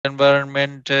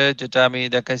এনভায়রনমেন্টে যেটা আমি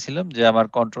দেখাইছিলাম যে আমার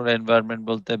কন্ট্রোল এনভায়রনমেন্ট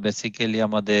বলতে বেসিক্যালি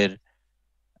আমাদের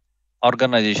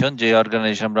অর্গানাইজেশন, যে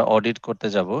অর্গানাইজেশন আমরা অডিট করতে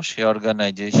যাব সেই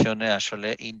অর্গানাইজেশনে আসলে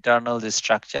ইন্টারনাল যে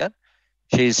স্ট্রাকচার,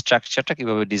 সেই স্ট্রাকচারটা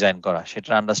কিভাবে ডিজাইন করা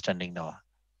সেটার আন্ডারস্ট্যান্ডিং নেওয়া।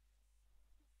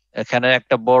 এখানে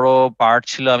একটা বড় পার্ট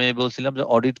ছিল, আমি বলছিলাম যে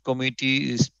audit committee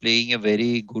is playing a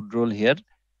very good role here.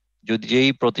 যদি এই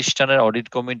প্রতিষ্ঠানের অডিট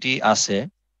কমিটি আছে,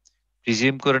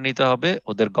 প্রিজিউম করে নিতে হবে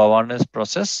ওদের গভর্নেন্স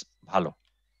প্রসেস ভালো।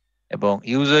 এবং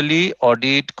ইউজুয়ালি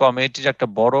অডিট কমিটির একটা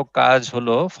বড় কাজ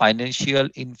হলো ফাইন্যান্সিয়াল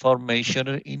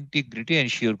ইনফরমেশনের ইন্টিগ্রিটি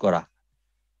এনশিওর করা।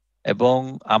 এবং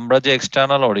আমরা যে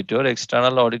এক্সটার্নাল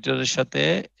অডিটরের সাথে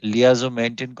লিয়াজো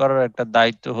মেনটেন করার একটা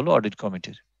দায়িত্ব হলো অডিট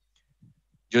কমিটির।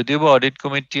 যদিও বা অডিট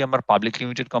কমিটি আমার পাবলিক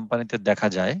লিমিটেড কোম্পানিতে দেখা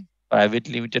যায়, প্রাইভেট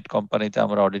লিমিটেড কোম্পানিতে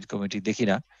আমরা অডিট কমিটি দেখি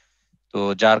না। তো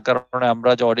যার কারণে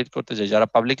আমরা যে অডিট করতে যাই, যারা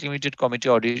পাবলিক লিমিটেড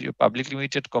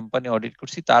কোম্পানি অডিট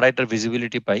করছি তারা এটার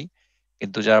ভিজিবিলিটি পাই।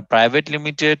 কিন্তু যারা প্রাইভেট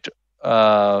লিমিটেড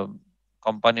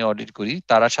কোম্পানি অডিট করি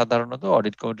তারা সাধারণত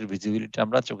অডিট কমিটির ভিজিবিলিটি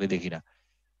আমরা চোখে দেখি না।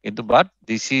 কিন্তু but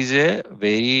this is a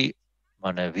very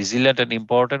মানে vigilant and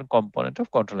important component of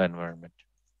control environment.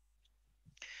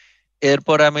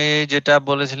 এরপর আমি যেটা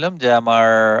বলেছিলাম যে আমার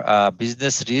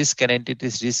business risk and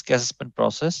entities risk assessment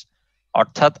process,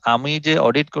 অর্থাৎ আমি যে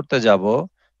অডিট করতে যাব,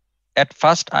 at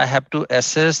first I have to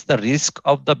assess the risk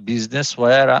of the business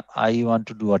where I want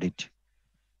to do audit.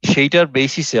 সেইটার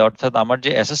বেসিসে, অর্থাৎ আমার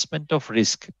যে অ্যাসেসমেন্ট অফ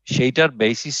রিস্ক, সেইটার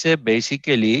বেসিসে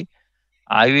basically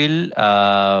I will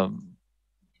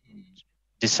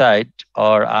decide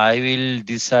or I will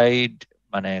decide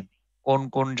মানে কোন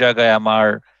কোন জায়গায় আমার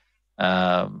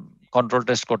কন্ট্রোল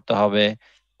টেস্ট করতে হবে,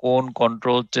 কোন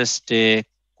কন্ট্রোল টেস্টে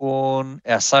কোন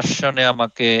অ্যাসারশনে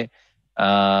আমাকে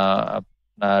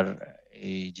আপনার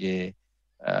এই যে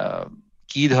আহ,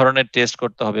 কি ধরনের টেস্ট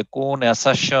করতে হবে, কোন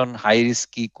অ্যাসারশন হাই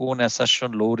রিস্কি, কোন অ্যাসারশন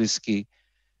লো রিস্কি।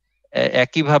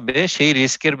 একইভাবে সেই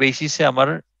রিস্কের বেসিসে আমার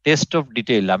টেস্ট অফ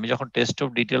ডিটেইল, আমি যখন টেস্ট অফ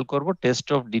ডিটেইল করব, টেস্ট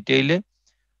অফ ডিটেইলে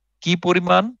কি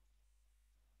পরিমাণ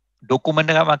ডকুমেন্ট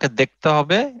আমাকে দেখতে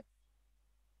হবে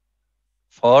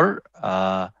ফর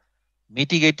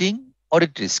মিটিগেটিং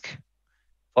অডিট রিস্ক।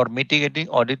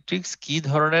 কি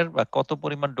ধরনের বা কত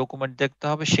পরিমাণ ডকুমেন্ট দেখতে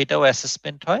হবে সেটাও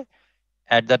অ্যাসেসমেন্ট হয়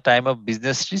at the time of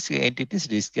business risk entities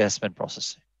risk assessment process।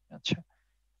 আচ্ছা,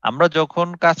 আমরা যখন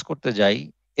কাজ করতে যাই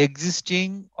এক্সিস্টিং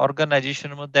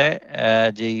অর্গানাইজেশনের মধ্যে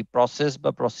যেই প্রসেস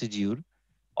বা প্রসিডিউর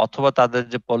অথবা তাদের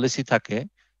যে পলিসি থাকে,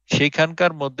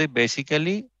 সেইখানকার মধ্যে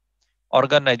বেসিক্যালি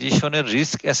অর্গানাইজেশনের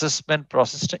রিস্ক অ্যাসেসমেন্ট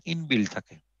প্রসেসটা ইনবিল্ড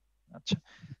থাকে। আচ্ছা,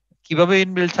 কিভাবে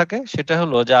ইনবিল্ড থাকে সেটা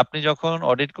হলো যে আপনি যখন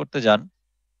অডিট করতে যান,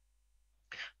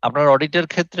 আপনার অডিটের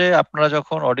ক্ষেত্রে আপনারা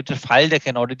যখন অডিটের ফাইল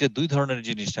দেখেন, অডিটে দুই ধরনের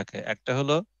জিনিস থাকে। একটা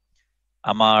হলো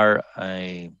আমার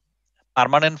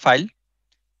পার্মানেন্ট ফাইল,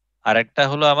 আর একটা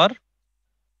হলো আমার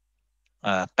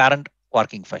কারেন্ট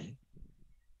ওয়ার্কিং ফাইল।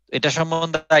 এটা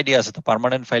সম্বন্ধে আইডিয়া আছে তো,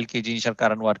 পার্মানেন্ট ফাইল কি জিনিস আর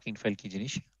কারেন্ট ওয়ার্কিং ফাইল কি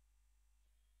জিনিস?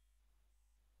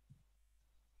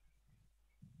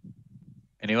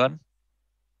 এনিওয়ান?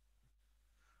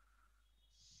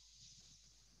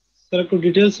 স্যার একটু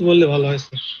ডিটেলস বললে ভালো হয়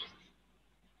স্যার।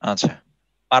 আচ্ছা,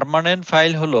 পার্মানেন্ট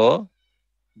ফাইল হলো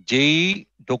যেই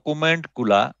ডকুমেন্ট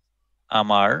গুলা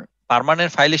আমার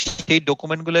পার্মানেন্ট ফাইলে, সেই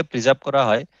ডকুমেন্ট গুলো প্রিজার্ভ করা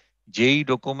হয় যেই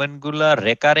ডকুমেন্ট গুলা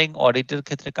রেকারিং অডিটের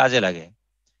ক্ষেত্রে কাজে লাগে।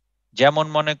 যেমন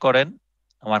মনে করেন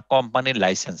আমার কোম্পানির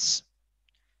লাইসেন্স,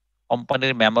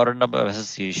 কোম্পানির memorandum of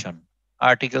association,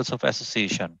 articles of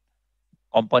association,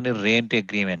 কোম্পানির রেন্ট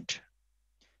এগ্রিমেন্ট।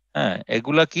 হ্যাঁ,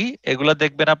 এগুলা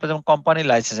দেখবেন আপনি যেমন কোম্পানি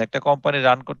লাইসেন্স, একটা কোম্পানি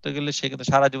রান করতে গেলে সে কিন্তু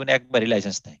সারা জীবন একবারই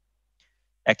লাইসেন্স নেয়।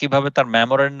 একইভাবে তার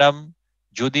মেমোরেন্ডাম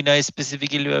যদি না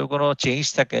স্পেসিফিক্যালি কোনো চেঞ্জ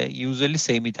থাকে, ইউজুয়ালি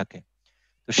সেমই থাকে।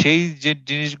 তো সেই যে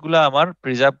জিনিসগুলো আমার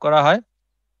প্রিজার্ভ করা হয়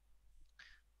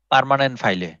পার্মানেন্ট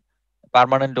ফাইলে,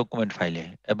 পার্মানেন্ট ডকুমেন্ট ফাইলে।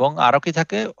 এবং আরো কি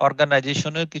থাকে,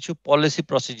 অর্গানাইজেশনের কিছু পলিসি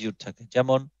প্রসিডিউর থাকে,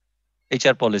 যেমন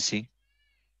HR policy,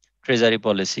 treasury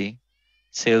policy,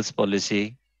 sales policy,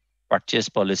 purchase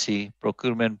policy,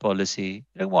 procurement policy,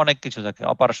 এরকম অনেক কিছু থাকে,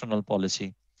 অপারেশনাল পলিসি।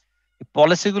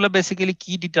 পলিসিগুলো বেসিক্যালি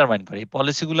কি ডিটারমাইন করে, এই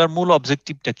পলিসিগুলোর মূল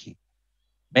অবজেক্টিভটা কি?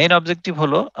 মেইন অবজেক্টিভ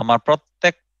হলো আমার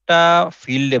প্রত্যেকটা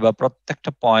ফিল্ডে বা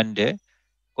প্রত্যেকটা পয়েন্টে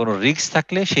কোনো রিস্ক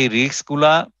থাকলে সেই রিস্ক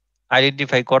গুলা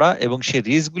আইডেন্টিফাই করা এবং সেই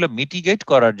রিস্ক গুলো মিটিগেট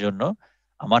করার জন্য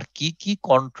আমার কি কি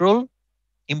কন্ট্রোল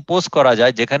ইম্পোজ করা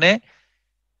যায়, যেখানে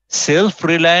সেলফ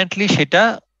রিলায়েন্টলি সেটা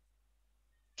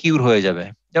কিউর হয়ে যাবে।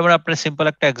 যেমন আপনি সিম্পল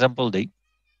একটা এক্সাম্পল দেই,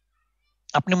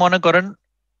 আপনি মনে করেন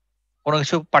কোনো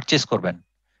কিছু পারচেস করবেন।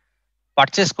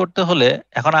 পারচেস করতে হলে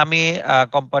এখন আমি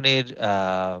কোম্পানির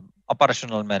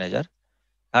অপারেশনাল ম্যানেজার,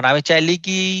 কারণ আমি চাইলেই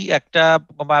কি একটা,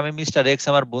 আমি মিস্টার এক্স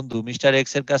আমার বন্ধু, মিস্টার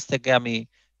এক্স এর কাছ থেকে আমি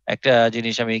একটা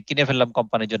জিনিস আমি কিনে ফেললাম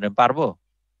কোম্পানির জন্য, পারবো?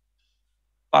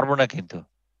 পারবো না কিন্তু।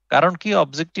 কারণ কি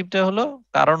অবজেক্টিভটা হলো,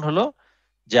 কারণ হলো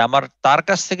যে আমার তার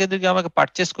কাছ থেকে যদি আমাকে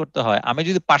পারচেস করতে হয়, আমি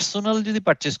যদি পার্সোনাল যদি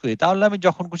পারচেস করি তাহলে আমি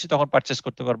যখন খুশি তখন পারচেস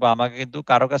করতে পারবো। আমাকে কিন্তু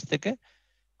কারো কাছ থেকে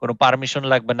কোনো পারমিশন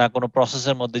লাগবে না, কোনো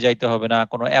প্রসেসের মধ্যে যাইতে হবে না,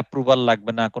 কোনো অ্যাপ্রুভাল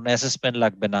লাগবে না, কোনো অ্যাসেসমেন্ট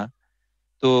লাগবে না।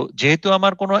 তো যেহেতু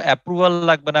আমার কোনো অ্যাপ্রুভাল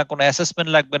লাগবে না, কোনো অ্যাসেসমেন্ট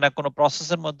লাগবে না, কোনো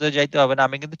প্রসেসের মধ্যে যাইতে হবে না,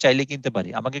 আমি কিন্তু চাইলে কিনতে পারি,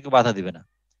 আমাকে কেউ বাধা দিবে না।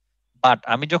 বাট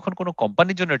আমি যখন কোনো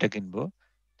কোম্পানির জন্য এটা কিনবো,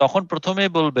 তখন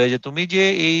প্রথমেই বলবে যে তুমি যে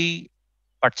এই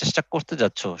পারচেসটা করতে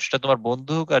যাচ্ছ, সেটা তোমার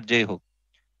বন্ধু হোক আর যেই হোক,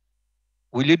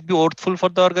 will it be ওর্থফুল for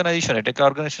the organisation? এটা কি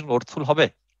অর্গানাইজেশন ওর্থফুল হবে?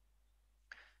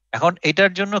 এখন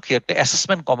এটার জন্য কি একটা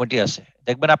অ্যাসেসমেন্ট কমিটি আছে।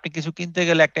 দেখবেন আপনি কিছু কিনতে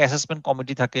গেলে একটা অ্যাসেসমেন্ট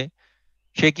কমিটি থাকে।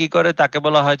 সে কি করে, তাকে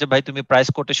বলা হয় যে ভাই তুমি প্রাইস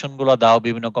কোটেশন গুলো দাও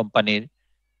বিভিন্ন কোম্পানির।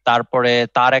 তারপরে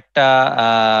তার একটা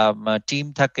টিম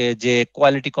থাকে যে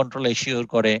কোয়ালিটি কন্ট্রোল এশিওর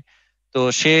করে। তো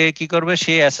সে কি করবে,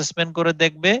 সে অ্যাসেসমেন্ট করে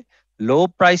দেখবে লো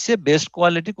প্রাইসে বেস্ট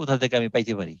কোয়ালিটি কোথা থেকে আমি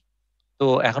পাইতে পারি। তো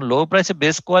এখন লো প্রাইসে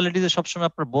বেস্ট কোয়ালিটি সবসময়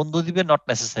আপনার বন্ধু দিবে? Not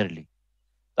necessarily.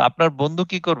 তো আপনার বন্ধু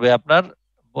কি করবে, আপনার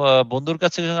বন্ধুর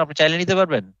কাছে যখন আপনি চাইলে নিতে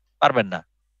পারবেন? পারবেন না।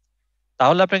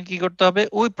 তাহলে আপনাকে কি করতে হবে,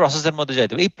 ওই প্রসেসের মধ্যে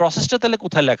যাইতে হবে। এই প্রসেসটা তাহলে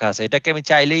কোথায় লেখা আছে? এটাকে আমি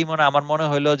চাইলেই আমার মনে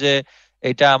হইলো যে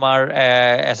এটা আমার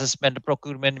অ্যাসেসমেন্ট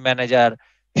প্রকিউরমেন্ট ম্যানেজার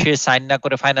সে সাইন না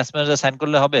করে ফাইন্যান্স ম্যানেজার সাইন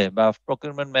করলে হবে? বা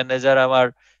প্রকিউরমেন্ট ম্যানেজার আমার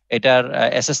এটার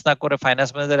অ্যাসেস না করে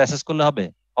ফাইন্যান্স ম্যানেজার অ্যাসেস করলে হবে?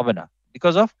 হবে না।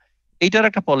 বিকজ অফ এইটার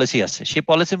একটা পলিসি আছে, সেই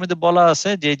পলিসির মধ্যে বলা আছে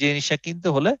যে যে জিনিসটা কিনতে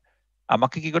হলে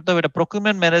আমাকে কি করতে হবে, এটা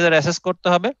প্রকিউরমেন্ট ম্যানেজার অ্যাসেস করতে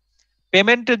হবে,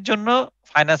 পেমেন্টের জন্য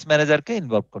ফাইন্যান্স ম্যানেজারকে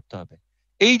ইনভলভ করতে হবে।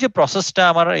 এই যে প্রসেসটা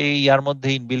আমার এই ইয়ার মধ্যে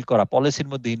ইনবিল্ড করা, পলিসির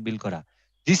মধ্যে ইনবিল্ড করা,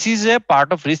 this is a part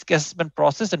of risk assessment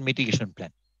process and mitigation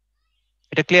plan.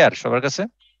 এটা ক্লিয়ার সবার কাছে?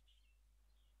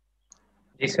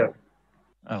 জি স্যার।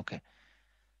 ওকে,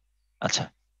 আচ্ছা।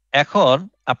 এখন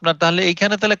আপনার তাহলে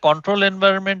এইখানে তাহলে কন্ট্রোল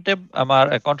এনভায়রনমেন্টে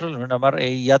আমার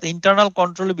এই ইয়াতে ইন্টারনাল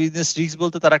কন্ট্রোল বিজনেস রিস্ক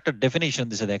বলতে তারা একটা ডেফিনেশন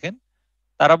দিছে, দেখেন।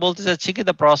 তারা বলতে চাচ্ছে কি,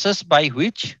 the process by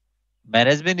which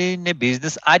management in a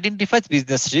business identifies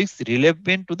business risks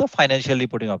relevant to the financial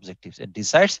reporting objectives and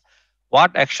decides what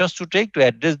actions to take to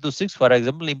address those risks, for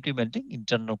example implementing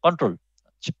internal control.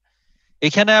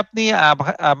 এখানে আপনি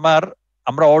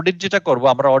আমরা audit যেটা করব,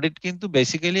 আমরা audit কিন্তু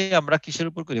basically আমরা কিসের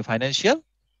উপর করি, ফাইন্যান্সিয়াল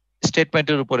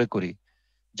স্টেটমেন্টের উপরে করি।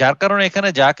 যার কারণে এখানে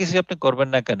যা কিছু আপনি করবেন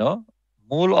না কেন,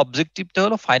 মূল অবজেক্টিভটা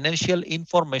হলো ফাইন্যান্সিয়াল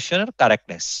ইনফরমেশনের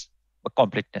কারেক্টনেস বা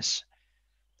কমপ্লিটনেস।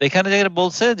 তো এখানে যেটা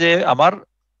বলছে যে আমার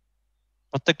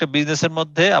প্রত্যেকটা বিজনেসের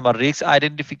মধ্যে আমার রিস্ক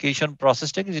আইডেন্টিফিকেশন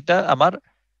প্রসেসটা কি, যেটা আমার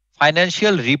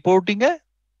ফাইন্যান্সিয়াল রিপোর্টিং এ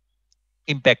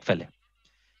ইম্প্যাক্ট ফেলে।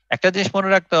 একটা জিনিস মনে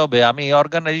রাখতে হবে, আমি এই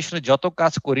অর্গানাইজেশনে যত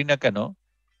কাজ করি না কেন,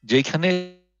 যেখানে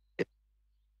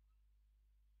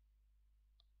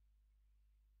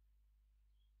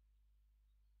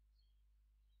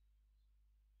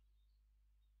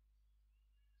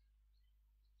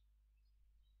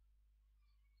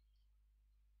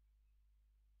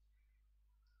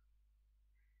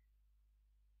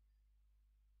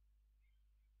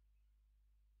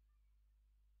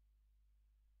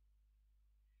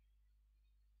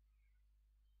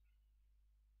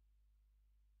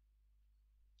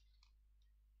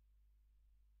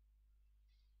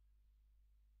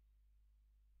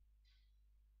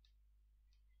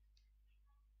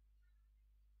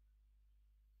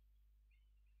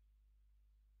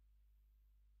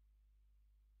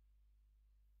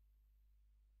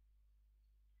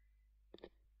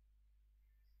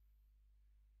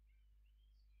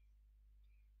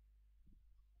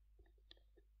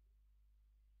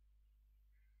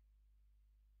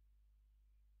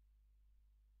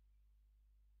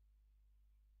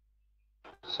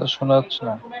স্যার শোনা যাচ্ছে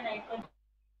না।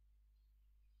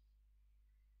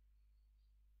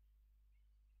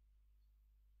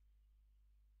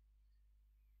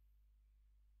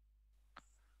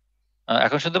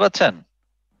 এখন শুনতে পাচ্ছেন?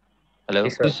 হ্যালো? জি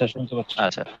জি স্যার। স্যার শুনতে পাচ্ছি।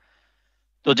 আচ্ছা,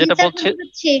 তো জি যেটা স্যার বলছে, শুনতে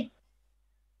পাচ্ছি।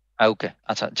 ওকে,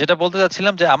 আচ্ছা, যেটা বলতে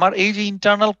চাচ্ছিলাম যে আমার এই যে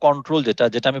ইন্টারনাল কন্ট্রোল, যেটা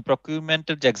যেটা আমি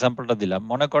প্রকিউরমেন্টের যে এক্সাম্পলটা দিলাম,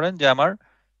 মনে করেন যে আমার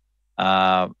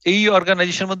এই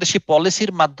অর্গানাইজেশনের মধ্যে সেই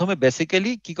পলিসির মাধ্যমে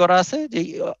বেসিক্যালি কি করা আছে, যে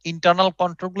ইন্টারনাল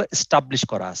কন্ট্রোল গুলো এস্টাবলিশ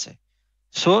করা আছে।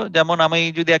 সো যেমন আমি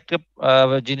যদি একটা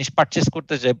জিনিস পারচেস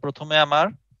করতে চাই, প্রথমে আমার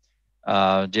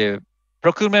যে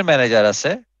প্রকিউরমেন্ট ম্যানেজার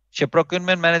আছে, সে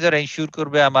প্রকিউরমেন্ট ম্যানেজার এনশিওর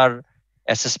করবে আমার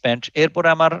অ্যাসেসমেন্ট। এরপরে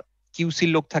আমার কিউসি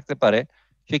লোক থাকতে পারে,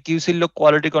 সেই কিউসি লোক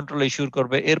কোয়ালিটি কন্ট্রোল এনশিওর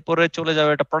করবে। এরপরে চলে যাবে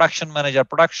এটা production manager,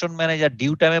 production manager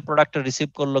due টাইমে প্রোডাক্টটা রিসিভ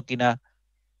করলো কিনা,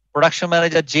 প্রোডাকশন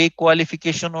ম্যানেজার যে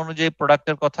কোয়ালিফিকেশন অনুযায়ী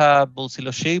প্রোডাক্টের কথা বলছিল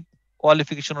সেই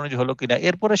কোয়ালিফিকেশন অনুযায়ী হলো কিনা।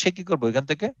 এরপরে সে কি করবে, এখান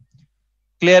থেকে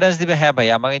ক্লিয়ারেন্স দিবে, হ্যাঁ ভাই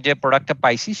আমি যে প্রোডাক্টটা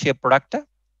পাইছি সেই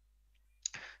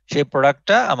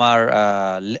প্রোডাক্টটা আমার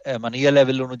মানে ইয়ে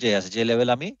লেভেল অনুযায়ী আছে, যে লেভেল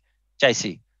আমি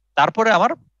চাইছি। তারপরে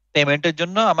আমার পেমেন্টের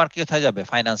জন্য আমার কি কোথায় যাবে,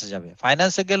 ফাইন্যান্সে যাবে।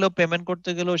 ফাইন্যান্সে গেলেও পেমেন্ট করতে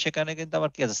গেলেও সেখানে কিন্তু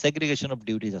আমার কি আছে, সেগ্রিগেশন অফ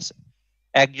ডিউটিজ আছে।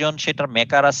 একজন সেটার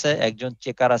মেকার আছে, একজন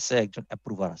চেকার আছে, একজন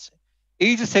অ্যাপ্রুভার আছে।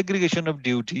 এই যে সেগ্রিগেশন অফ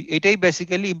ডিউটি, এটাই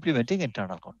বেসিক্যালি ইমপ্লিমেন্টিং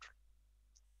ইন্টারনাল কন্ট্রোল।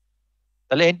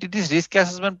 তাহলে এন্টিটিস রিস্ক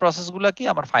অ্যাসেসমেন্ট প্রসেস গুলা কি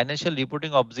আমার ফাইন্যান্সিয়াল রিপোর্টিং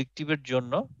অবজেক্টিভের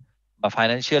জন্য বা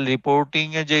ফাইন্যান্সিয়াল রিপোর্টিং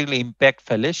এ যেগুলো ইম্প্যাক্ট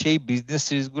ফেলে সেই বিজনেস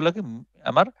রিস্ক গুলোকে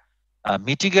আমার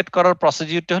মিটিগেট করার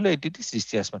প্রসিডিউরটা হলো এন্টিটিস রিস্ক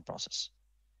অ্যাসেসমেন্ট প্রসেস।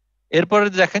 এরপরে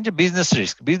দেখেন যে বিজনেস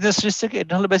রিস্ক থেকে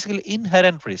এটা হলো বেসিক্যালি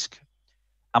ইনহেরেন্ট রিস্ক।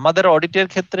 আমাদের অডিটের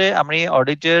ক্ষেত্রে আমি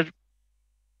অডিটের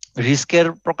রিস্কের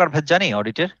প্রকারভেদ জানি।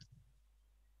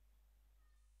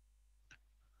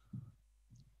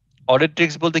 অডিট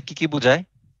রিস্ক বলতে কি কি বোঝায়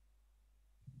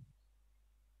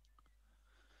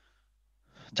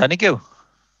জানি কেউ?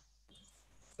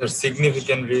 Sir,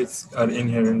 significant risk or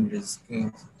inherent risk.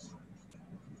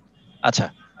 আচ্ছা,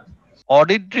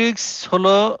 অডিট রিস্ক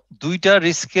হলো দুইটা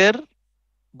রিস্কের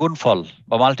গুণফল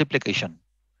বা মাল্টিপ্লিকেশন।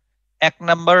 এক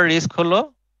নাম্বার রিস্ক হলো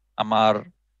আমার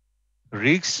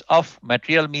risk of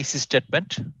material miss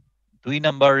statement, দুই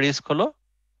নাম্বার রিস্ক হলো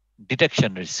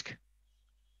detection risk.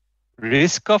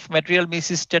 Risk of material miss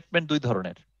statement দুই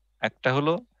ধরনের, একটা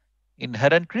হলো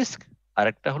ইনহেরেন্ট রিস্ক আর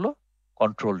একটা হলো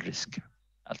কন্ট্রোল রিস্ক।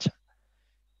 আচ্ছা,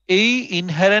 এই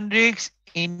inherent risk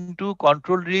into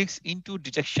control risk into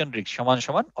detection risk সমান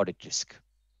সমান অডিট রিস্ক।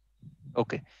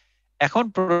 ওকে, এখন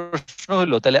প্রশ্ন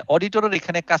হলো তাহলে অডিটরের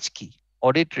এখানে কাজ কি?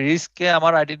 অডিট রিস্ককে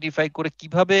আমার আইডেন্টিফাই করে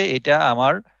কিভাবে এটা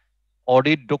আমার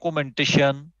audit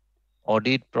documentation,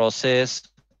 audit process,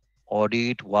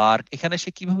 audit work এখানে সে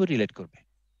কিভাবে রিলেট করবে?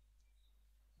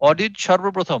 অডিট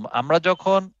সর্বপ্রথম আমরা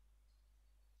যখন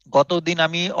গতদিন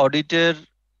আমি অডিটের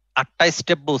 8টা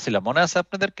স্টেপ বলছিলাম, মনে আছে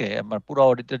আপনাদেরকে? আমার পুরো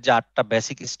অডিটের যে 8টা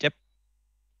বেসিক স্টেপ,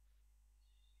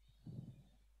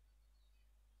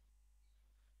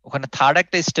 ওখানে থার্ড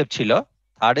একটা স্টেপ ছিল।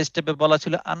 থার্ড স্টেপে বলা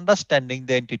ছিল আন্ডারস্ট্যান্ডিং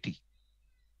দ্য এন্টিটি,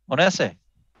 মনে আছে?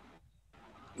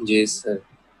 Yes, sir.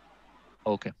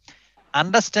 Okay,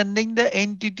 understanding the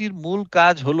এন্টিটির মূল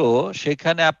কাজ হলো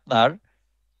সেখানে আপনার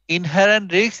ইনহেরেন্ট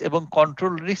রিস্ক এবং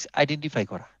কন্ট্রোল রিস্ক আইডেন্টিফাই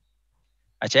করা।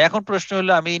 আচ্ছা, এখন প্রশ্ন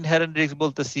হলো আমি ইনহেরেন্ট রিস্ক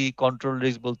বলতেছি, কন্ট্রোল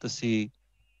রিস্ক বলতেছি,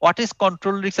 what is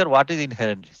control risk R what is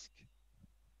inherent risk?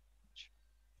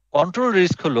 Control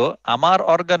risk হলো আমার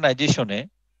অর্গানাইজেশনে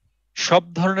সব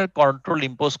ধরনের কন্ট্রোল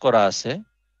ইম্পোজ করা আছে,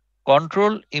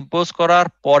 কন্ট্রোল ইম্পোজ করার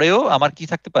পরেও আমার কি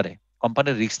থাকতে পারে,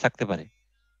 কোম্পানির রিস্ক থাকতে পারে,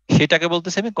 সেটাকে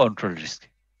বলতেছি আমি কন্ট্রোল রিস্ক।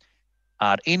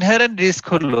 আর ইনহেরেন্ট রিস্ক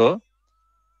হলো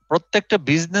প্রত্যেকটা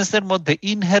বিজনেসের মধ্যে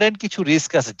ইনহেরেন্ট কিছু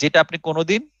রিস্ক আছে যেটা আপনি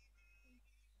কোনোদিন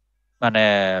মানে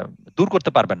দূর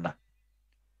করতে পারবেন না,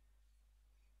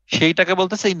 সেইটাকে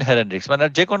বলতেছে ইনহেরেন্ট রিস্ক। মানে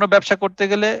যে কোনো ব্যবসা করতে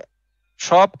গেলে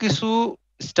সবকিছু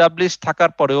এস্টাবলিশ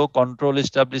থাকার পরেও, কন্ট্রোল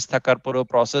এস্টাবলিশ থাকার পরেও,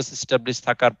 প্রসেস এস্টাবলিশ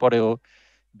থাকার পরেও,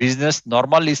 বিজনেস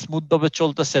নরমাল স্মুথ ভাবে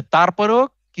চলতেছে, তারপরেও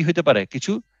কি হইতে পারে,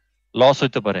 কিছু লস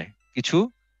হইতে পারে, কিছু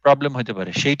প্রবলেম হইতে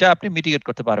পারে, সেইটা আপনি মিটিগেট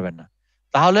করতে পারবেন না।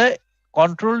 তাহলে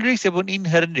কন্ট্রোল রিস্ক এবং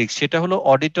ইনহেরেন্ট রিস্ক সেটা হলো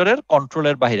অডিটরের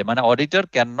কন্ট্রোলের বাইরে, মানে auditor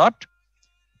can not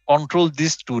control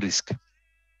this two risk.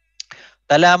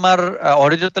 তাহলে আমার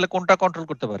অডিটর তাহলে কোনটা কন্ট্রোল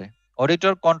করতে পারে?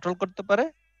 অডিটর কন্ট্রোল করতে পারে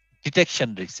ডিটেকশন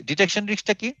রিস্ক। ডিটেকশন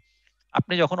রিস্কটা কি?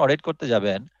 আপনি যখন অডিট করতে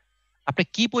যাবেন আপনি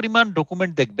কি পরিমাণ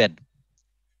ডকুমেন্ট দেখবেন,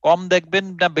 কম দেখবেন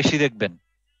না বেশি দেখবেন,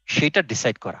 সেটা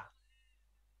ডিসাইড করা।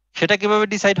 সেটা কিভাবে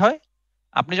ডিসাইড হয়?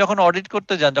 আপনি যখন অডিট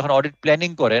করতে যান, যখন অডিট প্ল্যানিং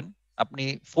করেন, আপনি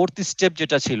ফোর্থ স্টেপ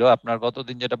যেটা ছিল আপনার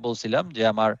গতদিন যেটা বলছিলাম যে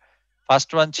আমার ফার্স্ট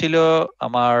ওয়ান ছিল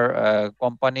আমার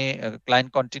কোম্পানি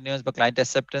ক্লায়েন্ট কন্টিনিউয়াস বা ক্লায়েন্ট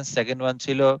অ্যাকসেপ্টেন্স, সেকেন্ড ওয়ান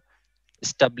ছিল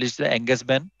establish the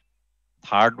engagement,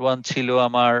 third one ছিল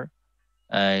আমার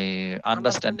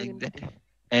আন্ডারস্ট্যান্ডিং দ্য এন্টিটি।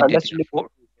 Understanding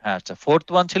হ্যাঁ, আচ্ছা, ফোর্থ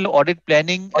ওয়ান ছিল audit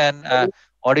planning and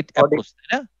audit audit. Approach, তাই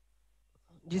না?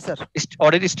 জি sir.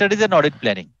 Audit studies and audit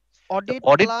planning. Audit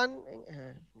audit plan,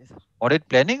 হ্যাঁ জি sir. Audit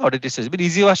planning, audit studies,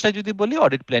 easy ভাষায় যদি বলি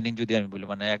অডিট প্ল্যানিং যদি আমি বলি,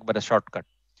 মানে একবারে শর্টকাট।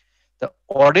 তো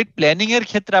অডিট প্ল্যানিং এর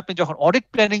ক্ষেত্রে আপনি যখন অডিট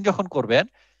প্ল্যানিং যখন করবেন,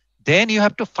 then you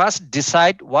have to first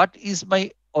decide what is my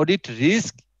audit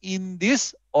risk in this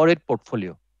audit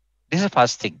portfolio. This is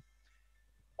first thing.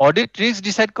 Audit risk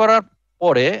decide করার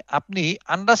পরে আপনি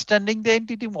understanding the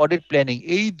entity, audit planning,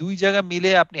 এই দুই জায়গা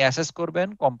মিলে আপনি অ্যাসেস করবেন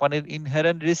কোম্পানির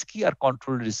ইনহেরেন্ট রিস্ক কি আর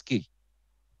কন্ট্রোল রিস্ক কি।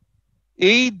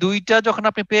 এই দুইটা যখন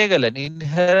আপনি পেয়ে গেলেন,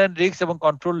 ইনহেরেন্ট রিস্ক এবং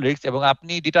কন্ট্রোল রিস্ক, এবং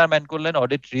আপনি ডিটারমাইন করলেন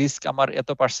অডিট রিস্ক আমার এত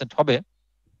পার্সেন্ট হবে,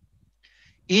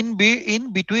 ইন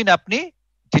বিটুইন আপনি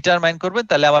ডিটারমাইন করবেন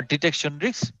তাহলে আমার ডিটেকশন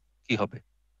রিস্ক কি হবে।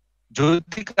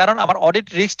 যদি, কারণ আমার অডিট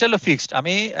রিস্কটা হলো ফিক্সড,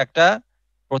 আমি একটা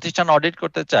প্রতিষ্ঠান অডিট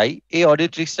করতে চাই, এই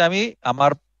অডিট রিস্কটা আমি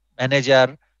আমার ম্যানেজার,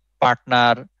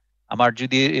 পার্টনার, আমার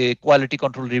যদি কোয়ালিটি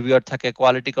কন্ট্রোল রিভিউয়ার থাকে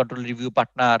কোয়ালিটি কন্ট্রোল রিভিউ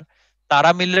পার্টনার, তারা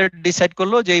মিলে ডিসাইড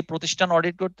করলো যে এই প্রতিষ্ঠান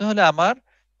অডিট করতে হলে আমার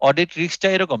অডিট রিস্কটা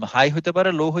এরকম হাই হতে পারে,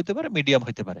 লো হতে পারে, মিডিয়াম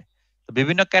হতে পারে। তো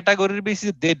বিভিন্ন ক্যাটাগরির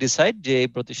বেসিসে দে ডিসাইড যে এই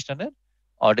প্রতিষ্ঠানের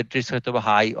অডিট রিস্ক হয়তো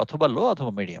হাই অথবা লো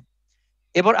অথবা মিডিয়াম।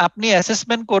 এবার আপনি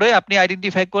অ্যাসেসমেন্ট করে আপনি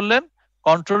আইডেন্টিফাই করলেন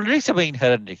কন্ট্রোল রিস্ক এবং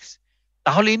ইনহেরেন্ট রিস্ক।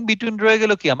 তাহলে ইন বিটুইন রয়ে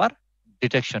গেল কি আমার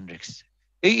ডিটেকশন রিস্ক।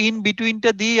 এই ইন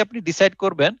বিটুইনটা দিয়ে আপনি ডিসাইড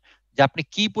করবেন যে আপনি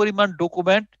কি পরিমাণ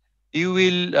ডকুমেন্ট ইউ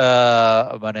উইল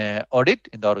মানে অডিট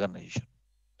ইন দ্য অর্গানাইজেশন।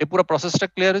 এই পুরো প্রসেসটা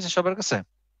ক্লিয়ার হয়েছে সবার কাছে?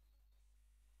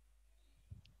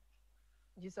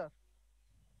 জি স্যার।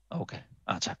 ওকে,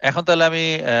 আচ্ছা, এখন তাহলে আমি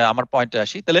আমার পয়েন্টে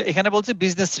আসি। তাহলে এখানে বলছে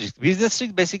business risk. Business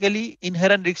risk basically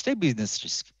inherent রিস্কটাই business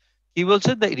risk. কি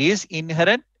বলছে? The risk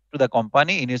inherent to the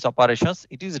company in it's operations,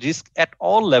 it is risk at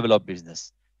all level of business.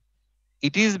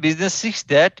 It is business risks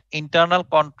that internal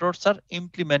controls are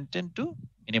implemented to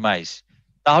minimize.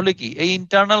 তাহলে কি এই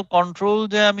internal control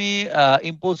যে আমি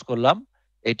impose করলাম,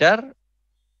 এটার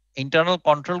internal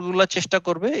control গুলো চেষ্টা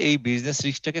করবে এই বিজনেস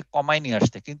রিস্কটাকে কমায় নিয়ে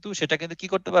আসতে, কিন্তু সেটা কিন্তু কি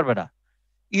করতে পারবে না,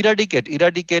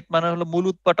 ইরাডিকেট মানে হলো মূল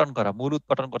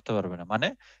উৎপাটন করতে পারবে না, মানে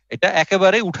এটা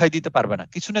একেবারে উঠাই দিতে পারবে না,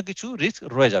 কিছু না কিছু রিস্ক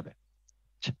রয়ে যাবে।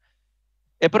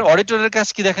 এরপর অডিটরের কাজ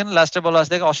কি দেখেন, লাস্টে বলা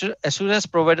আছে দেখেন, assurance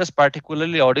providers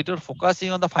particularly auditor focusing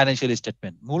on the financial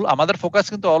statement. মূল আমাদের ফোকাস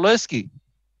কিন্তু অলওয়েজ কি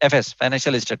FS,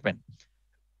 financial statement.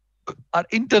 Are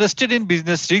interested in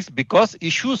business risk because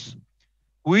issues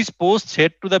which pose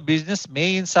threat to the business may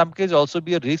in some case also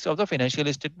be a risk of the financial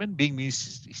statement being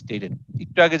misstated.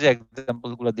 একটু আগে যে example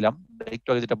গুলো দিলাম, একটু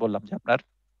আগে যেটা বললাম যে আপনার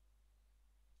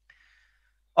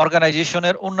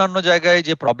অর্গানাইজেশনের অন্যান্য জায়গায়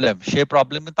যে প্রবলেম, সেই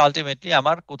প্রবলেম কিন্তু আলটিমেটলি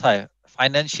আমার কোথায়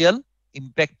ফাইন্যান্সিয়াল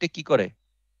ইম্প্যাক্টে কি করে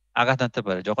আঘাত আনতে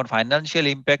পারে। যখন ফাইন্যান্সিয়াল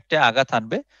ইম্প্যাক্টে আঘাত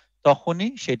আনবে তখনই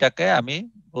সেটাকে আমি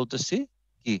বলতেছি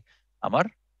কি আমার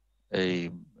এই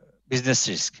বিজনেস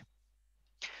রিস্ক।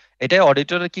 এটাই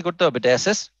অডিটরের কি করতে হবে, এটা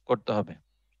অ্যাসেস করতে হবে।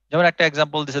 যেমন একটা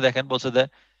এক্সাম্পল দিছে দেখেন, বলছে যে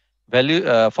value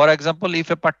for example, if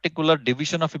a particular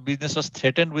division of a business was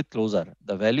threatened with closure,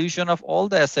 the valuation of all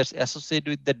the assets associated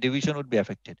with that division would be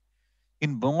affected. In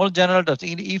more general terms,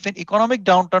 if an economic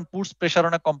downturn puts pressure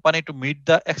on a company to meet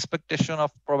the expectation of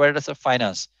providers of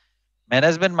finance,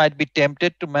 management might be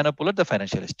tempted to manipulate the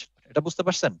financial statement. এটা বুঝতে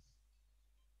পারছেন?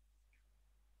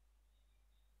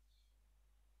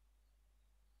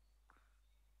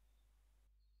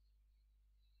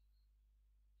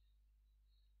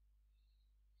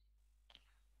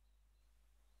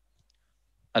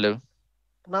 Hello,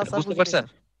 না এটা sir, বুঝতে বুঝিনি পারছেন?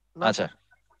 Sir. না আচ্ছা, স্যার।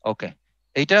 ওকে।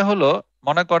 এইটা হলো,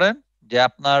 মনে করেন যে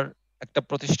আপনার একটা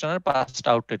প্রতিষ্ঠানের 5টা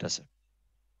আউটলেট আছে।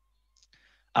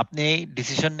 আপনি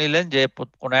ডিসিশন নিলেন যে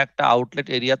কোন একটা আউটলেট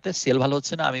এরিয়াতে সেল ভালো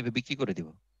হচ্ছে না, আমি বিক্রি করে দিব।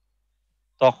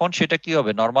 তখন সেটা কি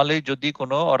হবে, নরমালি যদি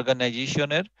কোনো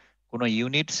অর্গানাইজেশনের কোনো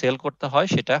ইউনিট সেল করতে হয়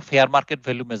সেটা ফেয়ার মার্কেট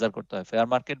ভ্যালু মেজার করতে হয়। ফেয়ার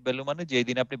মার্কেট ভ্যালু মানে যেই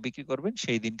দিন আপনি বিক্রি করবেন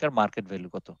সেই দিনকার মার্কেট ভ্যালু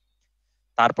কত,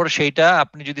 তারপর সেইটা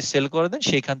আপনি যদি সেল করে দেন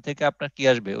সেইখান থেকে আপনার কি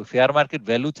আসবে, ওই ফেয়ার মার্কেট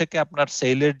ভ্যালু থেকে আপনার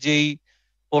সেলের যেই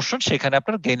পোর্শন সেখানে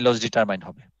আপনার গেইন লস ডিটারমাইন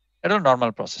হবে। এটা হলো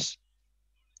নর্মাল প্রসেস।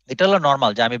 এটা হলো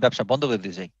নর্মাল যে আমি ব্যবসা বন্ধ করে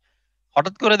দিতে চাই।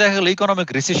 হঠাৎ করে দেখা গেল ইকোনমিক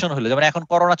রিসেশন হলো, যেমন এখন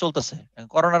করোনা চলতেছে,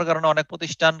 করোনার কারণে অনেক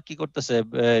প্রতিষ্ঠান কি করতেছে,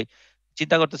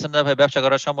 চিন্তা করতেছেন না ভাই ব্যবসা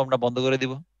করা সম্ভব না, বন্ধ করে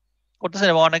দিব, করতেছেন,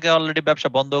 এবং অনেকে অলরেডি ব্যবসা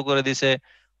বন্ধ করে দিছে,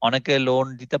 অনেকে লোন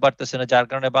দিতে পারতেছে না, যার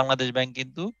কারণে বাংলাদেশ ব্যাংক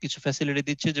কিন্তু কিছু ফ্যাসিলিটি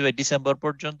দিচ্ছে যে ডিসেম্বর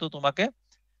পর্যন্ত তোমাকে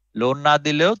লোন না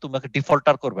দিলেও তোমাকে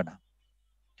ডিফল্টার করবে না,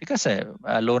 ঠিক আছে,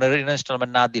 লোনের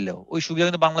ইনস্টলমেন্ট না দিলেও ওই সুবিধা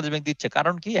কিন্তু বাংলাদেশ ব্যাংক দিচ্ছে।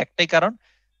 কারণ কি, একটাই কারণ,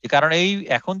 যে কারণ এই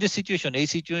এখন যে সিচুয়েশন, এই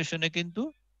সিচুয়েশনে কিন্তু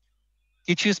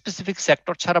কিছু স্পেসিফিক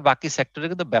সেক্টর ছাড়া বাকি সেক্টরে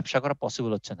কিন্তু ব্যবসা করা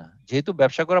পসিবল হচ্ছে না। যেহেতু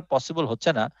ব্যবসা করা পসিবল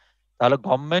হচ্ছে না, তাহলে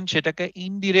গভর্নমেন্ট সেটাকে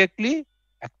ইনডিরেক্টলি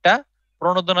একটা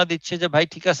প্রণোদনা দিচ্ছে যে ভাই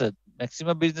ঠিক আছে,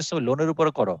 ম্যাক্সিমাম বিজনেস তুমি লোনের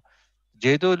উপরে করো,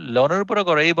 যেহেতু লোনের উপরে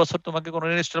করো এই বছর তোমাকে কোনো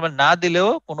ইনস্টলমেন্ট না দিলেও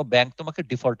কোনো ব্যাংক তোমাকে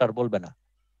ডিফল্টার বলবে না,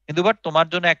 কিন্তু বাট তোমার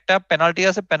জন্য একটা পেনাল্টি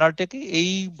আছে, পেনাল্টি কি এই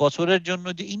বছরের জন্য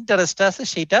যে ইন্টারেস্টটা আছে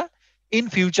সেটা ইন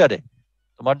ফিউচারে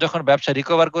তোমার যখন ব্যবসা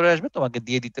রিকভার করে আসবে তোমাকে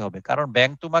দিয়ে দিতে হবে। কারণ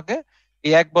ব্যাংক তোমাকে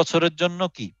এই 1 বছরের জন্য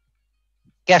কি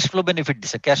ক্যাশ ফ্লো বেনিফিট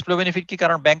দিছে। ক্যাশ ফ্লো বেনিফিট কি,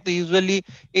 কারণ ব্যাংক তো ইউজুয়ালি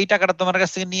এই টাকাটা তোমার কাছ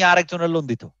থেকে নিয়ে আরেকজনের লোন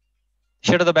দিত,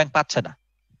 সেটা তো ব্যাংক পাচ্ছে না।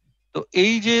 তো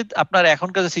এই যে আপনার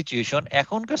এখনকার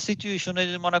সিচুয়েশনে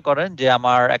মনে করেন যে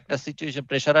আমার একটা সিচুয়েশন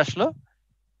প্রেসার আসলো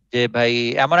যে ভাই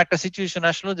এমন একটা সিচুয়েশন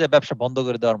আসলো যে ব্যবসা বন্ধ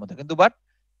করে দেওয়ার মতো, কিন্তু বাট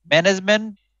ম্যানেজমেন্ট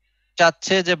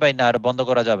চাচ্ছে যে ভাই না, আর বন্ধ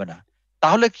করা যাবে না।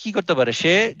 তাহলে কি করতে পারে,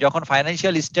 সে যখন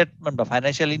ফাইন্যান্সিয়াল স্টেটমেন্ট বা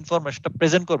ফাইন্যান্সিয়াল ইনফরমেশনটা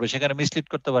প্রেজেন্ট করবে সেখানে মিসলিড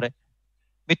করতে পারে,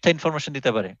 মিথ্যা ইনফরমেশন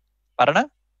দিতে পারে, পারে না?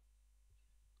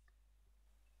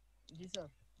 জি স্যার।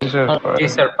 জি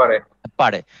স্যার, পারে।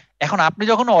 পারে। এখন আপনি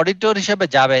যখন অডিটর হিসেবে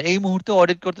যাবেন, এই মুহূর্তে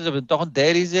অডিট করতে যাবেন, তখন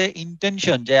দেয়ার ইজ এ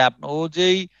ইন্টেনশন যে ও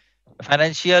যেই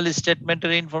ফাইন্যান্সিয়াল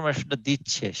স্টেটমেন্টের ইনফরমেশনটা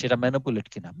দিচ্ছে সেটা ম্যানিপুলেট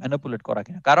কিনা, ম্যানিপুলেট করা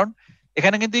কিনা। কারণ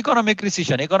এখানে কিন্তু ইকোনমিক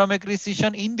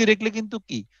রিসিশন ইনডিরেক্টলি কিন্তু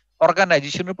কি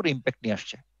অর্গানাইজেশনের উপর ইম্প্যাক্ট নিয়ে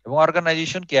আসছে, এবং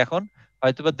অর্গানাইজেশন কি এখন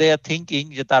হয়তো দে আর থিঙ্কিং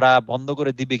যে তারা বন্ধ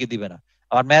করে দিবে কি দিবে না।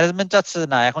 আর ম্যানেজমেন্ট চাচ্ছে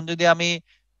না, এখন যদি আমি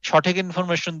সঠিক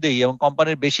ইনফরমেশন দিই এবং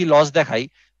কোম্পানির বেশি লস দেখাই,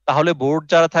 তাহলে বোর্ড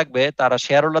যারা থাকবে, তারা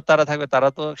শেয়ার হোল্ডার তারা থাকবে, তারা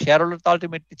তো শেয়ার হোল্ডার তো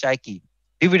আলটিমেটলি চায় কি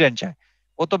ডিভিডেন্ড চায়।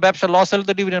 ও তো ব্যবসা লস হলে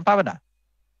তো ডিভিডেন্ড পাবে না,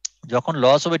 যখন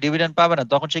লস হবে ডিভিডেন্ড পাবে না,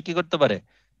 তখন সে কি করতে পারে,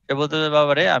 সে বলতে পারে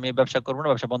বাবা রে আমি ব্যবসা করবো না,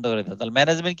 ব্যবসা বন্ধ করে দাও। তাহলে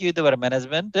ম্যানেজমেন্ট কি হতে পারে,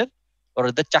 ম্যানেজমেন্টের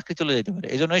ওদের চাকরি চলে যেতে পারে।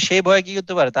 এই জন্য সেই ভয়ে কি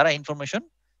করতে পারে, তারা ইনফরমেশন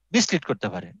মিসলিড করতে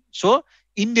পারে। সো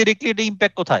ইনডিরেক্টলি এটা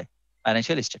ইম্প্যাক্ট কোথায়,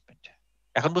 ফাইন্যান্সিয়াল স্টেটমেন্ট।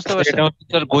 এখন বুঝতে পারছেন? এটা হচ্ছে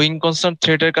স্যার গোয়িং কনসার্ন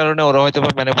থ্রেটের কারণে ওরা হয়তো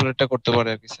ম্যানিপুলেটটা করতে পারে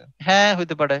আর কি স্যার। হ্যাঁ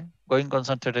হইতে পারে, গোয়িং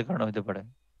কনসেন্ট্রেটের কারণে হইতে পারে।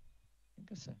 ঠিক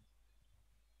আছে,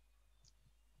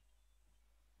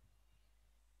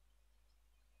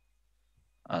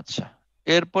 আচ্ছা।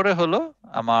 এরপরে হলো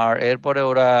এরপরে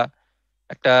ওরা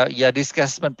একটা রিস্ক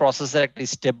অ্যাসেসমেন্ট প্রসেসের একটা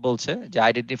স্টেপ বলছে যে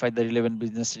identify the relevant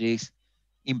business risk,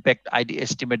 impact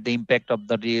estimate the impact of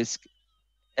the risk,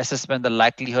 assessment the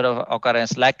likelihood of occurrence.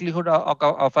 Likelihood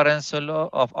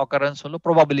of occurrence হলো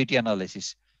প্রবাবিলিটি অ্যানালাইসিস।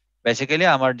 বেসিক্যালি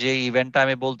আমার যে ইভেন্টটা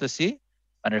আমি বলতেছি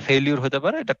মানে ফেলিউর হতে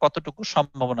পারে, এটা কতটুকু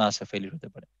সম্ভাবনা আছে ফেলিউর হতে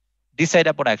পারে। ডিসাইড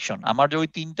আপন অ্যাকশন, আমার যে ওই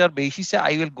তিনটার বেসিসে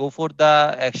I will go for the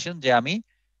action, যে আমি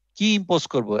কি ইম্পোজ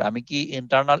করব, আমি কি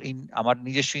আমার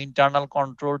নিজস্ব ইন্টারনাল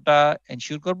কন্ট্রোলটা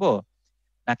এনশিওর করব,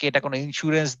 নাকি এটা কোনো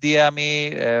ইন্স্যুরেন্স দিয়ে আমি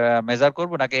মেজার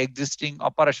করব, নাকি এক্সিস্টিং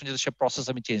অপারেশন যদি সে প্রসেস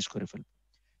আমি চেঞ্জ করে ফেলবো।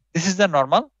 This is the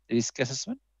normal risk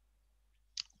assessment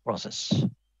process.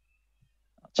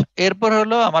 আচ্ছা, এরপর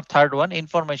হলো আমার third one,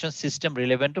 information system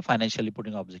relevant two financial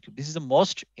reporting objective. This is the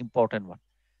most important one.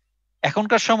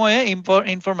 এখনকার সময়ে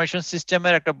ইনফরমেশন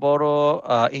সিস্টেমের একটা বড়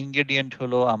ইনগ্রেডিয়েন্ট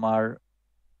হলো আমার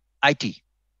আইটি।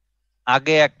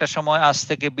 আগে একটা সময়, আজ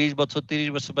থেকে 20 বছর 30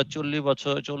 বছর বা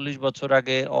 40 বছর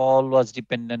আগে all was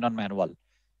dependent on manual.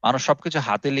 মানুষ সবকিছু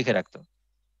হাতে লিখে রাখতো।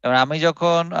 কারণ আমি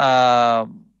যখন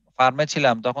ফার্মে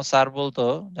ছিলাম তখন স্যার বলতো,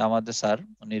 যে আমাদের স্যার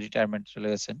উনি রিটায়ারমেন্ট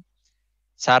চলে গেছেন,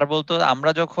 স্যার বলতো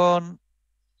আমরা যখন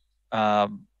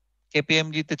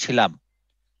কেপিএমজি তে ছিলাম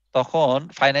তখন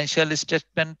ফাইন্যান্সিয়াল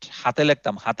স্টেটমেন্ট হাতে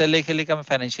লিখতাম, হাতে লিখে লিখে আমি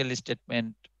ফাইন্যান্সিয়াল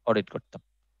স্টেটমেন্ট অডিট করতাম।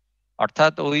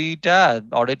 অর্থাৎ ওইটা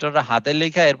অডিটররা হাতে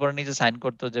লেখা এরপরে নিজে সাইন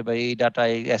করতো যে ভাই এই ডাটা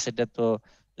এই অ্যাসেটের তো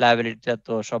লায়াবিলিটিটা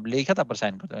তো সব লেখা তারপর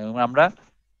সাইন করতাম, এবং আমরা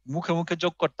মুখে মুখে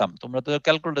যোগ করতাম। তোমরা তো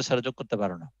ক্যালকুলেটর ছাড়া যোগ করতে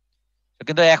পারো না।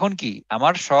 কিন্তু এখন কি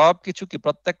আমার সবকিছু কি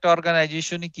প্রত্যেকটা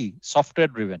অর্গানাইজেশনই কি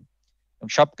সফটওয়্যার ড্রিভেন, এবং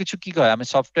সবকিছু কি হয় আমি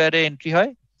সফটওয়্যারে এন্ট্রি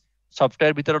হয়,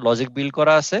 সফটওয়্যার ভিতরে লজিক বিল্ড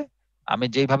করা আছে, আমি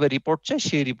যেভাবে রিপোর্ট চাই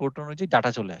সেই রিপোর্ট অনুযায়ী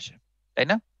ডাটা চলে আসে, তাই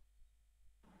না?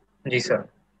 জি স্যার।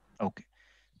 ওকে,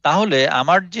 তাহলে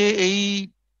আমার যে এই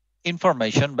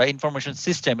ইনফরমেশন বা ইনফরমেশন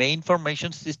সিস্টেম, এই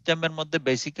ইনফরমেশন সিস্টেমের মধ্যে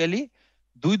বেসিক্যালি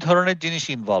দুই ধরনের জিনিস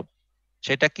ইনভলভ।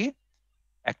 সেটা কি,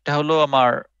 একটা হলো আমার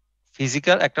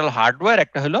ফিজিক্যাল, একটা হলো হার্ডওয়্যার,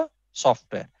 একটা হলো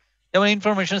সফটওয়্যার। যেমন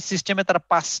ইনফরমেশন সিস্টেমে তারা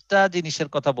 5টা জিনিসের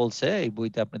কথা বলছে এই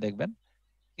বইতে আপনি দেখবেন,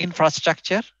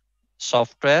 infrastructure,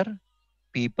 software,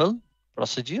 people,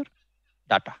 procedure,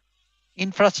 data.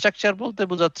 Infrastructure বলতে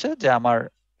বোঝাচ্ছে যে আমার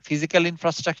ফিজিক্যাল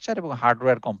ইনফ্রাস্ট্রাকচার এবং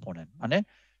হার্ডওয়্যার কম্পোনেন্ট, মানে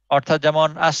অর্থাৎ যেমন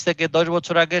আজ থেকে 10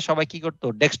 বছর আগে সবাই কি করতো,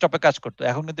 ডেস্কটপে কাজ করতো,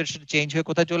 এখন কিন্তু সেটা চেঞ্জ হয়ে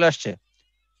কোথায় চলে আসছে,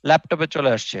 ল্যাপটপে চলে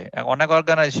আসছে। অনেক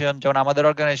অর্গানাইজেশন, যেমন আমাদের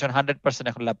অর্গানাইজেশন 100%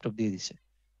 এখন ল্যাপটপ দিয়ে দিচ্ছে।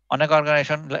 অনেক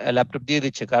অর্গানাইজেশন ল্যাপটপ দিয়ে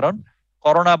দিচ্ছে কারণ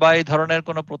করোনা বা এই ধরনের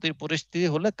কোনো পরিস্থিতি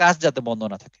হলে কাজ যাতে বন্ধ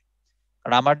না থাকে।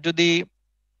 কারণ আমার যদি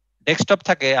ডেস্কটপ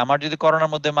থাকে, আমার যদি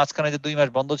করোনার মধ্যে মাঝখানে যে 2 মাস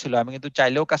বন্ধ ছিল, আমি কিন্তু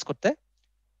চাইলেও কাজ করতে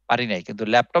পারি নাই, কিন্তু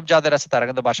ল্যাপটপ যাদের আছে তারা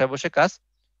কিন্তু বাসায় বসে কাজ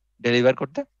ডেলিভার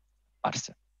করতে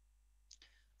পারছে।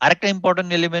 আরেকটা ইম্পর্টেন্ট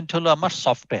এলিমেন্ট হলো আমার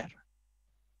সফটওয়্যার।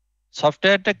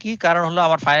 সফটওয়্যারটা কি, কারণ হলো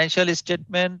আমার ফাইন্যান্সিয়াল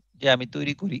স্টেটমেন্ট যে আমি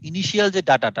তৈরি করি, ইনিশিয়াল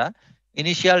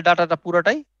ডাটাটা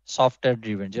পুরোটাই সফটওয়্যার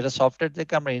ড্রিভেন। যেটা সফটওয়্যার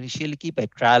থেকে আমরা ইনিশিয়ালি কি পাই,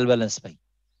 ট্রায়াল ব্যালেন্স পাই।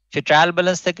 সেই ট্রায়াল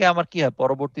ব্যালেন্স থেকে আমার কি হয়,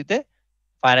 পরবর্তীতে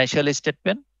ফাইন্যান্সিয়াল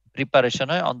স্টেটমেন্ট প্রিপারেশন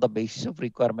হয় on the basis of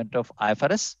requirement of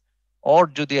IFRS, or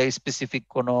যদি স্পেসিফিক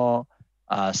কোনো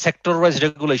সেক্টর ওয়াইজ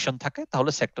রেগুলেশন থাকে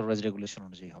তাহলে সেক্টর ওয়াইজ রেগুলেশন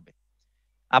অনুযায়ী হবে।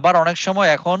 আবার অনেক সময়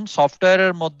এখন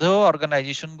সফটওয়্যারের মধ্যেও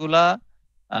অর্গানাইজেশন গুলা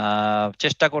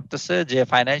চেষ্টা করতেছে যে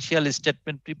ফাইন্যান্সিয়াল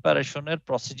স্টেটমেন্ট প্রিপারেশনের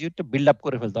প্রসিডিউরটা বিল্ড আপ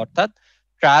করে ফেলতে, অর্থাৎ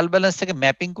ট্রায়াল ব্যালেন্স থেকে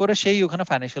ম্যাপিং করে সেই ওখানে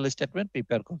ফাইন্যান্সিয়াল স্টেটমেন্ট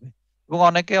প্রিপেয়ার করবে। এবং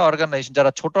অনেকে অর্গানাইজেশন,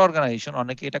 যারা ছোট অর্গানাইজেশন,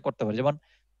 অনেকে এটা করতে পারে। যেমন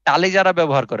টালি যারা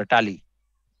ব্যবহার করে, টালি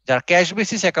যারা ক্যাশ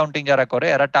বেসিস অ্যাকাউন্টিং যারা করে,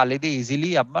 এরা টালি দিয়ে ইজিলি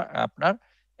আপনার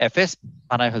এফএস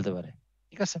বানায় ফেলতে পারে।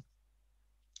 ঠিক আছে,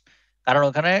 কারণ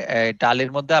ওখানে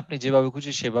টালির মধ্যে আপনি যেভাবে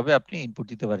খুশি সেভাবে আপনি ইনপুট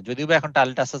দিতে পারেন, যদিও এখন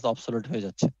টালিটা আস্তে আস্তে অবসোলেট হয়ে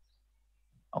যাচ্ছে।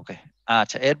 ওকে,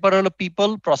 আচ্ছা। এরপর হলো পিপল,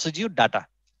 প্রসিডিউর, ডাটা।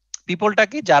 পিপলটা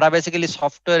কি, যারা বেসিক্যালি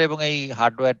সফটওয়্যার এবং এই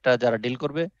হার্ডওয়্যারটা যারা ডিল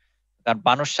করবে, কারণ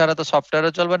মানুষ ছাড়া তো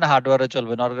সফটওয়্যারও চলবে না, হার্ডওয়্যারও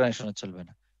চলবে না, অর্গানাইজেশনও চলবে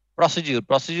না।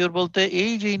 প্রসিডিউর বলতে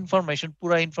এই যে ইনফরমেশন,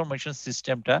 পুরা ইনফরমেশন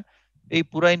সিস্টেমটা, এই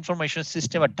পুরা ইনফরমেশন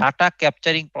সিস্টেমের ডাটা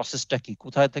ক্যাপচারিং প্রসেসটা কি,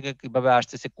 কোথায় থেকে কিভাবে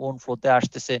আসতেছে, কোন ফ্লোতে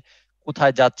আসতেছে,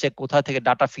 কোথায় যাচ্ছে, কোথা থেকে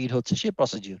ডাটা ফিড হচ্ছে, সেই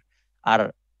প্রসিডিউর। আর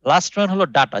লাস্ট ওয়ান হলো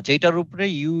ডাটা, যেটার উপরে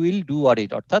ইউ উইল ডু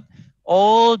অডিট, অর্থাৎ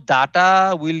all data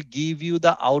will give you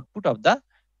the output of the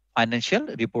financial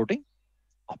reporting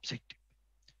objective.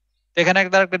 এখানে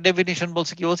একটা ডেফিনিশন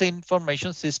বলছে, কি বলছে,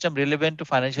 information system relevant two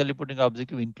financial reporting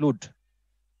objective include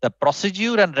the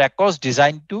procedure and records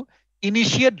design to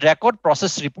initiate record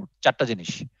process report. চারটা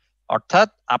জিনিস, অর্থাৎ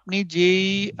আপনি যেই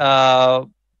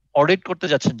অডিট করতে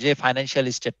যাচ্ছেন যে ফাইন্যান্সিয়াল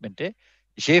স্টেটমেন্টে,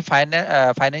 যে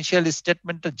ফাইন্যান্সিয়াল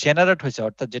স্টেটমেন্টটা জেনারেট হয়েছে,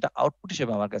 অর্থাৎ যেটা আউটপুট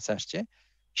হিসেবে আমার কাছে আসছে,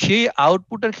 সেই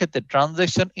আউটপুটের ক্ষেত্রে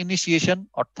ট্রানজাকশন ইনিশিয়েশন,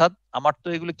 অর্থাৎ আমার তো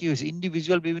এগুলো কি হয়েছে,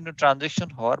 ইন্ডিভিজুয়াল বিভিন্ন ট্রানজাকশন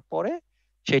হওয়ার পরে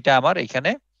সেটা আমার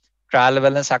এখানে ট্রায়াল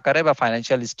ব্যালেন্স আকারে বা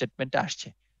ফাইন্যান্সিয়াল স্টেটমেন্টে আসছে।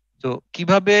 তো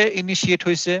কিভাবে ইনিশিয়েট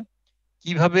হয়েছে,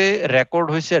 কিভাবে রেকর্ড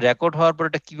হয়েছে, রেকর্ড হওয়ার পর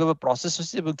এটা কিভাবে প্রসেস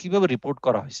হয়েছে এবং কিভাবে রিপোর্ট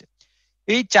করা হয়েছে,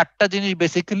 এই চারটা জিনিস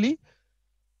বেসিক্যালি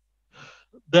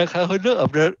দেখা হলো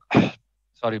আপনার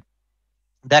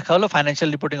দেখা হলো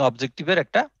ফাইন্যান্সিয়াল রিপোর্টিং অবজেক্টিভের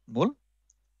একটা মূল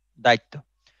দায়িত্ব।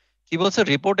 কি বলছে,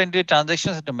 report entry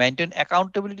transactions to maintain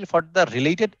accountability for the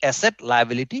related asset,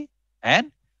 liability and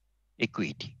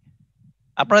equity.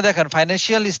 আপনারা দেখেন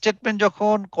ফাইন্যান্সিয়াল স্টেটমেন্ট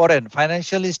যখন করেন,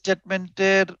 ফাইন্যান্সিয়াল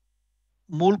স্টেটমেন্টের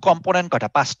মূল কম্পোনেন্ট কয়টা?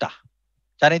 5টা,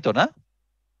 জানি তো না?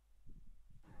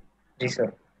 জি স্যার।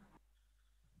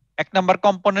 এক নাম্বার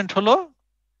কম্পোনেন্ট হলো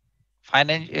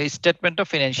স্টেটমেন্ট অফ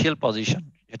ফিনান্সিয়াল পজিশন,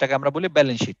 যেটাকে আমরা বলি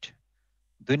ব্যালেন্স শিট।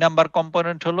 2 নাম্বার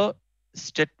কম্পোনেন্ট হলো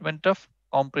স্টেটমেন্ট অফ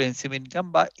কম্প্রিহেন্সিভ ইনকাম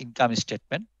বা ইনকাম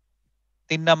স্টেটমেন্ট।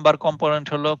 3 নাম্বার কম্পোনেন্ট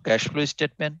হলো cash flow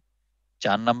statement.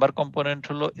 4 number component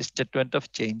হলো statement of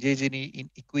changes in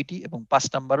equity, এবং 5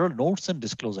 নাম্বার হলো নোটস এন্ড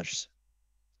ডিসক্লোজার্স।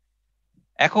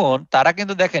 এখন তারা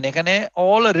কিন্তু দেখেন এখানে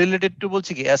অল রিলেটেড টু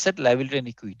বলছে কি অ্যাসেট, লায়াবিলিটি এন্ড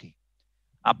ইকুইটি।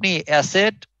 আপনি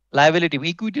অ্যাসেট, লায়াবিলিটি,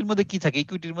 ইকুইটির মধ্যে কি থাকে?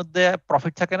 ইকুইটির মধ্যে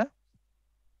প্রফিট থাকে না?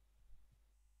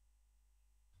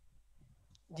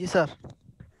 জি স্যার।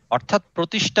 অর্থাৎ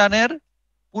প্রতিষ্ঠানের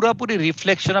পুরাপুরি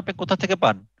রিফ্লেকশন আপনি কোথা থেকে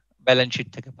পান? ব্যালেন্স শিট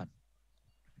থেকে পান।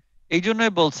 এই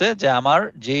জন্যই বলছে যে আমার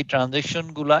যেই ট্রানজাকশন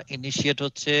গুলা ইনিশিয়েট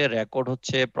হচ্ছে, রেকর্ড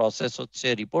হচ্ছে, প্রসেস হচ্ছে,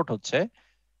 রিপোর্ট হচ্ছে,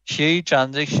 সেই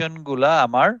ট্রানজাকশন গুলা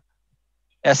আমার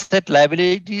অ্যাসেট,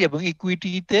 লায়াবিলিটি এবং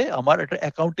ইকুইটিতে আমার এটা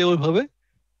অ্যাকাউন্টেবল ভাবে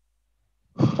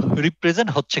রিপ্রেজেন্ট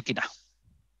হচ্ছে কিনা।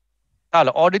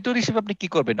 তাহলে অডিটর হিসেবে আপনি কি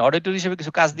করবেন? অডিটর হিসেবে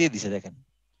কিছু কাজ দিয়ে দিছে, দেখেন,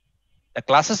 the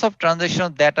classes of transaction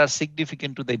that are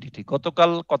significant to the entity.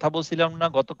 গতকাল কথা বলছিলাম না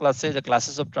গত ক্লাসে, যে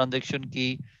ক্লাসেস অফ ট্রানজাকশন কি,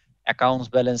 অ্যাকাউন্টস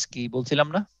ব্যালেন্স কি বলছিলাম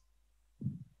না?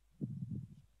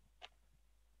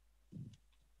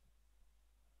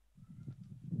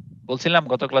 বলছিলাম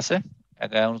গত ক্লাসে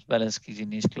অ্যাকাউন্টস ব্যালেন্স কি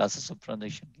জিনিস, ক্লাসেস অফ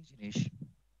ট্রানজাকশন কি জিনিস।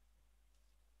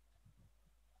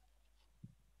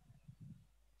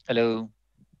 হ্যালো,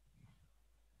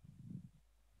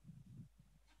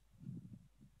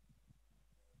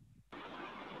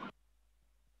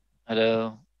 হ্যালো,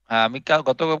 হ্যাঁ আমি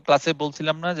গত ক্লাসে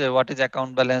বলছিলাম না যে what is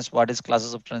account balance, what is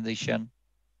classes of transaction.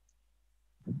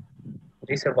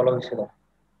 G sir, বলা হয়েছিল।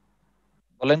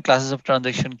 বলেন ক্লাসেস অফ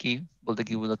ট্রানজাকশন কি বলতে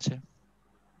কি বোঝাচ্ছে?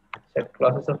 স্যার,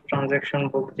 ক্লাসেস অফ ট্রানজাকশন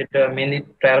বলতে যেটা মেইনলি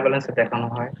ট্রায়াল ব্যালেন্সে দেখানো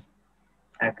হয়।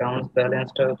 অ্যাকাউন্টস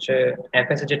ব্যালেন্সটা হচ্ছে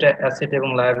এফএস, যেটা অ্যাসেট এবং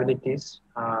লায়াবিলিটিস।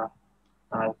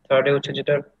 আর থার্ডে হচ্ছে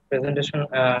যেটা প্রেজেন্টেশন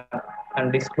এন্ড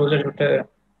ডিসক্লোজার, যেটা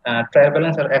ট্রায়াল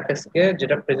ব্যালেন্স আর এফএস কে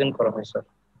যেটা প্রেজেন্ট করা হয় স্যার।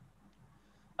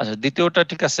 আচ্ছা, দ্বিতীয়টা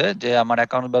ঠিক আছে, যে আমার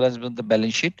অ্যাকাউন্ট ব্যালেন্স বলতে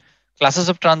balance sheet. Classes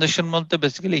of transaction বলতে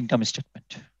বেসিক্যালি ইনকাম স্টেটমেন্ট,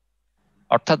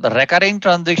 অর্থাৎ রেকারিং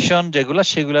ট্রানজাকশন যেগুলো,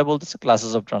 সেগুলো বলতেছে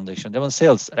ক্লাসেস অফ ট্রানজাকশন। যেমন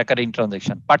sales, recurring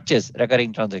transaction; purchase, recurring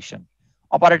transaction;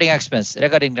 operating expense,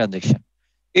 recurring transaction.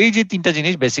 এই যে তিনটা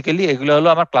জিনিস বেসিক্যালি এগুলো হলো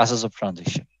আমার ক্লাসেস অফ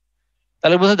ট্রানজাকশন।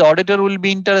 তাহলে বলছে the auditor will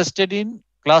be interested in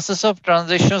classes of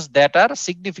transactions that R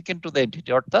significant to the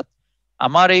entity, অর্থাৎ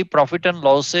আমার এই প্রফিট এন্ড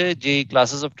লসে যে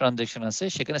ক্লাসেস অফ ট্রানজাকশন আছে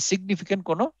সেখানে সিগনিফিকেন্ট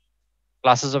কোনো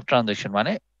ক্লাসেস অফ ট্রানজাকশন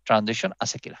মানে ট্রানজাকশন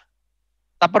আছে কিনা।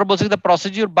 তারপর বলছে the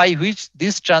procedure by which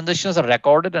this transactions R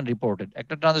recorded and reported.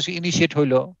 একটা ট্রানজাকশন ইনিশিয়েট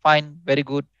হইলো, ফাইন, ভেরি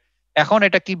গুড। এখন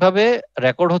এটা কিভাবে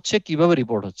রেকর্ড হচ্ছে, কিভাবে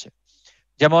রিপোর্ট হচ্ছে।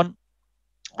 যেমন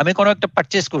আমি কোনো একটা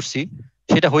পারচেজ করছি,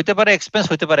 সেটা হইতে পারে এক্সপেন্স,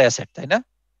 হইতে পারে অ্যাসেট, তাই না?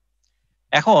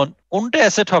 এখন কোনটা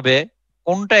অ্যাসেট হবে,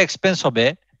 কোনটা এক্সপেন্স হবে,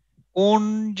 কোন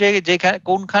যেখানে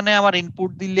কোনখানে আমার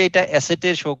ইনপুট দিলে এটা অ্যাসেটে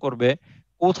শো করবে,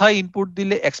 কোথায় ইনপুট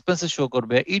দিলে এক্সপেন্সে শো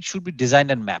করবে, it should be design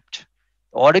and mapped.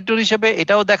 Auditor হিসেবে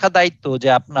এটাও দেখা দায়িত্ব যে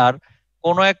আপনার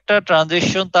কোন একটা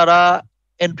ট্রানজাকশন তারা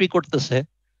এন্ট্রি করতেছে,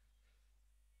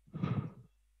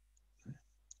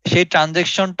 সেই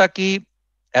ট্রানজেকশনটা কি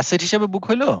অ্যাসেট হিসেবে বুক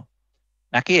হইলো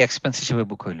নাকি এক্সপেন্স হিসেবে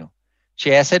বুক হইলো,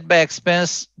 সেই অ্যাসেট বা এক্সপেন্স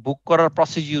বুক করার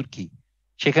প্রসিডিউর কি,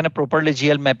 সেখানে প্রপারলি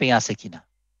জিএল ম্যাপিং আছে কিনা,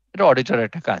 এটা অডিটরের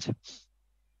একটা কাজ।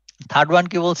 থার্ড ওয়ান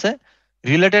কি বলছে,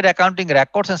 related accounting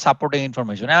records and supporting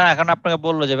information. এখন আপনাকে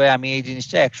বললো যে ভাই আমি এই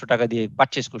জিনিসটা 100 টাকা দিয়ে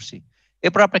পারচেজ করছি,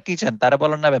 এরপর আপনি কি চান, তারা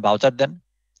বলেন না ভাই ভাউচার দেন,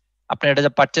 আপনি এটা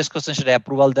যে পারচেজ করছেন সেটা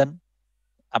অ্যাপ্রুভাল দেন,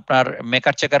 আপনার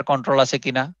মেকার চেকার কন্ট্রোল আছে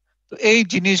কিনা। তো এই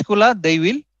জিনিসগুলা they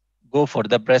will go for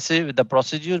the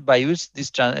procedure by which this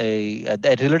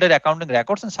the related accounting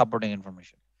records and supporting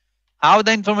information. How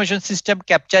the information system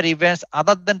capture events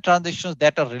other than transactions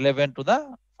that are relevant to the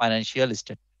financial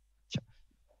statement.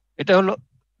 এটা হলো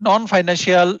নন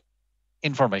financial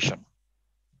information.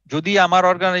 যদি আমার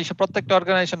organisation, প্রত্যেকটা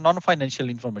organisation নন financial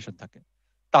information থাকে,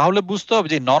 তাহলে বুঝতে হবে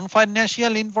যে নন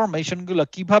ফাইন্যান্সিয়াল ইনফরমেশন গুলো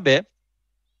কিভাবে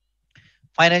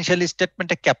ফাইন্যান্সিয়াল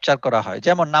স্টেটমেন্টে ক্যাপচার করা হয়।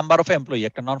 যেমন নাম্বার অফ এমপ্লয়ি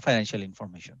একটা নন ফাইন্যান্সিয়াল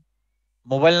ইনফরমেশন।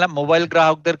 মোবাইল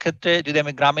গ্রাহকদের ক্ষেত্রে যদি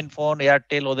আমি গ্রামীণ ফোন,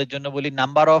 এয়ারটেল ওদের জন্য বলি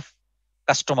নাম্বার অফ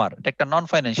কাস্টমার, এটা একটা নন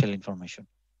ফাইন্যান্সিয়াল ইনফরমেশন।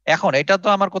 এখন এটা তো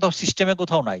আমার কোথাও সিস্টেমে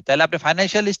কোথাও নাই, তাহলে আপনি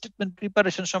ফাইন্যান্সিয়াল স্টেটমেন্ট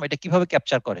প্রিপারেশন সময় এটা কিভাবে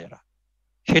ক্যাপচার করে এরা,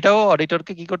 সেটাও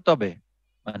অডিটরকে কি করতে হবে,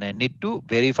 মানে need to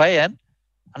verify and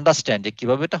understand যে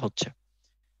কিভাবে এটা হচ্ছে।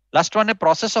 লাস্ট ওয়ানে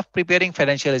process of preparing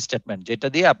financial statement, যেটা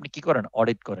দিয়ে আপনি কি করেন,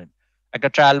 অডিট করেন। একটা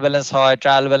ট্রায়াল ব্যালেন্স হয়,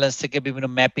 ট্রায়াল ব্যালেন্স থেকে বিভিন্ন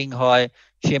ম্যাপিং হয়,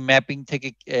 সেই ম্যাপিং থেকে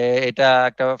এটা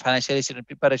একটা ফাইন্যান্সিয়াল স্টেটমেন্ট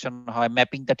প্রিপারেশন হয়,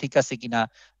 ম্যাপিংটা ঠিক আছে কিনা,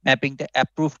 ম্যাপিংটা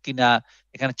অ্যাপ্রুভ কিনা,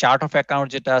 এখানে চার্ট অফ অ্যাকাউন্ট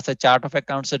যেটা আছে, চার্ট অফ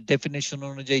অ্যাকাউন্টস এর ডেফিনিশন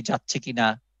অনুযায়ী যাচ্ছে কিনা,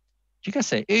 ঠিক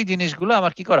আছে, এই জিনিসগুলো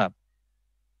আমার কি করা,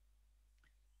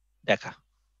 দেখা।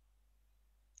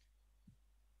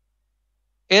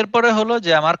 এরপরে হলো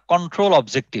যে আমার কন্ট্রোল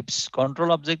অবজেক্টিভস। কন্ট্রোল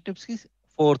অবজেক্টিভস কি,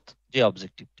 ফোর্থ যে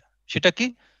অবজেক্টিভটা সেটা কি,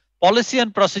 policy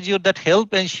and procedure that help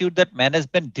ensure that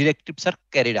management directives R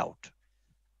carried out.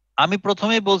 আমি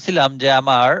প্রথমেই বলছিলাম যে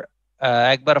আমার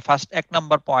একবার ফার্স্ট 1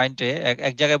 নাম্বার পয়েন্টে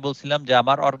এক জায়গায় বলছিলাম যে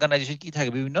আমার অর্গানাইজেশন কি থাকে,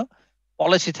 বিভিন্ন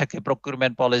পলিসি থাকে,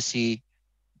 প্রকিউরমেন্ট পলিসি,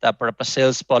 তারপর আপনার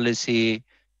sales policy,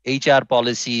 HR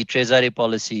policy, treasury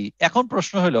policy. এখন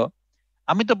প্রশ্ন হলো,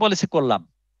 আমি তো পলিসি করলাম,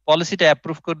 পলিসিটা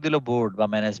অ্যাপ্রুভ করে দিল বোর্ড বা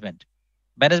ম্যানেজমেন্ট,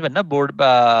 ম্যানেজমেন্ট না বোর্ড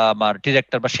বা আমার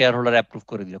ডিরেক্টর বা শেয়ার হোল্ডার অ্যাপ্রুভ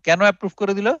করে দিল। কেন অ্যাপ্রুভ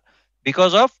করে দিল?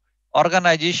 বিকজ অফ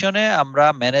অর্গানাইজেশনে আমরা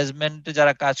ম্যানেজমেন্টে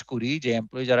যারা কাজ করি, যে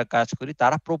এমপ্লয়ি যারা কাজ করি,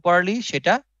 তারা প্রপারলি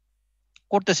সেটা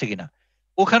করতেছে কিনা।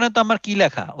 ওখানে তো আমার কি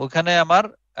লেখা, ওখানে আমার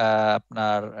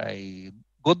আপনার এই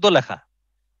গদ্য লেখা,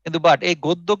 কিন্তু বাট এই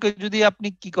গদ্যকে যদি আপনি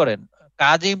কি করেন,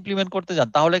 কাজে ইমপ্লিমেন্ট করতে যান,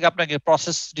 তাহলে কি আপনাকে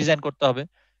প্রসেস ডিজাইন করতে হবে,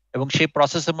 এবং সেই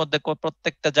প্রসেসের মধ্যে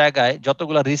প্রত্যেকটা জায়গায়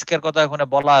যতগুলো রিস্কের কথা ওখানে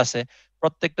বলা আছে,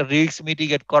 প্রত্যেকটা রিস্ক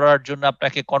মিটিগেট করার জন্য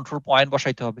আপনাকে কন্ট্রোল পয়েন্ট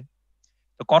বসাইতে হবে।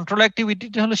 তো কন্ট্রোল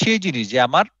অ্যাক্টিভিটিটা হলো সেই জিনিস যে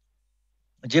আমার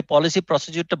যে পলিসি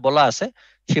প্রসিডিউরটা বলা আছে,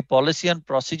 সেই পলিসি এন্ড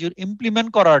প্রসিডিউর ইমপ্লিমেন্ট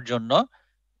করার জন্য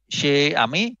সে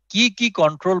আমি কি কি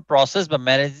কন্ট্রোল প্রসেস বা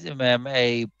ম্যানেজ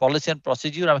এই পলিসি এন্ড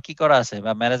প্রসিডিউর আমি কি করা আছে,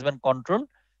 বা ম্যানেজমেন্ট কন্ট্রোল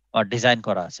ডিজাইন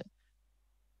করা আছে।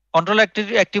 Control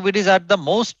activities are the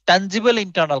most tangible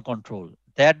internal control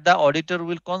that the auditor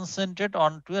will concentrate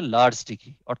on to a large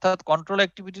degree. অর্থাৎ কন্ট্রোল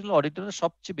অ্যাক্টিভিটি হলো অডিটরের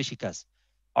সবচেয়ে বেশি কাজ।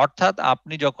 অর্থাৎ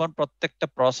আপনি যখন প্রত্যেকটা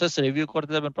প্রসেস রিভিউ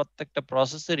করতে যাবেন, প্রত্যেকটা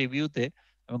প্রসেসের রিভিউতে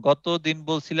আমি গত দিন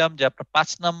বলছিলাম যে আপনার 5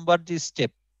 নাম্বার যে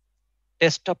স্টেপ,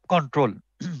 টেস্ট অফ কন্ট্রোল,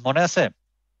 মনে আছে?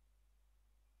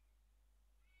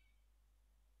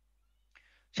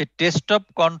 সেই টেস্ট অফ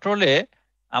কন্ট্রোলে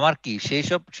আমার কি,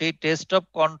 সেই টেস্ট অফ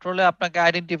কন্ট্রোলে আপনাকে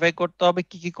আইডেন্টিফাই করতে হবে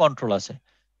কি কি কন্ট্রোল আছে,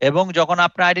 এবং যখন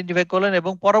আপনি আইডেন্টিফাই করলেন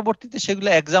এবং পরবর্তীতে সেগুলো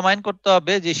এক্সামাইন করতে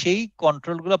হবে যে সেই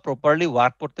কন্ট্রোল গুলো প্রপারলি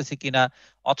ওয়ার্ক করতেছে কিনা,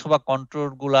 অথবা কন্ট্রোল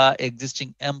গুলা এক্সিস্টিং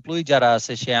এমপ্লয়ি যারা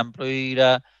আছে সেই এমপ্লয়িরা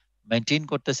মেনটেন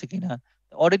করতেছে কিনা।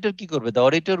 অডিটর কি করবে? The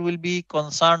auditor will be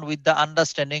concern with the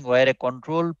understanding war A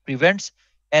control prevents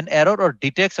an error or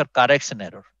detects or কারেক্টস an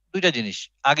error. দুইটা জিনিস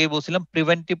আগেই বলছিলাম,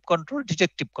 প্রিভেন্টিভ কন্ট্রোল,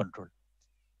 ডিটেকটিভ কন্ট্রোল।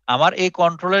 আমার এই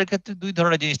কন্ট্রোলের ক্ষেত্রে দুই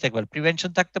ধরনের জিনিস থাকতে পারে,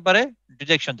 প্রিভেনশন থাকতে পারে,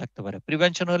 ডিটেকশন থাকতে পারে।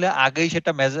 প্রিভেনশন হলে আগেই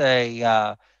সেটা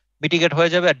মিটিগেট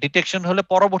হয়ে যাবে, আর ডিটেকশন হলে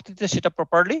পরবর্তীতে সেটা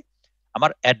প্রপারলি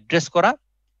আমার অ্যাড্রেস করা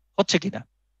হচ্ছে কিনা।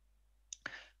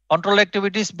 Control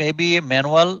activities may be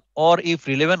manual or if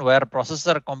relevant where processes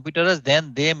are computerized, then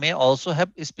they may also have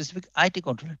specific IT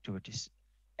control activities.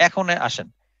 এখন আসেন,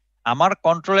 আমার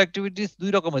কন্ট্রোল অ্যাক্টিভিটিস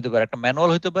দুই রকম হতে পারে, একটা ম্যানুয়াল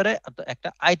হতে পারে, একটা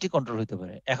আইটি কন্ট্রোল হতে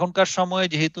পারে। এখনকার সময়ে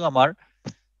যেহেতু আমার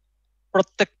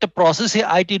প্রত্যেকটা প্রসেসে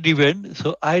IT driven, so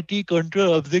IT control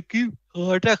objective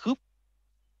হওয়াটা খুব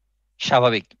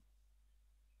স্বাভাবিক।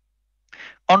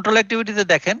 কন্ট্রোল অ্যাক্টিভিটিতে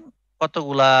দেখেন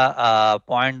কতগুলা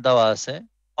পয়েন্ট দেওয়া আছে: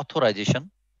 authorisation,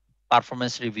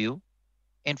 performance review,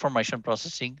 information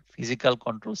processing, physical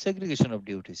control, segregation of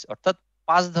duties. অর্থাৎ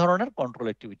 5 ধরনের কন্ট্রোল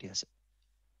অ্যাক্টিভিটি আছে।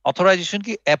 অথরাইজেশন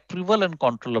কি? Approval and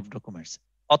control of documents.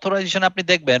 Authorisation আপনি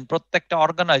দেখবেন প্রত্যেকটা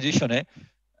অর্গানাইজেশনে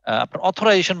আপনার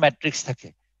অথরাইজেশন ম্যাট্রিক্স থাকে।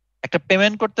 একটা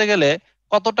পেমেন্ট করতে গেলে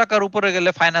কত টাকার উপরে গেলে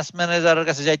ফাইন্যান্স ম্যানেজারের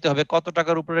কাছে যাইতে হবে, কত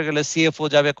টাকার উপরে গেলে সিএফও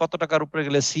যাবে, কত টাকার উপরে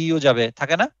গেলে সিইও যাবে,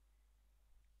 থাকে না?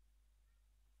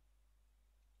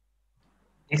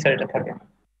 জি স্যার, এটা থাকে।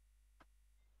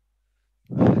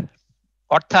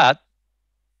 অর্থাৎ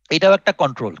এটাও একটা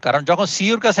কন্ট্রোল, কারণ যখন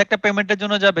সিইওর কাছে একটা পেমেন্টের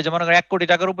জন্য যাবে, যেমন 1 কোটি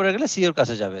টাকার উপরে গেলে সিইওর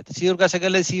কাছে যাবে, সিইওর কাছে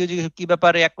গেলে সিইও কি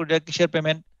ব্যাপারে 1 কোটি টাকা কিসের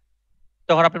পেমেন্ট,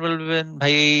 তখন আপনি বলবেন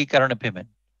ভাই এই কারণে পেমেন্ট।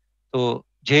 তো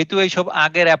যেহেতু এইসব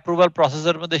আগের অ্যাপ্রুভাল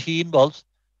প্রসেসের মধ্যে হি ইনভলভ,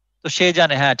 তো সে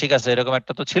জানে হ্যাঁ ঠিক আছে এরকম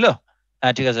একটা তো ছিল,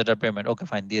 হ্যাঁ ঠিক আছে এটা পেমেন্ট, ওকে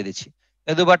ফাইন দিয়ে দিচ্ছি।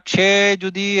 কিন্তু বাট সে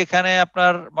যদি এখানে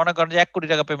আপনার মনে করেন যে 1 কোটি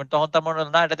টাকা পেমেন্ট, তখন তার মনে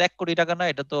হলো না এটা তো 1 কোটি টাকা না,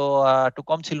 এটা তো একটু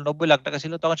কম ছিল, 90 লাখ টাকা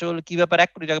ছিল, তখন সে বলবে কি ব্যাপার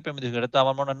 1 কোটি টাকা পেমেন্ট দিয়েছে, এটা তো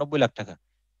আমার মনে হয় 90 লাখ টাকা।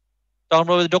 তখন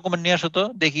বলবে ডকুমেন্ট নিয়ে আসো তো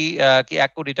দেখি, কি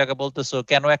 1 কোটি টাকা বলতেছো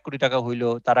কেন, 1 কোটি টাকা হইলো,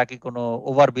 তারা কি কোনো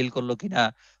ওভার বিল করলো কিনা,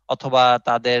 অথবা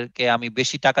তাদেরকে আমি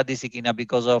বেশি টাকা দিছি কিনা,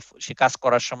 বিকজ অফ সে কাজ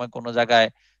করার সময় কোনো জায়গায়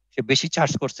সে বেশি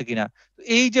চার্জ করছে কিনা।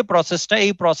 এই যে প্রসেসটা,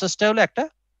 এই প্রসেসটা হলো একটা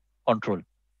কন্ট্রোল।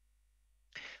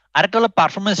 আরেকটা হলো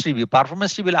পারফরমেন্স রিভিউ।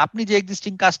 পারফরমেন্স রিভিউ আপনি যে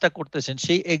এক্সিস্টিং কাজটা করতেছেন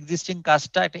সেই এক্সিস্টিং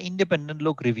কাজটা একটা ইন্ডিপেন্ডেন্ট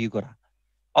লোক রিভিউ করা,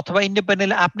 অথবা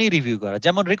ইন্ডিপেন্ডেন্টলি আপনি রিভিউ করা।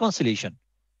 যেমন রিকনসিলিয়েশন,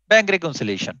 ব্যাংক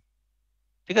রিকনসিলিয়েশন,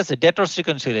 ঠিক আছে, ডেটর্স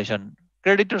রিকনসিলিয়েশন,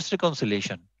 ক্রেডিটর্স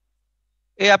রিকনসিলিয়েশন।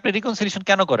 এই আপনি রিকনসিলিয়েশন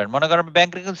কেন করেন? মনে করেন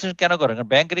ব্যাংক রিকনসিলিয়েশন কেন করেন?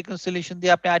 ব্যাংক রিকনসিলিয়েশন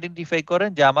দিয়ে আপনি আইডেন্টিফাই করেন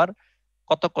যে আমার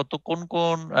কত কত কোন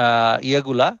কোন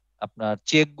ইয়েগুলা, আপনার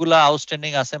চেক গুলা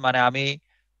আউটস্ট্যান্ডিং আছে, মানে আমি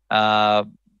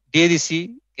দিয়ে দিছি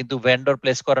কিন্তু ভেন্ডর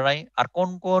প্লেস করে নাই, আর কোন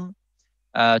কোন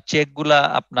চেক গুলা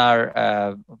আপনার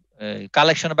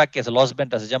কালেকশনে বাকি আছে,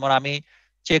 লসমেন্ট আছে। যেমন আমি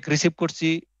চেক রিসিভ করছি,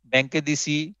 ব্যাংকে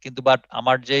দিছি, কিন্তু বাট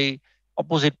আমার যেই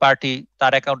অপোজিট পার্টি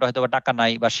তার অ্যাকাউন্টে হয়তো টাকা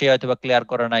নাই, বা সে হয়তো ক্লিয়ার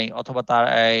করে নাই, অথবা তার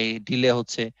ডিলে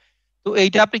হচ্ছে। তো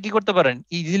এইটা আপনি কি করতে পারেন,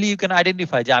 ইজিলি ইউ ক্যান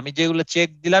আইডেন্টিফাই যে আমি যেগুলো চেক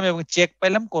দিলাম এবং চেক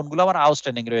পাইলাম কোনগুলো আমার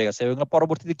আউটস্ট্যান্ডিং রয়ে গেছে, এবং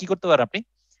পরবর্তীতে কি করতে পারেন, আপনি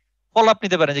ফলো আপ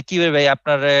নিতে পারেন যে কি ভাই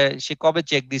আপনার সে কবে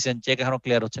চেক দিয়েছেন, চেক এখনো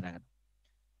ক্লিয়ার হচ্ছে না কেন।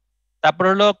 তারপর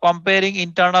হলো comparing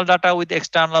internal data with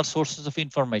external sources of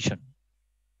information,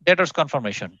 debtors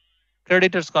confirmation,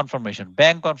 creditors confirmation,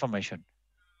 bank confirmation.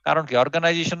 কারণ কি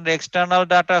অর্গানাইজেশনের এক্সটার্নাল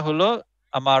ডাটা হলো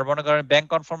আমার, মনে করেন ব্যাংক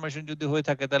কনফার্মেশন যদি হয়ে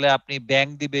থাকে তাহলে আপনি ব্যাংক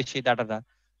দিবে সেই ডাটাটা,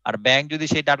 আর ব্যাংক যদি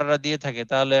সেই ডাটাটা দিয়ে থাকে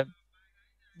তাহলে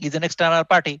ইজ এন এক্সটার্নাল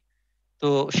পার্টি। তো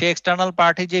সেই এক্সটার্নাল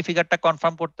পার্টি যে ফিগারটা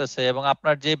কনফার্ম করতেছে এবং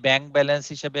আপনার যে ব্যাংক ব্যালেন্স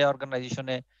হিসেবে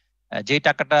অর্গানাইজেশনে যে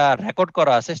টাকাটা রেকর্ড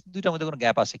করা আছে দুইটার মধ্যে কোনো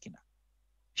গ্যাপ আছে কিনা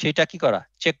সেটা কি করা,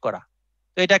 চেক করা।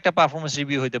 তো এটা একটা পারফরমেন্স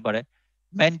রিভিউ হতে পারে।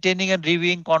 Maintaining and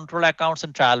reviewing control accounts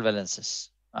and trial balances.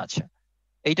 আচ্ছা,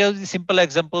 এইটা যদি সিম্পল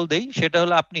এক্সাম্পল দেই, সেটা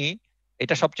হলো আপনি,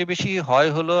 এটা সবচেয়ে বেশি হয়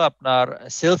হলো আপনার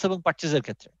সেলস এবং পারচেজের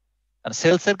ক্ষেত্রে। আর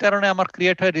সেলস এর কারণে আমার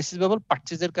ক্রিয়েট হয় রিসিভেবল,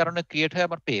 পারচেজের কারণে ক্রিয়েট হয়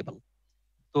আমার পেয়েবল।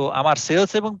 তো আমার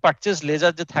সেলস এবং পারচেজ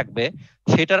লেজার যে থাকবে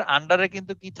সেটার আন্ডারে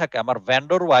কিন্তু কি থাকে, আমার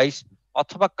ভেন্ডর ওয়াইজ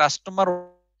অথবা কাস্টমার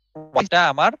ওয়াইজটা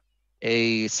আমার এই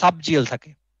সাবজিএল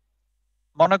থাকে।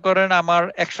 মনে করেন আমার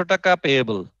 100 টাকা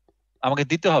পেয়েবল আমাকে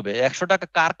দিতে হবে, 100 টাকা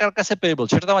কার কার কাছে পেয়েবল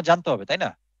সেটা তো আমার জানতে হবে, তাই না?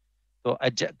 তো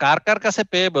কার কার কাছে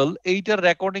পেয়েবল এইটার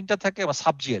রেকর্ডিংটা থাকে আমার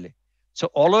সাবজিএল এ। সো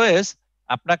অলওয়েজ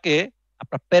আপনাকে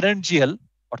আপনার প্যারেন্ট জিএল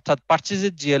অর্থাৎ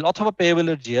পারচেজের জিএল অথবা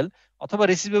পেয়েবলের জিএল অথবা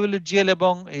রিসিভেবলের জিএল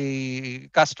এবং এই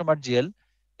কাস্টমার জিএল,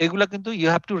 এগুলা কিন্তু ইউ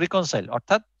হ্যাভ টু রিকনসাইল।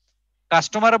 অর্থাৎ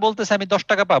কাস্টমারে বলতেছে আমি 10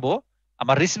 টাকা পাবো,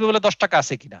 আমার রিসিভেবলে 10 টাকা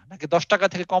আছে কিনা, নাকি 10 টাকা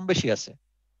থেকে কম বেশি আছে।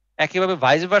 একইভাবে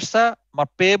ভাইস ভার্সা, আমার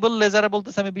পেয়েবল লেজারে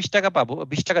বলতেছে আমি 20 টাকা পাবো,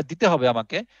 20 টাকা দিতে হবে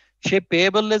আমাকে। সে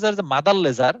পেয়েবল লেজার যে মাদার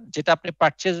লেজার, যেটা আপনি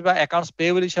পারচেজ বা অ্যাকাউন্টস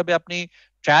পেয়েবল হিসাবে আপনি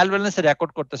ট্রায়াল ব্যালেন্সে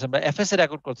রেকর্ড করতেছেন বা এফএস এ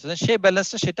রেকর্ড করতেছেন, সেই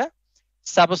ব্যালেন্সটা সেটা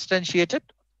সাবস্টেন্সিয়েটেড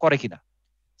করে কিনা।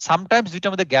 সামটাইমস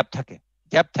দুইটার মধ্যে গ্যাপ থাকে।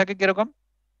 গ্যাপ থাকে কিরকম,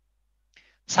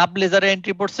 সাব লেজারে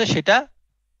এন্ট্রি পড়ছে সেটা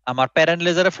আমার প্যারেন্ট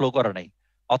লেজারে ফ্লো করা নাই,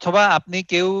 অথবা আপনি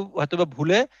কেউ হয়তোবা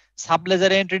ভুলে সাব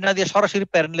লেজারে এন্ট্রি না দিয়ে সরাসরি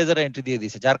প্যারেন্ট লেজারে এন্ট্রি দিয়ে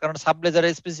দিয়েছে, যার কারণে সাব লেজারে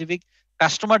স্পেসিফিক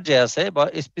কাস্টমার যে আছে বা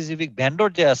স্পেসিফিক ভেন্ডর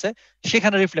যে আছে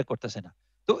সেখানে রিফ্লেক্ট করতেছে না।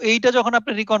 তো এইটা যখন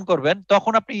আপনি রিকন করবেন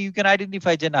তখন আপনি ইউ ক্যান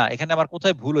আইডেন্টিফাই যে না এখানে আমার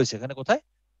কোথায় ভুল হয়েছে, এখানে কোথায়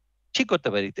ঠিক করতে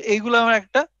পারি। তো এইগুলো আমার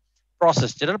একটা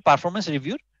প্রসেস, যেটা পারফরমেন্স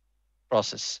রিভিউর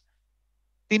প্রসেস।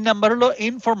 3 নাম্বার হলো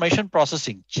information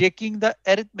processing, checking the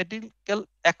arithmetical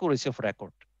accuracy of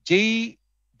record. যেই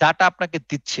ডাটা আপনাকে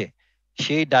দিচ্ছে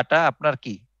সেই ডাটা আপনার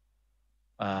কি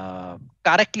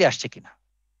কারেক্টলি আসছে কিনা,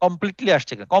 কমপ্লিটলি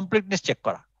আসছে কিনা, কমপ্লিটনেস চেক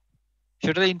করা,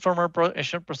 সেটা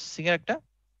ইনফরমেশন প্রসেসিং এর একটা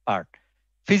part.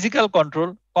 Physical control,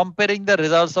 comparing the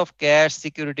results of cash,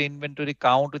 security, inventory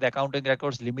count with accounting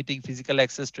records, limiting physical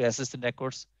access to assistant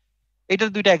records. এটার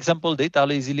দুইটা এক্সাম্পল দিই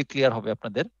তাহলে ইজিলি ক্লিয়ার হবে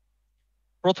আপনাদের।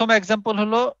 প্রথম এক্সাম্পল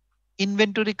হলো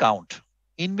ইনভেন্টরি কাউন্ট।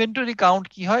 ইনভেন্টরি কাউন্ট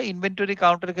কি হয়, ইনভেন্টরি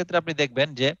কাউন্টের ক্ষেত্রে আপনি দেখবেন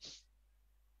যে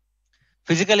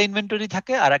ফিজিক্যাল ইনভেন্টরি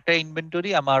থাকে, আর একটা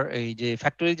ইনভেন্টরি আমার এই যে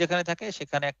ফ্যাক্টরি যেখানে থাকে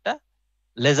সেখানে একটা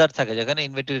লেজার থাকে যেখানে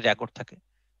ইনভেন্টরি রেকর্ড থাকে।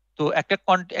 তো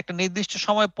একটা নির্দিষ্ট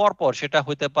সময় পর পর, সেটা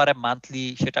হতে পারে মান্থলি,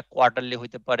 সেটা কোয়ার্টারলি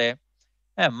হতে পারে।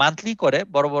 হ্যাঁ, মান্থলি করে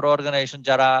বড় বড় অর্গানাইজেশন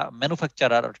যারা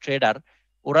ম্যানুফ্যাকচারার ট্রেডার,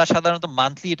 ওরা সাধারণত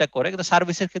মান্থলি এটা করে। কিন্তু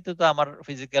সার্ভিসের ক্ষেত্রে তো আমার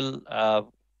ফিজিক্যাল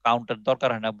কাউন্টার দরকার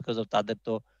হয় না, বিকজ অফ তাদের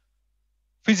তো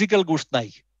ফিজিক্যাল গুডস নাই।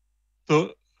 তো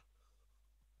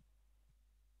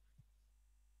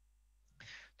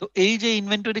তো এই যে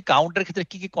ইনভেন্টরি কাউন্টের ক্ষেত্রে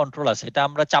কি কি কন্ট্রোল আছে, এটা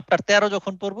আমরা চ্যাপ্টার 13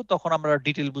 যখন পড়বো তখন আমরা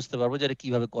ডিটেইল বুঝতে পারবো যে এটা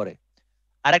কিভাবে করে।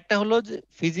 আরেকটা হলো যে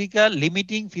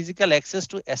limiting physical access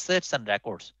to assets and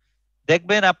records.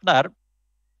 দেখবেন আপনার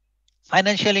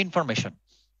ফাইন্যান্সিয়াল ইনফরমেশন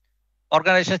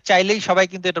অর্গানাইজেশন চাইলেই সবাই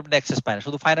কিন্তু এটা অ্যাক্সেস পায় না,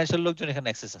 শুধু ফাইন্যান্সিয়াল লোকজন এখানে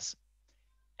অ্যাক্সেস আছে।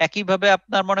 একইভাবে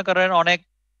আপনার মনে করেন অনেক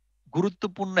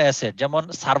গুরুত্বপূর্ণ অ্যাসেট, যেমন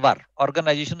সার্ভার,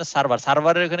 অর্গানাইজেশনের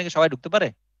সার্ভারের এখানে কি সবাই ঢুকতে পারে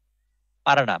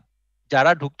না।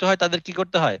 যারা ঢুকতে হয় তাদের কি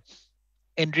করতে হয়,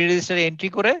 এন্ট্রি রেজিস্টারে এন্ট্রি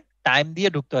করে টাইম দিয়ে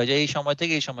ঢুকতে হয় যে এই সময়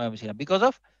থেকে এই সময় আমি ছিলাম। বিকজ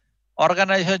অফ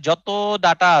অর্গানাইজেশন যত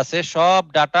ডাটা আছে সব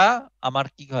ডাটা আমার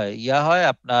কি হয় হয়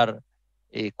আপনার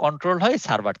এই কন্ট্রোল হয়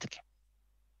সার্ভার থেকে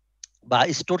বা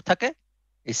স্টোর থাকে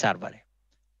এই সার্ভারে।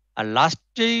 আর লাস্ট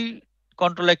যেই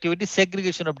control activity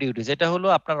segregation of duties, এটা হলো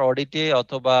আপনার অডিটে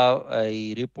অথবা এই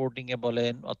রিপোর্টিং এ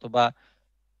বলেন অথবা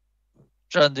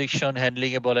ট্রানজেকশন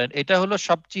হ্যান্ডলিং এ বলেন, এটা হলো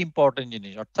সবচেয়ে ইম্পর্টেন্ট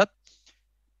জিনিস। অর্থাৎ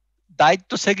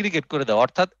দায়িত্ব সেগ্রিগেট করে দেওয়া,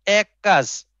 অর্থাৎ এক কাজ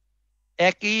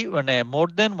একই মানে মোর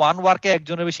দেন ওয়ান ওয়ার্কে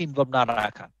একজনের বেশি ইনভলভ না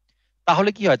রাখা। তাহলে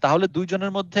কি হয়, তাহলে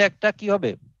দুইজনের মধ্যে একটা কি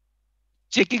হবে,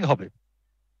 চেকিং হবে।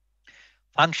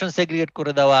 ফাংশন সেগ্রিগেট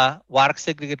করে দেওয়া, ওয়ার্ক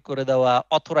সেগ্রিগেট করে দেওয়া,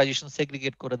 অথরাইজেশন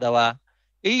সেগ্রিগেট করে দেওয়া,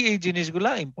 এই এই জিনিসগুলা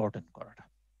ইম্পর্টেন্ট করাটা।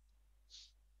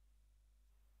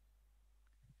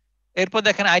 এরপর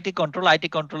দেখেন আইটি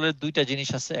কন্ট্রোলের দুইটা জিনিস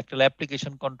আছে, একটা হলো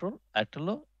অ্যাপ্লিকেশন কন্ট্রোল, একটা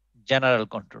হলো জেনারেল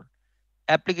কন্ট্রোল।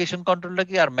 অ্যাপ্লিকেশন কন্ট্রোলটা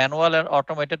কি, আর manual and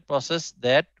automated process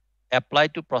that apply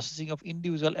to processing of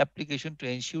individual application to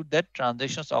ensure that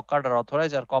transactions occurred or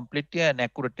authorized are completely and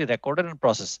accurately recorded and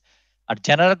processed. R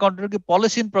general control কি,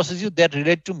 policy and procedure that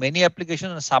relate to many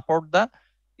applications and support the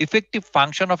effective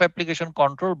function of application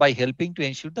control by helping to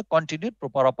ensure the continued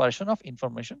proper operation of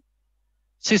information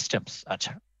systems.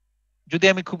 আচ্ছা, যদি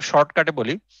আমি খুব শর্টকাটে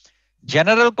বলি,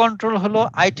 general control হলো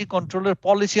IT কন্ট্রোলের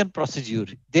policy and procedure,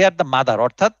 they are the mother.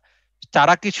 অর্থাৎ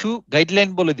তারা কিছু গাইডলাইন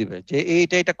বলে দিবে যে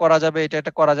এটা করা যাবে,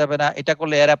 এটা করা যাবে না, এটা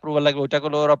করলে এর অ্যাপ্রুভাল লাগবে, ওইটা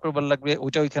করলে ওর অ্যাপ্রুভাল লাগবে,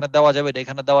 ওইটা ওইখানে দেওয়া যাবে, এটা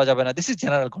এখানে দেওয়া যাবে না। This is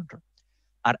general control.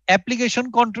 R application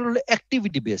control হলো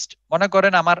অ্যাক্টিভিটি বেসড। মনে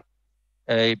করেন আমার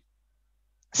এই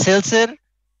সেলস এর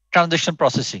ট্রানজাকশন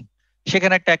প্রসেসিং,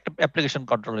 সেখানে একটা অ্যাপ্লিকেশন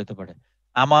কন্ট্রোল হতে পারে।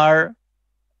 আমার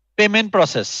পেমেন্ট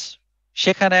প্রসেস,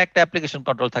 সেখানে একটা অ্যাপ্লিকেশন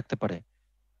কন্ট্রোল থাকতে পারে।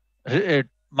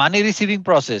 মানি রিসিভিং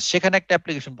প্রসেস, সেখানে একটা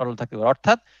অ্যাপ্লিকেশন কন্ট্রোল থাকতে পারে।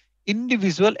 অর্থাৎ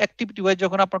ইন্ডিভিজুয়াল অ্যাক্টিভিটি ওয়াইজ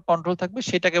যখন আপনার কন্ট্রোল থাকবে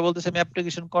সেটাকে বলতেছে আমি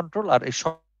অ্যাপ্লিকেশন কন্ট্রোল। আর এই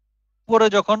পরে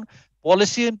যখন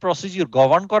পলিসি এন্ড প্রসিডিউর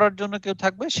গভর্ন করার জন্য কেউ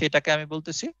থাকবে সেটাকে আমি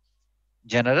বলতেছি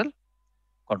জেনারেল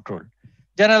কন্ট্রোল।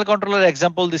 জেনারেল কন্ট্রোলের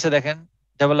এক্সাম্পল দিছে দেখেন,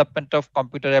 development of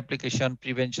computer application,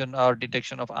 prevention or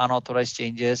detection of unauthorised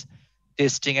changes,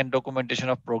 testing and documentation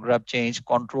of program change,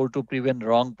 control to prevent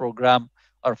wrong program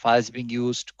or files being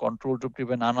used, control to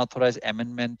prevent unauthorized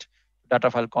amendment, data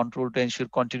file control to ensure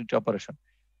continuity operation.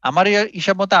 আমার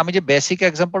হিসাব মতো আমি যে basic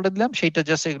এক্সাম্পলটা দিলাম সেটা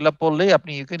just এগুলা পড়লেই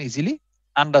আপনি you can easily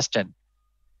understand.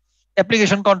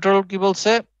 Application control কি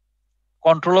বলছে,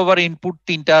 কন্ট্রোল ওভার ইনপুট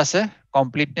তিনটা আছে,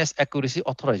 কমপ্লিটনেস, অ্যাকুরেসি,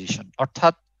 অথরাইজেশন।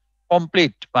 অর্থাৎ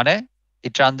কমপ্লিট মানে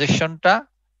এই ট্রানজেকশনটা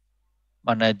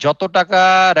মানে যত টাকা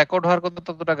রেকর্ড হওয়ার কথা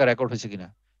তত টাকা রেকর্ড হয়েছে কিনা,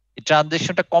 এই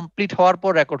ট্রানজেকশনটা কমপ্লিট হওয়ার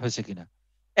পর রেকর্ড হয়েছে কিনা,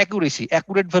 অ্যাকুরেসি,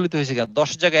 অ্যাকুরেট ভ্যালুতে হয়েছে কিনা,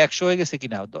 10 জায়গায় 100 হয়ে গেছে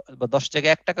কিনা বা 10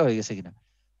 জায়গায় 1 টাকা হয়ে গেছে কিনা।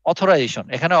 অথরাইজেশন,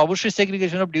 এখানে অবশ্যই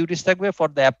সেগ্রিগেশন অফ ডিউটিস থাকবে for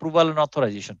the approval and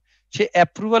authorisation, say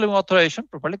approval এবং অথরাইজেশন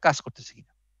প্রপারলি কাজ করতেছে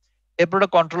কিনা। এরপর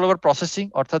কন্ট্রোল ওভার প্রসেসিং,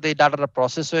 অর্থাৎ এই ডাটাটা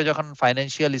প্রসেস হয়ে যখন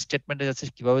ফাইন্যান্সিয়াল স্টেটমেন্টে যাচ্ছে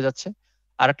কিভাবে যাচ্ছে।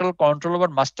 আর একটা হলো control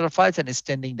over master files and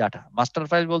standing data. Master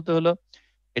file বলতে হলো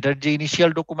এটার যে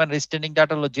ইনিশিয়াল ডকুমেন্ট, স্ট্যান্ডিং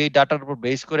ডাটা হলো যেই ডাটার উপর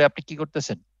বেস করে আপনি কি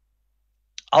করতেছেন,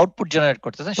 আউটপুট জেনারেট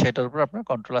করতেছেন, সেটার উপর আপনার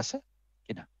কন্ট্রোল আছে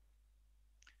কিনা।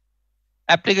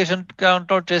 অ্যাপ্লিকেশন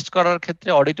কন্ট্রোল টেস্ট করার ক্ষেত্রে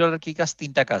অডিটরের কি কাজ,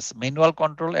 তিনটা কাজ। Manual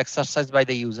control exercise by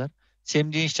the user, same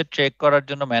জিনিসটা চেক করার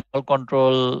জন্য ম্যানুয়াল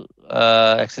কন্ট্রোল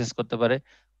অ্যাক্সেস করতে পারে।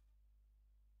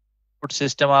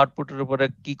 সিস্টেম আউটপুটের উপরে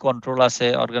কি কন্ট্রোল আছে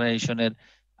অর্গানাইজেশনের,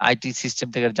 আইটি সিস্টেম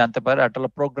থেকে জানতে পারে। আর হলো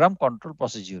প্রোগ্রাম কন্ট্রোল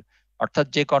প্রসিডিউর, অর্থাৎ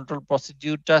যে কন্ট্রোল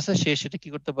প্রসিডিউরটা আছে সে সেটা কি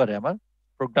করতে পারে, আমার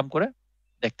প্রোগ্রাম করে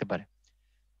দেখতে পারে।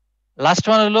 লাস্ট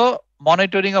ওয়ান হলো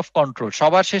মনিটরিং অফ কন্ট্রোল।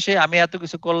 সবার শেষে আমি এত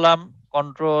কিছু করলাম,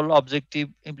 কন্ট্রোল অবজেক্টিভ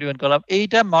ইমপ্লিমেন্ট করলাম,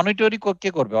 এইটা মনিটরিং কে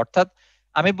করবে। অর্থাৎ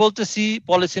আমি বলতেছি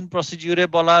পলিসি এন্ড প্রসিডিউরে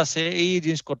বলা আছে এই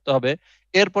জিনিস করতে হবে,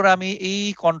 এরপরে আমি এই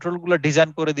কন্ট্রোলগুলো ডিজাইন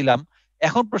করে দিলাম।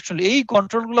 এখন প্রশ্ন হলো এই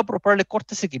কন্ট্রোলগুলো প্রপারলি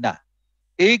করতেছে কিনা।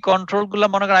 এই কন্ট্রোলগুলো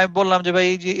মনে করেন আমি বললাম যে ভাই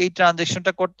এই যে এই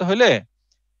ট্রানজাকশনটা করতে হলে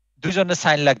দুজনের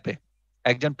সাইন লাগবে,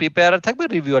 একজন প্রিপেয়ারার থাকবে,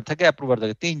 রিভিউয়ার থাকে, অ্যাপ্রুভার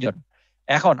থাকে, তিনজন।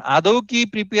 এখন আদৌ কি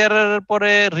প্রিপেয়ারের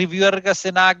পরে রিভিউয়ারের কাছে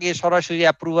না গিয়ে সরাসরি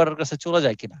অ্যাপ্রুভারের কাছে চলে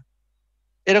যায় কিনা,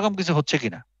 এরকম কিছু হচ্ছে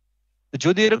কিনা।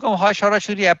 যদি এরকম হয়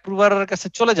সরাসরি অ্যাপ্রুভারের কাছে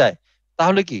চলে যায়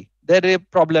তাহলে কি দের এ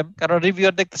প্রবলেম, কারণ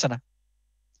রিভিউয়ার দেখতেছে না।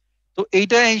 তো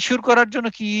এইটা এনশিওর করার জন্য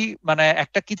কি মানে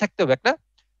একটা কি থাকতে হবে, একটা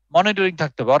মনিটরিং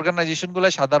থাকতে হবে। অর্গানাইজেশন গুলো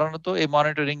সাধারণত এই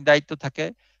মনিটরিং দায়িত্ব থাকে।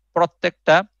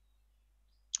 প্রত্যেকটা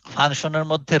ফাংশনের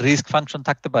মধ্যে রিস্ক ফাংশন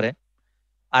থাকতে পারে।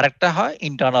 আরেকটা হয়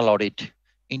ইন্টারনাল অডিট।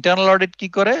 ইন্টারনাল অডিট কি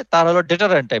করে, তার হলো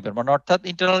ডেটারেন্ট টাইপের, মানে অর্থাৎ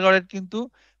ইন্টারনাল অডিট কিন্তু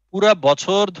পুরা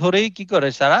বছর ধরেই কি করে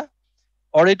তারা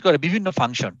অডিট করে বিভিন্ন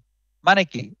ফাংশন। মানে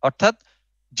কি, অর্থাৎ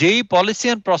যেই পলিসি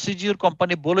এন্ড প্রসিডিউর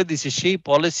কোম্পানি বলে দিছে সেই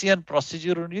পলিসি এন্ড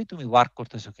প্রসিডিউর অনুযায়ী তুমি ওয়ার্ক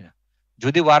করতেছো কিনা।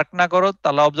 যদি ওয়ার্ক না করো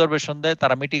তাহলে অবজারভেশন দেয়,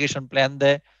 তারা মিটিগেশন প্ল্যান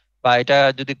দেয়, বা এটা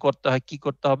যদি করতে হয় কি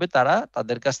করতে হবে তারা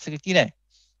তাদের কাছ থেকে কি নেয়,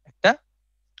 একটা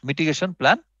মিটিগেশন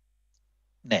প্ল্যান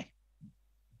নেয়।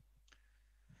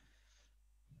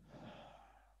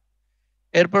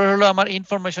 এরপর হলো আমার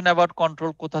ইনফরমেশন অ্যাবাউট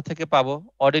কন্ট্রোল কোথা থেকে পাবো।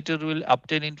 Auditor will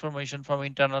obtain information from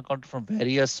internal control from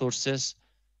various sources.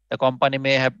 The company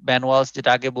may have manuals, যেটা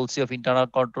আগে বলছি, of internal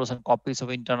controls and copies of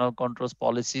internal controls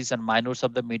policies and minutes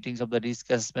of the meetings of the risk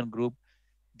assessment group.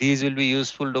 These will be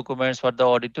useful documents for the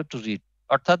auditor to read.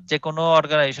 অর্থাৎ যে কোনো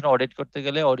organisation audit করতে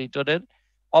গেলে অডিটরের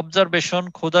observation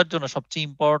খোঁজার জন্য সবচেয়ে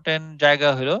important জায়গা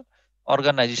হলো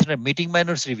অর্গানাইজেশনের মিটিং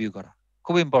মাইনার্স রিভিউ করা।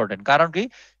 খুব ইম্পর্টেন্ট, কারণ কি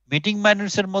মিটিং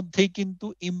মাইনার্স এর মধ্যেই কিন্তু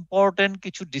ইম্পর্টেন্ট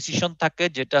কিছু ডিসিশন থাকে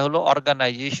যেটা হলো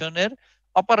অর্গানাইজেশনের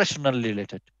অপারেশনাল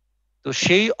রিলেটেড। তো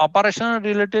সেই অপারেশনাল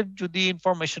রিলেটেড যদি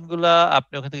ইনফরমেশন গুলা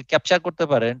আপনি ওখান থেকে ক্যাপচার করতে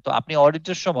পারেন, তো আপনি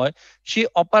অডিটের সময় সেই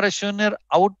অপারেশনের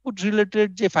আউটপুট রিলেটেড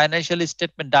যে ফাইন্যান্সিয়াল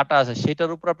স্টেটমেন্ট ডাটা আছে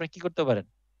সেটার উপর আপনি কি করতে পারেন,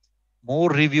 মোর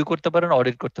রিভিউ করতে পারেন,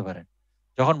 অডিট করতে পারেন।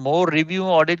 যখন মোর রিভিউ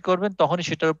অডিট করবেন তখনই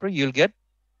সেটার উপর ইউল gate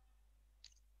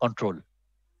control.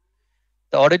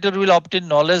 The auditor will obtain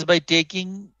knowledge by taking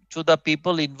to the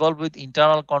people involved with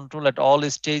internal control at all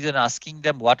stages and asking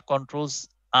them what controls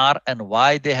are and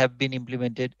why they have been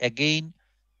implemented. Again,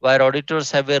 where auditors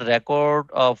have a record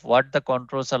of what the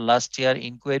controls are last year,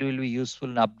 inquiry will be useful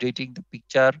in updating the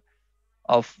picture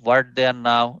of what they are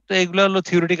now. তো এগুলো হলো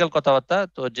theoretical কথাবার্তা,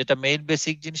 তো যেটা main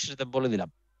basic জিনিস সেটা বলে দিলাম।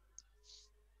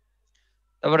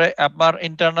 তারপরে আপনার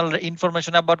internal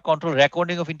information about control,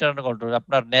 recording of internal control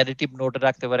আপনার ন্যারেটিভ নোটে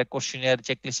রাখতে পারে, কোশ্চেনিয়ার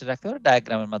চেকলিস্টে রাখতে পারে,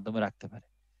 ডায়াগ্রামের মাধ্যমে রাখতে পারে।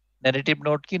 ন্যারেটিভ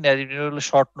নোট কি, ন্যারেটিভ হলো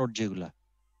শর্ট নোট যেগুলা,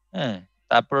 হ্যাঁ।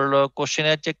 তারপর হলো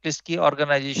কোশ্চেনিয়ার চেকলিস্ট কি,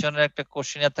 অর্গানাইজেশনের একটা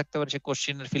কোশ্চেনিয়ার থাকতে পারে, সেই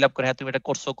কোশ্চেনিয়ার ফিল আপ করে হ্যাঁ তুমি এটা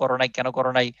করছো, করো নাই, কেন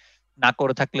করো নাই, না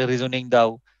করে থাকলে রিজনিং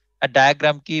দাও। আর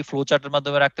ডায়াগ্রাম কি, ফ্লো চার্টের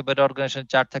মাধ্যমে রাখতে পারে, অর্গানাইজেশন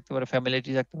চার্ট থাকতে পারে,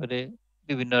 ফ্যামিলিটি থাকতে পারে,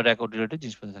 বিভিন্ন রেকর্ড রিলেটেড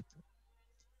জিনিসপত্র থাকতে পারে।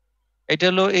 এটা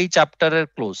হলো এই চ্যাপ্টারের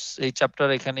ক্লোজ, এই চ্যাপ্টার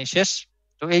এখানেই শেষ।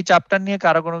 তো এই চ্যাপ্টার নিয়ে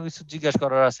কারো কোনো কিছু জিজ্ঞাসা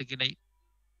করার আছে কি নাই?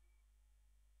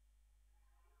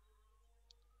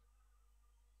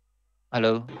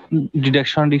 হ্যালো,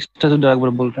 ডিডাকশন রিস্কটা যদি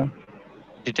একবার বলতেন।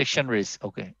 ডিটেকশন রিস্ক,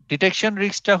 ওকে। ডিটেকশন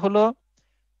রিস্কটা হলো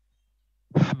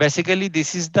basically this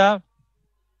is the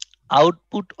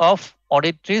output of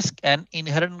audit risk and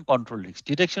inherent control risk.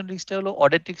 Detection রিস্কটা হলো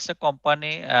অডিট রিস্কটা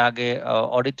কোম্পানি আগে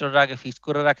অডিটররা আগে ফিক্স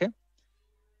করে রাখে।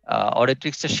 অডিট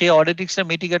রিস্কটা, সেই অডিট রিস্কটা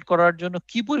মিটিগেট করার জন্য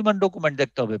কি পরিমাণ ডকুমেন্ট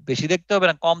দেখতে হবে, বেশি দেখতে হবে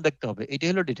না কম দেখতে হবে, এটাই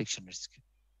হলো ডিটেকশন রিস্ক।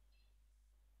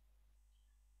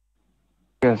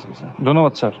 ঠিক আছে স্যার,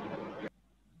 ধন্যবাদ স্যার।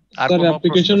 আর স্যার কোনো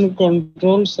অ্যাপ্লিকেশন প্রশ্ন?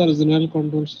 কন্ট্রোলস আর জেনারেল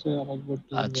কন্ট্রোলস আরেকবার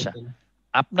একটু আচ্ছা, বলতেন।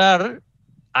 আপনার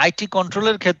আইটি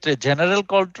কন্ট্রোলের ক্ষেত্রে জেনারেল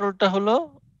কন্ট্রোলটা হলো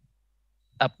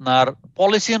আপনার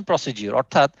পলিসি এন্ড প্রসিডিউর,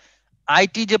 অর্থাৎ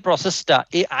আইটি যে প্রসেসটা,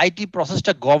 এই আইটি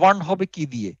প্রসেসটা গভর্ন হবে কি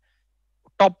দিয়ে,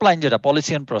 টপ লাইন যেটা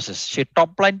পলিসি এন্ড প্রসেস, সেই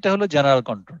টপ লাইনটা হলো জেনারেল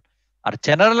কন্ট্রোল। আর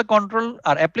জেনারেল কন্ট্রোল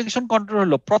আর অ্যাপ্লিকেশন কন্ট্রোল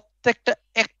হলো প্রত্যেকটা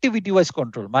অ্যাক্টিভিটি ওয়াইজ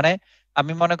কন্ট্রোল। মানে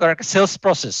আমি মনে করি একটা সেলস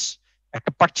প্রসেস,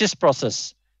 একটা পারচেস প্রসেস,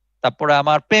 তারপরে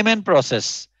আমার পেমেন্ট প্রসেস,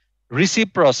 রিসিভ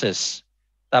প্রসেস,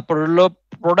 তারপর হলো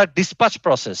প্রোডাক্ট ডিসপ্যাচ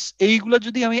প্রসেস, এইগুলো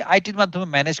যদি আমি আইটির মাধ্যমে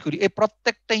ম্যানেজ করি, এই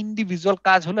প্রত্যেকটা ইন্ডিভিজুয়াল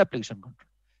কাজ হলো অ্যাপ্লিকেশন কন্ট্রোল।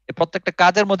 এই প্রত্যেকটা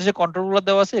কাজের মধ্যে যে কন্ট্রোল গুলো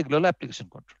দেওয়া আছে এগুলো হলো অ্যাপ্লিকেশন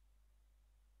কন্ট্রোল।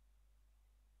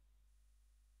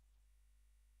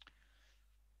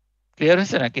 ক্লিয়ার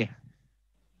হয়েছে নাকি?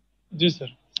 জি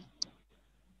স্যার।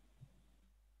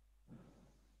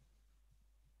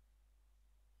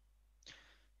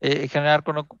 এখানে আর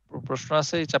কোনো প্রশ্ন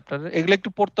আছে এই চ্যাপ্টারে? এগুলো একটু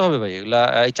পড়তে হবে ভাই, এগুলা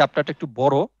এই চ্যাপ্টারটা একটু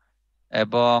বড়,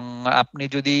 এবং আপনি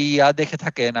যদি দেখে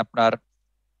থাকেন, আপনার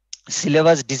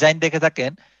সিলেবাস ডিজাইন দেখে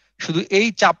থাকেন, শুধু এই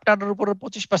চ্যাপ্টারের উপরে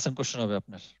 25% কোশ্চেন হবে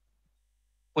আপনার,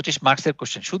 25 মার্কসের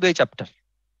কোশ্চেন শুধু এই চ্যাপ্টার।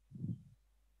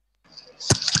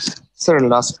 স্যার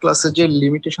লাস্ট ক্লাসে যে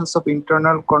লিমিটেশনস অফ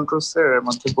ইন্টারনাল কন্ট্রোলস এর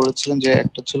মধ্যে বলেছিলেন যে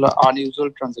একটা ছিল আনইউজুয়াল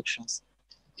ট্রানজাকশনস,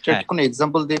 এটা হ্যাঁ কি কোনো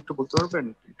এক্সাম্পল দিয়ে একটু বলতে পারবেন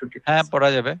একটু হ্যাঁ ডিটেইলস? পড়া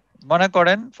যাবে। মনে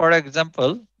করেন ফর এক্সাম্পল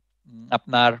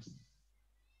আপনার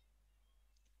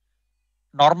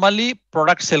নর্মালি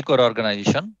প্রোডাক্ট সেল করে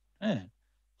অর্গানাইজেশন, হ্যাঁ,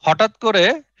 হঠাৎ করে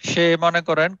সে মনে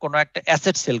করেন কোনো একটা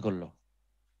অ্যাসেট সেল করলো,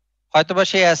 হয়তোবা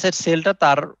সেই অ্যাসেট সেলটা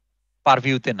তার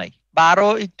পারভিউতে নাই, বা আরো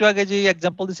একটু আগে যে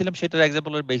এক্সাম্পল দিয়েছিলাম সেটার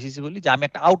এক্সাম্পলের বেসিসে বলি যে আমি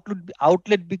একটা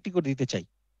আউটলেট বিক্রি করে দিতে চাই।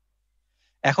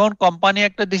 এখন কোম্পানি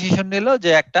একটা ডিসিশন নিল যে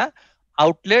একটা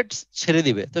আউটলেট ছেড়ে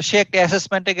দিবে, তো সে একটা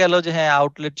অ্যাসেসমেন্টে গেল যে হ্যাঁ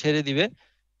আউটলেট ছেড়ে দিবে।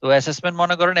 তো অ্যাসেসমেন্ট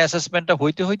মনে করেন অ্যাসেসমেন্টটা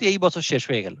হইতে হইতে এই বছর শেষ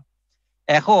হয়ে গেল।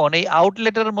 এখন এই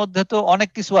আউটলেটের মধ্যে তো অনেক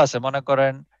কিছু আছে, মনে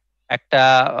করেন একটা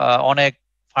অনেক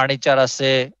ফার্নিচার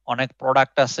আছে, অনেক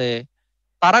প্রোডাক্ট আছে।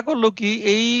 তারা করলো কি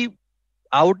এই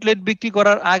আউটলেট বিক্রি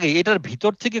করার আগে এটার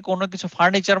ভিতর থেকে কোনো কিছু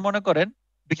ফার্নিচার মনে করেন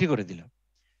বিক্রি করে দিল।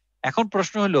 এখন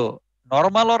প্রশ্ন হলো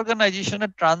নর্মাল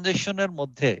অর্গানাইজেশনের ট্রানজেকশনের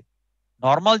মধ্যে,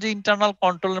 নর্মাল যে ইন্টারনাল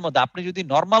কন্ট্রোলের মধ্যে আপনি যদি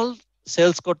নর্মাল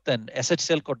সেলস করতেন, অ্যাসেট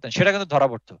সেল করতেন, সেটা কিন্তু ধরা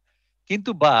পড়তো।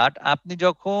 কিন্তু বাট আপনি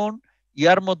যখন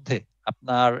ইয়ার মধ্যে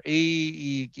আপনার এই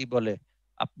কি বলে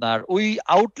আপনার ওই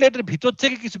আউটলেটের ভিতর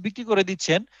থেকে কিছু বিক্রি করে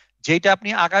দিচ্ছেন যেটা আপনি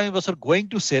আগামী বছর গোয়িং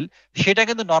টু সেল, সেটা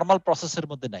কিন্তু নর্মাল প্রসেসের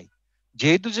মধ্যে নাই।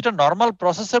 যেহেতু যেটা নর্মাল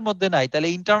প্রসেসের মধ্যে নাই, তাহলে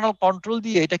ইন্টারনাল কন্ট্রোল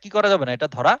দিয়ে এটা কি করা যাবে না, এটা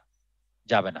ধরা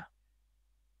যাবে না।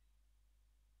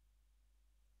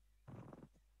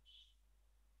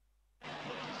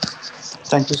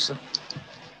 Thank you sir.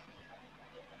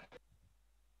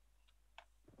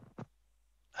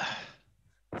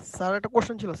 স্যার একটা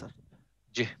কোশ্চেন ছিল স্যার।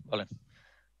 জি বলেন।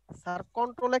 Sir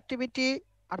control activity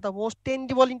are the most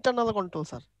tangible internal control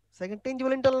sir, second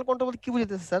tangible internal control বলতে কি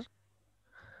বুঝাইতেছে স্যার?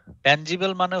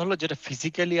 ট্যানজিবল মানে হলো যেটা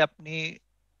ফিজিক্যালি আপনি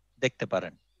দেখতে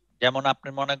পারেন। যেমন আপনি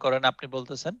মনে করেন আপনি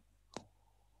বলতেছেন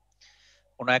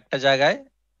কোন একটা জায়গায়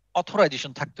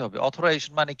অথরাইজেশন থাকতে হবে।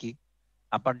 অথরাইজেশন মানে কি,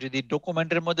 আপনার যদি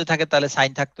ডকুমেন্টের মধ্যে থাকে তাহলে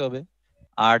সাইন থাকতে হবে,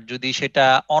 আর যদি সেটা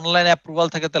অনলাইন অ্যাপ্রুভাল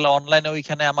থাকে তাহলে অনলাইনে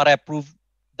ওইখানে আমার অ্যাপ্রুভ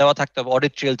দেওয়া থাকতে হবে,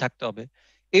 অডিট ট্রেল থাকতে হবে।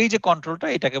 এই যে কন্ট্রোলটা,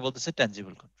 এটাকে বলতেছে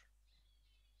tangible control.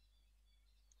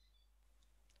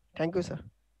 Thank you sir.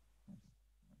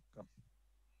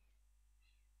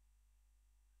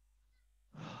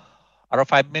 আরো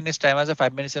 5 মিনিটস টাইম আছে,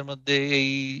 5 মিনিটস এর মধ্যে এই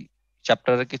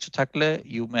চ্যাপ্টারে কিছু থাকলে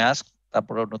ইউ মে আস্ক,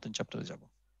 তারপর নতুন চ্যাপ্টারে যাব।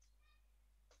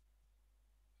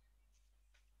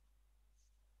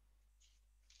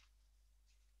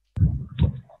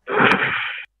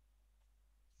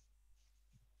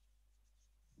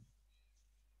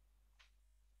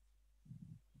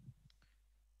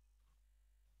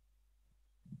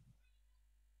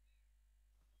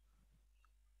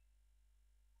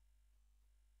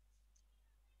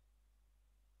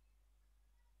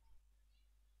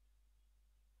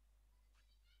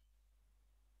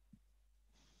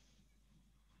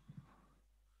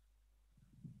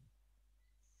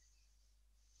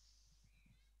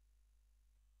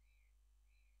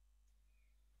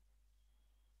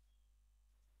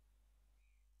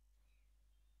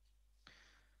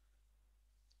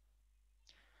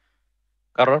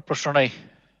 কারোর প্রশ্ন নাই?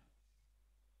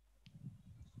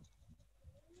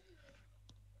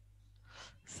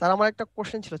 স্যার আমার একটা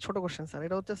কোশ্চেন ছিল, ছোট কোশ্চেন স্যার।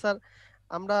 এটা হচ্ছে স্যার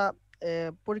আমরা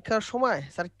পরীক্ষার সময়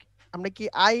স্যার আমরা কি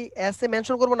আইএসএ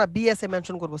মেনশন করব না বিএসএ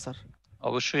মেনশন করব স্যার?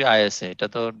 অবশ্যই আইএসএ। এটা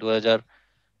তো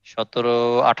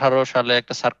 2017-18 সালে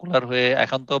একটা সার্কুলার হয়ে,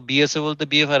 এখন তো বিএসএ বলতে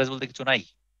বিএফআরএস বলতে কিছু নাই।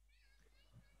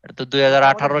 এটা তো এটা তো আমাদের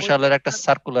 2018 বই সালের একটা স্যার।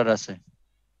 সার্কুলার আছে,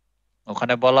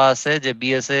 ওখানে বলা আছে যে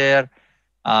বিএসএ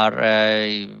আর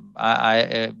এই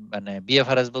মানে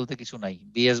বিএফআরএস বলতে কিছু নাই,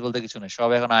 বিএস বলতে কিছু নাই, সব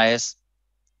এখন আইএস,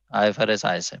 আইএফআরএস,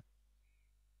 আইএসএ।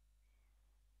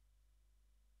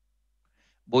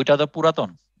 বইটা তো পুরাতন,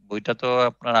 বইটা তো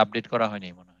আপনার আপডেট করা হয়নি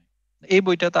মনে হয়। এই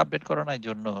বইটা তো আপডেট করা নাই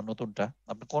জন্য নতুনটা।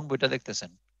 আপনি কোন বইটা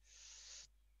দেখতেছেন?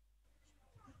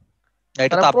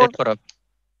 এটা স্যার তো আমি আপডেট করা।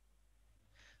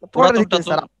 পুরোটা পুরাতনটা দেখতেছি তো,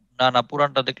 স্যার। না না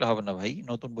পুরানটা দেখলে হবে না ভাই,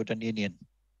 নতুন বইটা নিয়ে নিন।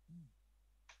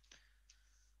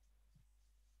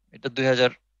 এটা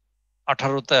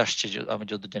 2018-তে আসছে, আমি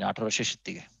যত জানি 18 শেষের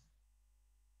দিকে।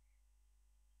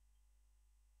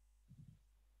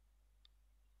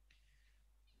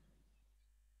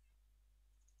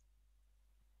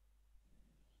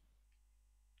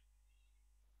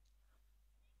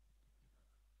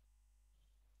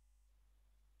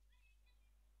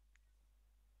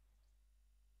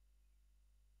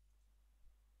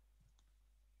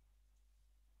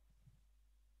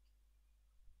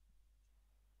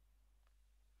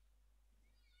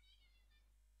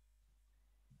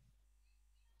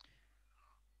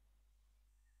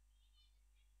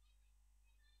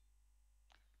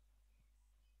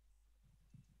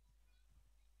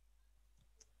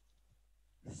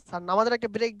 স্যার নামাজের একটা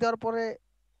ব্রেক দেওয়ার পরে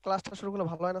ক্লাসটা শুরু করলে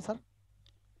ভালো হয় না স্যার?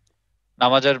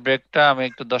 নামাজের ব্রেকটা আমি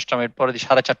একটু 10টা মিনিট পরে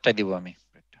 4:30টায় দিব আমি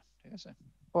ব্রেকটা, ঠিক আছে?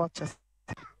 ও আচ্ছা।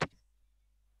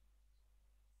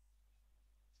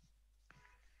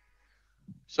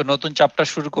 সো নতুন চ্যাপ্টার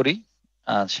শুরু করি।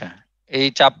 আচ্ছা, এই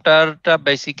চ্যাপ্টারটা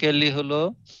বেসিক্যালি হলো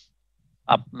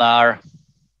আপনার,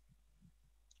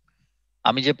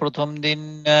 আমি যে প্রথম দিন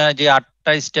যে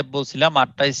 8টা স্টেপ বলছিলাম,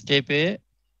 8টা স্টেপে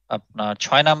আপনার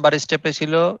 6 নাম্বার স্টেপে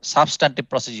ছিল সাবস্ট্যান্টিভ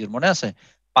প্রসিডিউর, মনে আছে?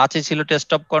 5-এ ছিল টেস্ট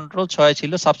অফ কন্ট্রোল, 6-এ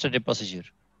ছিল সাবস্ট্যান্টিভ প্রসিডিউর।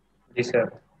 জি স্যার।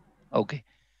 ওকে,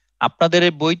 আপনাদের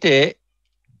এই বইতে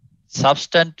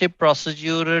সাবস্ট্যান্টিভ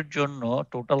প্রসিডিউরের জন্য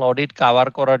টোটাল অডিট কভার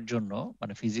করার জন্য,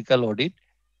 মানে ফিজিক্যাল অডিট,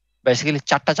 বেসিক্যালি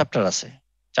 4টা চ্যাপ্টার আছে।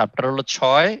 চ্যাপ্টার হলো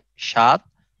 6, 7,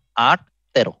 8,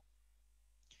 13।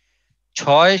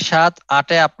 6, 7,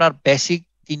 8-এ আপনার বেসিক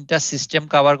 3টা সিস্টেম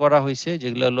কভার করা হয়েছে,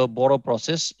 যেগুলো হলো বড়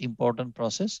প্রসেস, ইম্পর্টেন্ট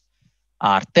প্রসেস।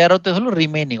 আর 13-তে হলো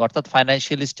রিমেইনিং, অর্থাৎ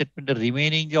ফাইন্যান্সিয়াল স্টেটমেন্টের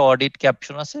রিমেইনিং যে অডিট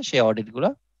ক্যাপশন আছে, সেই অডিট গুলা,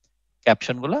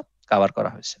 ক্যাপশন গুলা কভার করা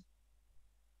হয়েছে।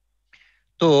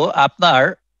 তো আপনার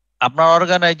আপনার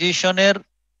অর্গানাইজেশনের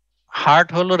হার্ট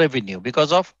হলো রেভিনিউ, বিকজ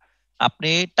অফ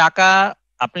আপনি টাকা,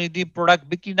 আপনি যদি প্রোডাক্ট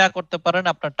বিক্রি না করতে পারেন,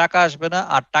 আপনার টাকা আসবে না,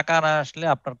 আর টাকা না আসলে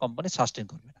আপনার কোম্পানি সাস্টেইন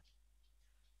করবে না।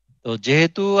 তো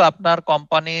যেহেতু আপনার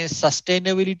company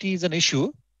sustainability is an issue,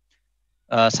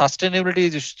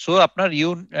 so আপনার you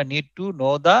need to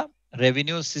know the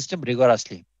revenue system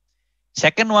রিগরাসলি।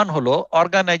 Second one হলো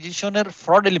অর্গানাইজেশনের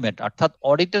ফ্রড এলিমেন্ট, অর্থাৎ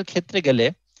অডিটের ক্ষেত্রে গেলে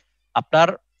আপনার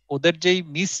ওদের যেই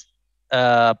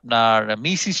আপনার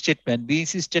বিইসি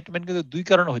স্টেটমেন্ট কিন্তু দুই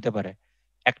কারণে হতে পারে।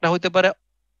 একটা হতে পারে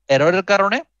এররের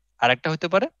কারণে, আর একটা হতে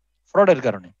পারে ফ্রডের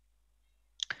কারণে।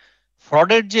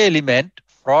 ফ্রডের যে এলিমেন্ট,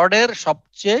 ফ্রডের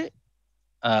সবচেয়ে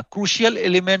ক্রুশিয়াল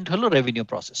এলিমেন্ট হলো রেভিনিউ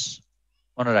প্রসেস,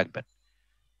 মনে রাখবেন।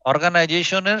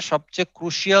 অর্গানাইজেশনের সবচেয়ে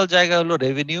ক্রুশিয়াল জায়গা হলো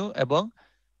রেভিনিউ, এবং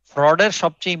ফ্রডের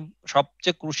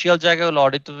সবচেয়ে ক্রুশিয়াল জায়গা হলো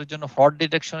অডিটরের জন্য, ফ্রড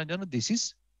ডিটেকশনের জন্য দিস ইজ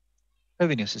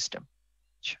রেভিনিউ সিস্টেম।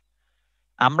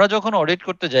 আমরা যখন অডিট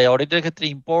করতে যাই, অডিটের ক্ষেত্রে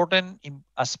ইম্পর্টেন্ট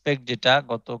অ্যাসপেক্ট যেটা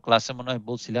গত ক্লাসে মনে হয়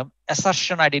বলছিলাম,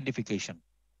 অ্যাসারশন আইডেন্টিফিকেশন।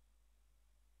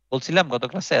 বলছিলাম গত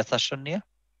ক্লাসে অ্যাসারশন নিয়ে।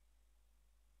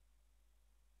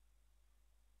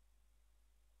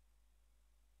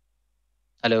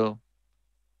 হ্যালো,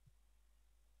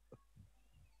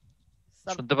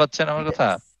 স্যার শুনতে পাচ্ছেন আমার কথা?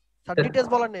 স্যার ডিটেইলস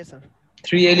বলার নেই স্যার।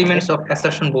 3 এলিমেন্টস অফ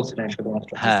অ্যাসারশন বলছিলেন শুধুমাত্র।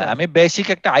 হ্যাঁ, আমি বেসিক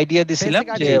একটা আইডিয়া দিছিলাম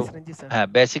বেসিক যে, আইডিয়া দিয়েছিলেন, জি স্যার। হ্যাঁ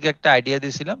বেসিক একটা আইডিয়া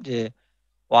দিছিলাম যে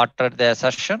হোয়াট আর দ্য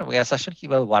অ্যাসারশন, এবং অ্যাসারশন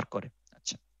কিভাবে ওয়ার্ক করে।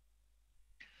 আচ্ছা,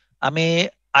 আমি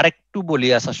আরেকটু বলি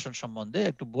অ্যাসারশন সম্বন্ধে,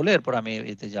 একটু বলে এরপর আমি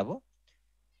এতে যাব।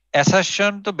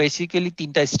 অ্যাসারশন তো বেসিক্যালি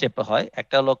 3টা স্টেপে হয়।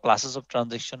 একটা হলো ক্লাসেস অফ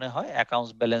ট্রানজাকশনে হয়,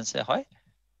 অ্যাকাউন্টস ব্যালেন্সে হয়,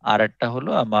 আর একটা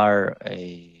হলো আমার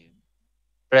এই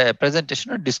প্রেজেন্টেশন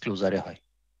আর ডিসক্লোজারে হয়।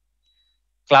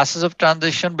 Classes of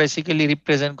transaction basically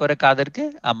represent করে কাদেরকে?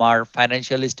 আমার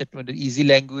ফাইন্যান্সিয়াল স্টেটমেন্টের ইজি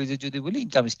ল্যাঙ্গুয়েজে যদি বলি,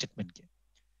 ইনকাম স্টেটমেন্টকে।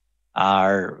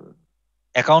 আর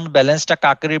অ্যাকাউন্ট ব্যালেন্সটা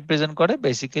কাকে রিপ্রেজেন্ট করে?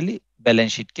 Basically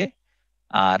balance শিটকে।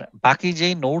 আর বাকি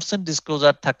যেই নোটস এন্ড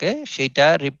ডিসক্লোজার থাকে, সেইটা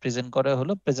রিপ্রেজেন্ট করে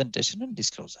হলো প্রেজেন্টেশন এন্ড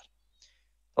ডিসক্লোজার।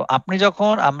 তো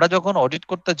আমরা যখন অডিট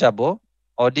করতে যাব,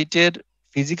 অডিটের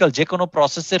ফিজিক্যাল যে কোনো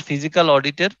প্রসেসের ফিজিক্যাল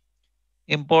অডিটের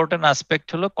ইম্পর্টেন্ট অ্যাসপেক্ট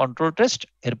হলো কন্ট্রোল টেস্ট,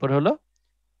 এরপর হলো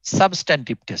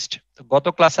সাবস্ট্যান্টিভ টেস্ট। তো গত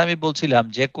ক্লাসে আমি বলছিলাম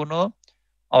যে কোনো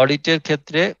অডিটের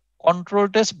ক্ষেত্রে কন্ট্রোল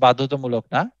টেস্ট বাধ্যতামূলক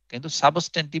না, কিন্তু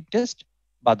সাবস্ট্যান্টিভ টেস্ট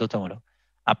বাধ্যতামূলক।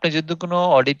 আপনি যদি কোনো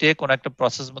অডিটে কোনো একটা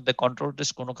প্রসেস মধ্যে কন্ট্রোল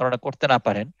টেস্ট কোনো কারণে করতে না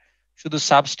পারেন, শুধু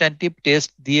সাবস্ট্যান্টিভ টেস্ট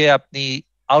দিয়ে আপনি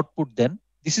output then,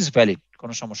 this is valid,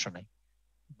 কোনো সমস্যা নাই।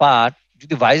 বাট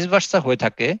যদি ভাইস ভার্সা হয়ে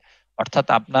থাকে, অর্থাৎ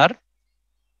আপনার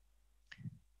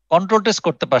কন্ট্রোল টেস্ট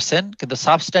করতে পারছেন কিন্তু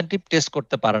সাবস্ট্যান্টিভ টেস্ট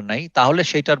করতে পারেন নাই, তাহলে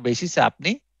সেটার বেসিসে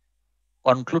আপনি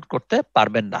কনক্লুড করতে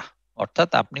পারবেন না, অর্থাৎ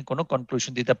আপনি কোনো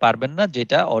কনক্লুশন দিতে পারবেন না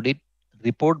যেটা অডিট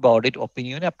রিপোর্ট বা অডিট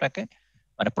অপিনিয়নে আপনাকে,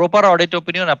 মানে প্রপার অডিট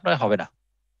অপিনিয়ন আপনার হবে না।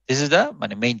 দিস ইজ দা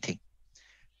মানে মেইন থিং।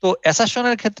 তো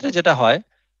অ্যাসারশনের ক্ষেত্রে যেটা হয়,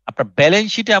 আপনার ব্যালেন্স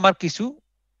শিটে আমার কিছু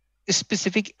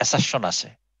স্পেসিফিক অ্যাসারশন আছে।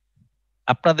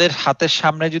 আপনাদের হাতের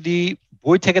সামনে যদি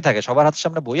বই থেকে থাকে, সবার হাতের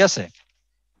সামনে বই আছে?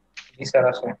 জি স্যার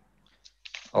আছে।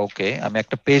 ওকে, আমি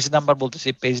একটা পেজ নাম্বার বলতেছি,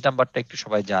 পেজ নাম্বারটা একটু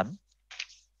সবাই জান।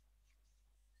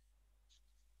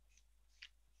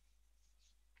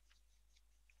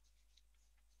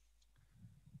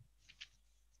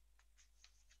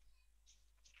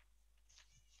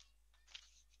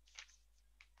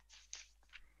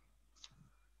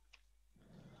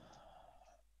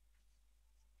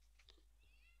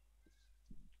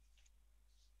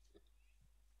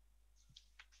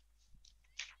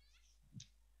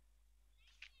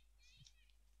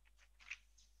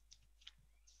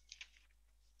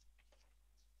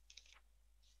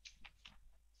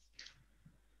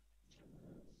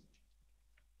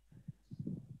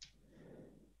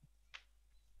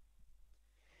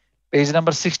 Page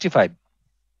number 65।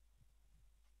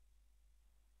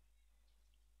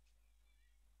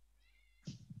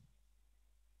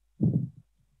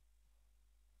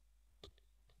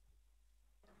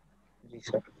 জি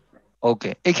স্যার।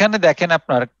 ওকে, এখানে দেখেন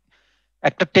আপনার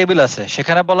একটা টেবিল আছে,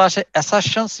 সেখানে বলা আছে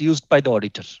অ্যাসারশনস used by the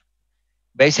auditor.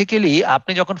 Basically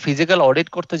আপনি যখন ফিজিক্যাল অডিট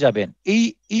করতে যাবেন, এই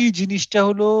এই জিনিসটা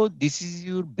হলো this is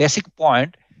your basic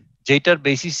point, যেটার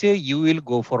বেসিসে you will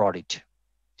go for audit.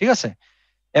 ঠিক আছে?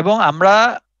 এবং আমরা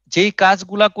যেই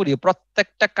কাজগুলা করি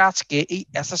প্রত্যেকটা কাজকে এই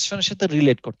অ্যাসারশনের সাথে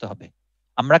রিলেট করতে হবে।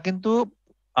 আমরা কিন্তু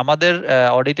আমাদের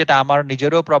অডিটে আমার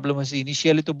নিজেরও প্রবলেম হয়েছে,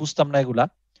 ইনিশিয়ালি তো বুঝতাম না এগুলা,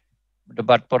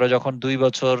 বাট পরে যখন 2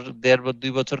 বছর 2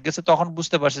 বছর গেছে তখন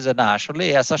বুঝতে পারছি যে না, আসলে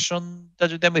এই অ্যাসারশনটা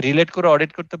যদি আমি রিলেট করে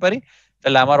অডিট করতে পারি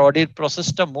তাহলে আমার অডিট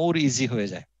প্রসেসটা মোর ইজি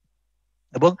হয়ে যায়।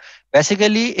 এবং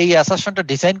বেসিক্যালি এই অ্যাসারশনটা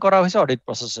ডিজাইন করা হয়েছে অডিট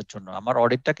প্রসেসের জন্য, আমার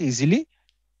অডিটটাকে ইজিলি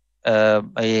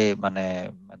মানে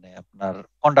মানে আপনার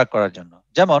কন্ডাক্ট করার জন্য।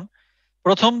 যেমন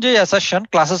প্রথম যে অ্যাসারশন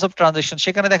ক্লাসেস অফ ট্রানজাকশন,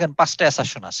 সেখানে দেখেন 5টা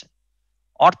অ্যাসারশন আছে।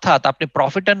 অর্থাৎ আপনি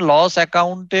প্রফিট এন্ড লস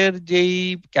অ্যাকাউন্টের যেই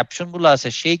ক্যাপশন গুলো আছে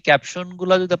সেই ক্যাপশন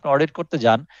গুলো যদি আপনি অডিট করতে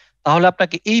যান তাহলে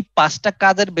আপনাকে এই 5টা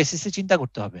কাজের বেসিসে চিন্তা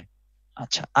করতে হবে।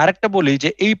 আচ্ছা, আরেকটা বলি যে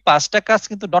এই 5টা কাজ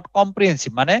কিন্তু নট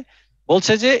কম্প্রিহেন্সিভ, মানে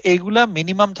বলছে যে এইগুলা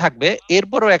মিনিমাম থাকবে,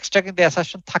 এরপরও এক্সট্রা কিন্তু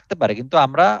অ্যাসারশন থাকতে পারে, কিন্তু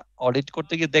আমরা অডিট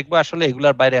করতে গিয়ে দেখবো আসলে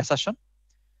এগুলার বাইরে অ্যাসারশন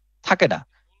থাকে না।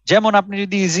 যেমন আপনি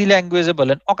যদি ইজি ল্যাঙ্গুয়েজে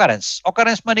বলেন অকারেন্স,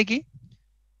 অকারেন্স মানে কি?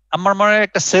 আমার মনে হয়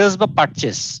একটা সেলস বা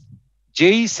পারচেস,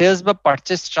 যেই সেলস বা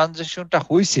পারচেস ট্রানজাকশনটা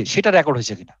হয়েছে সেটা রেকর্ড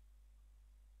হয়েছে কিনা,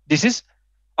 দিস ইজ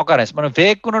অকারেন্স। মানে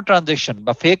ফেক কোনো ট্রানজাকশন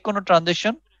বা ফেক কোনো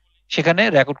ট্রানজাকশন সেখানে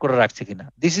রেকর্ড করে রাখছে কিনা,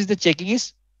 this is the checking is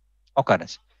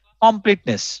occurrence.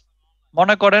 Completeness,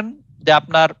 মনে করেন যে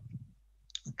আপনার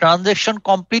ট্রানজাকশন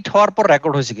কমপ্লিট হওয়ার পর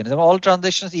রেকর্ড হয়েছে কিনা, যেমন all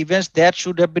transaction events that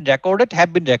should have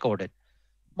been recorded.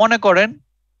 মনে করেন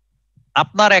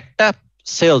আপনার একটা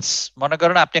সেলস, মনে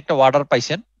করেন আপনি একটা অর্ডার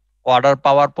পাইছেন, অর্ডার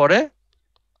পাওয়ার পরে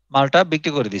মালটা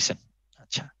বিক্রি করে দিয়েছেন।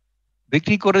 আচ্ছা,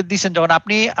 বিক্রি করে দিয়েছেন, যখন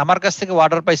আপনি আমার কাছ থেকে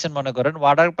অর্ডার পাইছেন, মনে করেন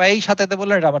অর্ডার পাই সাথে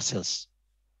বললেন এটা আমার সেলস,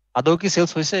 আদৌ কি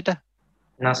সেলস হয়েছে এটা?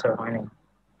 না স্যার, হয়নি।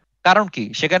 কারণ কি,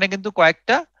 সেখানে কিন্তু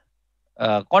কয়েকটা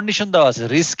কন্ডিশন দেওয়া আছে,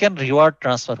 রিস্ক এন্ড রিওয়ার্ড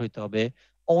ট্রান্সফার হইতে হবে,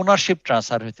 ওনারশিপ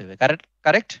ট্রান্সফার হইতে হবে,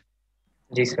 কারেক্ট?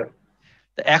 জি স্যার।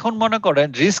 এখন মনে করেন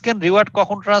রিস্ক এন্ড রিওয়ার্ড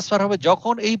কখন ট্রান্সফার হবে,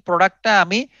 যখন এই প্রোডাক্টটা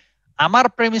আমি আমার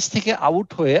প্রেমিস থেকে আউট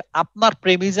হয়ে আপনার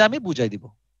প্রেমিসে আমি বুঝাই দিব,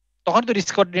 তখন তো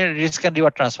রিস্ক এন্ড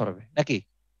রিওয়ার্ড ট্রান্সফার হবে নাকি?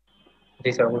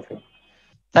 জি স্যার, অবশ্যই।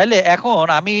 তাইলে এখন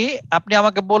আপনি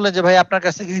আমাকে বললেন যে ভাই আপনার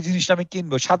কাছ থেকে এই জিনিসটা আমি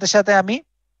কিনবো, সাথে সাথে আমি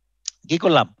কি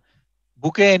করলাম,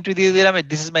 বুকে এন্ট্রি দিয়ে দিলাম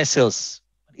this is my sales,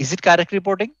 is it correct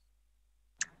reporting?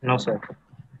 No sir.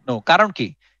 No. কারণ কি,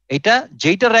 এটা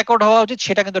যেটা রেকর্ড হওয়া উচিত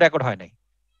সেটা কিন্তু রেকর্ড হয় নাই।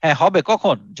 হ্যাঁ হবে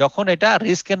কখন, যখন এটা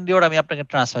রিস্ক এন্ড রিওয়ার্ড আমি আপনাকে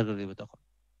ট্রান্সফার করে দিব তখন।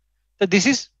 তো দিস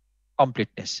ইজ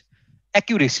কমপ্লিটনেস।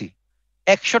 অ্যাকিউরেসি,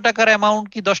 100 টাকার অ্যামাউন্ট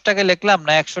কি 10 টাকায় লিখলাম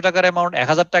না 100 টাকার অ্যামাউন্ট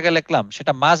 1000 টাকায় লিখলাম,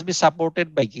 সেটা মাস্ট বি সাপোর্টেড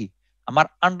বাই কি, আমার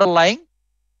আন্ডারলাইং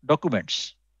ডকুমেন্টস।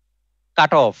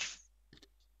 কাট অফ,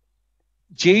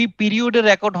 যেই পিরিয়ডে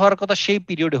রেকর্ড হওয়ার কথা সেই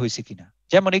পিরিয়ডে হয়েছে কিনা।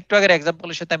 যেমন একটু আগের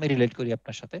এক্সাম্পলের সাথে আমি রিলেট করি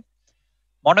আপনার সাথে।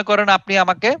 মনে করেন আপনি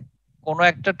আমাকে কোনো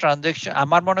একটা ট্রানজাকশন,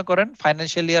 আমার মনে করেন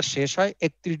ফাইন্যান্সিয়াল ইয়ার শেষ হয়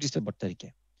 31 ডিসেম্বর তারিখে,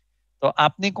 তো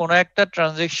আপনি কোনো একটা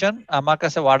ট্রানজাকশন আমার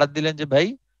কাছে অর্ডার দিলেন যে ভাই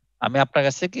আমি আপনার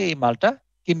কাছ থেকে এই মালটা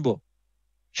কিনবো,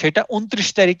 সেটা 29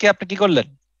 তারিখে আপনি কি করলেন,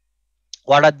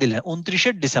 অর্ডার দিলেন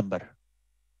 29 ডিসেম্বর।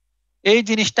 এই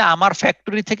জিনিসটা আমার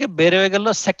ফ্যাক্টরি থেকে বের হয়ে গেল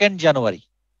 2 জানুয়ারি।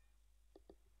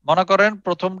 মনে করেন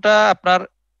প্রথমটা আপনার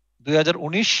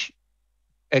 2019,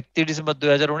 31 ডিসেম্বর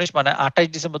 2019, মানে 28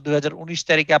 ডিসেম্বর 2019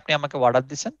 তারিখে আপনি আমাকে অর্ডার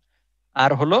দিচ্ছেন,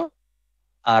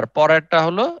 আর পরেরটা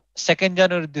হলো 2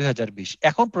 জানুয়ারি 2020।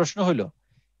 এখন প্রশ্ন হলো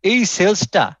এই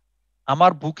সেলসটা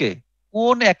আমার বুকে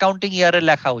কোন অ্যাকাউন্টিং ইয়ারে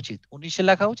লেখা উচিত, 19-এ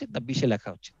লেখা উচিত না 20-এ লেখা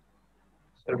উচিত?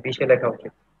 স্যার 20-এ লেখা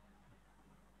উচিত।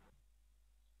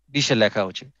 20-এ লেখা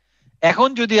উচিত। এখন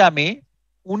যদি আমি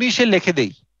 19-এ লিখে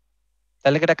দেই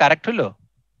তাহলে কি এটা কারেক্ট হলো?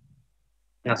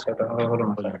 না স্যার, এটা হলো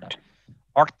না হলো না। correct।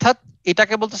 অর্থাৎ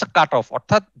এটাকে বলতেছে কাট অফ,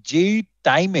 অর্থাৎ যেই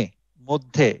টাইমে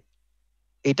মধ্যে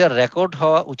এটা রেকর্ড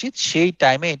হওয়া উচিত সেই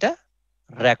টাইমে এটা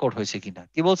রেকর্ড হয়েছে কিনা।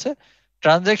 কি বলছে,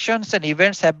 transactions and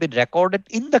events have been recorded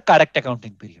in the correct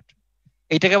accounting period.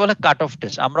 এটাকে বলে কাট অফ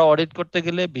টেস্ট। আমরা অডিট করতে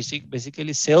গেলে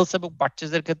বেসিক্যালি সেলস এবং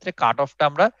পারচেজের ক্ষেত্রে কাট অফটা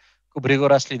আমরা খুব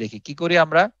রিগোরাসলি দেখি। কি করি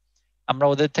আমরা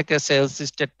ওদের থেকে সেলস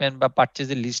স্টেটমেন্ট বা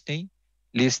পারচেজের লিস্ট নেই,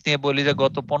 লিস্ট নিয়ে বলি যে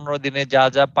গত 15 দিনে যা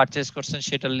যা পারচেজ করছেন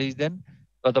সেটার লিস্ট দেন,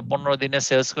 গত 15 দিনে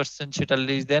সেলস করছেন সেটার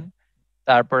লিস্ট দেন,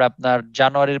 তারপর আপনার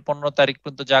জানুয়ারির 15 তারিখ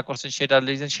পর্যন্ত যা করছেন সেটার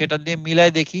লিস্ট দেন, সেটা দিয়ে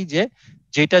মিলাই দেখি যে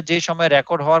যেটা যে সময়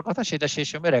রেকর্ড হওয়ার কথা সেটা সেই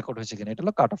সময় রেকর্ড হয়েছে কিনা। এটা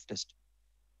হলো কাট অফ টেস্ট।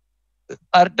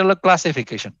 আর এটা হলো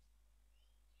ক্লাসিফিকেশন।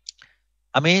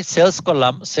 আমি সেলস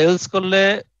করলাম, সেলস করলে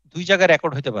দুই জায়গায়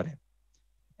রেকর্ড হতে পারে,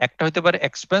 একটা হতে পারে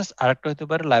এক্সপেন্স আর একটা হতে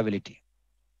পারে লায়াবিলিটি।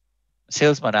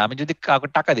 সেলস মানে আমি যদি কাউকে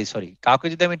টাকা দিই, সরি কাউকে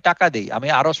যদি আমি টাকা দিই, আমি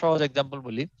আরো সহজ এক্সাম্পল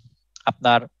বলি,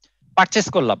 আপনার পারচেস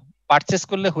করলাম, পারচেস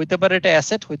করলে হইতে পারে এটা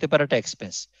অ্যাসেট, হইতে পারে এটা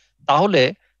এক্সপেন্স। তাহলে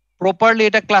প্রপারলি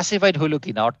এটা ক্লাসিফাইড হইলো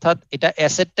কিনা, অর্থাৎ এটা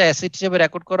অ্যাসেটটা অ্যাসেট হিসেবে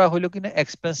রেকর্ড করা হইলো কিনা,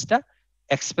 এক্সপেন্সটা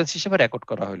এক্সপেন্স হিসেবে রেকর্ড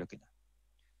করা হইলো কিনা।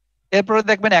 এরপরে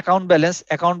দেখবেন অ্যাকাউন্ট ব্যালেন্স,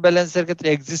 অ্যাকাউন্ট ব্যালেন্সের ক্ষেত্রে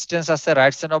এক্সিস্টেন্স আছে,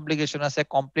 রাইটস এন্ড অব্লিগেশন আছে,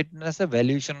 কমপ্লিটনেস আছে,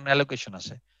 ভ্যালুয়েশন এন্ড অ্যালোকেশন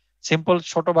আছে। সিম্পল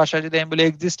ছোট ভাষায় যদি আমি বলি,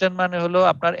 এক্সিস্টেন্স মানে হলো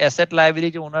আপনার asset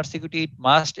liability owner security it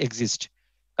must exist.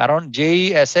 কারণ যেই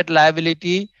অ্যাসেট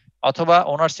লায়াবিলিটি অথবা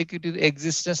ওনার সিকিউরিটি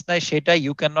এক্সিস্টেন্স নাই, সেটা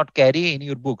you can not carry in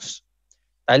your books.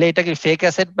 তাহলে এটা কি ফেক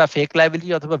অ্যাসেট বা ফেক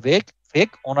লায়াবিলিটি অথবা ফেক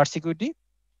ওনার সিকিউরিটি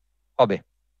হবে।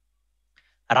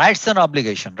 Rights and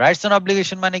obligation, rights and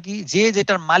obligation মানে কি, যে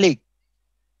যেটার মালিক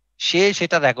সে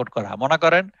সেটা রেকর্ড করা। মনে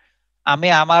করেন আমি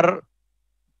আমার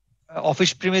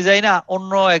অফিস প্রিমে যাই না,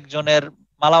 অন্য একজনের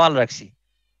মালামাল রাখছি,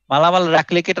 মালামাল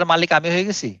রাখলে কি এটার মালিক আমি হয়ে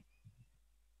গেছি?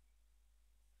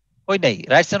 ওই নাই,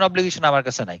 রাইটস এন্ড অব্লিগেশন আমার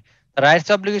কাছে নাই। রাইটস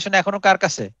অব্লিগেশন এখনো কার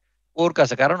কাছে? ওর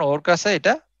কাছে, কারণ ওর কাছে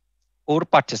এটা ওর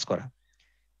পারচেস করা।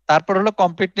 তারপর হলো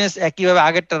কমপ্লিটনেস, একইভাবে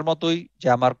আগেরটার মতোই, যে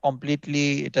আমার কমপ্লিটলি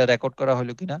এটা রেকর্ড করা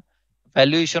হলো কিনা।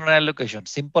 ভ্যালুয়েশন আর অ্যালোকেশন,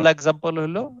 সিম্পল এক্সাম্পল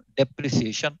হলো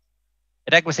ডেপ্রিসিয়েশন,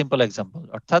 এটা একটা সিম্পল এক্সাম্পল।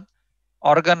 অর্থাৎ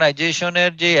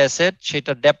অর্গানাইজেশনের যে অ্যাসেট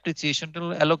সেটা ডেপ্রিসিয়েশন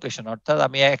অ্যালোকেশন, অর্থাৎ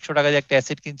আমি 100 টাকা দিয়ে একটা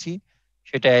অ্যাসেট কিনছি,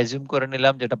 সেটা অ্যাজিউম করে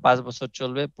নিলাম যেটা 5 বছর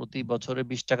চলবে, প্রতি বছরে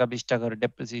 20 টাকা 20 টাকা করে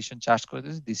ডেপ্রিসিয়েশন চার্জ করে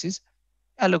দিচ্ছি, দিস ইজ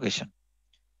অ্যালোকেশন।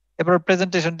 এরপর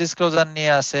প্রেজেন্টেশন ডিসক্লোজার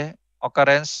নিয়ে আছে,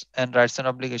 occurrence and rights and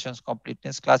obligations,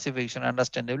 completeness, classification,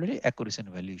 আন্ডারস্ট্যান্ডেবিলিটি, accuracy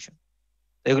and valuation.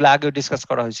 এগুলো আগেও ডিসকাস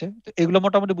করা হয়েছে, তো এগুলো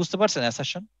মোটামুটি বুঝতে পারছেন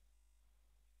অ্যাসারশন?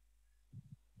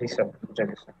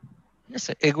 ঠিক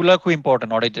আছে, এগুলো খুব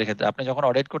ইম্পর্টেন্ট অডিটের ক্ষেত্রে। আপনি যখন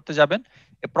অডিট করতে যাবেন,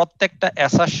 প্রত্যেকটা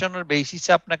অ্যাসারশনের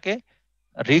বেসিসে আপনাকে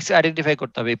রিস্ক আইডেন্টিফাই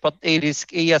করতে হবে। এই রিস্ক,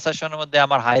 এই অ্যাসারশনের মধ্যে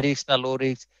আমার হাই রিস্ক না লো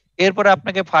রিস্ক, এরপরে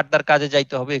আপনাকে ফার্দার কাজে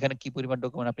যাইতে হবে, এখানে কি পরিমাণ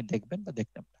ডকুমেন্ট আপনি দেখবেন বা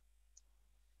দেখবেন না।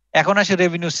 এখন আসে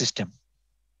রেভিনিউ সিস্টেম।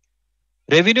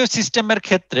 রেভিনিউ সিস্টেমের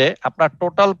ক্ষেত্রে আপনার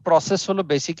টোটাল প্রসেস হলো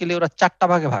বেসিক্যালি ওরা 4টা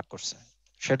ভাগে ভাগ করছে।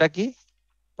 সেটা কি?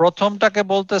 প্রথমটাকে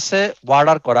বলতেছে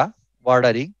ওয়ার্ডার করা,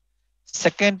 ওয়ার্ডারিং।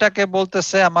 সেকেন্ডটাকে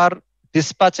বলতেছে আমার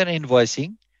ডিসপ্যাচ এন্ড ইনভয়েসিং।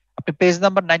 আপনি পেজ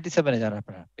নাম্বার 97 এ যান,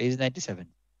 আপনারা পেজ 97।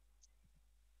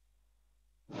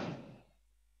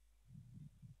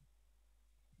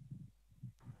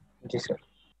 জি স্যার।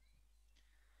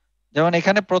 যেমন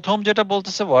এখানে প্রথম যেটা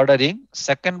বলতেছে ওয়ার্ডারিং,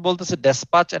 সেকেন্ড বলতেছে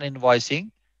dispatch and invoicing,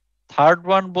 third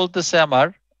one বলতেছে আমার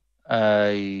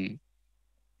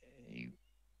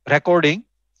recording,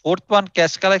 fourth one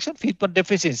cash collection, fifth one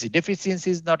deficiency. Deficiency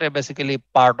is not a basically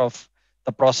part of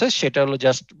the process, সেটা হলো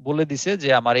জাস্ট বলে দিছে যে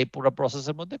আমার এই পুরো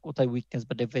প্রসেসের মধ্যে কোথায় উইকনেস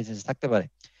বা ডেফিসিয়েন্সি থাকতে পারে।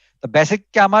 তো বেসিক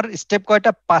কি আমার স্টেপ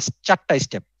কয়টা? 4টা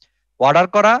স্টেপ। অর্ডার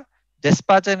করা,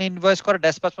 ডিসপ্যাচ এন্ড ইনভয়েস করা,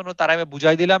 ডিসপ্যাচ মানে তার আমি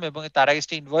বুঝাই দিলাম এবং তার আগে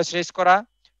ইনভয়েস রেজ করা,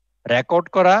 রেকর্ড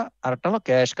করা, আর একটা হলো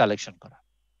ক্যাশ কালেকশন করা।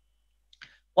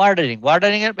 ওয়ার্ডারিং,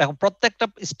 ওয়ার্ডারিং এর এখন প্রত্যেকটা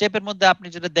স্টেপের মধ্যে আপনি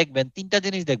যেটা দেখবেন, 3টা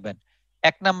জিনিস দেখবেন।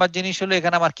 1 নাম্বার জিনিস হলো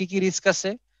এখানে আমার কি কি রিস্ক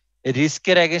আছে,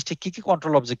 রিস্কের এগেইনস্টে কি কি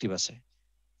কন্ট্রোল অবজেক্টিভ আছে।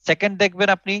 সেকেন্ড দেখবেন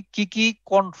আপনি কি কি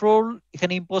কন্ট্রোল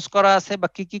এখানে ইম্পোজ করা আছে বা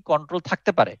কি কি কন্ট্রোল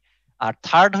থাকতে পারে। আর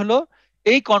থার্ড হলো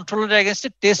এই কন্ট্রোলের এগেইনস্টে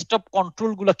টেস্ট অফ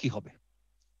কন্ট্রোল গুলা কি হবে।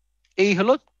 এই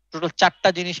হলো টোটাল 4টা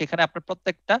জিনিস এখানে আপনার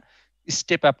প্রত্যেকটা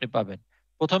স্টেপে আপনি পাবেন।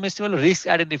 প্রথম স্টেপ হলো রিস্ক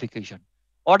আইডেন্টিফিকেশন।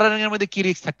 অর্ডারিং এর মধ্যে কি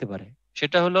রিস্ক থাকতে পারে?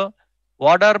 সেটা হলো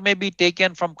order may be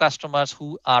taken from customers who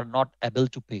are not able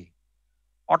to pay,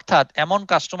 অর্থাৎ এমন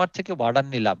কাস্টমার থেকে অর্ডার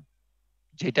নিলাম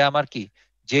যেটা আমার কি,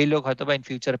 যেই লোক হয়তো বা ইন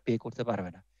ফিউচারে পে করতে পারবে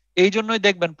না। এই জন্যই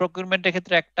দেখবেন প্রকিউরমেন্টের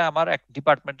ক্ষেত্রে একটা আমার এক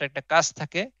ডিপার্টমেন্টের একটা কাজ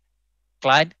থাকে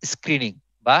ক্লায়েন্ট স্ক্রিনিং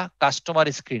বা কাস্টমার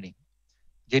স্ক্রিনিং,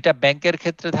 যেটা ব্যাংকের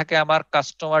ক্ষেত্রে থাকে আমার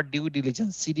কাস্টমার ডিউ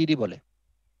ডিলিজেন্স, সিডিডি বলে,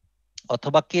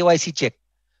 অথবা KYC check,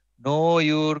 no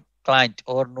your client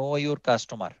or no your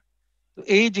customer. তো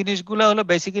এই জিনিসগুলো হলো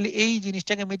বেসিক্যালি এই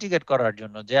জিনিসটাকে মিটিগেট করার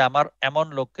জন্য, যে আমার এমন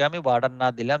লোককে আমি অর্ডার না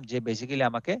দিলাম যে বেসিক্যালি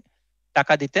আমাকে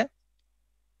টাকা দিতে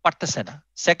পারতেছে না।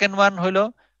 সেকেন্ড ওয়ান হলো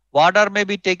order may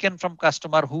be taken from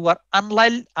customer who R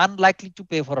unlikely to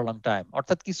pay for a long time,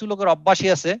 অর্থাৎ কিছু লোকের অভ্যাসই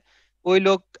আছে, ওই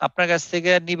লোক আপনার কাছ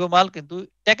থেকে নিবে মাল কিন্তু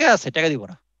টাকা আছে, টাকা দিব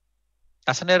না,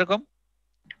 আছে না এরকম?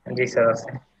 জি স্যার আছে।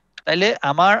 তাইলে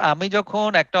আমি যখন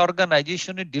একটা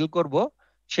অর্গানাইজেশনে ডিল করব,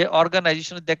 সে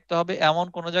অর্গানাইজেশনে দেখতে হবে এমন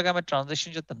কোন জায়গায় আমি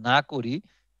ট্রানজাকশন যাতে না করি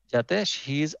যাতে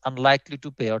he is unlikely to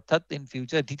pay, অর্থাৎ ইন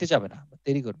ফিউচার দিতে যাবে না,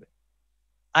 দেরি করবে।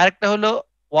 আরেকটা হলো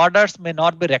orders may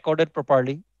not be recorded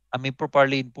properly, আমি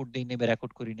প্রপারলি ইনপুট দিই নেই বা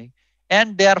রেকর্ড করি নাই, and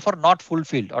they R for not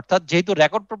fulfilled, অর্থাৎ যেহেতু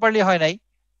রেকর্ড প্রপারলি হয় নাই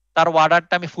তার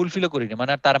অর্ডারটা আমি ফুলফিলও করিনি,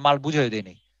 মানে তার মাল বুঝাই দেই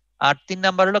নাই। আর 3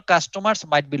 নাম্বার হলো কাস্টমার্স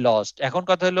মাইট বি লস্ট। এখন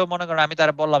কথা হলো মনে করেন আমি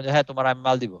তারা বললাম যে হ্যাঁ তোমার আমি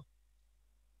মাল দিব,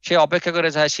 সে অপেক্ষা করে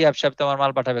যায় শিহাব সাহেব তোমার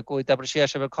মাল পাঠাবে, কই তারপরে শিহাব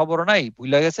সাহেবের খবরও নাই,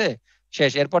 ভুলে গেছে,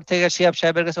 শেষ। এরপর থেকে শিহাব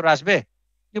সাহেবের কাছে ওরা আসবে?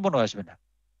 জীবনও আসবে না,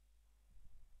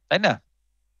 তাই না?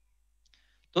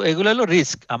 তো এগুলো হলো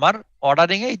রিস্ক। আমার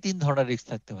অর্ডারিং এ এই 3 ধরনের রিস্ক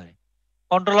থাকতে পারে।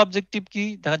 কন্ট্রোল অবজেক্টিভ কি?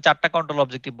 দেখেন 4টা কন্ট্রোল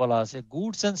অবজেক্টিভ বলা আছে।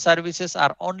 Goods and services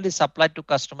R only supplied two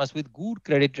customers with good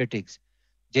credit ratings.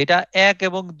 যেটা 1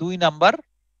 এবং 2 নাম্বার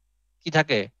কি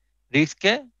থাকে,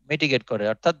 রিস্ককে মিটিগেট করে।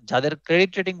 অর্থাৎ যাদের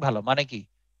ক্রেডিট রেটিং ভালো, মানে কি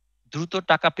দ্রুত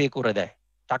টাকা পে করে দেয়,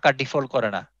 টাকা ডিফল্ট করে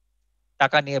না,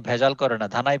 টাকা নিয়ে ভেজাল করে না,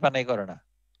 ধানাই পানাই করে না,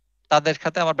 তাদের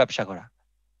সাথে আমার ব্যবসা করা।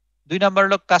 2 নাম্বার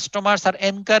হলো customers R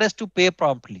encourage to pay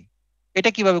promptly. এটা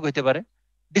কিভাবে কইতে পারে?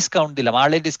 ডিসকাউন্ট দিলাম,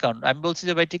 আর্লি ডিসকাউন্ট। আমি বলছি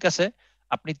যে ভাই ঠিক আছে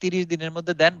আপনি 30 দিনের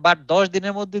মধ্যে দেন, বাট 10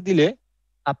 দিনের মধ্যে দিলে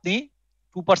আপনি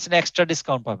 2% এক্সট্রা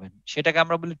ডিসকাউন্ট পাবেন। সেটাকে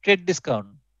আমরা বলি ট্রেড ডিসকাউন্ট।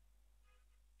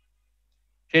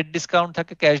 ট্রেড ডিসকাউন্ট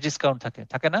থাকে, ক্যাশ ডিসকাউন্ট থাকে,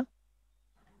 থাকে না?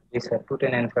 জি স্যার,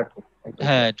 210 and 30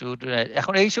 হ্যাঁ,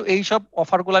 এখন এইসব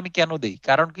অফার গুলো আমি কেন দেই?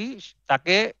 কারণ কি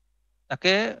তাকে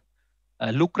তাকে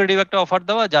লুক্রেটিভ একটা অফার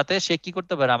দেওয়া, যাতে সে কি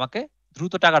করতে পারে, আমাকে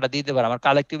দ্রুত টাকাটা দিয়ে দিতে পারে, আমার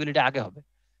কালেক্টিবিলিটি আগে হবে।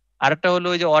 আরেকটা হলো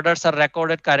ওই যে অর্ডারস আর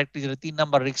রেকর্ডেড কারেক্টলি, যেটা 3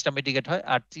 নাম্বার রিস্কটা মিটিগেট হয়।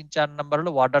 আর 4 নাম্বার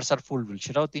হলো অর্ডারস আর ফুলফিল,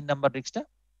 সেটাও 3 নাম্বার রিস্কটা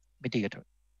মিটিগেট হয়।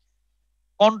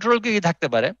 কন্ট্রোল কি থাকতে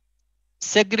পারে?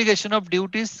 Segregation of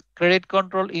duties, credit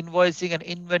control, invoicing and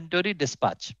inventory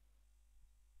dispatch.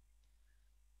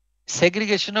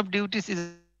 Segregation of duties is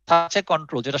such a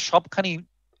control যেটা সবখানে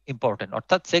ইম্পর্টেন্ট।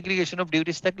 অর্থাৎ সেগ্রিগেশন অফ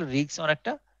ডিউটিস থাকলে রিস্ক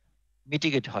অনেকটা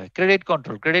মিটিগেট হয়। ক্রেডিট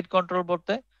কন্ট্রোল, ক্রেডিট কন্ট্রোল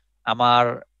বলতে আমার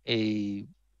এই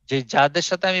যে যাদের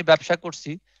সাথে আমি ব্যবসা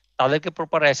করছি তাদেরকে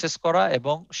প্রপার অ্যাসেস করা,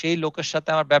 এবং সেই লোকের সাথে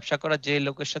আমার ব্যবসা করা যে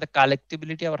লোকের সাথে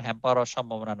কালেক্টিবিলিটি আবার হ্যাম্পার হওয়ার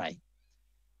সম্ভাবনা নাই।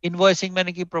 ইনভয়েসিং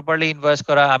মানে কি প্রপারলি ইনভয়েস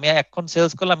করা। আমি এখন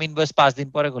সেলস করলাম, ইনভয়েস 5 দিন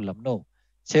পরে করলাম, নো,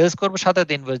 সেলস করবো সাথে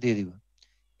ইনভয়েস দিয়ে দিব।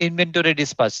 ইনভেন্টরি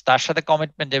ডিসপ্যাচ, তার সাথে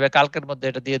কমিটমেন্ট দেবে কালকের মধ্যে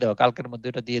এটা দিয়ে দেওয়া, কালকের মধ্যে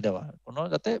এটা দিয়ে দেওয়া, কোনো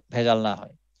যাতে ভেজাল না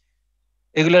হয়।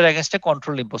 এগুলোর এগেইনস্টে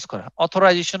কন্ট্রোল ইম্পোজ করা।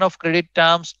 Authorisation of credit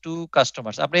terms two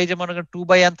customers. আপনি এই যে মনে করেন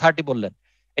 2/30 বললেন,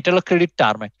 এটা হলো ক্রেডিট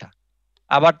টার্ম একটা।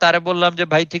 আবার তারে বললাম যে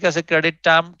ভাই ঠিক আছে ক্রেডিট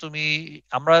টার্ম তুমি,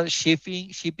 আমরা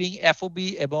শিপিং এফওবি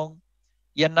এবং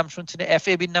ইয়ার নাম শুনছি না,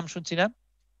 এফএবির নাম শুনছি না,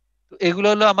 তো এগুলো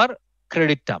হলো আমার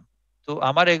ক্রেডিট টার্ম। তো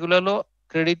আমার এগুলো হলো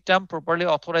ক্রেডিট টার্ম প্রপারলি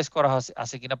অথরাইজ করা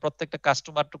আছে কিনা, প্রত্যেকটা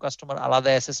কাস্টমার টু কাস্টমার আলাদা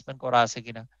অ্যাসেসমেন্ট করা আছে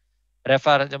কিনা।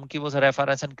 যেমন কি বলছে,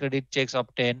 reference end credit checks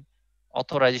obtain,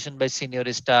 authorisation by senior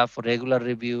staff, regular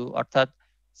review, অর্থাৎ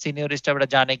সিনিয়র স্টাফ এটা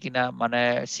জানে কিনা, মানে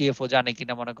সিএফও জানে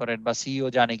কিনা মনে করেন, বা সিইও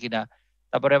জানে কিনা।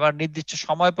 তারপরে আবার নির্দিষ্ট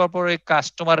সময় পর পর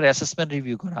কাস্টমার অ্যাসেসমেন্ট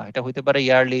রিভিউ করা, এটা হইতে পারে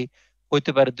ইয়ারলি,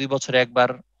 হইতে পারে 2 বছরে একবার,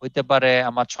 হইতে পারে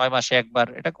আমার 6 মাসে একবার,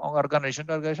 এটা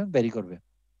অর্গানাইজেশন ভেরি করবে।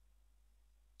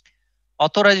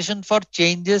 Authorisation for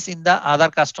changes in the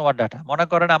other customer data. মনে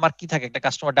করেন আমার কি থাকে, একটা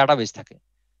কাস্টমার ডাটাবেস থাকে।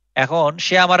 এখন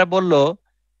সে আমারে বলল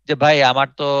যে ভাই আমার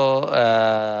তো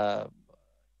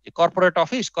কর্পোরেট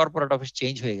অফিস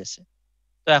চেঞ্জ হয়ে গেছে।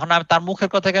 তো এখন আমি তার মুখের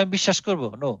কথাকে আমি বিশ্বাস করবো?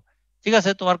 নো। ঠিক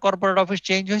আছে, তোমার কর্পোরেট অফিস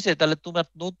চেঞ্জ হয়েছে, তাহলে তোমার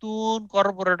নতুন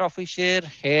কর্পোরেট অফিসের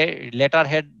লেটার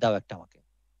হেড দাও একটা আমাকে।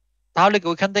 তাহলে কি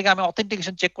ওইখান থেকে আমি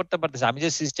অথেন্টিকেশন চেক করতে পারতেছি। আমি যে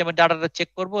সিস্টেমের ডাটাটা চেক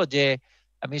করব যে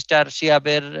মিস্টার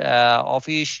শিহাবের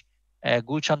অফিস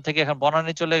গুলশান থেকে এখন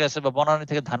বনানী চলে গেছে, বা বনানী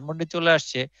থেকে ধানমন্ডি চলে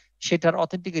আসছে, সেটার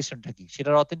অথেন্টিকেশনটা কি,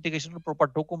 সেটার অথেন্টিকেশন প্রপার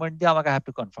ডকুমেন্ট দিয়ে আমাকে have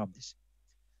to confirm this.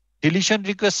 Deletion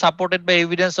request supported by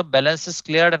evidence of balances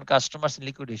cleared and customers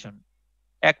liquidation.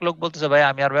 এক লোক বলতেছে ভাই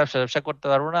আমি আর ব্যবসা করতে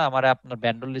পারবো না, আমার আপনার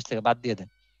ভেন্ডর লিস্ট থেকে বাদ দিয়ে দেন।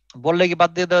 বললে কি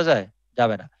বাদ দিয়ে দেওয়া যায়?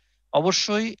 যাবে না।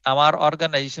 অবশ্যই আমার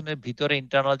অর্গানাইজেশনের ভিতরে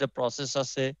ইন্টারনাল যে প্রসেস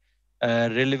আছে,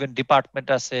 রিলেভেন্ট ডিপার্টমেন্ট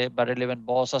আছে বা রিলেভেন্ট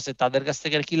বস আছে, তাদের কাছ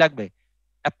থেকে কি লাগবে?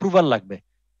 অ্যাপ্রুভাল লাগবে,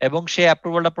 এবং সেই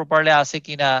অ্যাপ্রুভালটা প্রপারলি আছে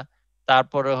কিনা।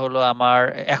 তারপরে হলো আমার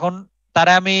এখন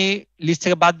তারা আমি লিস্ট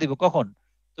থেকে বাদ দিব কখন?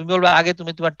 তুমি বলবে আগে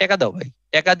তুমি তোমার টাকা দাও ভাই,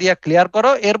 টাকা দিয়ে ক্লিয়ার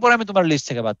করো, এরপর আমি তোমার লিস্ট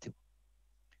থেকে বাদ দিব।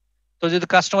 তো যদি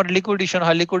কাস্টমার লিকুইডেশন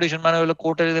হয়, লিকুইডেশন মানে হলো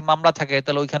কোর্টে যদি মামলা থাকে,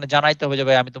 তাহলে ওইখানে জানাইতে হবে যে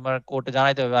ভাই আমি তোমার কোর্টে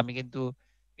জানাইতে হবে আমি কিন্তু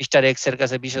মিস্টার এক্স এর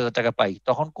কাছে 20,000 টাকা পাই।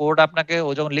 তখন কোর্ট আপনাকে, ও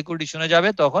যখন লিকুইডেশনে যাবে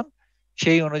তখন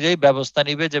সেই অনুযায়ী ব্যবস্থা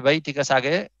নিবে যে ভাই ঠিক আছে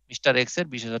আগে মিস্টার এক্স এর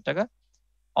 20,000 টাকা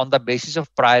on the basis of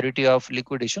priority of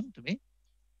liquidation তুমি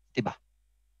দিবা।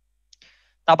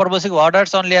 তারপর বলছি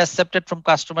orders only accepted from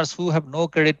customers who have no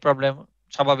credit problem.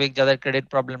 স্বাভাবিক, যাদের ক্রেডিট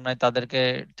প্রবলেম নাই তাদেরকে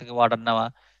থেকে অর্ডার নেওয়া।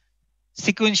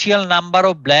 sequential number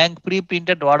of blank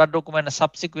pre-printed order document and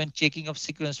subsequent checking of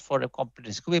sequence for a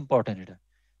completeness, খুব ইম্পর্টেন্ট এটা।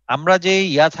 আমরা যে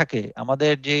থাকে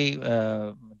আমাদের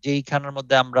যেইখানের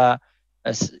মধ্যে আমরা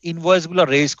ইনভয়েস গুলো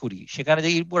রেজ করি, সেখানে যে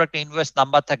এরপর একটা ইনভয়েস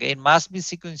নাম্বার থাকে, ইট মাস্ট বি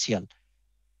সিকুয়েন্সিয়াল।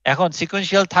 এখন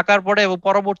সিকুয়েন্সিয়াল থাকার পরে এবং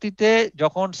পরবর্তীতে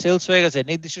যখন সেলস হয়ে গেছে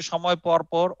নির্দিষ্ট সময় পর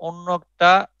পর অন্য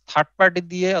একটা থার্ড পার্টি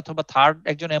দিয়ে অথবা থার্ড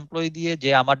একজন এমপ্লয়ি দিয়ে যে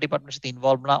আমার ডিপার্টমেন্টের সাথে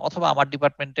ইনভলভ না, অথবা আমার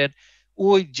ডিপার্টমেন্টের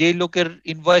ওই যে লোকের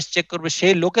ইনভয়েস চেক করবে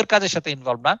সেই লোকের কাজের সাথে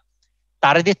ইনভলভ না,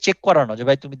 তারে দিয়ে চেক করানো যে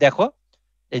ভাই তুমি দেখো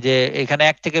এই যে এখানে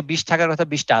 1 থেকে 20 থাকার কথা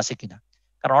 20টা আছে কিনা।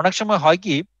 কারণ অনেক সময় হয়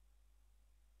কি,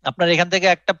 আপনার এখান থেকে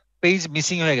একটা পেজ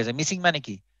মিসিং হয়ে গেছে। মিসিং মানে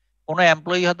কি, কোনো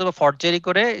এমপ্লয়ি হয়তো ফরজারি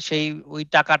করে সেই ওই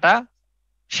টাকাটা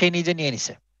সে নিজে নিয়ে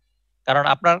নিছে। কারণ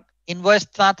আপনার ইনভয়েস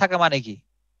না থাকা মানে কি,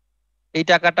 এই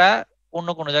টাকাটা অন্য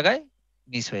কোনো জায়গায়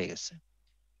মিস হয়ে গেছে।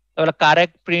 তাহলে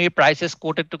correct prices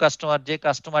coated to customer, যে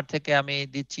কাস্টমার থেকে আমি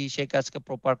দিচ্ছি সে কাজকে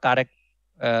প্রপার কারেক্ট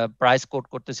প্রাইস কোড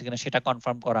করতেছে কিনা সেটা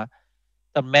কনফার্ম করা।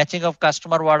 The matching of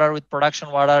customer order with production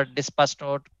order, dispatch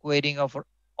note, querying of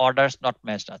orders not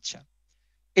matched। আচ্ছা,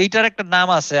 এইটার একটা নাম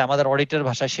আছে আমাদের অডিটের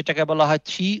ভাষায়, সেটাকে বলা হয়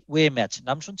 3-way ম্যাচ।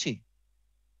 নাম শুনছি?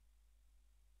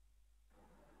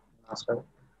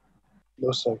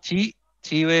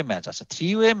 Three-way match. আচ্ছা,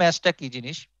 3-way ম্যাচটা কি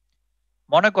জিনিস?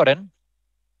 মনে করেন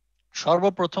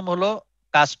সর্বপ্রথম হলো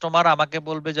কাস্টমার আমাকে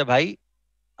বলবে যে ভাই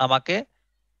আমাকে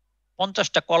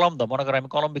 50টা কলম দাও। মনে করেন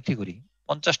আমি কলম বিক্রি করি,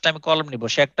 50টা আমি কলম নিব।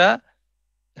 সে একটা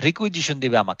রিকুইজিশন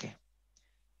দিবে আমাকে।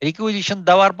 রিকুইজিশন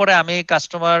দেওয়ার পরে আমি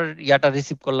কাস্টমার ইয়াটা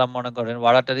রিসিভ করলাম, মনে করেন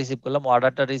অর্ডারটা রিসিভ করলাম।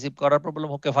 অর্ডারটা রিসিভ করার পর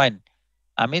বললাম ওকে ফাইন,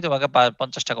 আমি তোমাকে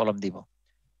 50টা কলম দিব।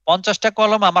 50টা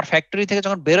কলম আমার ফ্যাক্টরি থেকে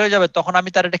যখন বের হয়ে যাবে তখন আমি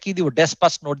তার এটা কি দিব,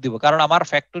 ডেসপাচ নোট দিব। কারণ আমার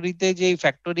ফ্যাক্টরিতে যে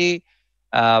ফ্যাক্টরি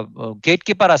গেট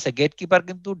কিপার আছে, গেট কিপার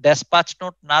কিন্তু ডেসপাচ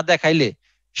নোট না দেখাইলে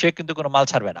সে কিন্তু কোনো মাল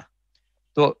ছাড়বে না।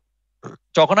 তো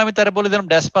যখন আমি তারা বলে দিলাম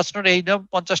ডেসপাচ নোট এই নাও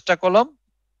 50টা কলম,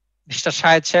 মিস্টার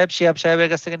শাহেদ সাহেব শিহাব সাহেবের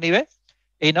কাছ থেকে নিবে,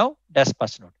 এই নাও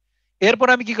ডেসপাচ নোট। এরপর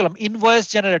আমি কি করলাম, ইনভয়েস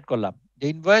জেনারেট করলাম। যে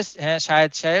ইনভয়েস, হ্যাঁ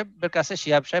শাহেদ সাহেবের কাছে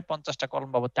শিহাব সাহেব 50টা কলম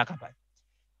বাবদ টাকা পায়।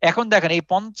 এখন দেখেন এই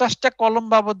 50টা কলম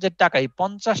বাবদ যে টাকা, এই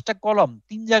 50টা কলম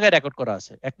 3 জায়গায় রেকর্ড করা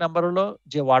আছে। এক নাম্বার হলো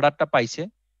যে অর্ডারটা পাইছে,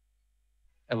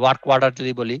 ওয়ার্ক অর্ডার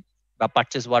যদি বলি বা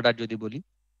পারচেজ অর্ডার যদি বলি।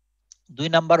 2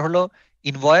 নাম্বার হলো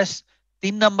ইনভয়েস।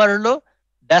 3 নাম্বার হলো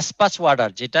ড্যাসপাচ অর্ডার,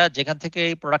 যেটা যেখান থেকে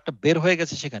এই প্রোডাক্টটা বের হয়ে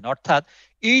গেছে সেখানে। অর্থাৎ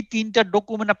এই 3টা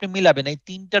ডকুমেন্ট আপনি মিলাবেন, এই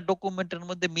 3টা ডকুমেন্টের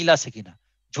মধ্যে মিল আছে কিনা।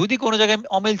 যদি কোনো জায়গায়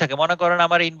অমিল থাকে, মনে করেন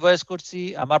আমার ইনভয়েস করছি,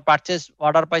 আমার পারচেজ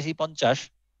অর্ডার পাইছি 50,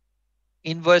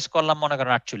 ইনভয়েস করলাম মনে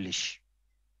করেন 48,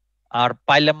 আর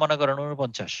পাইলাম মনে করেন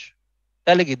 49,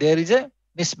 তাহলে কি দেয়ার ইজ এ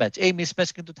মিসম্যাচ। এই মিসম্যাচ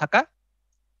কিন্তু থাকা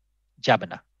যাবে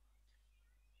না।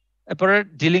 এরপরে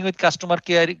ডিলিং উইথ কাস্টমার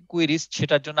কেয়ার কুইরিজ,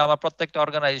 সেটার জন্য আমার প্রত্যেকটা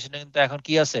অর্গানাইজেশনে কিন্তু এখন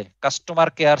কি আছে, কাস্টমার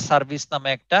কেয়ার সার্ভিস নামে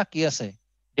একটা কি আছে,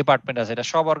 ডিপার্টমেন্ট আছে। এটা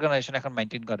সব অর্গানাইজেশন এখন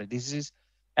মেইনটেইন করে। দিস ইজ,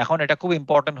 এখন এটা খুব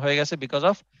ইম্পর্টেন্ট হয়ে গেছে because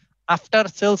of after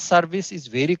sale service is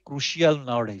very crucial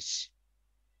নাওডেজ।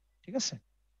 ঠিক আছে?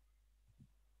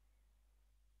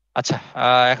 আচ্ছা,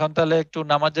 এখন তাহলে একটু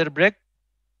নামাজের ব্রেক।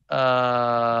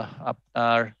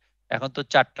 আপনার এখন তো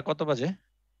 4টা কত বাজে,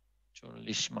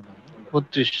 40 মনে হয়,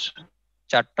 32।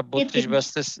 4টা 32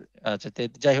 বাজতেছে। আচ্ছা,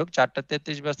 যাই হোক 4টা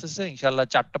 33 বাজতেছে। ইনশাল্লাহ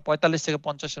 4টা 45 থেকে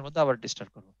 50-এর মধ্যে আবার ডিস্টার্ব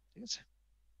করবো। ঠিক আছে?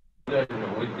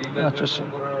 আচ্ছা স্যার।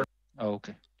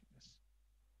 ওকে।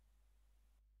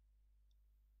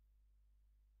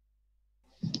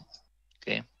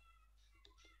 ওকে,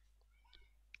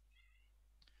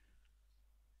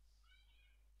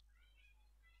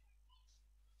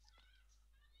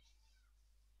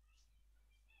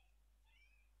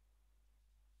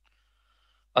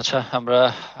 আচ্ছা আমরা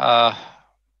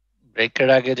ব্রেকের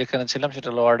আগে যেখানে ছিলাম সেটা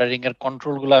হলো অর্ডারিং এর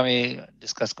কন্ট্রোল গুলো আমি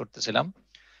ডিসকাস করতেছিলাম।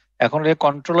 এখন এই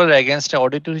কন্ট্রোলের এগেইনস্ট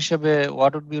অডিটর হিসেবে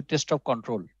what would be test of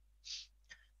control?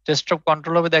 Test of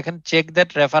control হবে, দেখেন, check that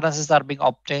references are being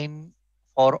obtain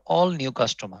for all new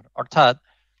customer. অর্থাৎ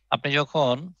আপনি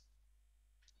যখন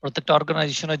প্রত্যেকটা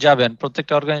অর্গানাইজেশনে যাবেন,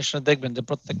 প্রত্যেকটা অর্গানাইজেশনে দেখবেন যে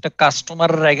প্রত্যেকটা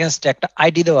কাস্টমারের এগেইনস্টে একটা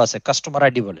আইডি দেওয়া আছে, কাস্টমার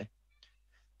আইডি বলে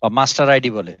বা মাস্টার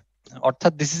আইডি বলে।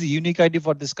 অর্থাৎ this is unique ID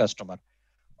for this customer.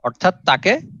 অর্থাৎ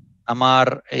তাকে, আমার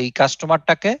এই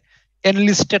কাস্টমারটাকে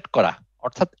এনলিস্টেড করা,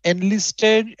 অর্থাৎ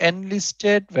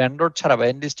এনলিস্টেড ভেন্ডর ছাড়া বা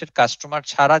এনলিস্টেড কাস্টমার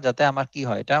ছাড়া যাতে আমার কি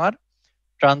হয়, এটা আমার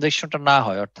ট্রানজাকশনটা না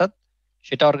হয়, অর্থাৎ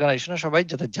সেটা অর্গানাইজেশনে সবাই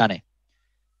যাতে জানে।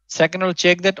 সেকেন্ড হল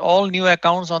check that all new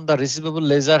accounts on the receivable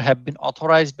laser have been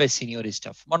authorised by senior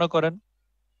staff. মনে করেন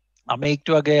আমি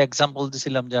একটু আগে এক্সাম্পল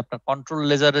দিছিলাম যে আপনার কন্ট্রোল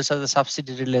লেজারের সাথে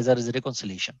সাবসিডিয়ারি লেজার ইজ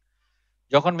রিকনসিলিয়েশন।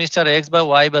 যখন মিস্টার এক্স বা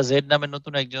ওয়াই বা জেড নামে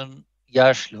নতুন একজন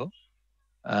আসলো,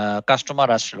 কাস্টমার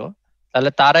আসলো, তাহলে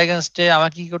তার এগেনস্টে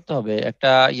আমাকে কি করতে হবে,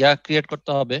 একটা ক্রিয়েট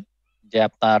করতে হবে যে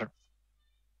আপনার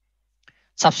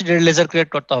সাবসিডিয়ারি লেজার ক্রিয়েট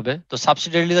করতে হবে। তো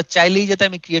সাবসিডিয়ারি লেজার চাইলেই যাতে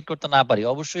আমি ক্রিয়েট করতে না পারি,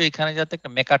 অবশ্যই এখানে যাতে একটা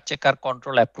মেকার চেকার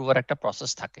কন্ট্রোল অ্যাপ্রুভার একটা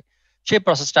প্রসেস থাকে, সেই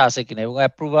প্রসেসটা আছে কিনা, এবং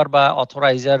অ্যাপ্রুভার বা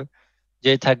অথরাইজার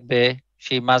যে থাকবে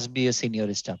সেই must B a senior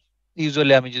staff.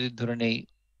 Usually আমি যদি ধরে নেই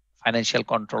ফাইন্যান্সিয়াল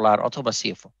কন্ট্রোলার অথবা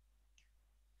সিএফও।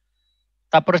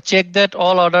 তারপরে check that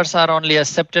all orders R only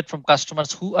accepted from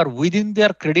customers who R within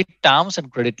there credit terms end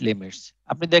credit limits.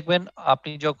 আপনি দেখবেন,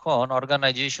 আপনি যখন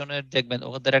অর্গানাইজেশনের দেখবেন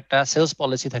ওদের একটা সেলস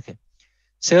পলিসি থাকে,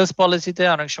 সেলস পলিসিতে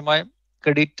অনেক সময়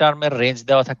ক্রেডিট টার্মের রেঞ্জ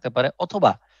দেওয়া থাকতে পারে,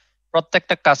 অথবা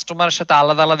প্রত্যেকটা কাস্টমারের সাথে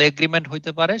আলাদা আলাদা এগ্রিমেন্ট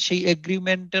হইতে পারে, সেই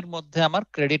এগ্রিমেন্টের মধ্যে আমার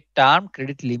ক্রেডিট টার্ম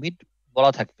ক্রেডিট লিমিট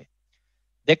বলা থাকবে।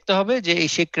 দেখতে হবে যে এই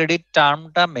সেই ক্রেডিট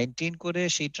টার্মটা মেনটেন করে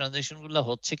সেই ট্রানজাকশন গুলো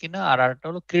হচ্ছে কিনা। আর একটা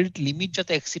হলো ক্রেডিট লিমিট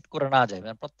যাতে এক্সিড করে না যায়,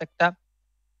 মানে প্রত্যেকটা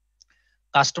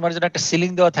কাস্টমার জন্য একটা সিলিং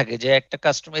দেওয়া থাকে যে একটা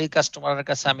কাস্টমার, এই কাস্টমারের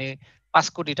কাছে আমি 5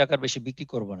 কোটি টাকার বেশি বিক্রি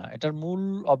করব না। এটার মূল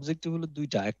অবজেক্টিভ হলো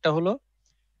দুইটা, একটা হলো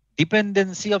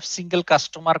ডিপেন্ডেন্সি অফ সিঙ্গেল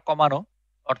কাস্টমার কমানো,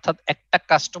 অর্থাৎ একটা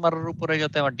কাস্টমারের উপরে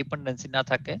যাতে আমার ডিপেন্ডেন্সি না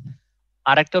থাকে।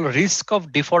 আর একটা হলো রিস্ক অফ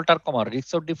ডিফল্টার কমানো।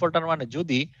 রিস্ক অফ ডিফল্টার মানে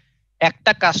যদি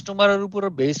একটা কাস্টমারের উপর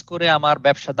বেস করে আমার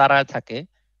ব্যবসা দাঁড়ায় থাকে,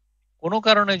 কোনো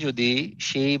কারণে যদি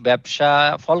সেই ব্যবসা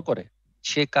ফল করে,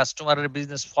 সেই কাস্টমারের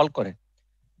বিজনেস ফল করে,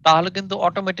 তাহলে কিন্তু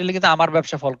অটোমেটিক্যালি কিন্তু আমার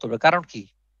ব্যবসা ফল করবে। কারণ কি,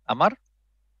 আমার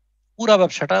পুরো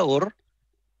ব্যবসাটা ওর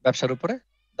ব্যবসার উপরে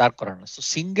দাঁড় করানো। সো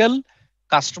সিঙ্গেল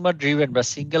কাস্টমার ড্রিভেন বা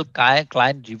সিঙ্গেল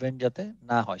ক্লায়েন্ট ড্রিভেন যাতে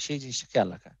না হয় সেই জিনিসটা খেয়াল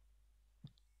রাখা।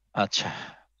 আচ্ছা,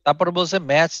 তারপর বলছে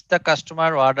match the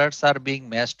customer orders are being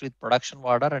matched with production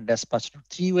order and dispatch note.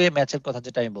 3-ওয়ে ম্যাচের কথা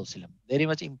যেটা আমি বলছিলাম, very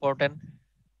much important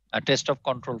test of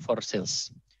control for sales.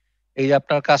 এই যে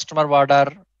আপনার customer order,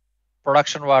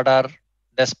 production order,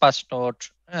 dispatch note,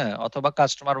 হ্যাঁ, অথবা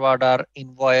customer order,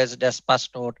 invoice, dispatch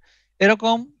note,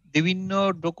 এরকম বিভিন্ন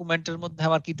ডকুমেন্টের মধ্যে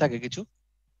আমার কি থাকে, কিছু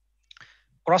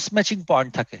ক্রস ম্যাচিং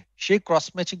পয়েন্ট থাকে। সেই ক্রস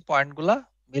ম্যাচিং পয়েন্ট গুলা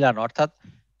মিলানো, অর্থাৎ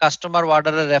কাস্টমার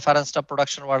অর্ডারের রেফারেন্সটা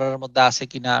প্রোডাকশন অর্ডারের মধ্যে আছে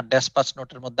কিনা, ডিসপ্যাচ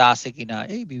নোটের মধ্যে আছে কিনা,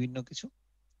 এই বিভিন্ন কিছু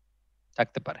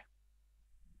থাকতে পারে।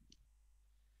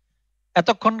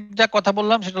 এতক্ষণ যা কথা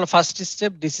বললাম সেটা হলো first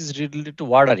step, this is related to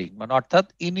ordering, মানে অর্থাৎ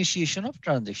ইনিশিয়েশন অফ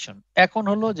ট্রানজাকশন। এখন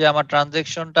হলো যে আমার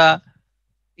ট্রানজাকশনটা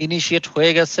ইনিশিয়েট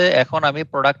হয়ে গেছে, এখন আমি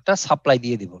প্রোডাক্টটা সাপ্লাই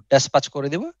দিয়ে দিব, ডিসপ্যাচ করে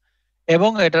দিব,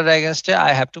 এবং এটার এগেইনস্টে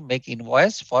I have to make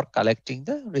invoice for collecting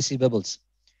the receivables.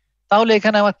 তাহলে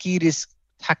এখানে আমার কি রিস্ক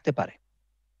থাকতে পারে?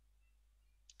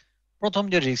 প্রথম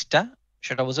যে রিস্কটা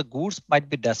সেটা হচ্ছে goods might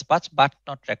be dispatch but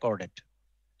not recorded.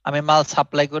 আমি মাল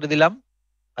সাপ্লাই করে দিলাম,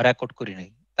 রেকর্ড করি নাই,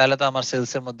 তাহলে তো আমার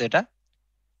সেলস এর মধ্যে এটা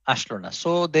আসলো না।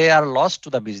 So they R loss to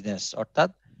the business, অর্থাৎ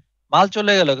মাল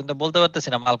চলে গেল কিন্তু বলতে পারতেছি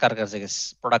না মাল কার কাছে গেছে,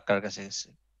 প্রোডাক্ট কার কাছে গেছে।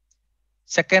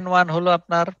 সেকেন্ড ওয়ান হলো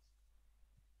আপনার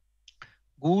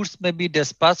goods may be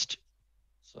ডিসপ্যাচড,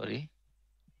 sorry,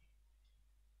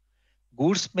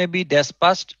 goods may be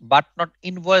ডিসপ্যাচড but not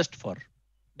ইনভয়েসড for.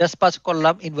 Dispatch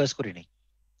করলাম, ইনভয়েস করিনি।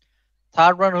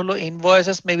 থার্ড ওয়ান হলো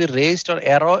invoices may be raised or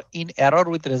error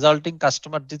with resulting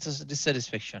customer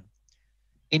dissatisfaction.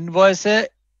 ইনভয়েসে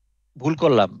ভুল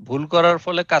করলাম, ভুল করার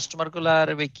ফলে কাস্টমার গুলো,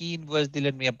 আরে ভাই কি ইনভয়েস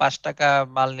দিলেন মিয়া, 5 টাকা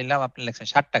মাল নিলাম আপনি লিখছেন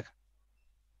 60 টাকা,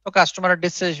 তো কাস্টমারের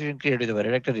ডিসস্যাটিসফ্যাকশন ক্রিয়েট হতে পারে,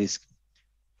 এটা একটা রিস্ক।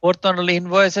 ফোর্থ ওয়ান হলো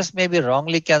invoices may be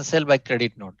wrongly cancel by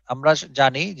credit note. আমরা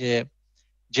জানি যে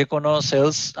যে কোনো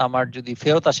সেলস আমার যদি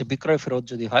ফেরত আসে, বিক্রয় ফেরত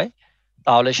যদি হয়,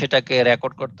 তাহলে সেটাকে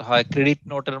রেকর্ড করতে হয় ক্রেডিট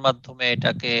নোটের মাধ্যমে,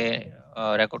 এটাকে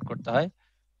রেকর্ড করতে হয়।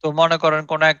 তো মনে করেন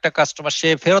কোন একটা কাস্টমার সে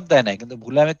ফেরত দেয় নাই, কিন্তু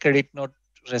ভুলে আমি ক্রেডিট নোট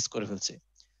রেজ করে ফেলছি,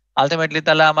 আলটিমেটলি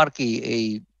তাহলে আমার কি এই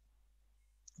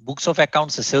বুকস অফ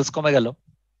অ্যাকাউন্টসে সেলস কমে গেল।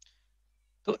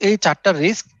 তো এই 4টা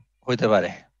রিস্ক হইতে পারে।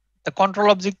 কন্ট্রোল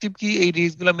অবজেক্টিভ কি, এই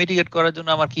রিস্ক গুলো মিটিগেট করার জন্য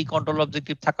আমার কি কন্ট্রোল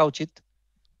অবজেক্টিভ থাকা উচিত?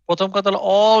 প্রথম কথা হলো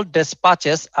অল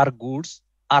ডিসপ্যাচেস আর গুডস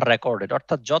আর রেকর্ডেড,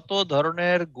 অর্থাৎ যত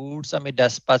ধরনের গুডস আমি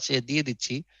ডিসপ্যাচে দিয়ে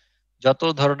দিচ্ছি, যত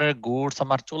ধরনের গুডস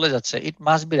আমার চলে যাচ্ছে, it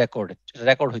must be recorded,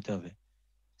 record হইতে হবে।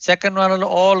 সেকেন্ড ওয়ান হলো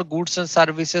all goods and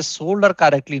services sold R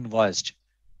correctly ইনভয়েসড।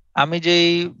 আমি যেই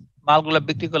মালগুলো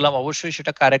বিক্রি করলাম অবশ্যই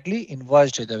সেটা কারেক্টলি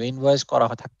ইনভয়েসড হইতে হবে, ইনভয়েস করা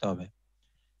থাকতে হবে।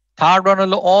 থার্ড ওয়ান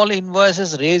হলো all invoices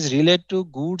raise relate two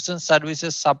goods and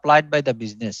services supplied by the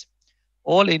business.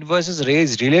 All invoices raise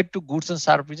relate two goods and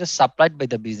services supplied by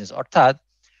the business, অর্থাৎ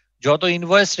যত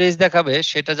ইনভয়েস রেজ দেখাবে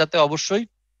সেটা যাতে অবশ্যই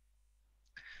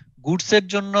গুডস এর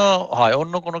জন্য হয়,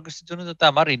 অন্য কোনো কিছুর জন্য যাতে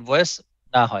আমার ইনভয়েস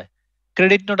না হয়।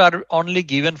 Credit note R only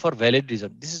given for valid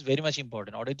reason, this is very much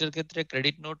important. অডিটের ক্ষেত্রে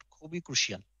ক্রেডিট নোট খুবই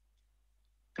ক্রুশিয়াল।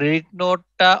 ক্রেডিট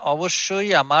নোটটা অবশ্যই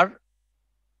আমার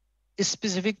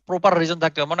স্পেসিফিক প্রপার রিজন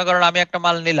থাকতে হবে। মনে করেন আমি একটা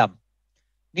মাল নিলাম,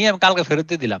 নিয়ে আমি কালকে ফেরত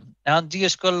দিয়ে দিলাম, এখন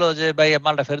জিজ্ঞেস করলো যে ভাই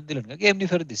মালটা ফেরত দিলেন, এমনি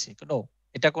ফেরত দিছি, নো,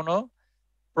 এটা কোনো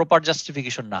প্রপার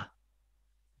জাস্টিফিকেশন না।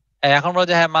 এখন বলে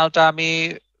যে হ্যাঁ মালটা আমি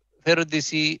ফেরত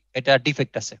দিছি, এটা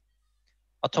ডিফেক্ট আছে,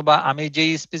 অথবা আমি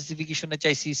যেই স্পেসিফিকেশনে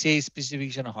চাইছি সেই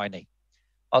স্পেসিফিকেশনে হয় নাই,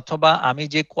 অথবা আমি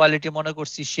যে কোয়ালিটি মনে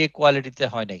করছি সে কোয়ালিটিতে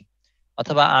হয় নাই,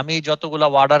 অথবা আমি যতগুলা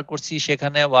অর্ডার করছি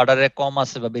সেখানে অর্ডারে কম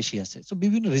আছে বা বেশি আছে। সো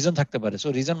বিভিন্ন রিজন থাকতে পারে, so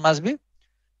reason must be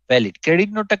valid. Credit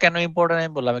নোটটা কেন ইম্পর্টেন্ট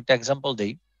আমি বললাম, একটা এক্সাম্পল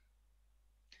দেই।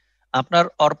 আপনার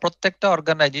প্রত্যেকটা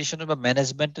অর্গানাইজেশনের বা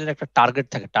ম্যানেজমেন্টের একটা টার্গেট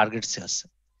থাকে, টার্গেট সেলস।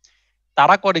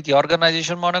 তারা করে কি,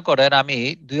 অর্গানাইজেশন মনে করেন আমি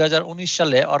 2019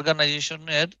 সালে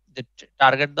অর্গানাইজেশনের যে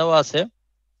টার্গেট দেওয়া আছে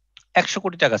 100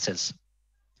 কোটি টাকা সেলস।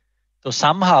 তো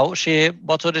সামহাও সে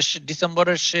বছরের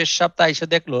ডিসেম্বরের শেষ সপ্তাহে এসে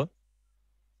দেখলো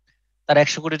তার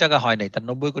 100 কোটি টাকা হয় নাই, তার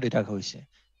 90 কোটি টাকা হয়েছে।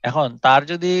 এখন তার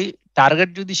যদি টার্গেট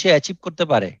যদি সে অ্যাচিভ করতে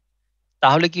পারে,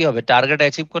 তাহলে কি হবে, টার্গেট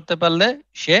অ্যাচিভ করতে পারলে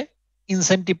সে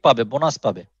ইনসেনটিভ পাবে, বোনাস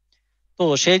পাবে। তো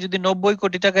সে যদি 90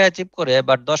 কোটি টাকা অ্যাচিভ করে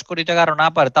বা 10 কোটি টাকা আরো না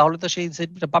পারে, তাহলে তো সেই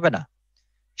ইনসেনটিভটা পাবে না।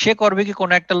 সে করবে কি,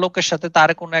 কোনো একটা লোকের সাথে, তার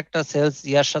কোনো একটা সেলস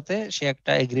ইয়ার সাথে সে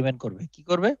একটা এগ্রিমেন্ট করবে। কি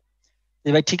করবে, যে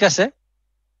ভাই ঠিক আছে,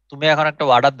 তুমি এখন একটা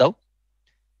অর্ডার দাও,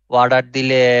 অর্ডার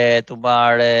দিলে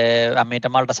তোমার আমি এটা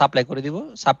মালটা সাপ্লাই করে দিব,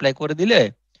 সাপ্লাই করে দিলে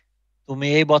তুমি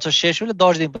এই বছর শেষ হলে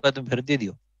 10 দিন পরে তুমি ফেরত দিয়ে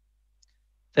দিও।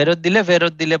 ফেরত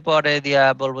দিলে পরে দিয়া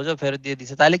বলবো যে ফেরত দিয়ে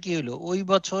দিছে, তাহলে কি হলো, ওই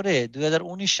বছরে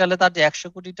 2019 সালে তার যে 100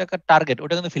 কোটি টাকার টার্গেট,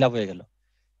 ওটা কিন্তু ফিল আপ হয়ে গেল।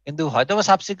 কিন্তু হয়তো বা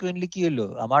সাবসিকুয়েন্টলি কি হলো,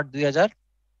 আমার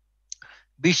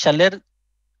 2020 সালের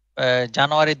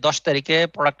জানুয়ারি 10 তারিখে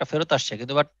প্রোডাক্টটা ফেরত আসছে,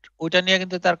 কিন্তু বাট ওইটা নিয়ে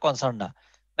কিন্তু তার কনসার্ন না।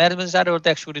 ম্যানেজমেন্ট স্যার ওর তো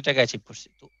 100 কোটি টাকা অ্যাচিভ করছে।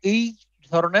 তো এই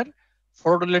ধরনের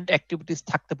ফ্রডুলেন্ট অ্যাক্টিভিটিস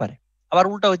থাকতে পারে। আবার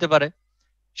উল্টা হইতে পারে,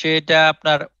 সেটা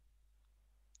আপনার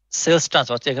সেলস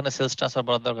ট্রান্সফার হচ্ছে, এখানে সেলস ট্রান্সফার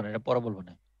বলার দরকার নেই, এটা পরে বলবো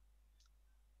না।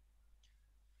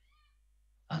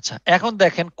 আচ্ছা, এখন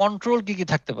দেখেন কন্ট্রোল কি কি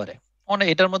থাকতে পারে। অনেক,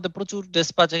 এটার মধ্যে প্রচুর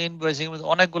ডিসপ্যাচিং, ইনভয়েসিং,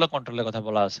 অনেকগুলো কন্ট্রোলের কথা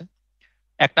বলা আছে।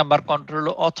 এক number control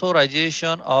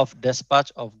authorisation of dispatch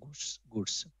of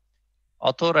goods.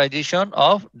 Authorization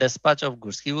of dispatch of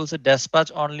goods, কি বলছে, dispatch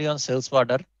only on sales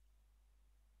order,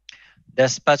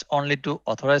 dispatch only to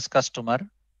authorized customer,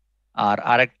 আর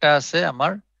আরেকটা আছে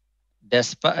আমার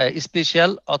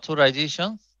special authorisation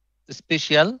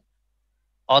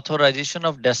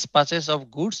of dispatches of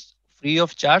goods free of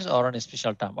charge or on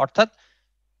special term। অর্থাৎ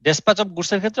dispatch of goods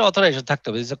এর ক্ষেত্রে authorisation থাকতে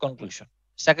হবে, this is a conclusion.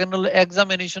 Second হলো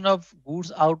examination of goods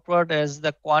outward as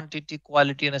the quantity,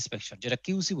 quality and inspection, যেটা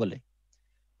QC বলে।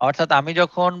 অর্থাৎ আমি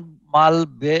যখন মাল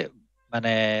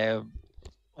মানে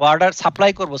অর্ডার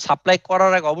সাপ্লাই করব, সাপ্লাই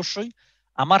করার আগে অবশ্যই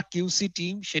আমার কিউসি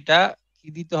টিম সেটা কি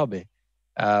দিতে হবে,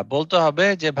 বলতে হবে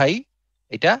যে ভাই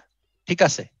এটা ঠিক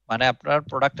আছে, মানে আপনার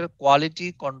প্রোডাক্টের কোয়ালিটি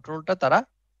কন্ট্রোলটা তারা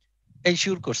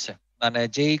এনশিওর করছে, মানে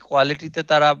যেই কোয়ালিটিতে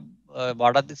তারা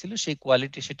অর্ডার দিছিল সেই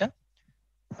কোয়ালিটি সেটা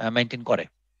মেনটেন করে।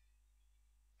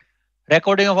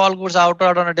 Recording of all goods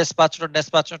outward on dispatch note,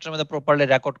 dispatch নোটের মধ্যে প্রপারলি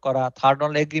রেকর্ড করা। থার্ড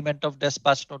হল agreement of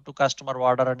dispatch note to customer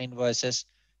order and invoices.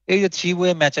 এই যে থ্রি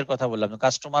ওয়ে ম্যাচের কথা বললাম,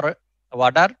 customer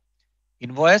order,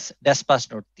 invoice, dispatch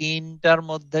note, তিনটার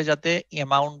মধ্যে যাতে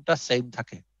অ্যামাউন্টটা সেম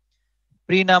থাকে।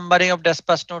 Pre numbering of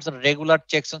dispatch notes, regular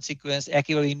checks on sequence,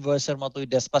 একইভাবে ইনভয়েসের মতোই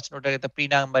ডিসপ্যাচ নোটের একটা প্রি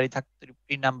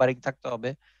নাম্বারিং থাকতে হবে,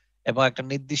 এবং একটা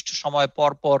নির্দিষ্ট সময়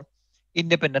পর পর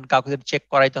ইন্ডিপেন্ডেন্ট কাউকে চেক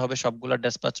করাইতে হবে সবগুলা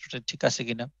ডিসপ্যাচ নোটে ঠিক আছে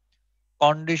কিনা।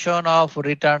 Condition of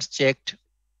Returns checked,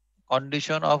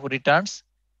 condition of Returns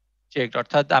checked,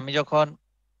 অর্থাৎ আমি যখন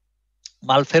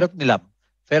মাল ফেরত নিলাম,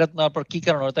 ফেরত নেওয়ার পর কি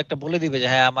কারণ, ওটা একটা বলে দিবে যে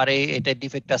হ্যাঁ আমার এটা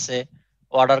ডিফেক্ট আছে,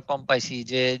 অর্ডার কম পাইছি,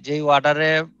 যে যেই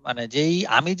অর্ডারে মানে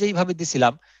আমি যেইভাবে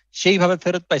দিছিলাম সেইভাবে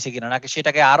ফেরত পাইছি কিনা, নাকি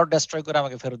সেটাকে আরো ডেস্ট্রয় করে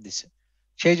আমাকে ফেরত দিছে।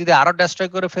 সেই যদি আরো ডেস্ট্রয়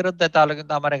করে ফেরত দেয়, তাহলে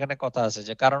কিন্তু আমার এখানে কথা আছে,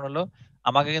 যে কারণ হলো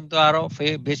আমাকে কিন্তু আরো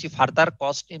বেশি ফার্দার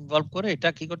কস্ট ইনভলভ করে এটা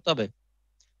কি করতে হবে,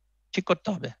 ঠিক করতে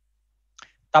হবে।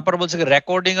 তারপর বলছে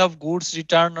recording of goods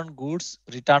return on goods,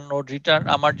 return note, return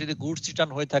আমার যদি গুডস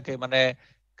রিটার্ন হয়ে থাকে, মানে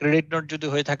ক্রেডিট নোট যদি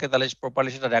হয়ে থাকে, তাহলে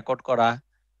প্রপারলি সেটা রেকর্ড করা।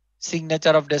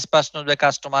 Signature of dispatch note by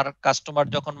customer, customer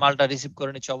যখন মালটা রিসিভ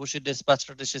করে নিচ্ছে অবশ্যই ডিসপ্যাচ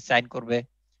নোটে সে সাইন করবে।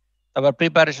 তারপর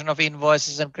preparation of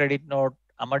invoices end credit note,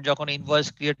 আমার যখন ইনভয়েস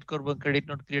ক্রিয়েট করব, ক্রেডিট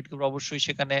নোট ক্রিয়েট করব, অবশ্যই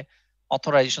সেখানে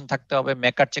অথরাইজেশন থাকতে হবে,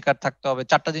 মেকার চেকার থাকতে হবে।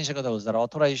 চারটা জিনিসের কথা বলছে,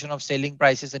 authorisation of selling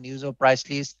prices and use of price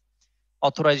list,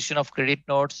 authorization of credit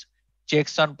notes,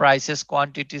 checks on prices,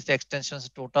 quantities, extensions,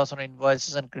 totals on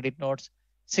invoices and credit notes,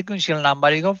 sequential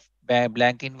numbering of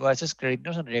blank invoices, credit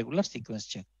notes and regular sequence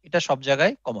check। এটা সব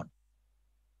জায়গায় common.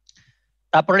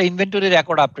 তারপরে inventory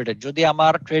record updated, যদি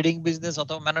আমার trading business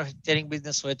অথবা manufacturing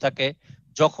business হয়ে থাকে,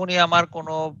 যখনই আমার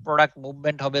কোনো প্রোডাক্ট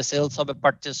মুভমেন্ট হবে, সেলস হবে,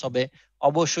 পারচেস হবে,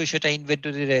 অবশ্যই সেটা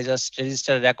ইনভেন্টরি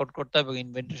রেজিস্টারে রেকর্ড করতে হবে এবং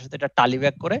ইনভেন্টরির সাথে এটা টালি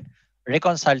ব্যাক করে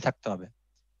রেকনসাইল থাকতে হবে।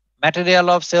 Material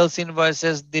of sales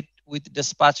invoices with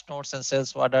dispatch notes and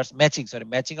sales orders,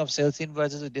 matching of sales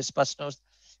invoices with dispatch notes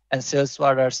and sales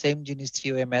orders, same জিনিস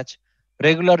 3-way match।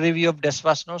 Regular review of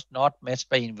dispatch notes not matched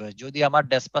by invoice, যদি আমার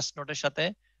dispatch নোটের সাথে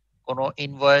কোনো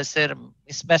ইনভয়েসের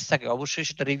mismatch থাকে, অবশ্যই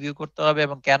সেটা review করতে হবে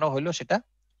এবং কেন হলো সেটা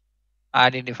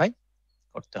আইডেন্টিফাই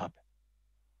করতে হবে।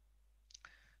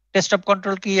 টেস্ট অফ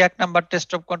কন্ট্রোল কি, এক নাম্বার টেস্ট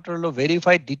অফ কন্ট্রোল হলো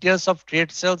verify details of trade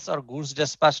sales or goods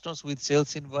dispatch notes with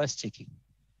sales invoice checking।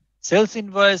 Sales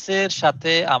ইনভয়েসের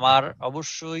সাথে আমার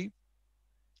অবশ্যই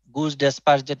গুডস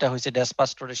ডেসপাচ যেটা হয়েছে ডেসপাচ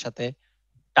স্টোরের সাথে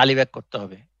টালি ব্যাক করতে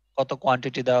হবে। কত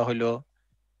কোয়ান্টিটি দেওয়া হলো,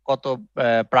 কত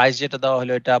প্রাইস যেটা দেওয়া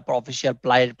হলো এটা অফিসিয়াল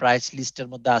প্রাইস লিস্টের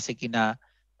মধ্যে আছে কিনা।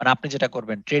 মানে আপনি যেটা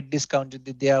করবেন ট্রেড ডিসকাউন্ট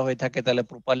যদি দেওয়া হয়ে থাকে তাহলে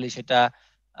প্রপারলি সেটা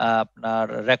আপনার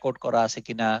রেকর্ড করা আছে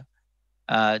কিনা,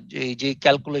 এই যে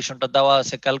ক্যালকুলেশনটা দেওয়া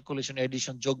আছে ক্যালকুলেশন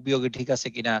এডিশন যোগ বিয়োগে ঠিক আছে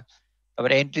কিনা।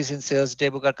 তারপরে entries in sales day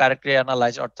book R correctly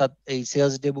analyse, অর্থাৎ এই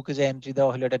সেলস ডে বুকে যে এন্ট্রি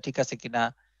দেওয়া হলো এটা ঠিক আছে কিনা,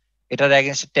 এটার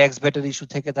এগেইনস্ট ট্যাক্স ভ্যাটের ইস্যু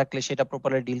থেকে থাকলে সেটা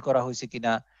প্রপারলি ডিল করা হয়েছে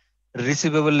কিনা,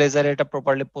 রিসিভেবল লেজারে এটা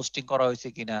প্রপারলি পোস্টিং করা হয়েছে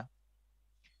কিনা।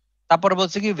 তারপরে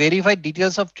বলছে কি verify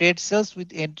details of trade sales with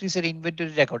entries এর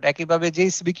ইনভেন্টরি রেকর্ড। একইভাবে যেই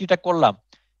বিক্রিটা করলাম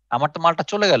আমার তো মালটা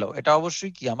চলে গেল, এটা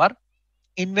অবশ্যই কি আমার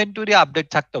ইনভেন্টরি আপডেট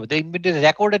থাকতে হবে। তো ইনভেন্টরি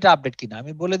রেকর্ড এটা আপডেট কিনা।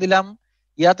 আমি বলে দিলাম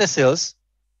ইয়াতে সেলস,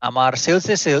 আমার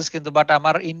সেলসে সেলস, কিন্তু বাট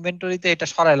আমার ইনভেন্টরিতে এটা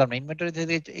সরাইলাম না, ইনভেন্টরি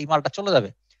থেকে এই মালটা চলে যাবে।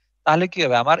 তাহলে কি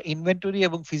হবে, আমার ইনভেন্টরি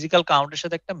এবং ফিজিক্যাল কাউন্টের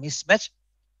সাথে একটা মিসম্যাচ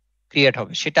ক্রিয়েট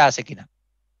হবে, সেটা আছে কিনা।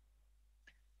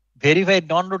 ভেরিফাই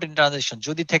নন রুটিন ট্রানজাকশন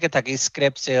যদি থেকে থাকে,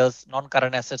 স্ক্র্যাপ সেলস, নন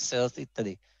কারেন্ট অ্যাসেট সেলস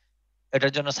ইত্যাদি,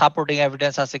 এটার জন্য সাপোর্টিং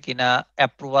এভিডেন্স আছে কিনা,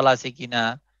 অ্যাপ্রুভাল আছে কিনা।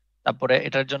 তারপরে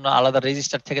এটার জন্য আলাদা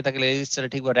রেজিস্টার থেকে থাকলে রেজিস্টারে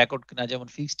ঠিকভাবে রেকর্ড কিনা। যেমন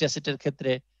ফিক্সড অ্যাসেটের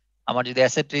ক্ষেত্রে আমার যদি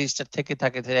অ্যাসেট রেজিস্টার থেকে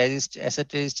থাকে অ্যাসেট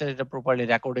রেজিস্টার এটা প্রপারলি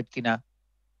রেকর্ডেড কিনা।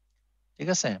 ঠিক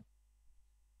আছে,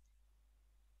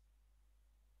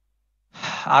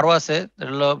 আরো আছে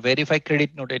হলো ভেরিফাই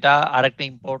ক্রেডিট নোট। এটা আরেকটা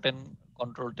ইম্পর্টেন্ট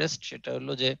কন্ট্রোল টেস্ট, সেটা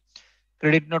হলো যে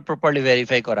ক্রেডিট নোট প্রপারলি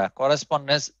ভেরিফাই করা,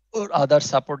 correspondence or other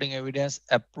supporting evidence,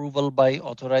 approval by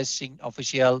authorizing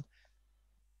official,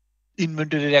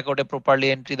 inventory রেকর্ডে প্রপারলি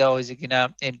এন্ট্রি দেওয়া হয়েছে কিনা,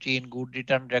 entry in good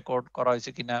return record করা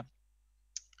হয়েছে কিনা।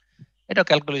 এটা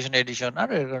ক্যালকুলেশন এডিশন আর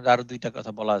আরো দুইটা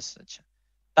কথা বলা আছে। আচ্ছা,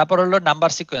 তারপর হলো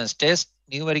number sequence test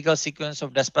numerical sequence of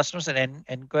ডিসবার্সমেন্টস and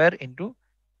enquire into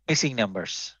missing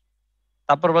numbers.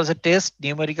 তারপর বলছে test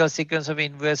numerical sequence of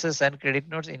invoices end credit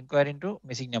notes inquire into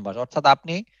missing number. অর্থাৎ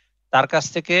আপনি তার কাছ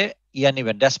থেকে ইয়া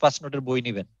নেবেন, ডিসপাচ নোটের বই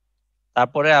নেবেন,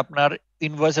 তারপরে আপনার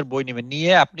ইনভয়েসের বই নেবেন,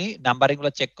 নিয়ে আপনি নাম্বারিং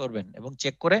গুলো চেক করবেন এবং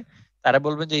চেক করে তারা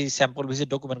বলবেন যে এই স্যাম্পল ভিজিট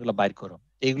ডকুমেন্ট গুলো বাইর করো।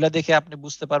 এইগুলা দেখে আপনি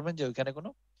বুঝতে পারবেন যে ওইখানে কোনো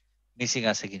মিসিং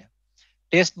আছে কিনা।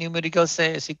 Test numerical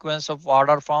sequence of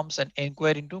order forms and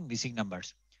enquiry into missing numbers.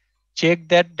 Check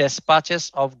that dispatches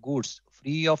of goods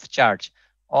free of charge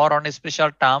or on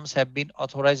special terms have been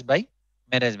authorized by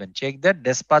management. Check that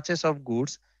dispatches of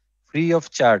goods free of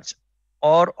charge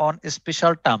or on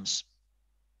special terms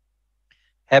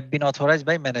have been authorized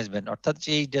by management. অর্থাৎ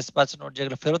যে dispatch note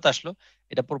যেগুলো ফেরত আসলো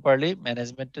এটা properly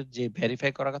ম্যানেজমেন্টের যে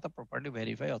verify করার কথা প্রপারলি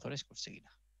ভেরিফাই অথরাইজ করছে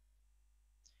কিনা।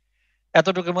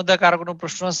 এতটুকুর মধ্যে কারো কোনো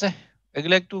প্রশ্ন আছে?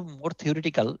 এগুলো একটু মোর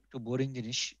থিওরিটিক্যাল, একটু বোরিং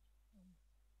জিনিস।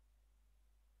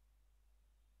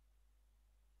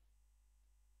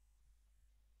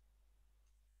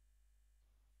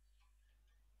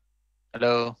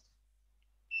 হ্যালো,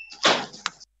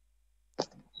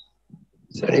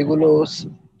 স্যার এগুলো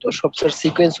তো সব স্যার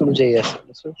সিকোয়েন্স অনুযায়ী আছে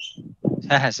স্যার।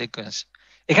 হ্যাঁ হ্যাঁ সিকোয়েন্স।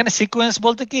 এখানে সিকোয়েন্স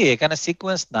বলতে কি, এখানে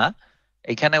সিকোয়েন্স না,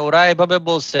 এখানে ওরা এভাবে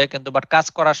বলছে, কিন্তু বাট কাজ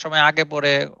করার সময় আগে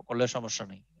পরে করলে সমস্যা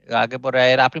নেই। আগে পরে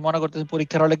আপনি মনে করতেছেন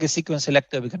পরীক্ষার হলে কি সিকোয়েন্সে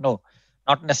লিখতে হবে, নো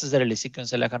নট নেসেসারিলি,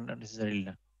 সিকোয়েন্সে লেখা নেসেসারিলি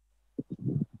না।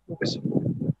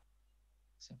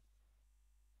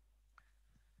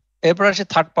 এরপর আসে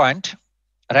থার্ড পয়েন্ট,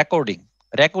 রেকর্ডিং।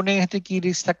 রেকর্ডিং এর কি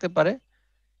রিস্ক থাকতে পারে?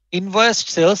 ইনভয়েসড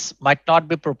sales might not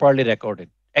be properly recorded.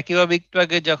 একইভাবে একটু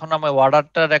আগে যখন আমার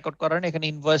অর্ডারটা রেকর্ড করেন, এখানে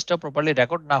ইনভয়েসটা প্রপারলি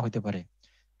রেকর্ড না হতে পারে,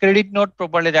 ক্রেডিট নোট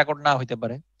প্রপারলি রেকর্ড না হতে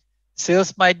পারে। Sales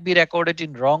might be recorded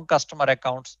in wrong customer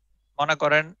accounts. মনে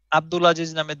করেন আব্দুল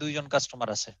আজিজ নামে দুইজন কাস্টমার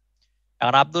আছে,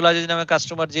 এখন আব্দুল আজিজ নামে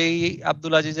কাস্টমার যেই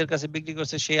আব্দুল আজিজের কাছে বিক্রি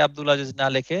করছে সেই আব্দুল আজিজ না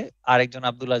লিখে আরেকজন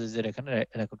আব্দুল আজিজের এখানে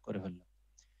রেকর্ড করে ফেললো।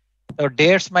 তো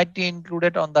dates might be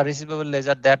included on the receivable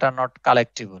laser that are not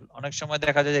collectible. অনেক সময়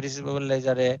দেখা যায় যে রিসিভেবল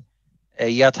লেজারে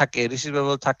ইয়া থাকে,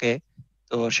 রিসিভেবল থাকে,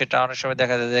 তো সেটা অনেক সময়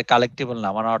দেখা যায় যে কালেক্টেবল না,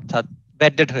 মানে অর্থাৎ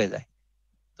ব্যাড ডেট হয়ে যায়।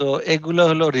 তো এগুলো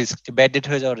হলো রিস্ক, ব্যাড ডেট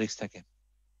হয়ে যাওয়ার রিস্ক থাকে।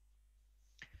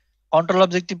 কন্ট্রোল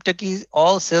অবজেক্টিভটা কি?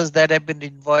 All sales that have been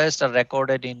ইনভয়েসড R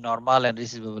recorded in normal and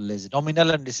receivable laser, nominal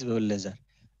and receivable laser.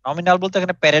 Nominal বলতে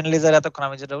এখানে প্যারেন্ট লেজার, এতক্ষণ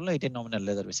আমি যেটা বললাম এটাই নমিনাল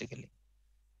লেজার বেসিক্যালি।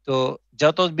 তো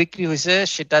যত বিক্রি হয়েছে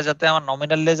সেটা যাতে আমার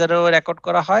নমিনাল লেজারেও রেকর্ড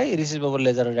করা হয়, রিসিভেবল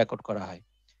লেজারেও রেকর্ড করা হয়।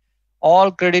 All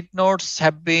credit notes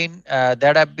have been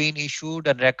that have been issued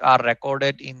and are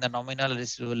recorded in the nominal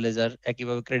receivable ledger.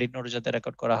 একইভাবে ক্রেডিট নোট যাতে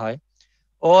রেকর্ড করা হয়।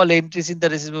 All entries in the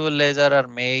receivable ledger are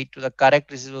made to the correct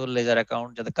receivable ledger account,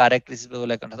 যাতে correct receivable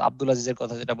account. Abdul আজিজের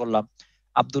কথা যেটা বললাম,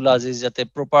 আব্দুল আজিজ যাতে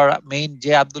proper main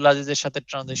যে আব্দুল আজিজের সাথে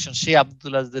ট্রানজাকশন সেই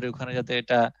আব্দুল আজিজের ওখানে যাতে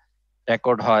এটা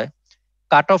রেকর্ড হয়।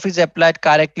 Cut off is applied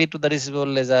correctly to the receivable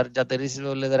laser, যাতে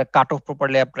receivable লেজারে cut off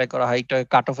properly apply করা হয়, এটা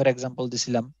কাট অফের এক্সাম্পল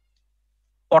দিছিলাম।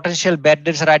 পটেনশিয়াল ব্যাড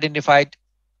ডেটস আর আইডেন্টিফাইড,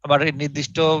 আবার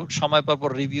নির্দিষ্ট সময় পর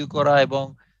পর রিভিউ করা এবং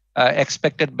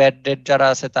এক্সপেক্টেড ব্যাড ডেট যারা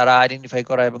আছে তারা আইডেন্টিফাই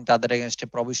করা এবং তাদের এগেইনস্টে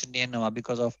প্রভিশন নিয়ে নেওয়া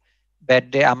বিকজ অফ ব্যাড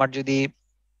ডে। আমার যদি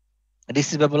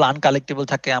রিসিভেবল আনকালেক্টেবল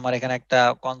থাকে, আমার এখানে একটা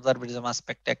কনজারভেটিজম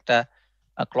অ্যাসপেক্টে একটা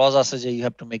ক্লজ আছে যে you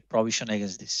have to make provision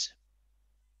against this.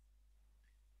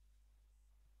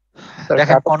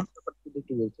 দেখেন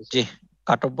জি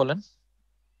কাট অফ বলেন।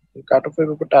 কাট অফের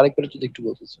ব্যাপারটা আরেকবার যদি একটু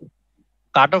বলতেছেন।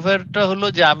 কাট অফেরটা হলো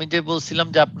যে আমি যে বলছিলাম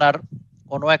যে আপনার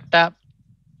কোনো একটা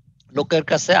লোকের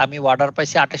কাছে আমি অর্ডার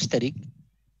পাইছি 28 তারিখ,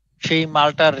 সেই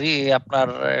মালটার আপনার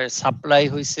সাপ্লাই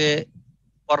হয়েছে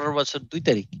পরের বছর 2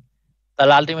 তারিখ,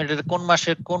 তাহলে আলটিমেটলি কোন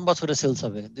মাসে কোন বছরে সেলস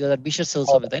হবে? 2020 এর সেলস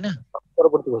হবে, তাই না?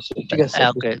 পরবর্তী বছর, ঠিক আছে।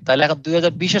 ওকে, তাহলে এখন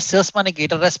 2020 এর সেলস মানে কি?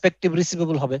 এটা রেসপেক্টিভ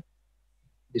রিসিভেবল হবে,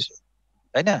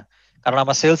 তাই না? কারণ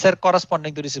আমার সেলস এর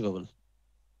corresponding two receivable.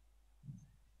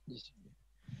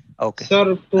 Okay sir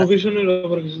প্রভিশনের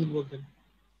ব্যাপারে কিছু বলতেন।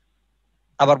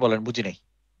 আবার বলেন, বুঝি নাই।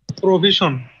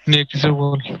 প্রভিশন নিয়ে কিছু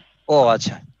বল। ও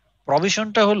আচ্ছা,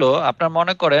 প্রভিশনটা হলো আপনার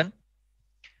মনে করেন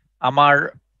আমার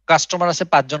কাস্টমার আছে,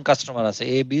 5 জন কাস্টমার আছে,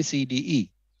 A B C D E.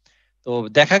 তো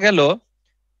দেখা গেল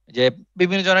যে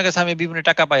বিভিন্ন জনের কাছে আমি বিভিন্ন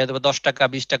টাকা পাই, হয়তো 10 টাকা,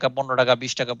 20 টাকা, 15 টাকা,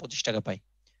 20 টাকা, 25 টাকা পাই।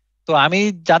 তো আমি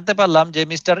জানতে পারলাম যে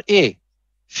মিস্টার এ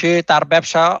সে তার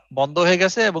ব্যবসা বন্ধ হয়ে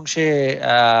গেছে এবং সে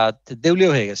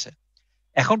দেউলিয়া হয়ে গেছে।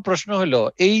 এখন প্রশ্ন হলো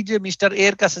এই যে মিস্টার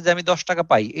এর কাছে যে আমি 10 টাকা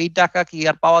পাই, এই টাকা কি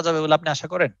আর পাওয়া যাবে বলে আপনি আশা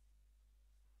করেন?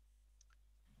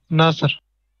 না স্যার।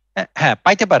 হ্যাঁ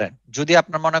পাইতে পারেন, যদি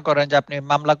আপনার মনে করেন যে আপনি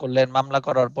মামলা করলেন, মামলা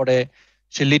করার পরে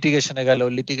সে লিটিগেশনে গেল,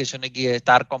 লিটিগেশনে গিয়ে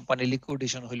তার কোম্পানি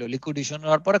লিকুইডেশন হইলো, লিকুইডেশন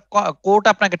হওয়ার পরে কোর্ট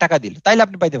আপনাকে টাকা দিল, তাইলে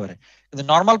আপনি পাইতে পারেন। কিন্তু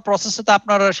নর্মাল প্রসেসে তো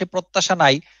আপনার সে প্রত্যাশা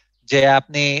নাই যে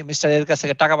আপনি মিস্টার এর কাছ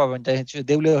থেকে টাকা পাবেন, তাই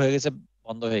দেউলিয়া হয়ে গেছে,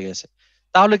 বন্ধ হয়ে গেছে,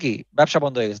 তাহলে কি ব্যবসা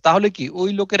বন্ধ হয়ে গেছে, তাহলে কি ওই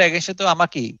লোকের এগেইনস্টে তো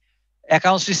আমাকে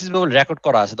অ্যাকাউন্টস রিসিভেবল রেকর্ড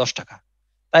করা আছে 10 টাকা।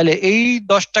 তাইলে এই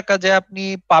 10 টাকা যে আপনি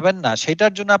পাবেন না,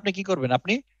 সেটার জন্য আপনি কি করবেন?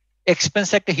 আপনি এক্সপেন্স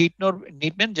একটা হিট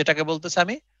নিবেন, যেটাকে বলতেছে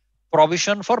আমি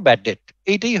প্রভিশন ফর ব্যাড ডেট।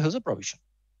 এইটাই হচ্ছে প্রভিশন।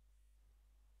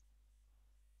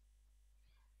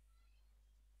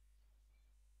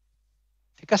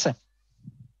 ঠিক আছে?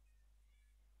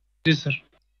 জি স্যার।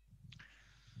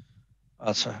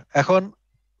 আচ্ছা, এখন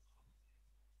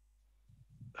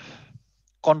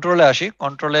কন্ট্রোলে আসি।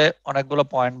 কন্ট্রোলে অনেকগুলো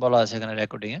পয়েন্ট বলা আছে এখানে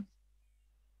রেকর্ডিং এ।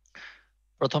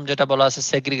 প্রথম যেটা বলা আছে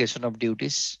সেগ্রিগেশন অফ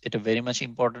ডিউটিস, এটা ভেরি মাচ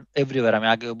ইম্পর্টেন্ট এভরিওয়্যার। আমি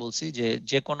আগেও বলছি যে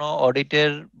যে কোনো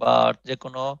অডিটের বা যে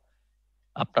কোনো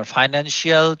আপনার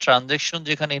ফাইন্যান্সিয়াল ট্রানজাকশন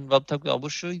যেখানে ইনভলভ থাকবে,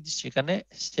 অবশ্যই সেখানে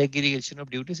সেগ্রিগেশন অফ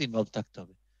ডিউটিস ইনভলভ থাকতে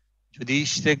হবে। যদি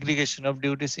সেগ্রিগেশন অফ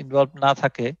ডিউটিস ইনভলভ না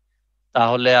থাকে,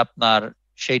 তাহলে আপনার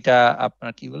সেইটা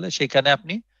আপনার কি বলে, সেখানে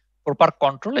আপনি প্রপার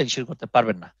কন্ট্রোল এনশিওর করতে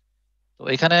পারবেন না। তো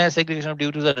এখানে segregation of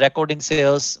duties R recording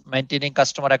sales, maintaining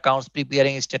customer accounts,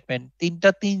 preparing statement,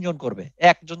 তিনজন করবে,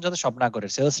 একজন যাতে সব না করে।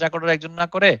 সেলস রেকর্ডার একজন না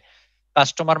করে,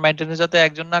 কাস্টমার মেইনটেনেন্স যাতে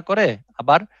একজন না করে,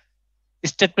 আবার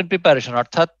স্টেটমেন্ট প্রিপারেশন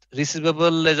অর্থাৎ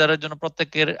রিসিভেবল লেজারের জন্য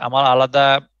প্রত্যেকের আমার আলাদা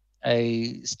এই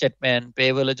স্টেটমেন্ট,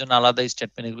 পেয়েবলের জন্য আলাদা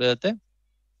স্টেটমেন্ট, এগুলো যাতে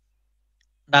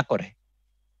না করে।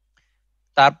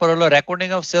 তারপর হলো recording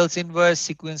of sales invoice,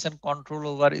 sequence and control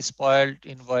over spoiled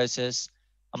invoices.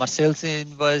 আমার সেলস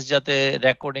ইনভয়েস যাতে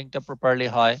রেকর্ডিংটা প্রপারলি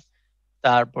হয়।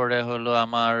 তারপরে হলো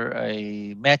আমার এই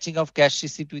matching of cash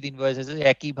receipt with invoices,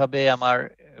 একই ভাবে আমার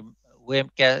ওয়ে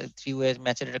 3 ওয়ে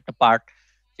ম্যাচের একটা পার্ট,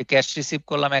 যে ক্যাশ রিসিভ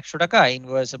করলাম 100 টাকা,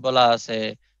 ইনভয়েসে বলা আছে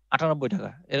 98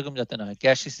 টাকা, এরকম যাতে না হয়।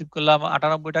 ক্যাশ রিসিভ করলাম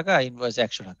 98 টাকা, ইনভয়েসে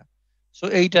 100 টাকা। সো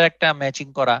এইটার একটা ম্যাচিং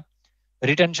করা।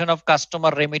 Retention of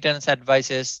customer remittance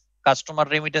advises, customer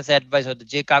remittance advice হতে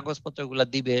যে কাগজপত্রগুলো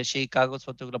দিবে সেই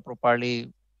কাগজপত্রগুলো প্রপারলি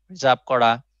রিজার্ভ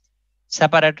করা।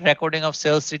 Separate recording of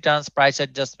sales Returns, price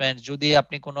adjustment, যদি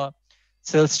আপনি কোনো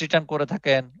সেলস রিটার্ন করে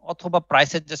থাকেন অথবা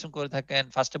প্রাইস অ্যাডজাস্টমেন্ট করে থাকেন,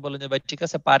 ফার্স্টে বলেন যে ভাই ঠিক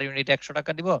আছে পার ইউনিট 100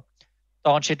 টাকা দিব,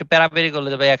 তখন সে একটু প্যারাপেরি করলো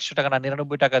যে ভাই 100 টাকা না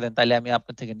 99 টাকা দেন, তাহলে আমি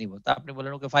আপনার থেকে নিব। তা আপনি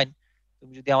বলেন ওকে ফাইন,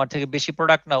 তুমি যদি আমার থেকে বেশি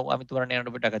প্রোডাক্ট নাও আমি তোমার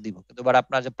 99 টাকা দিব, কিন্তু এবার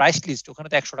আপনার যে প্রাইস লিস্ট ওখানে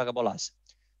তো 100 টাকা বলা আছে।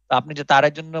 তো আপনি যে তার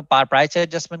জন্য প্রাইস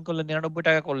অ্যাডজাস্টমেন্ট করলেন 99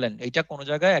 টাকা করলেন, এটা কোনো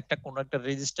জায়গায় একটা কোনো একটা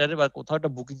রেজিস্টারে বা কোথাও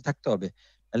একটা বুকিং থাকতে হবে,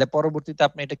 তাহলে পরবর্তীতে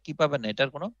আপনি এটা কি পাবেন না, এটার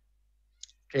কোনো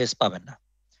ট্রেস পাবেন না।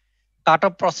 Cut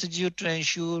off procedure to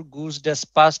ensure goods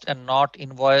dispatched and not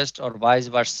invoiced or vice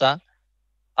versa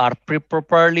are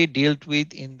properly dealt with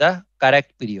in the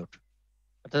correct period.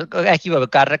 একইভাবে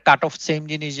কাট অফ সেম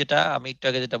জিনিস, যেটা আমি একটু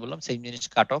আগে যেটা বললাম সেম জিনিস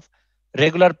cut off.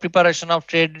 Regular preparation of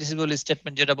trade receivable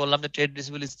statement, যেটা বললাম যে ট্রেড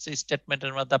রিসিভেবল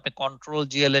স্টেটমেন্টের মধ্যে আপনি কন্ট্রোল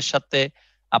জিএল এর সাথে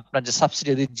আপনার যে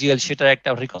সাবসিডিয়ারি জিএল সেটার একটা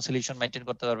রিকনসিলিয়েশন মেইনটেইন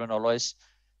করতে পারবেন অলওয়েজ।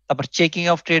 তারপর checking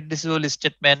of trade receivable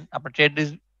statement, আপনার ট্রেড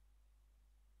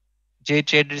যে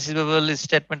ট্রেড রিসিভেবল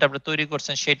স্টেটমেন্ট আপনি তৈরি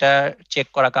করছেন সেটা চেক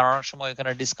করা, কারণ অনেক সময়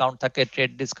এখানে ডিসকাউন্ট থাকে,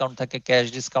 ট্রেড ডিসকাউন্ট থাকে, ক্যাশ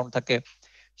ডিসকাউন্ট থাকে,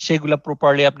 সেগুলা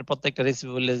প্রপারলি আপনি প্রত্যেকটা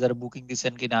রিসিভেবল লেজারে বুকিং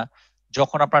দিচ্ছেন কিনা,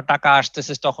 যখন আপনার টাকা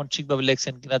আসতেছে তখন ঠিকভাবে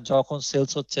লিখছেন কিনা, যখন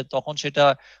সেলস হচ্ছে তখন সেটা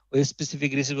ওই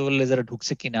স্পেসিফিক রিসিভেবল লেজারে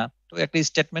ঢুকছে কিনা। তো একটা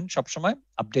স্টেটমেন্ট সবসময়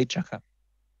আপডেট রাখা।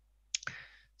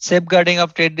 Safeguarding of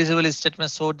trade receivable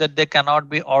statements so that they cannot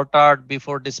be altered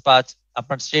before dispatch.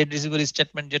 আপনার ট্রেড রিসিভেবল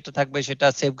স্টেটমেন্ট যেটা থাকবে সেটা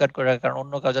সেফগার্ড করে রাখা, কারণ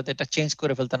অন্য কেউ যাতে এটা চেঞ্জ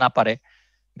করে ফেলতে না পারে।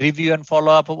 Review and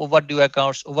follow up of overdue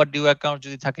accounts, overdue account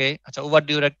যদি থাকে, আচ্ছা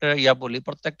ওভারডিউর একটা বলি,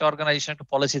 প্রত্যেকটা অর্গানাইজেশন একটা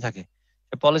পলিসি থাকে,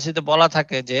 সেই পলিসিতে বলা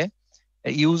থাকে যে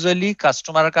ইউজুয়ালি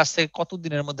কাস্টমারের কাছ থেকে কত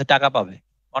দিনের মধ্যে টাকা পাবে।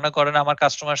 মনে করেন আমার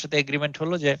কাস্টমারের সাথে এগ্রিমেন্ট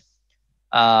হলো যে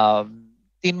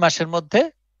 3 মাসের মধ্যে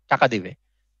টাকা দিবে,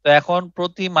 তো এখন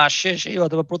প্রতি মাস শেষে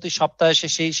অথবা প্রতি সপ্তাহে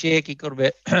শেষেই সে কি করবে,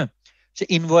 সে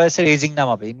ইনভয়েসের এজিং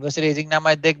নামাবে, ইনভয়েসের এজিং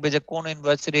নামায় দেখবে যে কোন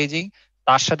ইনভয়েসের এজিং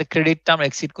তার সাথে ক্রেডিট টার্ম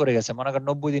এক্সিড করে গেছে, মনে করেন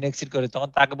 90 দিন এক্সিড করে, তখন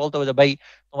তাকে বলতে হবে যে ভাই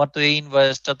তোমার তো এই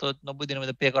ইনভয়েসটা তো 90 দিনের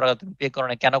মধ্যে পে করা, তুমি পে করো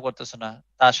না কেন করতেছো না,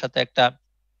 তার সাথে একটা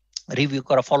রিভিউ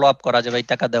করা, ফলো আপ করা যে ভাই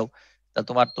টাকা দাও, তা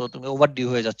তোমার তো তুমি ওভারডিউ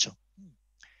হয়ে যাচ্ছ।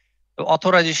 তো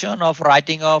authorisation of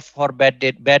writing of for bad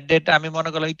date, bad date আমি মনে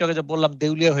করলাম একটু আগে যে বললাম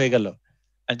দেউলিয়া হয়ে গেল,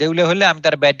 দেউলিয়া হলে আমি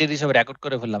তার ব্যাড ডেট হিসেবে রেকর্ড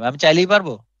করে ফেললাম, আমি চাইলেই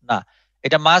পারবো না,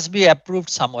 এটা মাস্ট বি অ্যাপ্রুভড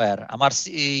সামওয়্যার। আমার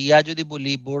ইয়া যদি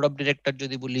বলি, বোর্ড অফ ডিরেক্টর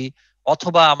যদি বলি,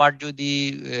 অথবা আমার যদি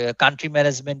কান্ট্রি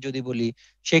ম্যানেজমেন্ট যদি বলি,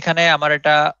 সেখানে আমার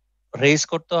এটা রেজ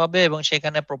করতে হবে এবং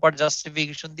সেখানে প্রপার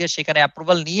জাস্টিফিকেশন দিয়ে সেখানে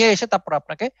অ্যাপ্রুভাল নিয়ে এসে তারপর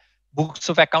আপনাকে books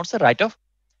of accounts right of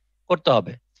করতে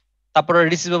হবে। তারপরে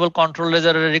রিসিভেবল কন্ট্রোল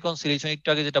লেজারের রিকনসিলিয়েশন একটু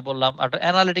আগে যেটা বললাম, আর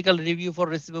analytical review for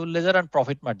receivable laser and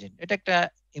profit margin, এটা একটা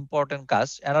ইম্পর্টেন্ট কাজ।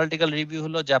 অ্যানালিটিক্যাল রিভিউ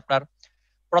হলো যে আপনার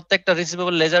প্রত্যেকটা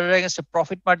রিসিভেবল লেজারের এগেইনস্টে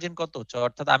প্রফিট মার্জিন কত হচ্ছে,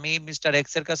 অর্থাৎ আমি মিস্টার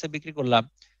এক্স এর কাছে বিক্রি করলাম,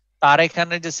 তার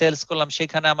এখানে যে সেলস করলাম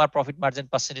সেখানে আমার প্রফিট মার্জিন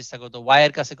পার্সেন্টেজ থাকে কত, ওয়াই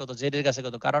এর কাছে কত, জেড এর কাছে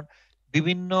কত, কারণ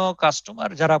বিভিন্ন কাস্টমার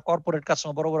যারা কর্পোরেট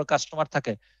কাস্টমার, বড় বড় কাস্টমার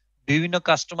থাকে, বিভিন্ন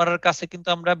কাস্টমারের কাছে কিন্তু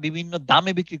আমরা বিভিন্ন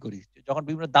দামে বিক্রি করি, যখন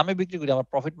বিভিন্ন দামে বিক্রি করি আমার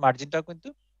প্রফিট মার্জিনটাও কিন্তু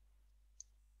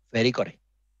ভ্যারি করে।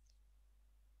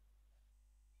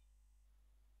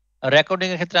 রেকর্ডিং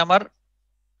এর ক্ষেত্রে আমার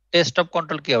টেস্ট অফ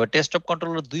কন্ট্রোল কি হবে, টেস্ট অফ কন্ট্রোল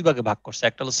হলো দুই ভাগে ভাগ করছে,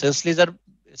 একটা হলো সেলস লেজার,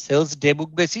 সেলস ডে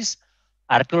বুক বেসিস,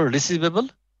 আর একটা হলো রিসিভেবল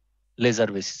লেজার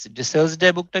বেসিস। যে সেলস ডে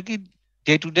বুকটা কি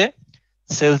ডে টু ডে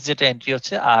সেলস যেটা এন্ট্রি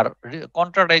হচ্ছে, আর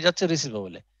কন্ট্রাক্ট যাচ্ছে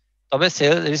রিসিভেবলে। তবে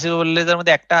সেলস রিসিভেবল লেজার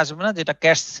মধ্যে একটা আসবে না, যেটা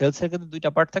ক্যাশ সেলস এর কিন্তু দুইটা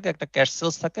পার্ট থাকে, একটা ক্যাশ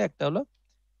সেলস থাকে, একটা হলো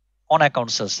অন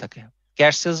অ্যাকাউন্ট সেলস থাকে।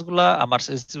 ক্যাশ সেলস গুলা আমার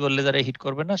রিসিভেবল লেজারে হিট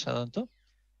করবে না সাধারণত,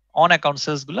 অন অ্যাকাউন্ট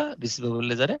সেলস গুলা রিসিভেবল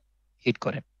লেজারে হিট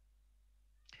করে।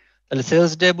 তাহলে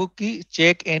সেলস ডে বুক কি,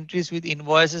 check entries with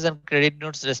invoices end credit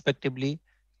notes respectively,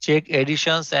 check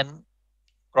editions and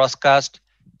ক্রসকাস্ট,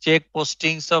 check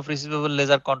পোস্টিংস of receivable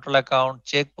laser control account,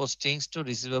 check পোস্টিংস two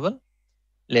receivable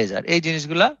laser, এই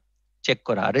জিনিসগুলা চেক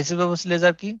করা। রিসিভেবলস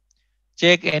লেজার কি,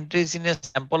 check entries in a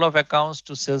sample of accounts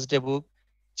two sales day book,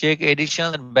 check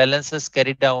additions and balances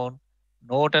carried down,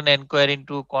 note an inquiry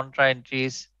into contra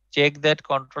entries, check that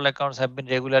control accounts have been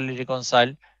regularly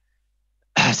reconciled,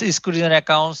 scrutiny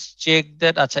accounts, check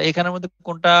that। আচ্ছা এখানের মধ্যে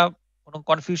কোনটা কোনো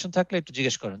confusion থাকলে একটু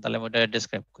জিজ্ঞেস করেন, তাহলে আমি ওটা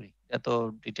ডেসক্রাইব করি, এত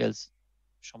ডিটেইলস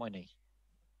সময় নেই,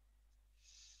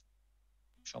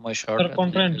 সময় short. Sir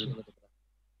contra entry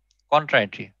contra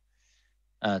entry,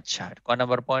 আচ্ছা কয়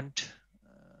নাম্বার পয়েন্ট,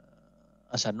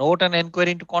 আচ্ছা note and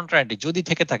enquiry into contra entry যদি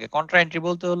থেকে থাকে। কন্ট্রা এন্ট্রি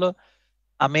বলতে হলো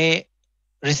আমি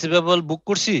রিসিভেবল বুক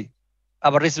করছি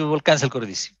আবার রিসিভেবল ক্যান্সেল করে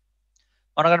দিছি,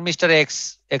 মনে করেন মিস্টার এক্স,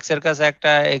 এক্স এর কাছে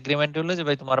একটা এগ্রিমেন্ট হলো যে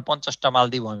ভাই তোমার 50টা মাল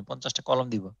দিব, আমি 50টা কলম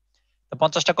দিব, তো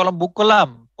 50টা কলম বুক করলাম,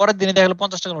 পরের দিনে দেখা গেলো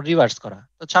 50টা কলম রিভার্স করা,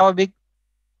 তো স্বাভাবিক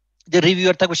যে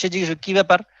রিভিউয়ার থাকবে সে জিজ্ঞেস কি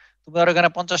ব্যাপার, তুমি আর এখানে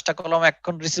 50টা কলম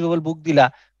এখন রিসিভেবল বুক দিলা,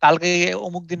 কালকে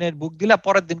অমুক দিনের বুক দিলা,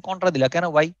 পরের দিন কন্ট্রা দিলা কেন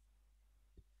ভাই,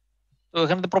 তো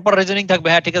এখানে তো প্রপার রিজনিং থাকবে,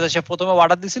 হ্যাঁ ঠিক আছে সে প্রথমে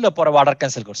অর্ডার দিছিল পরে অর্ডার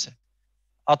ক্যান্সেল করছে,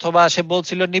 অথবা সে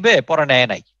বলছিল নিবে পরে নেয়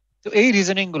নাই। তো এই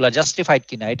রিজনিং গুলা জাস্টিফাইড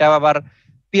কিনা, এটা আবার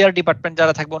পিআর ডিপার্টমেন্ট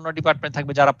যারা থাকবে, অন্য ডিপার্টমেন্ট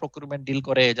থাকবে যারা প্রকিউরমেন্ট ডিল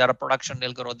করে, যারা প্রোডাকশন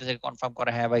ডিল করে, ওদের থেকে কনফার্ম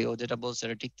করে হ্যাঁ ভাই ও যেটা বলছে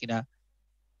এটা ঠিক কিনা,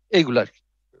 এইগুলো আর কি।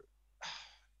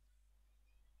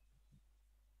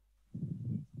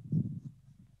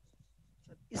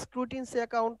 স্ক্রুটিনস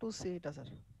অ্যাকাউন্ট টু সি এটা sir.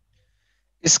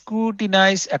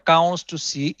 Scrutinize accounts to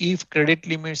see if credit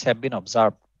limits have been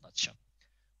observed. আচ্ছা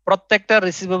প্রত্যেকটা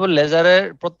রিসিভেবল লেজারের,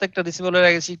 প্রত্যেকটা রিসিভেবলের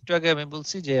আগে একটু আগে আমি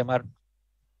বলছি যে আমার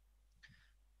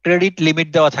ক্রেডিট লিমিট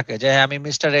দেওয়া থাকে, যে আমি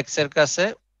মিস্টার এক্স এর কাছে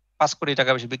 5 কোটি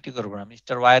টাকা বেশি বিক্রি করবো না,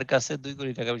 মিস্টার ওয়াই এর কাছে 2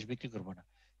 কোটি টাকা বেশি বিক্রি করবো না।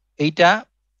 এইটা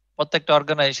প্রত্যেকটা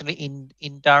অর্গানাইজেশনে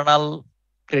ইন্টারনাল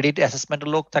ক্রেডিট অ্যাসেসমেন্টের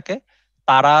লোক থাকে,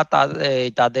 তারা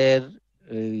তাদের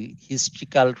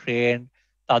হিস্ট্রিক্যাল ট্রেন্ড,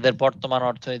 তাদের বর্তমান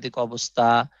অর্থনৈতিক অবস্থা,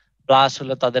 প্লাস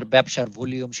হলো তাদের ব্যবসার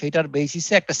ভলিউম, সেটার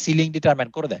বেসিসে একটা সিলিং ডিটারমাইন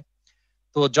করে দেয়।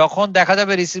 তো যখন দেখা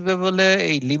যাবে রিসিভেবলে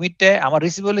এই লিমিটে, আমার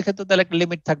রিসিভেবলের ক্ষেত্রে তাহলে একটা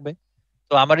লিমিট থাকবে।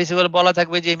 তো আমার রিসিভেবল বলা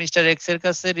থাকবে যে মিস্টার এক্স এর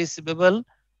কাছে রিসিভেবল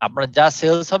আপনার যা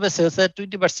সেলস হবে সেলস এর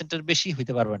 20% এর বেশি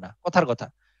হইতে পারবে না, কথার কথা।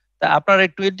 তা আপনার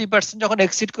এই 20% যখন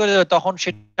এক্সিড করে যাবে তখন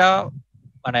সেটা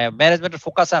মানে ম্যানেজমেন্টের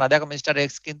ফোকাস আনা, দেখো মিস্টার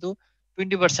এক্স কিন্তু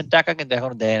 20% টাকা কিন্তু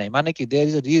এখনো দেয় নাই, মানে কি দেয়ার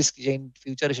ইজ এ রিস্ক যে ইন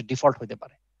ফিউচারে সে ডিফল্ট হতে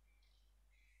পারে,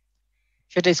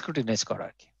 সেটা স্ক্রুটিনাইজ করা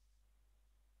আর কি।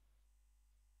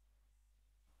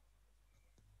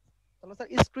 তাহলে স্যার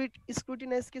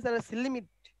স্ক্রুটিনাইজ কি স্যার লিমিট?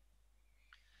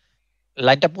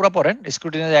 লাইনটা পুরো পড়েন,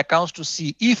 scrutinise accounts two see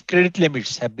if credit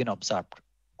limits have been observed.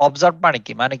 Observe মানে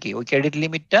কি, মানে কি ওই ক্রেডিট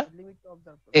লিমিটটা লিমিট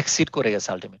অবজার্ভ করবে। এক্সিড করে গেছে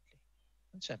আলটিমেটলি,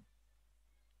 বুঝছেন?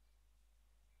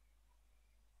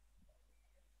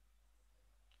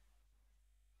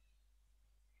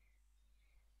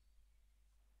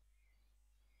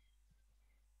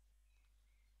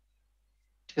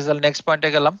 ঠিক আছে, নেক্সট পয়েন্টে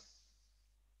গেলাম,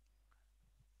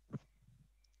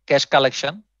 ক্যাশ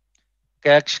কালেকশন।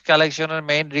 ক্যাশ কালেকশনের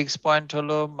মেইন রিস্ক পয়েন্ট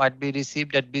হলো might be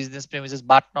received at business premises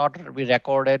but not be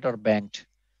recorded or banked,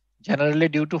 generally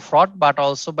due to fraud but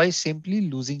also by simply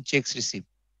losing checks received.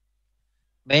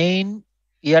 Main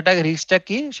রিস্কটা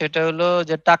কি, সেটা হলো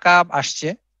যে টাকা আসছে,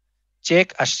 চেক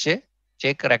আসছে,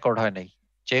 check record হয় নাই,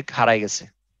 চেক হারাই গেছে,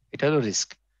 এটা হলো রিস্ক।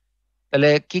 তাহলে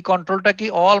কি কন্ট্রোলটা কি,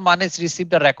 অল মানিজ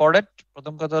রিসিভড আর রেকর্ডেড,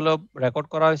 প্রথম কথা হলো রেকর্ড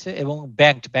করা হয়েছে, এবং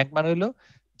ব্যাংক মানে হলো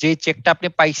যে চেকটা আপনি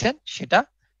পাইছেন সেটা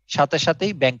সাথে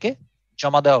সাথেই ব্যাংকে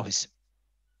জমা দেওয়া হয়েছে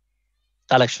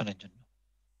কালেকশনের জন্য।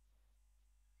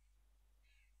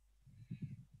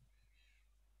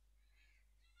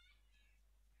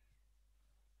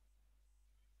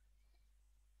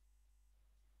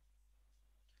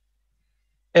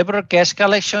 এরপর ক্যাশ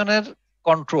কালেকশনের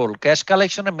কন্ট্রোল, ক্যাশ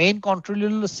কালেকশনের মেইন কন্ট্রোল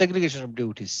হলো সেগ্রিগেশন অফ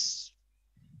ডিউটিস।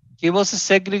 কি বলছে,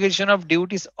 segregation of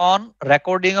duties on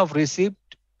recording of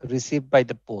received by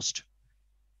the post.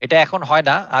 এটা এখন হয়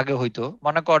না, আগে হইতো,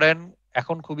 মনে করেন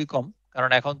এখন খুবই কম, কারণ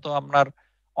এখন তো আপনার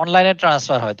অনলাইনে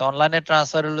ট্রান্সফার হয়, তো অনলাইনে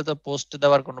ট্রান্সফার হলে তো পোস্ট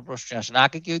দেওয়ার কোনো প্রশ্ন আসে না।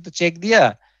 আগে কি হইতো, চেক দিয়া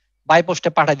বাই পোস্টে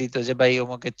পাঠাই দিত যে ভাই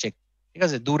অমুকের চেক, ঠিক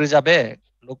আছে, দূরে যাবে,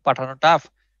 লোক পাঠানো টাফ,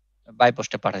 বাই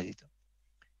পোস্টে পাঠাই দিত।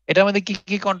 এটার মধ্যে কি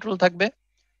কি কন্ট্রোল থাকবে,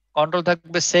 কন্ট্রোল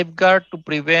থাকবে safeguard to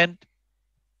prevent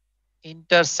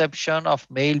intussusception of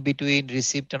mail between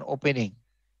receipt and opening,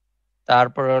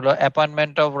 তারপর হলো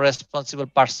appointment of responsible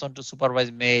person to supervise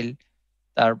mail,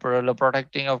 তারপর হলো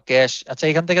প্রোটেক্টিং অফ ক্যাশ। আচ্ছা,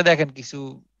 এখান থেকে দেখেন কিছু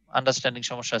আন্ডারস্ট্যান্ডিং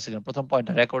সমস্যা আছে, প্রথম point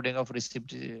recording of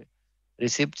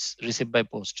receipts receive by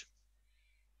post.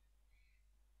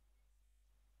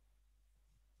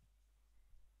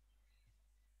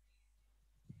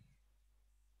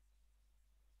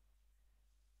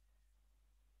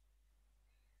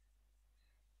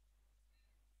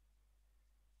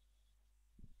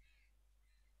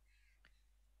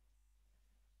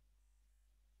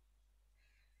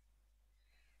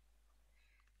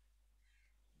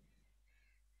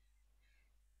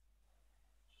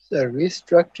 Sir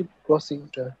রিস্ট্রাকটিভ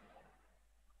ক্রসিংটা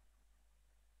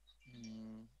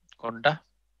কোনটা?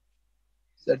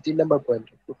 Sir 3 number point,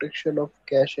 protection of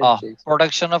cash and checks.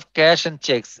 Protection of cash and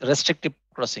checks, restrictive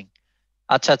crossing.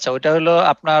 আচ্ছা আচ্ছা, ওইটা হলো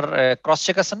আপনার ক্রস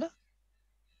চেক আছে না,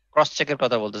 ক্রস চেকের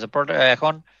কথা বলতেছে।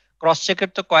 এখন ক্রস চেকের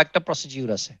তো কয়েকটা প্রসিডিউর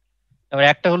আছে, যেমন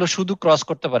একটা হলো শুধু ক্রস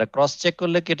করতে পারে, ক্রস চেক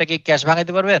করলে কি এটা কি ক্যাশ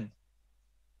ভাঙাইতে পারবেন?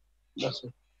 না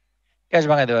স্যার। ক্যাশ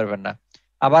ভাঙাইতে পারবেন না।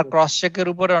 আবার ক্রস চেকের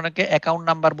উপরে অনেকে অ্যাকাউন্ট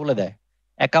নাম্বার বলে দেয়,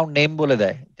 অ্যাকাউন্ট নেম বলে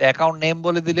দেয়, তো অ্যাকাউন্ট নেম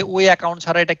বলে দিলে ওই অ্যাকাউন্ট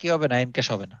ছাড়া এটা কি হবে না, এনক্যাশ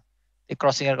হবে না। এই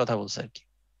ক্রসিং এর কথা বলছে আর কি,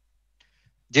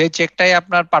 যে চেকটাই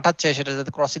আপনার পাঠাচ্ছে সেটা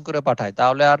যাতে ক্রসিং করে পাঠায়,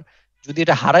 তাহলে আর যদি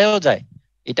এটা হারায়ও যায়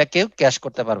এটা কেউ ক্যাশ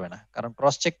করতে পারবে না, কারণ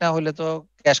ক্রস চেক না হলে তো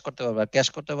ক্যাশ করতে পারবে, ক্যাশ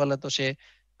করতে পারলে তো সে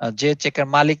যে চেকের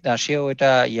মালিক না সেও এটা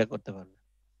ইয়ে করতে পারবে।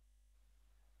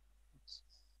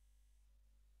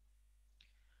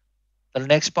 তাহলে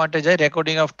নেক্সট পয়েন্টে যাই,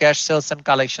 recording of cash sales and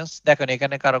collections. দেখেন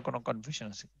এখানে কারো কোনো কনফিউশন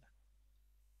আছে কিনা।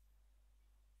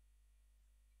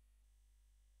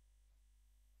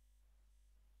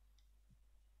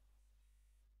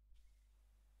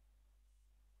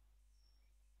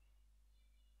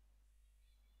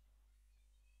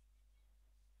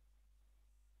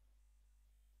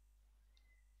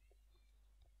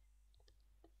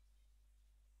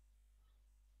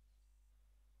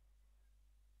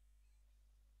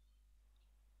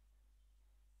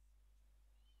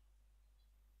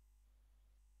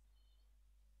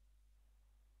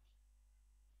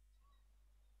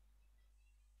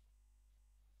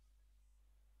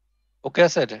 ওকে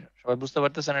আছে এটা, সবাই বুঝতে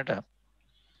পারতেছেন এটা?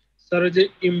 স্যার ওই যে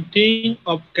এমপ্টিং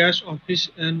of cash office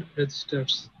and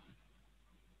registers.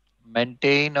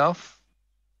 Maintain of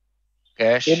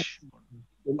cash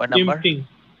কয় নাম্বার? Emptying.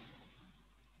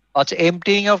 আচ্ছা,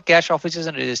 এমপ্টিং of cash offices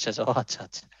and registers. ও আচ্ছা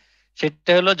আচ্ছা,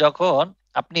 সেটা হলো যখন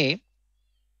আপনি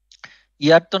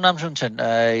ইয়ার তো নাম শুনছেন,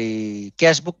 এই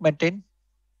ক্যাশ বুক মেনটেন।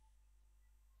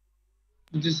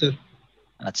 জি স্যার।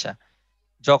 আচ্ছা,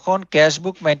 যখন ক্যাশ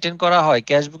বুক মেনটেন করা হয়,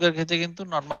 ক্যাশ বুকের ক্ষেত্রে কিন্তু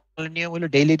নরমালি নিয়ম হলো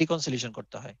ডেইলি রিকনসিলিয়েশন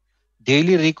করতে হয়।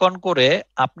 ডেইলি রিকন করে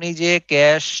আপনি যে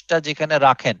ক্যাশটা যেখানে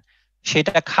রাখেন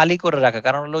সেটা খালি করে রাখা,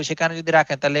 কারণ হলো সেখানে যদি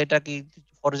রাখেন তাহলে এটা কি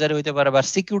ফরজারি হইতে পারে, বা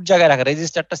সিকিউর জায়গায় রাখা,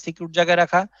 রেজিস্টারটা সিকিউর জায়গায়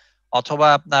রাখা অথবা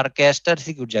আপনার ক্যাশটার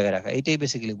সিকিউর জায়গায় রাখা, এটাই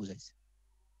বেসিক্যালি বুঝাইছে।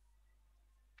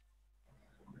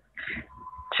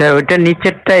 স্যার ওইটা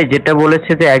নিচেরটাই যেটা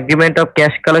বলেছে যে agreement of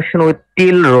cash collection with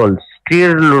till Rolle's,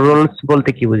 till Rolle's বলতে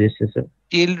কি বুঝেছে স্যার?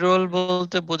 টিল রোল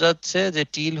বলতে বোঝাচ্ছে যে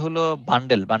টিল হলো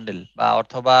বান্ডেল, বান্ডেল বা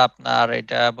অথবা আপনার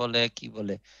এটা বলে কি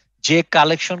বলে, যে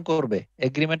কালেকশন করবে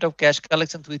agreement of cash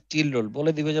collection with till role,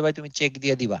 বলে দিবে যে ভাই তুমি চেক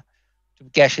দিয়ে দিবা, তুমি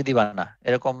ক্যাশে দিবা না,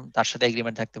 এরকম তার সাথে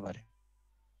এগ্রিমেন্ট থাকতে পারে।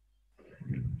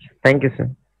 Thank you sir.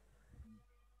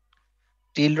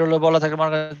 টিল রোলে বলা থাকে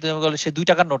মানে তুমি বলে সে 2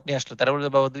 টাকার নোট নিয়ে আসলো, তারা বলবে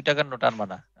বাবা 2 টাকার নোট আনবা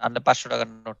না, আনলে 500 টাকার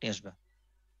নোট নিয়ে আসবে।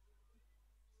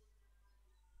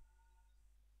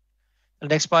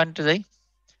 নেক্সট পয়েন্টে যাই।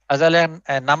 তাহলে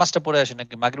নামাজটা পড়ে আসে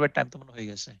নাকি, মাগরিবের টাইম তো মনে হয়ে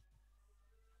গেছে।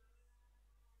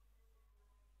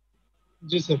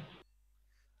 জি স্যার।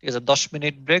 ঠিক আছে, 10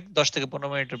 মিনিট ব্রেক, 10 থেকে 15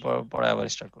 মিনিটের পরে আবার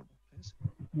স্টার্ট করবো।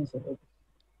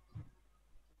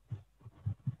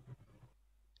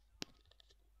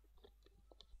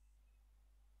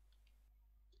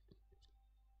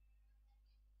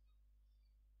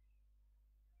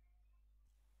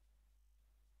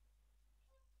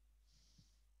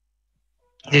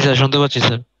 জি স্যার, শুনতে পাচ্ছি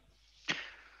স্যার।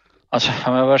 আচ্ছা,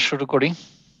 আমি আবার শুরু করি।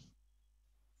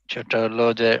 সেটা হলো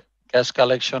যে ক্যাশ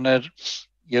কালেকশনের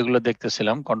ইয়েগুলো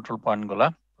দেখতেছিলাম, কন্ট্রোল পয়েন্ট গুলা।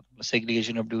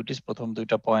 সেগ্রিগেশন অফ ডিউটিস, প্রথম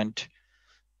 2টা পয়েন্ট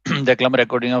দেখলাম,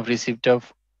 recording of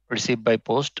receive by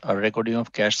post R recording of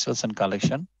cash sales and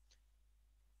collection.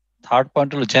 Third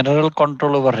point হলো general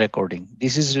control over recording.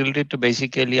 This is related to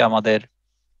basically আমাদের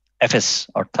এফএস,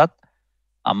 অর্থাৎ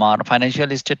আমার ফাইন্যান্সিয়াল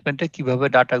স্টেটমেন্টে কিভাবে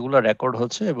ডাটাগুলো রেকর্ড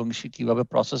হচ্ছে এবং সে কিভাবে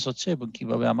প্রসেস হচ্ছে এবং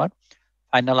কিভাবে আমার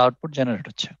ফাইনাল আউটপুট জেনারেট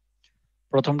হচ্ছে।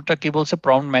 প্রথমটা কি বলছে,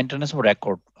 প্রম্পট মেইনটেনেন্স অফ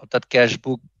রেকর্ড, অর্থাৎ ক্যাশ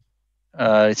বুক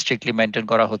স্ট্রিক্টলি মেইনটেইন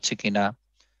করা হচ্ছে কিনা,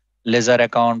 লেজার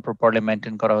অ্যাকাউন্ট প্রপারলি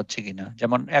মেইনটেইন করা হচ্ছে কিনা।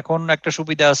 যেমন এখন একটা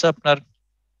সুবিধা আছে আপনার,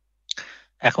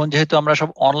 এখন যেহেতু আমরা সব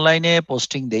অনলাইনে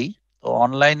পোস্টিং দেই, তো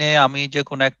অনলাইনে আমি যে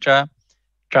কোনো একটা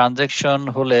ট্রানজাকশন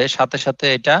হলে সাথে সাথে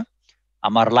এটা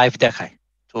আমার লাইভ দেখায়।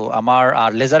 তো আমার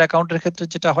আর লেজার অ্যাকাউন্টের ক্ষেত্রে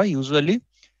যেটা হয় ইউজুয়ালি,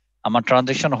 আমার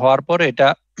ট্রানজাকশন হওয়ার পরে এটা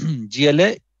GLA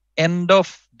end off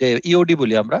day EOD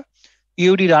বলি আমরা,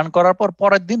 ইওডি রান করার পর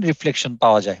পরের দিন রিফ্লেকশন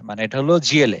পাওয়া যায়, মানে এটা হলো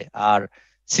জিএলএ। আর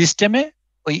সিস্টেমে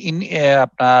ওই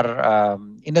আপনার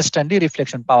ইনস্ট্যান্টলি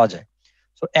রিফ্লেকশন পাওয়া যায়।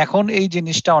 তো এখন এই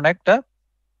জিনিসটা অনেকটা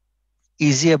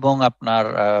ইজি এবং আপনার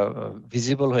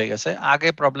ভিজিবল হয়ে গেছে। আগে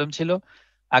প্রবলেম ছিল,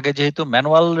 আগে যেহেতু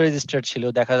ম্যানুয়াল রেজিস্টার ছিল,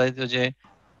 দেখা যাইত যে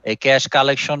এই ক্যাশ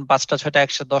কালেকশন 5টা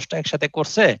 6টা 10টা একসাথে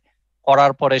করছে,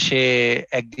 করার পরে সে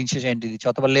একদিন শেষে এন্ট্রি দিচ্ছে,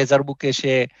 অথবা লেজার বুকে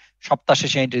সে সপ্তাহ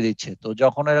শেষে এন্ট্রি দিচ্ছে। তো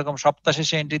যখন এরকম সপ্তাহ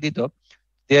শেষে এন্ট্রি দিত,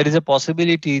 দেয়ার ইজ এ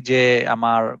পসিবিলিটি যে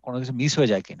আমার কোনো কিছু মিস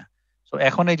হয়ে যায় কিনা। তো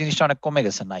এখন এই জিনিসটা অনেক কমে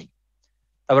গেছে, নাই।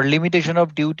 তারপর limitation of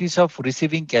duties of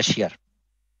receiving cashier,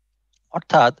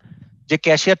 অর্থাৎ যে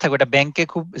ক্যাশিয়ার থাকবে, এটা ব্যাংকে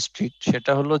খুব স্ট্রিক্ট,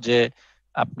 সেটা হলো যে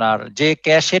আপনার যে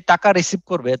ক্যাশে টাকা রিসিভ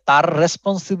করবে তার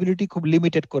রেসপন্সিবিলিটি খুব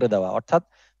লিমিটেড করে দেওয়া, অর্থাৎ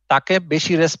তাকে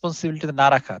বেশি রেসপন্সিবিলিটি না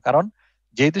রাখা। কারণ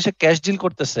যেহেতু সে ক্যাশ ডিল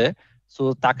করতেছে, সো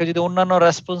তাকে যদি অন্যান্য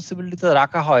রেসপন্সিবিলিটিতে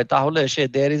রাখা হয় তাহলে সে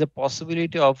there is a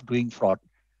possibility of doing fraud.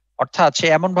 অর্থাৎ সে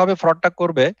এমন ভাবে ফ্রডটা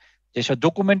করবে যে সে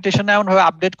ডকুমেন্টেশন এমন ভাবে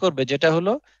আপডেট করবে যেটা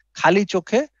হলো খালি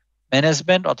চোখে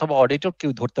ম্যানেজমেন্ট অথবা অডিটর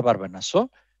কেউ ধরতে পারবে না। সো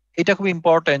এটা খুব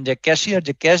ইম্পর্টেন্ট যে ক্যাশিয়ার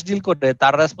যে ক্যাশ ডিল করে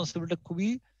তার রেসপন্সিবিলিটি খুবই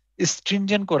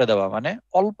স্ট্রিনজেন্ট করে দেওয়া, মানে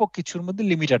অল্প কিছুর মধ্যে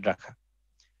লিমিটেড রাখা।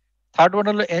 থার্ড ওয়ান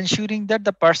হলো ensuring that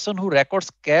the person who records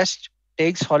cash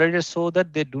tax holiday so that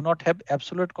they do not have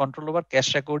absolute control over cash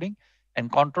recording and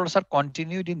controls R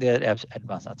continued in their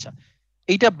advance. আচ্ছা,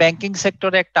 এইটা ব্যাংকিং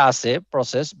সেক্টরে একটা আছে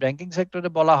process. Banking সেক্টরে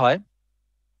বলা হয়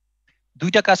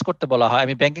 2টা কাজ করতে বলা হয়।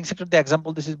 আমি ব্যাংকিং সেক্টর দিয়ে এক্সাম্পল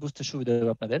দিচ্ছি, বুঝতে সুবিধা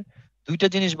হবে আপনাদের। 2টা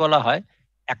জিনিস বলা হয়।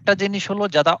 একটা জিনিস হলো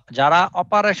যারা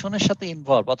অপারেশনের সাথে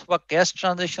ইনভলভ অথবা ক্যাশ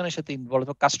ট্রানজাকশনের সাথে ইনভলভ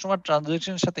অথবা কাস্টমার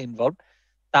ট্রানজাকশনের সাথে ইনভলভ,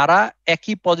 তারা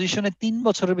একই পজিশনে 3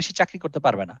 বছরের বেশি চাকরি করতে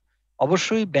পারবে না।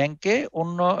 অবশ্যই ব্যাংকে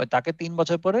তাকে 3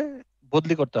 বছর পরে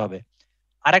বদলি করতে হবে।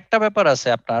 আরেকটা ব্যাপার আছে,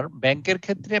 আপনার ব্যাংকের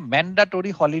ক্ষেত্রে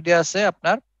ম্যান্ডাটরি হলিডে আছে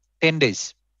আপনার 10 ডেজ।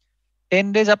 10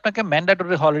 ডেজ আপনাকে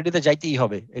ম্যান্ডাটরি হলিডেতে যাইতেই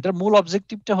হবে। এটার মূল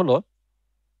অবজেক্টিভটা হলো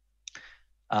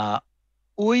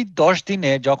ওই 10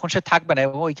 দিনে যখন সে থাকবে না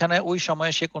এবং ওইখানে ওই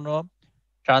সময়ে সে কোনো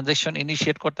ট্রানজাকশন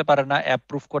ইনিশিয়েট করতে পারে না,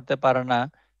 অ্যাপ্রুভ করতে পারে না,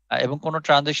 এবং কোনো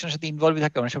ট্রানজাকশনের সাথে ইনভলভ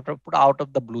থাকে মানে সেটা পুরো আউট অফ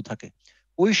দ্য ব্লু থাকে।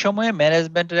 ওই সময়ে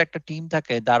ম্যানেজমেন্টের একটা টিম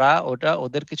থাকে, যারা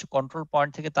ওদের কিছু কন্ট্রোল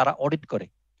পয়েন্ট থেকে তারা অডিট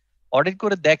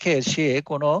করে দেখে সে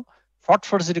কোনো ফ্রড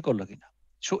ফর্জারি করলো কিনা।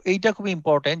 সো এইটা খুব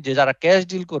ইম্পর্টেন্ট যে যারা ক্যাশ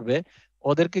ডিল করবে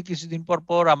ওদেরকে কিছুদিন পর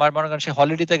পর আমার মনে করেন সে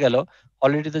হলিডেতে গেল,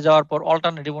 হলিডেতে যাওয়ার পর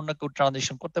অল্টারনেটিভ অন্য কেউ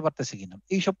ট্রানজাকশন করতে পারতেছে কিনা,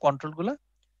 এইসব কন্ট্রোল গুলা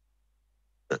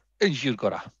এনশিওর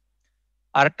করা।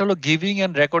 আরেকটা হলো giving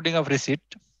and recording of receipt,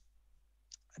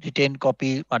 written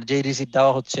copy মানে যেই রিসিপ্ট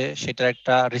দেওয়া হচ্ছে সেটার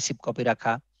একটা রিসিপ্ট কপি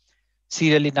রাখা,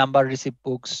 সিরিয়ালি নাম্বার রিসিপ্ট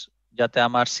বুকস যাতে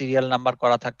আমার সিরিয়াল নাম্বার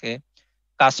করা থাকে,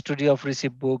 কাস্টডি অফ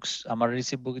রিসিপ্ট বুকস আমার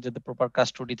রিসিপ্ট বুকে যাতে প্রপার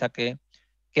কাস্টডি থাকে,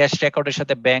 ক্যাশ রেকর্ডের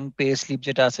সাথে ব্যাংক পে স্লিপ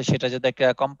যেটা আছে সেটা যাতে একটা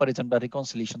কম্পারিজন বা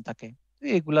রিকনসিলিয়েশন থাকে,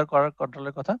 এগুলার করার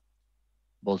কন্ট্রোলের কথা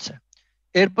বলছে।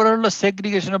 এরপর হলো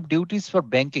segregation of duties for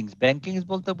banking. Banking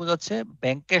বলতে বোঝাচ্ছে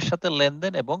ব্যাংকের সাথে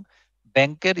লেনদেন এবং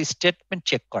ব্যাংকের স্টেটমেন্ট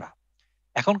চেক করা।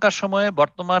 এখনকার সময়ে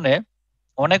বর্তমানে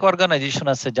অনেক অর্গানাইজেশন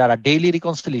আছে যারা ডেইলি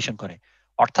রিকনসিলিয়েশন করে,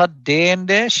 অর্থাৎ ডে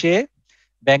এন্ডে সে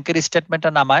ব্যাংকের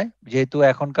স্টেটমেন্টটা নামায়। যেহেতু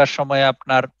এখনকার সময়ে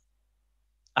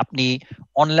আপনি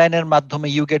অনলাইনের মাধ্যমে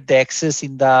you get the access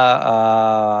in the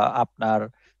আপনার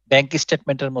ব্যাংক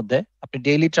স্টেটমেন্টের মধ্যে আপনি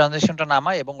ডেইলি ট্রানজাকশনটা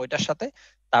নামায় এবং ওইটার সাথে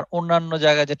তার অন্যান্য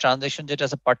জায়গায় যে ট্রানজাকশন যেটা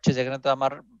আছে পারচেজ, এখানে তো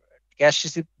আমার ক্যাশ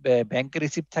রিসিপ্ট ব্যাংকের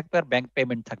রিসিপ্ট থাকবে আর ব্যাংক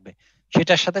পেমেন্ট থাকবে,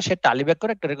 সেটার সাথে সে টালি ব্যাক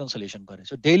করে একটা রিকনসিলিয়েশন করে।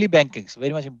 So daily banking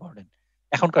very much important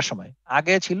এখনকার সময়।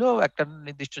 আগে ছিল একটা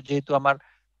নির্দিষ্ট, যেহেতু আমার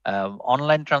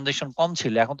অনলাইন ট্রানজাকশন কম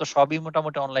ছিল, এখন তো সবই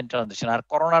মোটামুটি অনলাইন ট্রানজাকশন। আর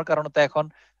করোনার কারণে তো এখন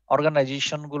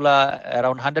অর্গানাইজেশন গুলা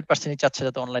অ্যারাউন্ড 100% চাচ্ছে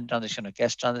যাতে অনলাইন ট্রানজাকশন হয়,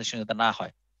 ক্যাশ ট্রানজাকশন যাতে না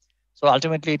হয়। সো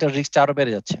আলটিমেটলি এটা রিস্কটা আরো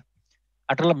বেড়ে যাচ্ছে।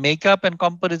 আর হলো makeup and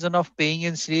comparison of paying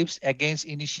and slips against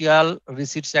initial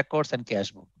রিসিটস records and cash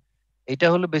বুক। এটা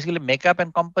হলো basically makeup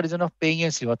and comparison of paying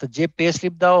and slip, অর্থাৎ যে পে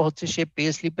স্লিপ দেওয়া হচ্ছে সেই পে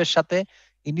স্লিপের সাথে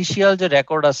ইনিশিয়াল যে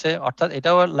রেকর্ড আছে, অর্থাৎ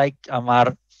এটাও লাইক আমার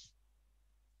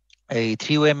এই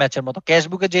 3-ওয়ে ম্যাচের মতো ক্যাশ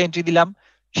বুকে যে এন্ট্রি দিলাম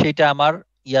সেটা আমার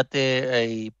ইয়াতে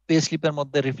এই পে স্লিপের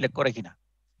মধ্যে রিফ্লেক্ট করে কিনা।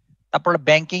 তারপর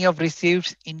banking of receives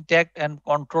intact and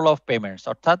control of payments,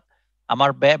 অর্থাৎ আমার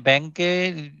ব্যাংকে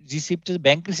রিসিপ্ট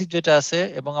ব্যাংক রিসিপ্ট যেটা আছে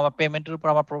এবং আমার পেমেন্টের উপর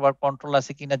আমার প্রপার কন্ট্রোল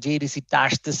আছে কিনা, যেই রিসিপ্টটা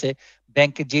আসতেছে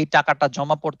ব্যাংকে যেই টাকাটা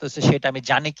জমা পড়তেছে সেটা আমি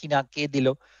জানি কিনা, কে দিল।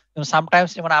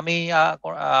 সামটাইমস যেমন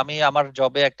আমি আমার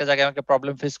জবে একটা জায়গায় আমাকে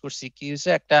প্রবলেম ফেস করছি, কি হয়েছে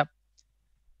একটা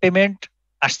পেমেন্ট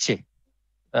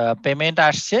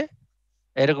আসছে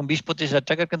এরকম 20-25 হাজার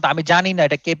টাকা, কিন্তু আমি জানি না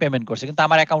এটা কে পেমেন্ট করছে, কিন্তু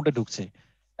আমার অ্যাকাউন্টে ঢুকছে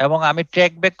এবং আমি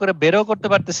ট্র্যাক ব্যাক করে বেরও করতে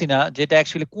পারতেছি না যেটা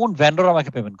অ্যাকচুয়ালি কোন ভেন্ডর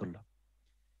আমাকে পেমেন্ট করলো।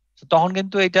 তখন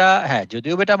কিন্তু এটা হ্যাঁ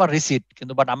যদিও এটা আমার রিসিট,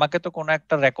 কিন্তু বাট আমাকে তো কোনো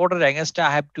একটা রেকর্ডের এগেইনস্টে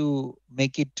I have to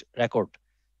make it record,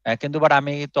 কিন্তু বাট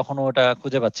আমি তখন ওটা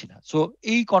খুঁজে পাচ্ছি না। সো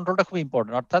এই কন্ট্রোলটা খুব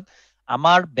ইম্পর্টেন্ট, অর্থাৎ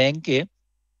আমার ব্যাংকে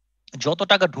যত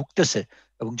টাকা ঢুকতেছে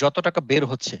এবং যত টাকা বের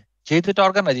হচ্ছে, যেহেতু এটা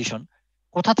অর্গানাইজেশন,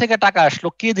 কোথা থেকে টাকা আসলো,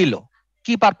 কে দিল,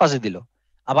 কি পারপাসে দিল,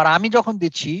 আবার আমি যখন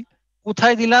দিচ্ছি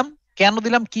কোথায় দিলাম, কেন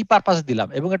দিলাম, কি পারপাসে দিলাম,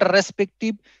 এবং এটা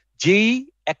রেসপেক্টিভ যেই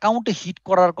অ্যাকাউন্টে হিট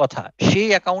করার কথা সেই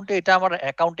অ্যাকাউন্টে এটা আমার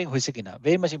অ্যাকাউন্টিং হয়েছে কিনা,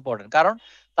 ভেরি মাচ ইম্পর্টেন্ট। কারণ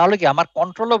তাহলে কি আমার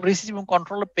কন্ট্রোল অফ রিসিভ এবং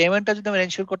কন্ট্রোল অফ পেমেন্টটা যদি আমি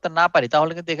এনশিওর করতে না পারি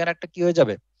তাহলে কিন্তু এখানে একটা কি হয়ে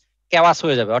যাবে, ক্যাওয়াস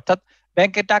হয়ে যাবে। অর্থাৎ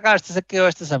ব্যাংকে টাকা আসতেছে, কেউ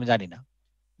আসতেছে আমি জানি না।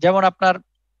 যেমন আপনার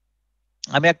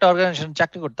আমি একটা অর্গানাইজেশন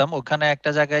চাকরি করতাম, ওখানে একটা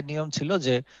জায়গায় নিয়ম ছিল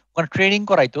যে ওখানে ট্রেনিং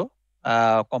করাইতো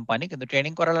কোম্পানি, কিন্তু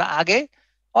ট্রেনিং করার আগে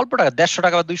অল্প টাকা 150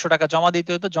 টাকা বা 200 টাকা জমা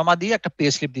দিতে হতো, জমা দিয়ে একটা পে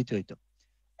স্লিপ দিতে হইতো।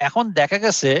 এখন দেখা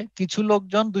গেছে কিছু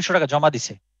লোকজন 200 টাকা জমা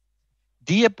দিছে,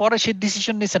 দিয়ে পরে সে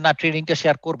ডিসিশন নিছে না ট্রেনিংটা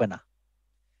শেয়ার করবে না।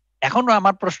 এখন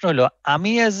আমার প্রশ্ন হলো,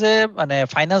 আমি এজ এ মানে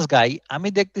ফাইন্যান্স গাই আমি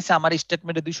দেখতেছি আমার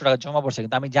স্টেটমেন্টে 200 টাকা জমা পড়ছে,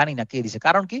 কিন্তু আমি জানি না কে দিছে।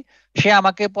 কারণ কি, সে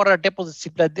আমাকে পরে ডেপোজিট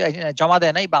স্লিপটা জমা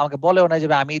দেয় নাই বা আমাকে বলেও নাই যে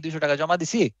আমি এই 200 টাকা জমা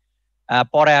দিছি,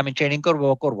 পরে আমি ট্রেনিং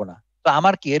করবো না। তো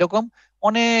আমার কি এরকম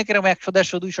অনেক এরকম 100,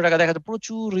 150, 200 টাকা দেখা যায়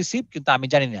প্রচুর রিসিপ্ট, কিন্তু আমি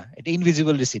জানি না, এটা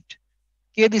ইনভিজিবল রিসিপ্ট,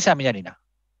 কে দিছে আমি জানি না,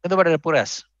 কিন্তু বাট এটা পড়ে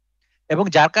আছে। এবং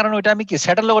যার কারণে ওইটা আমি কি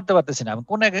সেটেলও করতে পারতেছি না, আমি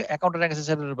কোন অ্যাকাউন্টের কাছে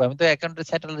সেটেল করবো, আমি তো অ্যাকাউন্টে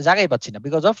সেটেলের জায়গায় পাচ্ছি না,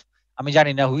 বিকজ অফ আমি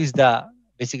জানি না who is the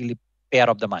basically pair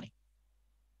of the money.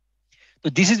 তো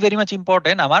this is very much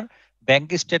important, আমার ব্যাংক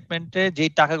স্টেটমেন্টে যে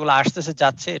টাকাগুলো আসতেছে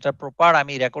যাচ্ছে এটা প্রপার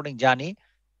আমি রেকর্ডিং জানি,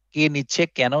 কে নিচ্ছে,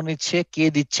 কেন নিচ্ছে, কে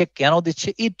দিচ্ছে, কেন দিচ্ছে,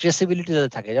 এই ট্রেসেবিলিটি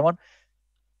যাতে থাকে। যেমন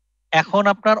এখন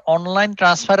আপনার অনলাইন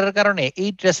ট্রান্সফারের কারণে এই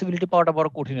ট্রেসেবিলিটি পাওয়াটা বড়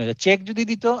কঠিন হয়ে যায়। চেক যদি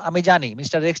দিত আমি জানি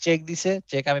মিস্টার এক্স চেক দিছে,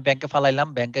 চেক আমি ব্যাংকে ফালাইলাম,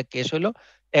 ব্যাংকে কেস হইলো,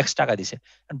 এক্স টাকা দিছে।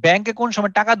 ব্যাংকে কোন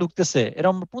সময় টাকা ঢুকতেছে,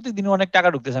 এরকম প্রতিদিন অনেক টাকা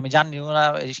ঢুকতেছে, আমি জানি না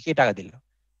কে টাকা দিল।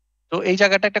 তো এই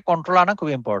জায়গাটা একটা কন্ট্রোল আনা খুব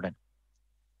ইম্পর্টেন্ট।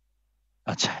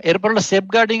 আচ্ছা, এরপর হলো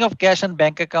safeguarding of cash and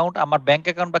bank account. আমার ব্যাংক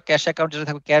অ্যাকাউন্ট বা ক্যাশ অ্যাকাউন্ট যেটা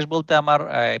থাকবে, ক্যাশ বলতে আমার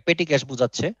পেটি ক্যাশ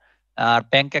বুঝাচ্ছে, আর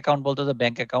ব্যাংক অ্যাকাউন্ট বলতে তো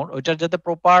ব্যাংক অ্যাকাউন্ট, ওইটার যাতে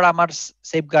প্রপার আমার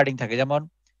সেফ গার্ডিং থাকে, যেমন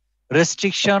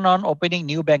restriction on opening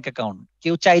new bank account,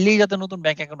 কেউ চাইলেই যাতে নতুন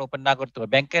ব্যাংক অ্যাকাউন্ট ওপেন না করতে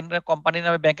পারে। ব্যাংকের কোম্পানির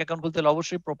নামে ব্যাংক অ্যাকাউন্ট খুলতে হলে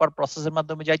অবশ্যই প্রপার প্রসেসের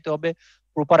মাধ্যমে যাইতে হবে,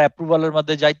 প্রপার অ্যাপ্রুভালের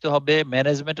মধ্যে যাইতে হবে,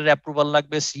 ম্যানেজমেন্টের অ্যাপ্রুভাল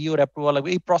লাগবে, সিইওর অ্যাপ্রুভাল লাগবে,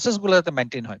 এই প্রসেসগুলো যাতে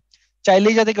মেনটেন হয়।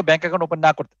 চাইলেই যাতে কেউ ব্যাংক অ্যাকাউন্ট ওপেন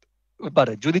না করতে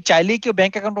পারে। যদি চাইলেই কেউ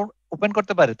ব্যাংক অ্যাকাউন্ট ওপেন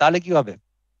করতে পারে তাহলে কি হবে,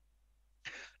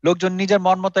 লোকজন নিজের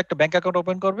মন মতো একটা ব্যাংক অ্যাকাউন্ট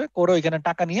ওপেন করবে, করে ওইখানে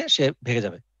টাকা নিয়ে সে ভেগে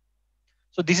যাবে।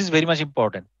 So this is very much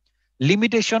important.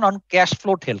 Limitation on cash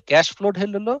float held. Cash float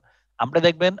held হলো, আমরা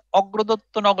দেখবেন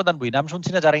অগ্রদত্ত নগদান বই নাম শুনছি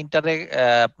না যারা ইন্টারে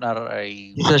আপনার এই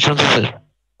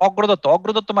অগ্রদত্ত।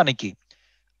 অগ্রদত্ত মানে কি,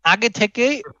 আগে থেকে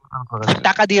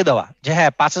টাকা দিয়ে দেওয়া, যে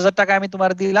হ্যাঁ 5,000 টাকা আমি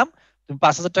তোমার দিলাম, তুমি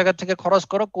 5,000 টাকা থেকে খরচ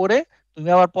করো, করে তুমি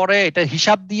আবার পরে এটা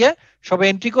হিসাব দিয়ে সব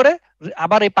এন্ট্রি করে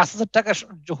আবার এই 5,000 টাকা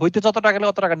হইতে যত টাকা গেলে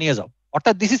অত টাকা নিয়ে যাও।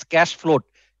 অর্থাৎ this is cash float.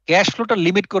 Cash ফ্লোটা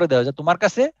limit করে দেওয়া, যে তোমার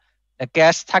কাছে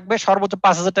ক্যাশ থাকবে সর্বোচ্চ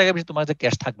 5,000 টাকা, বেশি তোমার কাছে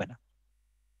ক্যাশ থাকবে না,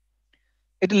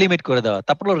 এটা লিমিট করে দেওয়া।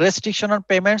 তারপর restriction on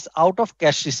payments out of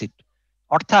cash receipt.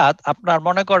 অর্থাৎ আপনার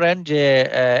মনে করেন যে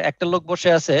একটা লোক বসে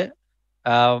আছে,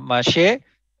 সে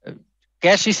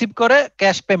ক্যাশ রিসিভ করে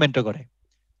ক্যাশ পেমেন্টও করে,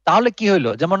 তাহলে কি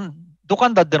হইলো, যেমন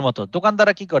দোকানদারদের মতো,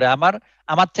 দোকানদাররা কি করে,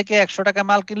 আমার থেকে 100 টাকা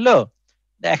মাল কিনলো,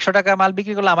 100 টাকা মাল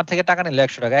বিক্রি করলো, আমার থেকে টাকা নিল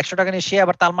 100 টাকা, 100 টাকা নিয়ে সে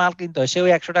আবার তার মাল কিনতে হয়, সে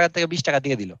ওই 100 টাকা থেকে 20 টাকা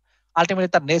দিয়ে দিল,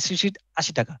 আলটিমেটলি তার নেট রিসিট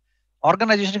 80 টাকা।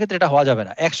 অর্গানাইজেশনের ক্ষেত্রে এটা হওয়া যাবে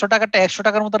না। 100 টাকাটা 100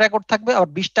 টাকার মতো রেকর্ড থাকবে, আর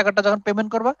 20 টাকাটা যখন পেমেন্ট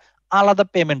করবা আলাদা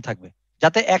পেমেন্ট থাকবে,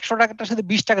 যাতে 100 টাকাটার সাথে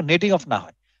 20 টাকা নেটিং অফ না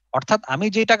হয়। অর্থাৎ আমি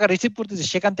যে টাকা রিসিভ করতেছি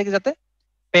সেখান থেকে যাতে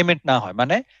পেমেন্ট না হয়,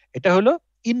 মানে এটা হলো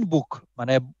ইন বুক,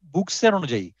 মানে বুকস এর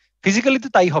অনুযায়ী। ফিজিক্যালি তো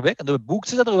তাই হবে, কিন্তু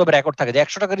বুকসে যাতে ওইভাবে রেকর্ড থাকে যে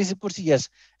 100 টাকা রিসিভ করছি, ইয়েস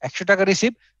 100 টাকা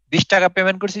রিসিভ, 20 টাকা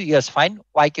পেমেন্ট করছি, ইয়েস ফাইন,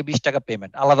 ওয়াই কে 20 টাকা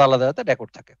পেমেন্ট, আলাদা আলাদা যাতে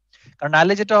রেকর্ড থাকে। কারণ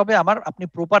নাহলে যেটা হবে, আপনি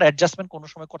প্রপার অ্যাডজাস্টমেন্ট কোনো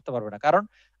সময় করতে পারবেন না। কারণ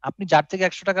আপনি যার থেকে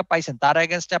 100 টাকা পাইছেন তার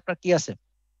এগেনস্টে আপনার কি আছে,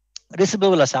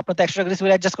 রিসিভেবল আছে, আপনার তো 100 টাকা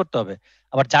রিসিভেবল অ্যাডজাস্ট করতে হবে।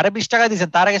 আবার যারে 20 টাকা দিয়েছেন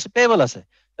তার এগেনস্টে পেয়েবল আছে,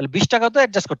 তাহলে 20 টাকা তো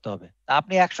অ্যাডজাস্ট করতে হবে। তা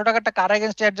আপনি 100 টাকাটা কার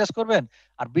এগেনস্টে অ্যাডজাস্ট করবেন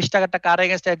আর 20 টাকাটা কার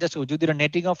এগেনস্টে অ্যাডজাস্ট করবেন, যদি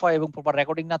নেটিং অফ হয় এবং প্রপার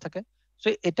রেকর্ডিং না থাকে। সো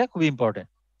এটা খুবই ইম্পর্টেন্ট।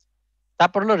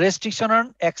 তারপর হলো restriction on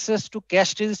access to cash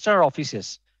register offices.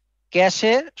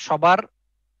 ক্যাশে সবার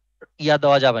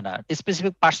দেওয়া যাবে না,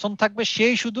 স্পেসিফিক পার্সন থাকবে,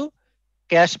 সেই শুধু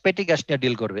ক্যাশ পেটি ক্যাশ নিয়ে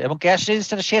ডিল করবে, এবং ক্যাশ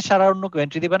রেজিস্টারে সে ছাড়া অন্য কেউ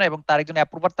এন্ট্রি দিবে না, এবং তার একজন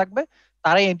অ্যাপ্রুভার থাকবে,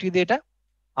 তারাই এন্ট্রি দিয়ে এটা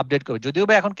আপডেট করবে। যদিও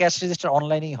বা এখন ক্যাশ রেজিস্টার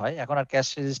অনলাইনেই হয়, এখন আর ক্যাশ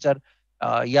রেজিস্টার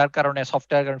ইয়ার কারণে,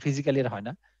 সফটওয়্যার কারণে ফিজিক্যালি হয়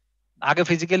না, আগে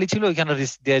ফিজিক্যালি ছিল, ওইখানে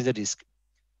risk, there is a risk.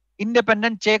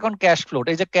 Independent check on cash float.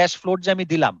 এই যে ক্যাশ ফ্লোট যে আমি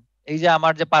দিলাম, এই যে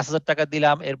আমার যে 5,000 টাকা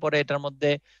দিলাম, এরপরে এটার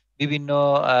মধ্যে বিভিন্ন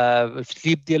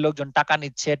স্লিপ দিয়ে লোকজন টাকা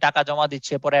নিচ্ছে, টাকা জমা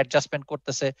দিচ্ছে, পরে অ্যাডজাস্টমেন্ট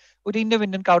করতেছে, ওইটা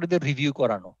ইন্ডিপেন্ডেন্ট কাউরিদের রিভিউ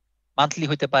করানো, মান্থলি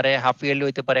হইতে পারে, হাফ ইয়ারলি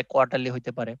হইতে পারে, কোয়ার্টারলি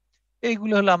হইতে পারে।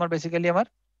 এইগুলো হলো আমার বেসিক্যালি আমার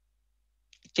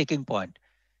চেকিং পয়েন্ট।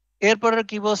 এরপরে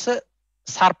কি বলছে,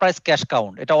 সারপ্রাইজ ক্যাশ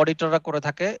কাউন্ট, এটা অডিটররা করে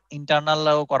থাকে,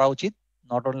 ইন্টারনালও করা উচিত,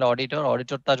 নট অনলি অডিটর।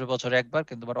 অডিটর তো আসবে বছরে একবার,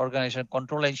 কিন্তু অর্গানাইজেশন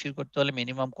কন্ট্রোল এনশিওর করতে হলে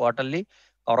মিনিমাম কোয়ার্টারলি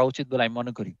করা উচিত বলে আমি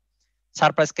মনে করি।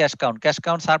 সারপ্রাইজ ক্যাশ কাউন্ট,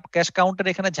 ক্যাশ কাউন্টের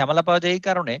এখানে ঝামেলা পাওয়া যায় এই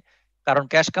কারণে, কারণ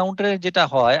ক্যাশ কাউন্টারে যেটা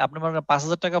হয়, আপনি মনে করেন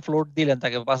 5,000 টাকা ফ্লোট দিলেন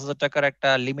তাকে, 5,000 টাকার একটা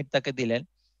লিমিট তাকে দিলেন,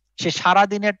 সে সারা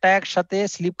দিনের ট্যাগ সাথে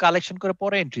স্লিপ কালেকশন করে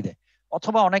পরে এন্ট্রি দেয়,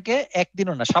 অথবা অনেকে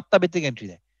একদিনও না সপ্তাহ ভিত্তিক এন্ট্রি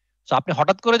দেয়। তো আপনি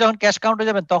হঠাৎ করে যখন ক্যাশ কাউন্টে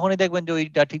যাবেন তখনই দেখবেন যে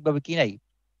ওইটা ঠিকভাবে কি নাই,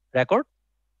 রেকর্ড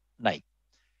নাই।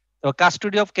 তো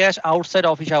custody of cash outside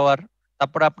office hour.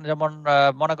 তারপরে আপনি যেমন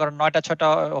মনে করেন 9টা 6টা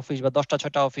অফিস বা 10টা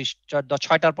 6টা অফিস,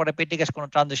 6টার পরে পেটি ক্যাশ কোনো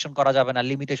ট্রানজাকশন করা যাবে না,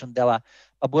 লিমিটেশন দেওয়া,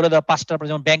 বা বলে দেওয়া 5টার পরে,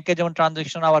 যেমন ব্যাংকে যেমন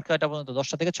ট্রানজাকশন আওয়ার কয়টা পর্যন্ত,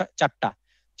 10টা থেকে 4টা,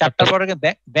 4টার পরে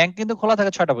ব্যাংক কিন্তু খোলা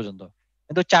থাকে 6টা পর্যন্ত,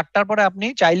 কিন্তু 4টার পরে আপনি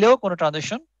চাইলেও কোনো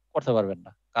ট্রানজাকশন করতে পারবেন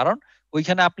না, কারণ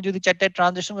ওইখানে আপনি যদি 4টায়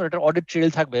ট্রানজাকশন করেন এটার অডিট ট্রেল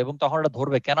থাকবে, এবং তখন এটা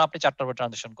ধরবে কেন আপনি 4টার পরে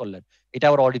ট্রানজাকশন করলেন, এটা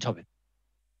আবার অডিট হবে।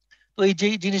 তো এই যে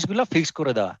জিনিসগুলো ফিক্স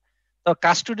করে দেওয়া। তো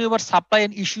custody over supply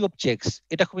and issue of checks,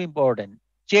 এটা খুব ইম্পর্টেন্ট।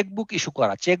 চেকবুক ইস্যু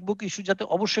করা, চেকবুক ইস্যু যাতে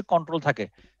অবশ্যই কন্ট্রোল থাকে,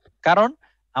 কারণ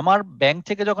আমার ব্যাংক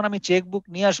থেকে যখন আমি চেকবুক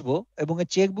নিয়ে আসবো এবং এই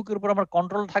চেকবুকের উপর আমার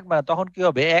কন্ট্রোল থাকবে না, তখন কি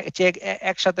হবে, চেক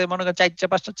একসাথে মনে করেন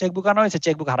 4-5টা চেকবুক আনা হয়েছে,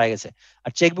 চেকবুক হারায় গেছে,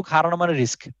 আর চেকবুক হারানো মানে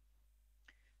রিস্ক।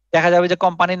 দেখা যাবে যে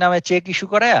কোম্পানির নামে চেক ইস্যু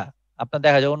করে আপনার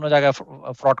দেখা যায় অন্য জায়গায়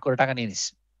ফ্রড করে টাকা নিয়ে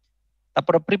নিচ্ছে।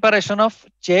 তারপরে প্রিপারেশন অফ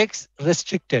চেকস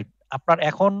রেস্ট্রিক্টেড। আপনার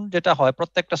এখন যেটা হয়,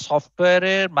 প্রত্যেকটা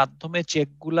সফটওয়্যারের মাধ্যমে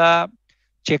চেকগুলা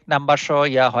চেক নাম্বার সহ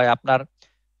হয়। আপনার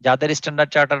যাদের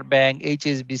standard charter bank,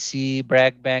 HSBC,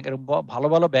 BRAC bank, এরকম ভালো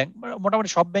ভালো ব্যাংক, মোটামুটি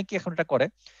সব ব্যাংকই এখন এটা করে,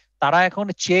 তারা এখন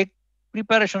চেক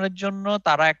প্রিপারেশনের জন্য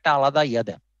তারা একটা আলাদা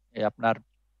দেয়, আপনার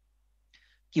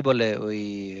কি বলে ওই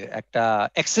একটা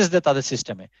অ্যাক্সেস দেয় তাদের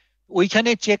সিস্টেমে, ওইখানে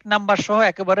চেক নাম্বার সহ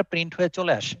একেবারে প্রিন্ট হয়ে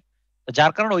চলে আসে,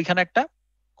 যার কারণে ওইখানে একটা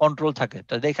কন্ট্রোল থাকে।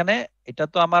 তো এখানে এটা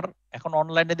তো আমার এখন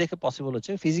অনলাইনে দেখে পসিবল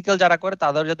হচ্ছে, ফিজিক্যাল যারা করে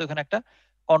তাদের যাতে ওখানে একটা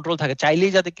কন্ট্রোল থাকে,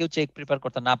 চাইলেই যাতে কেউ চেক প্রিপেয়ার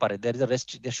করতে না পারে, there is a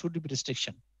there should be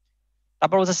restriction.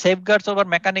 তারপর হচ্ছে সেফগার্ডস over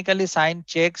mechanically sign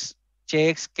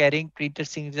checks carrying printed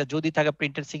signature, যদি থাকে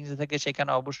প্রিন্টেড সিগনেচার থাকে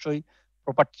সেখানে অবশ্যই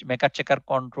proper maker checker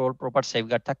control, proper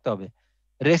safeguard থাকতে হবে।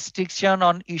 Restriction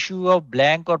on issue of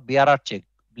blank or bearer check,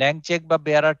 blank cheque বা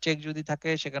বেয়ারার চেক যদি থাকে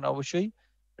সেখানে অবশ্যই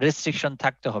রেস্ট্রিকশন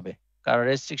থাকতে হবে, কারণ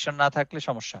রেস্ট্রিকশন না থাকলে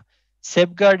সমস্যা।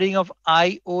 Safeguarding of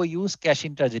IOUs cash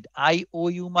in transit,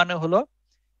 IOU মানে হলো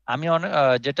আমি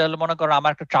যেটা হলো মনে করো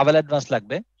আমার একটা ট্রাভেল অ্যাডভান্স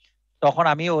লাগবে, তখন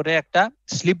আমি ওরে একটা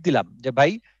স্লিপ দিলাম যে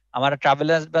ভাই আমার ট্রাভেল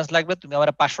অ্যাডভান্স লাগবে, তুমি আমার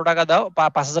 500 টাকা দাও,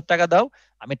 5000 টাকা দাও,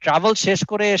 আমি ট্রাভেল শেষ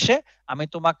করে এসে আমি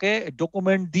তোমাকে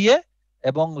ডকুমেন্ট দিয়ে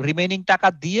এবং রিমেইনিং টাকা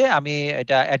দিয়ে আমি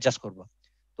এটা অ্যাডজাস্ট করব।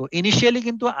 তো ইনিশিয়ালি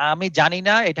কিন্তু আমি জানি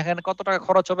না এটা কত টাকা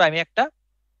খরচ হবে, আমি একটা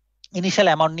ইনিশিয়াল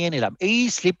অ্যামাউন্ট নিয়ে নিলাম, এই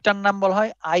স্লিপটার নাম বলা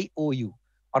হয় IOU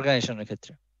অর্গানাইজেশনের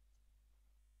ক্ষেত্রে।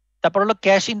 তারপর হলো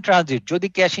ক্যাশ ইন ট্রানজিট, যদি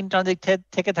ক্যাশ ইন ট্রানজিট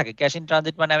থেকে থাকে, ক্যাশ ইন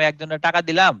ট্রানজিট মানে আমি একজনের টাকা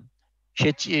দিলাম, সে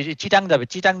চিটাং যাবে,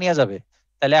 চিটাং নিয়ে যাবে,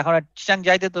 তাহলে এখন চিটাং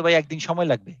যাইতে তো ভাই একদিন সময়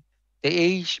লাগবে, তো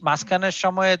এই মাঝখানের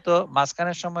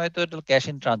সময় তো এটা ক্যাশ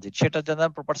ইন ট্রানজিট, সেটা যেন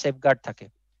প্রপার সেফগার্ড থাকে।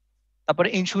 তারপরে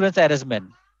ইন্স্যুরেন্স অ্যারেঞ্জমেন্ট,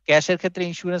 ক্যাশের ক্ষেত্রে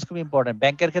ইন্স্যুরেন্স খুব ইম্পর্টেন্ট,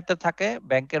 ব্যাংকের ক্ষেত্রে থাকে,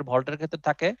 ব্যাংকের ভল্টের ক্ষেত্রে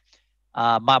থাকে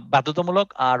বাধ্যতামূলক,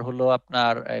 আর হলো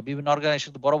আপনার বিভিন্ন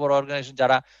অর্গানাইজেশন, বড় বড় অর্গানাইজেশন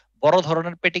যারা বড়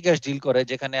ধরনের পেটি ক্যাশ ডিল করে,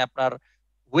 যেখানে আপনার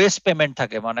ওয়েস্ট পেমেন্ট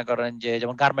থাকে, মনে করেন যে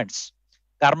যেমন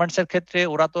গার্মেন্টস এর ক্ষেত্রে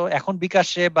ওরা তো এখন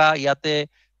বিকাশে বা ইয়াতে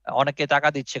অনেকে টাকা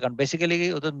দিচ্ছে, কারণ বেসিক্যালি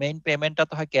ওদের মেইন পেমেন্টটা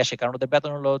তো হয় ক্যাশে, কারণ ওদের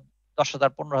বেতন হলো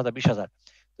 10,000 15,000 20,000,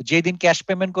 তো যেই দিন ক্যাশ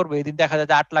পেমেন্ট করবে এই দিন দেখা যায়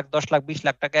যে 8 লাখ 10 লাখ 20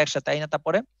 লাখ টাকা একসাথে, তাই না,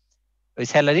 তারপরে ওই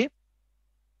স্যালারি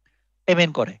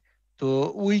পেমেন্ট করে। তো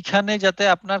ওইখানে যাতে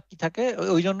আপনার কি থাকে,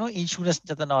 ওই জন্য ইন্স্যুরেন্স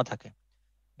যাতে নেওয়া থাকে।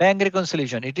 Bank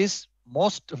reconciliation, it is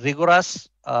most rigorous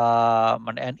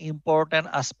মানে an important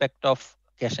aspect of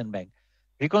cash and bank.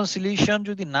 Reconciliation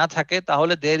যদি না থাকে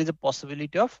তাহলে there is a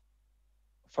possibility of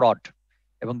fraud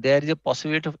এবং there is a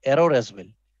possibility of error as well.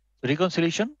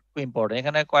 Reconciliation খুব ইম্পর্টেন্ট।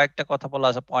 এখানে কয়েকটা কথা বলা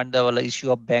আছে, পয়েন্ট দেওয়া হলো, issue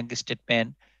of bank statement,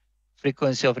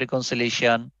 frequency of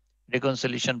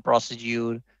reconciliation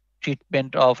procedure,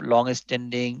 treatment of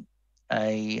long-standing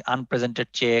unpresented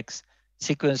checks,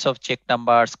 sequence of check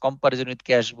numbers, comparison with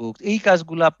cash books, এই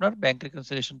কাজগুলো আপনার ব্যাংক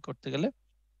রিকনসিলিয়েশন করতে গেলে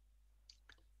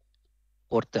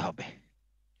করতে হবে।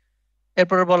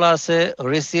 এরপরে বলা আছে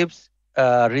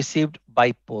রিসিভড বাই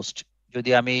পোস্ট,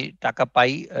 যদি আমি টাকা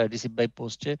পাই রিসিভ বাই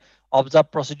পোস্টে, observe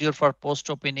procedure for post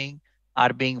opening are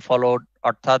being followed,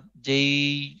 অর্থাৎ যেই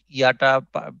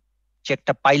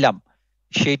চেকটা পাইলাম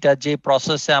সেইটা যে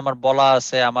প্রসেসে আমার বলা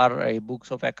আছে, আমার এই বুকস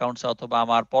অফ অ্যাকাউন্টস অথবা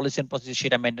আমার পলিসি এন্ড প্রসিডিউর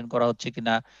সেটা মেনটেন করা হচ্ছে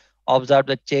কিনা। Observe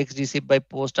the checks receive by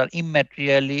post R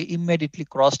immediately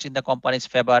crossed in the companies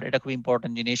favour, এটা খুব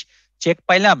ইম্পর্টেন্ট জিনিস। চেক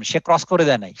পাইলাম, সে ক্রস করে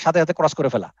দেয় নাই, সাথে সাথে ক্রস করে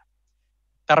ফেলা,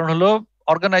 কারণ হলো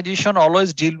organisation always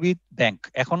deal with bank,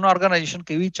 এখনো অর্গানাইজেশন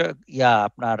কেউই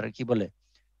আপনার কি বলে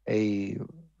এই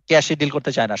ক্যাশে ডিল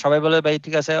করতে চায় না, সবাই বলে ভাই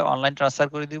ঠিক আছে অনলাইন ট্রান্সফার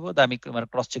করে দিব, আমি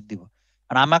ক্রস চেক দিব।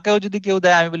 আর আমাকেও যদি কেউ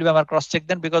দেয় আমি বলবো আমার cross check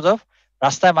then, because of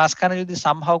রাস্তায় মাঝখানে যদি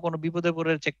সামহাও কোনো বিপদে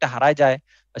পড়ে চেকটা হারায় যায়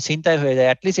বা ছিনতাই হয়ে যায়,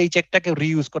 অ্যাটলিস্ট এই চেকটাকে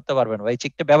রিইউজ করতে পারবেন বা এই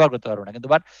চেকটা ব্যবহার করতে পারবেন না। কিন্তু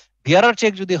বাট বিয়ারার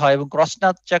চেক যদি হয় এবং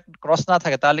ক্রস না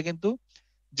থাকে, তাহলে কিন্তু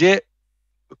যে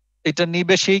এটা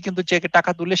নিবে সেই কিন্তু চেকে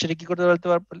টাকা তুললে সেটা কি করতে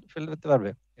ফেলতে পারবে,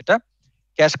 এটা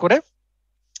ক্যাশ করে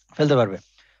ফেলতে পারবে।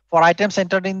 For items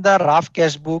entered in the rough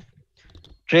cash book,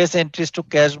 trace entries to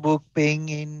cash book, paying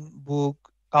in book,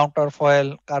 counterfoil,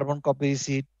 carbon copy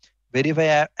receipt, verify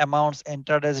amounts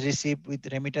entered as received with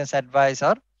remittance advice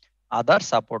or other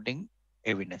supporting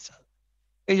evidence.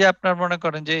 এই যে আপনার মনে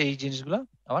করেন যে এই জিনিসগুলো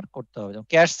আমার করতে হবে। যেমন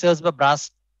ক্যাশ সেলস বা ব্রাঞ্চ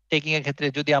টেকিং এর ক্ষেত্রে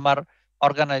যদি আমার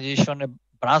অর্গানাইজেশনে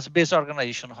ব্রাঞ্চ বেস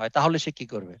অর্গানাইজেশন হয় তাহলে সে কি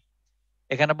করবে,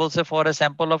 এখানে বলছে for a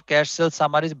sample of cash sales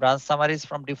summaries, branch summaries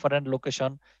from different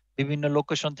location, বিভিন্ন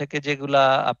লোকেশন থেকে যেগুলা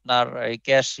আপনার এই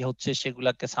ক্যাশ হচ্ছে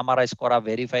সেগুলাকে সামারাইজ করা,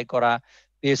 ভেরিফাই করা,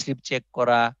 পে স্লিপ চেক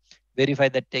করা, verify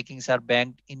that টেকিংস R bank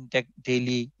intact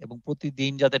daily, এবং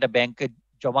প্রতিদিন যাতে এটা ব্যাংকে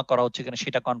জমা করা হচ্ছে কিনা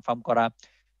সেটা কনফার্ম করা,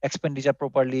 এক্সপেন্ডিচার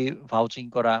প্রপারলি ভাউচিং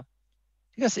করা,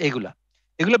 ঠিক আছে। এগুলা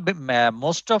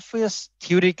মোস্ট অফ ইস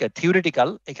থিওরিটিক্যাল,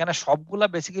 এখানে সবগুলা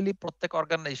বেসিক্যালি প্রত্যেক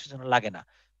অর্গানাইজেশন লাগে না,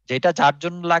 যেটা যার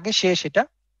জন্য লাগে সে সেটা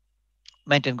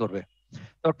মেনটেন করবে।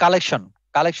 তো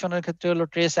কালেকশনের ক্ষেত্রে হলো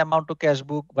ট্রেস অ্যামাউন্ট টু ক্যাশ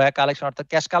বুক বা কালেকশন, অর্থাৎ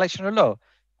ক্যাশ কালেকশন হলো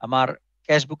আমার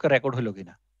ক্যাশ বুকের রেকর্ড হলো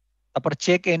কিনা। তারপর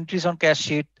check entries on cash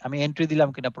sheet, আমি এন্ট্রি দিলাম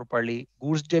কিনা প্রপারলি।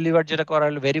 গুডস ডেলিভার যেটা করা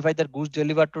হলো, verify that goods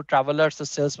deliver two travellers O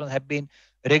salesman have been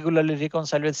regularly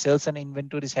রিকনসাইলড with sales and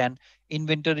inventories hand,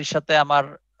 ইনভেন্টরির সাথে আমার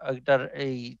এটার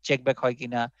এই চেক ব্যাক হয়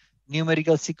কিনা,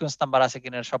 নিউমেরিক্যাল সিকোয়েন্স নাম্বার আছে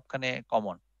কিনা, সবখানে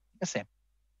কমন, ঠিক আছে।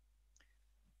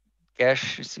 ক্যাশ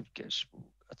রিসিভ ক্যাশ বুক,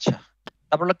 আচ্ছা।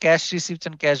 তারপর হলো ক্যাশ রিসিভস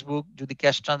এন্ড ক্যাশ বুক, যদি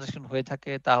ক্যাশ ট্রানজাকশন হয়ে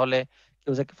থাকে তাহলে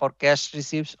কেউ যাকে for cash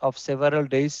receives of several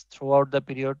days through out the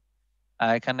period.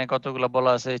 এখানে কতগুলো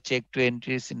বলা আছে, check two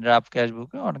entries in rough cash বুক,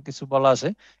 অনেক কিছু বলা আছে।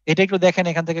 এটা একটু দেখেন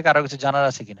এখান থেকে কারো কিছু জানার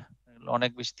আছে কিনা, এগুলো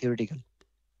অনেক বেশি থিওরিটিক্যাল।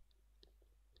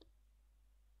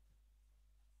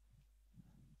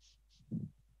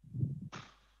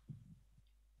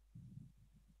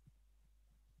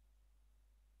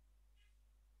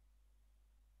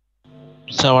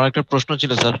 স্যার আমার একটা প্রশ্ন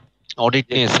ছিল স্যার, অডিট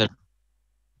নিয়ে স্যার।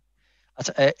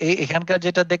 আচ্ছা, এখানকার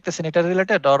যেটা দেখতেছেন এটা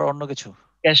রিলেটেড আর অন্য কিছু?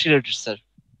 Cash related sir.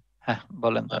 হ্যাঁ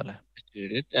বলেন তাহলে।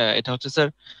 এটা হচ্ছে স্যার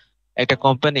একটা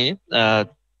কোম্পানি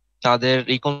তাদের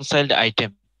রিকনসাইলড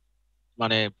আইটেম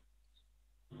মানে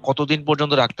কতদিন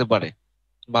পর্যন্ত রাখতে পারে,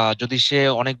 বা যদি সে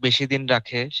অনেক বেশি দিন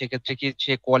রাখে সেক্ষেত্রে কি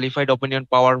সে কোয়ালিফাইড অপিনিয়ন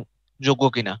পাওয়ার যোগ্য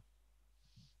কিনা?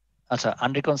 আচ্ছা,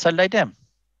 আনরিকনসাইলড আইটেম।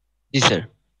 জি স্যার।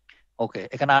 ওকে,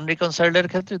 এখানে আনরিকনসাইলড এর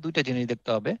ক্ষেত্রে দুইটা জিনিস দেখতে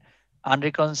হবে।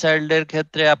 আনরিকনসাইলড এর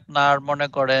ক্ষেত্রে আপনার মনে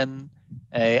করেন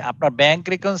আপনার ব্যাংক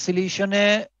রিকনসিলিয়েশনে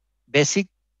বেসিক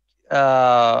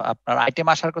আপনার আইটেম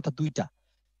আসার কথা দুইটা,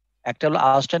 একটা হলো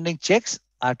আউটস্ট্যান্ডিং চেকস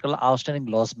আর একটা হলো আউটস্ট্যান্ডিং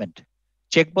লসমেন্ট।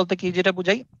 চেক বলতে কি যেটা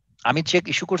বুঝাই, আমি চেক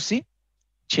ইস্যু করছি,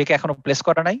 চেক এখনো প্লেস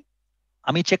করা নাই,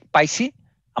 আমি চেক পাইছি,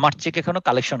 আমার চেক এখনো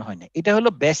কালেকশন হয়নি। এটা হলো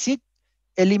বেসিক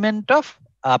এলিমেন্ট অফ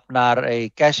আপনার এই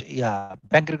ক্যাশ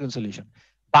ব্যাংক রিকনসিলিয়েশন।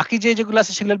 বাকি যেগুলো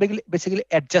আছে সেগুলো বেসিক্যালি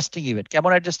অ্যাডজাস্টিং ইভেন্ট।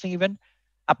 কেমন অ্যাডজাস্টিং ইভেন্ট?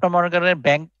 আপনার মনে করেন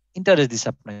ব্যাংক ইন্টারেস্ট দিচ্ছে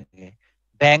আপনাকে,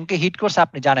 ব্যাংকে হিট করছে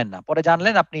আপনি জানেন না, পরে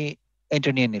জানলেন আপনি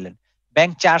এন্ট্রি নিয়ে নিলেন।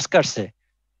 ব্যাংক চার্জ কাটছে,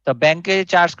 তো ব্যাংকে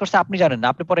চার্জ করছে আপনি জানেন না,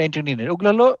 আপনি পরে এন্ট্রি নিয়ে নিলেন। ওগুলো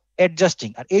হলো অ্যাডজাস্টিং,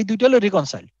 আর এই দুইটা হলো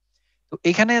রিকনসাইল। তো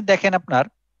এখানে দেখেন আপনার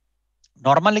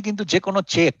নর্মালি কিন্তু যে কোনো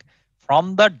চেক ফ্রম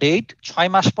দ্য ডেট 6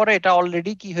 মাস পরে এটা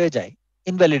অলরেডি কি হয়ে যায়,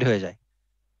 ইনভ্যালিড হয়ে যায়।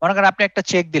 মনে করেন আপনি একটা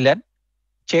চেক দিলেন,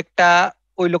 চেকটা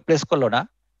ওই লোক প্লেস করলো না,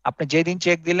 আপনি যেদিন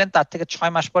চেক দিলেন তার থেকে 6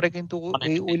 মাস পরে কিন্তু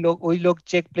ওই লোক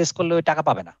চেক প্লেস করলে ওই টাকা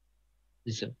পাবে না।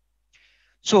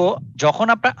 সো যখন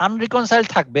আপনার আনরিকনসাইল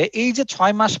থাকবে, এই যে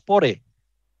 6 মাস পরে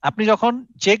আপনি যখন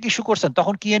চেক ইস্যু করছেন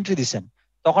তখন কি এন্ট্রি দিচ্ছেন,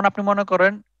 তখন আপনি মনে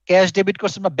করেন ক্যাশ ডেবিট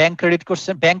করছেন বা ব্যাংক ক্রেডিট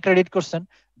করছেন,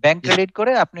 ব্যাংক ক্রেডিট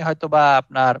করে আপনি হয়তো বা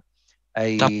আপনার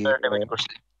এই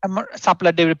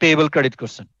সাপ্লাই ডেবিট পেয়েবল ক্রেডিট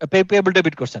করছেন, পেয়েবল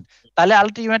ডেবিট করছেন, তাহলে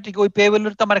আলটিমেটলি ওই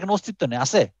পেয়েবলের তো আমার এখানে অস্তিত্ব নেই,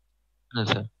 আছে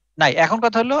নাই। এখন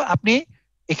কথা হলো আপনি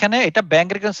এখানে এটা ব্যাংক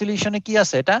রিকনসিলিয়েশনে কি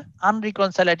আছে, এটা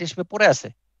আনরিকনসাইল আইটেম হিসেবে পড়ে আছে।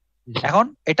 এখন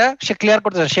এটা সে ক্লিয়ার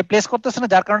করতেছে, সে প্লেস করতেছে না,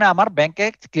 যার কারণে আমার ব্যাংকে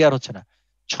ক্লিয়ার হচ্ছে না।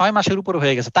 6 মাসের উপর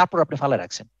হয়ে গেছে, তারপর আপনি ফালে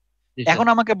রাখছেন। এখন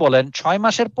আমাকে বলেন 6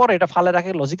 মাসের পর এটা ফালে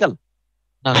রাখে লজিক্যাল?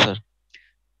 না স্যার।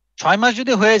 6 মাস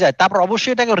যদি হয়ে যায় তারপর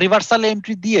অবশ্যই এটাকে রিভার্সাল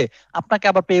এন্ট্রি দিয়ে আপনাকে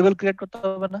আবার পেয়েবল ক্রিয়েট করতে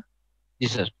হবে না? জি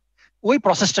স্যার। ওই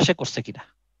প্রসেসটা সে করছে কিনা?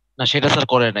 না সেটা স্যার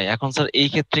করে নাই। এখন স্যার এই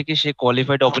ক্ষেত্রে কি সে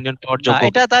কোয়ালিফাইড অপিনিয়ন পাওয়ার না, যোগ্য?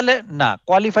 এটা তাহলে না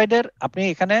কোয়ালিফাইড এর। আপনি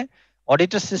এখানে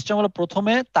অডিটের সিস্টেম হলো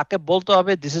প্রথমে তাকে বলতে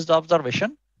হবে this is the observation,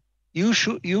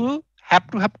 you have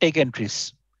to have take entries.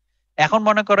 এখন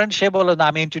মনে করেন সে বলে না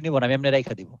আমি এন্ট্রি নিব না, আমি এমনি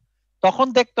রেখে দিব, তখন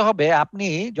দেখতে হবে আপনি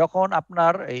যখন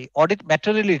আপনার এই অডিট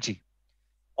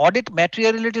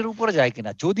ম্যাটেরিয়ালিটির উপরে যায়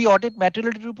কিনা। যদি অডিট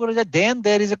ম্যাটেরিয়ালিটির উপরে যায় দেন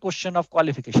there is a question of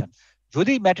qualification.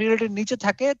 যদি ম্যাটেরিয়ালিটির নিচে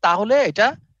থাকে তাহলে এটা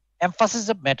এমফাসিস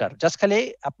অফ ম্যাটার। জাস্ট খালি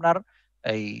আপনার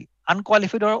এই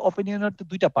আনকোয়ালিফাইড অপিনিয়নের তো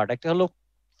দুইটা পার্ট, একটা হলো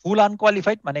ফুল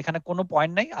আনকোয়ালিফাইড মানে এখানে কোনো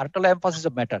পয়েন্ট নাই, আর একটা হলো এমফাসিস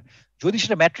অফ ম্যাটার। যদি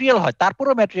সেটা ম্যাটেরিয়াল হয়,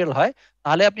 তারপরেও ম্যাটেরিয়াল হয়,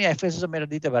 তাহলে আপনি এমফাসিস অফ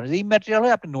ম্যাটার দিতে পারেন। যদি ম্যাটেরিয়াল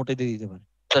হয় আপনি নোটে দিয়ে দিতে পারেন।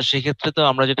 স্যার সেক্ষেত্রে তো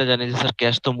আমরা যেটা জানি যে স্যার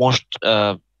ক্যাশ তো মোস্ট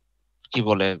কি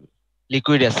বলে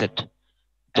লিকুইড অ্যাসেট,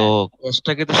 তো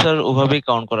ক্যাশটাকে তো স্যার ওভাবেই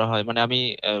কাউন্ট করা হয়। মানে আমি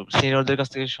সিনিয়রদের কাছ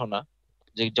থেকে শোনা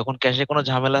যে যখন ক্যাশে কোনো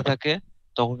ঝামেলা থাকে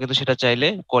তখন কিন্তু সেটা চাইলে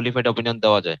কোয়ালিফাইড অপিনিয়ন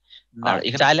দেওয়া যায়। না আর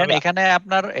এখানে চাইলেন, এখানে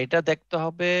আপনার এটা দেখতে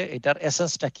হবে এটার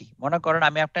এসেন্সটা কি। মনে করেন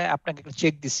আমি আপনাকে একটা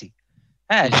চেক দিছি,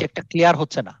 হ্যাঁ চেকটা ক্লিয়ার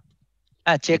হচ্ছে না,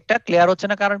 চেকটা ক্লিয়ার হচ্ছে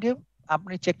না কারণ কি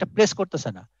আপনি চেকটা প্লেস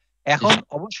করতেছেন না। এখন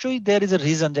অবশ্যই দেয়ার ইজ এ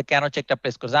রিজন যে কেন চেকটা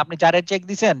প্লেস করছে। আপনি যারে চেক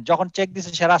দিছেন, যখন চেক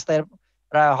দিছেন সে রাস্তায়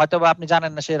হয়তো বা আপনি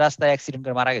জানেন না সে রাস্তায় অ্যাক্সিডেন্ট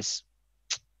করে মারা গেছে,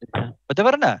 হতে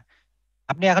পারে না?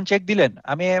 আপনি এখন চেক দিলেন,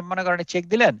 আমি মনে করেন চেক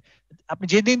দিলেন, আপনি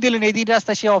যেদিন দিলেন এই দিন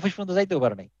রাস্তায় সে অফিস পর্যন্ত যাইতেও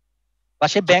পারে নাই, বা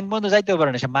সে ব্যাংক পর্যন্ত যাইতেও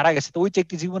পারে না, সে মারা গেছে, তো ওই চেক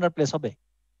কি জীবন আর প্লেস হবে?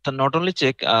 নট অনলি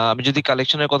চেক, আমি যদি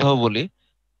কালেকশনের কথাও বলি,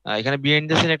 এখানে বিহাইন্ড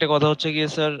দ্য সিন একটা কথা হচ্ছে গিয়ে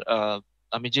স্যার,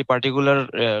 আমি যে পার্টিকুলার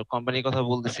কোম্পানির কথা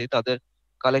বলতেছি তাদের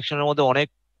কালেকশনের মধ্যে অনেক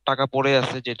টাকা পড়ে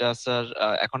আছে, যেটা স্যার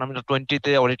এখন আমরা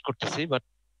 20-তে অডিট করতেছি, বাট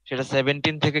সেটা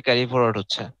 17 থেকে ক্যারি ফরওয়ার্ড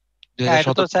হচ্ছে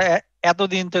এটা তো 2017।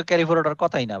 এতদিন তো ক্যারি ফরওয়ার্ডের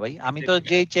কথাই না ভাই। আমি তো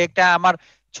যেই চেকটা আমার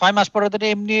 6 মাস পরে তো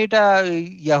এমনি এটা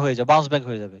ইয়া হয়ে যাবে, বাউন্স ব্যাক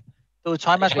হয়ে যাবে। তো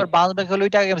 6 মাস পর বাউন্স ব্যাক হলে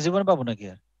ওই টাকা আমি জীবনে পাবো নাকি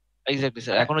আর? Exactly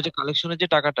sir. এখন হচ্ছে কালেকশনের যে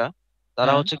টাকাটা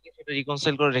তারা হ্যাঁ। হচ্ছে কি সেটা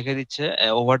রিকনসাইল করে রেখে দিচ্ছে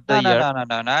ওভার না দ্য না ইয়ার। না না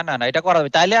না না না না এটা করা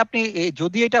যাবে। তাইলে আপনি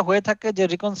যদি এটা হয়ে থাকে যে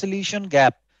রিকনসিলিয়েশন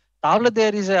গ্যাপ, তাহলে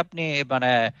দেয়ার ইজ আপনি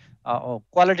মানে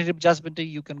qualitative জাজমেন্টে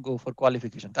you can go for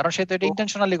qualification, কারণ সে তো এটা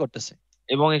ইন্টেনশনালি করতেছে।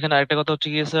 এবং এখানে আরেকটা কথা হচ্ছে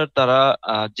কি স্যার, তারা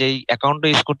যেই অ্যাকাউন্টটা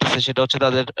ইউজ করতেছে সেটা হচ্ছে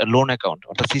তাদের লোন অ্যাকাউন্ট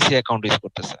অর্থাৎ সিসি অ্যাকাউন্ট ইউজ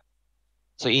করতেছে।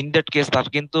 সো ইন দ্যাট কেস তার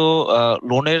কিন্তু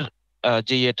লোনের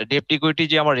যে ডেপ্ট ইকুইটি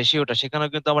যে আমার রেশিওটা সেখানেও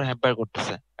কিন্তু আমার হ্যাম্পার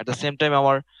করতেছে। এট দ্য সেম টাইম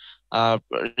আমার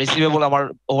রিসিভেবল আমার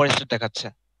ওভার স্টেট দেখাচ্ছে।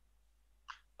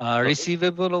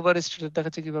 রিসিভেবল ওভার স্টেটেড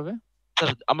দেখাচ্ছে কিভাবে? স্যার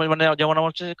আমি মানে যেমন আমার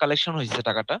হচ্ছে কালেকশন হয়েছে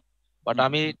টাকাটা, বাট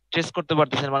আমি ট্রেস করতে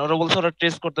পারতেছি না, মানে ওরা বলছে ওরা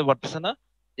ট্রেস করতে পারতেছে না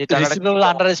যে টাকাটা। রিসিভেবল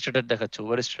আন্ডার স্টেটেড দেখাচ্ছে,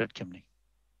 ওভার স্টেটেড কেমনি?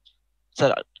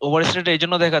 স্যার ওভার স্টেট এই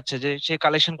জন্য দেখাচ্ছে যে সে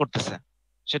কালেকশন করতেছে,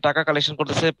 সে টাকা কালেকশন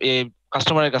করতেছে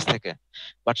কাস্টমারের কাছ থেকে,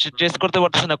 বাট সে ট্রেস করতে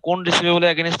পারতেছে না কোন রিসিভেবল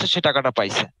এগেইনস্টে সে টাকাটা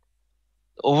পাইছে।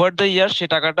 ওভার দ্য ইয়ার সে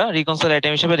টাকাটা রিকনসাইল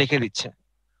আইটেম হিসেবে রেখে দিচ্ছে।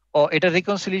 ও এটা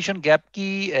রিকনসিলিয়েশন গ্যাপ কি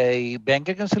এই ব্যাংক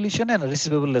রিকনসিলিয়েশনে না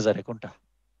রিসিভেবল লেজারে, কোনটা?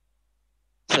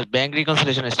 Sir bank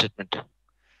reconciliation statement.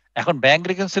 এখন ব্যাংক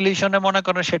রিকনসিলিয়েশনে মনে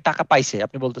করেন সে টাকা পাইছে,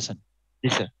 আপনি বলতেছেন। জি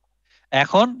স্যার।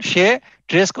 এখন সে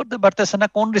ট্রেস করতে পারতেছে না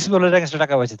কোন রিসিভেবলের এগেইনস্টে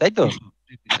টাকা পাইছে, তাই তো?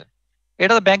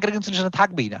 এটা তো ব্যাংক রিকনসিলিয়েশনে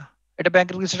থাকবেই না, এটা ব্যাংক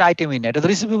রিকনসিলিয়েশন আইটেমই না, এটা তো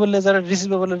রিসিভেবল লেজারের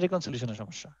রিসিভেবলের রিকনসিলিয়েশনের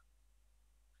সমস্যা।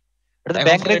 এটা তো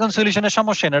ব্যাংক রিকনসিলিয়েশনের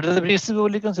সমস্যা না, এটা তো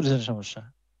রিসিভেবল রিকনসিলিয়েশনের সমস্যা।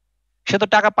 সে তো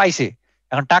টাকা পাইছে,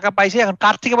 এখন টাকা পাইছে, এখন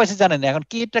কার থেকে পাইছে জানেন না, এখন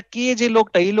কে যে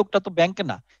লোকটা, এই লোকটা তো ব্যাংকে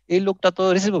না, এই লোকটা তো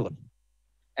রিসিভেবল।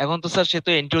 এখন তো স্যার সে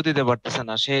তো এন্ট্রিও দিতে পারতেছে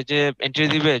না, সে যে এন্ট্রি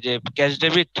দিবে যে ক্যাশ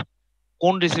ডেবিট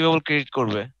কোন রিসিভেবল ক্রেডিট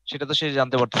করবে সেটা তো সে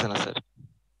জানতে পারতেছে না স্যার।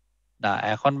 না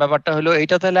এখন ব্যাপারটা হলো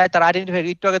এইটা তাহলে তার আইডেন্টিফাই,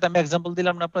 একটু আগে তো আমি এক্সাম্পল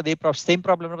দিলাম না আপনাদের, এই সেম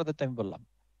প্রবলেমের কথা তো আমি বললাম,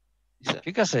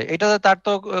 ঠিক আছে? এটা তো তার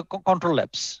তো কন্ট্রোল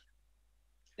ল্যাপস।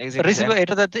 রিসিভেবল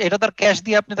এটা তার ক্যাশ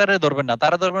দিয়ে আপনি তারা ধরবেন না,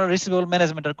 তারা ধরবেন রিসিভেবল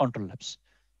ম্যানেজমেন্টের কন্ট্রোল ল্যাপস।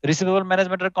 রিসিভেবল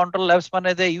ম্যানেজমেন্টের কন্ট্রোল ল্যাপস মানে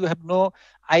যে you have no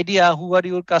idea who R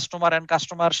your customer, and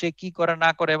customer সে কি করে না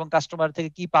করে এবং কাস্টমার থেকে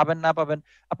কি পাবেন না পাবেন।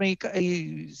 আপনি এই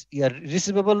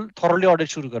রিসিভেবল থরলি অডিট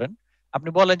শুরু করেন, আপনি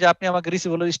বলেন যে আপনি আমাকে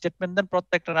রিসিভেবল স্টেটমেন্ট দেন,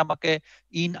 প্রত্যেকটা আমাকে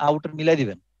ইন আউট মিলাই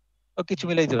দিবেন, ও কিছু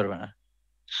মিলাই দিতে পারবে না।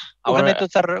 ওখানে তো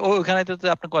স্যার ওখানে তো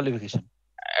আপনার qualification.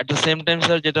 At the same time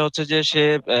sir যেটা হচ্ছে যে সে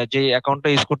যে অ্যাকাউন্টটা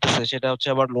ইউজ করতেছে সেটা হচ্ছে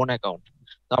আবার লোন অ্যাকাউন্ট।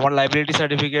 তো আমার লাইবিলিটি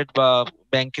সার্টিফিকেট বা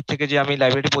ব্যাংকের থেকে যে আমি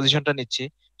লাইবিলিটি পজিশনটা নিচ্ছি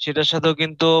সেটার সাথেও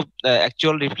কিন্তু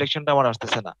অ্যাকচুয়াল রিফ্লেকশনটা আমার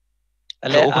আসতেছে না।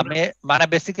 তাহলে আমি মানে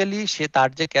বেসিক্যালি সে তার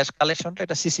যে ক্যাশ কালেকশনটা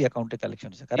এটা সিসি অ্যাকাউন্টে কালেকশন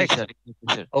হচ্ছে, কারেক্ট?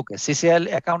 ওকে, সিসিএল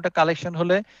অ্যাকাউন্টে কালেকশন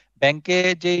হলে ব্যাংকে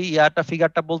যে ইয়াটা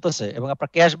ফিগারটা বলতেছে এবং আপনার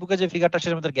ক্যাশ বুকে যে ফিগারটা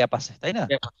সেটার মধ্যে গ্যাপ আছে, তাই না?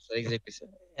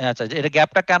 আচ্ছা, এটা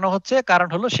গ্যাপটা কেন হচ্ছে? কারণ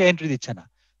হলো সে এন্ট্রি দিচ্ছে না।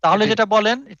 তাহলে যেটা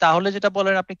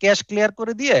বলেন আপনি ক্যাশ ক্লিয়ার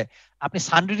করে দিয়ে আপনি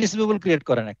সানডি রিসিভেবল ক্রিয়েট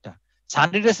করেন, একটা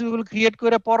সানডি রিসিভেবল ক্রিয়েট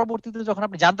করে পরবর্তীতে যখন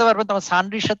আপনি জানতে পারবেন তখন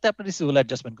সানডির সাথে আপনি রিসিভেবল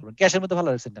অ্যাডজাস্টমেন্ট করবেন। ক্যাশের মধ্যে ভালো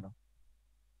রাখছেন কেন?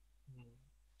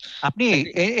 আপনি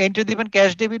এন্ট্রি দিবেন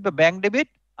ক্যাশ ডেবিট বা ব্যাংক ডেবিট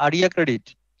আর ইয়া ক্রেডিট,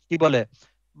 কি বলে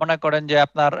মনে করেন যে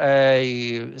আপনার এই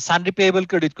সানডি পেয়েবল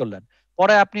ক্রেডিট করলেন,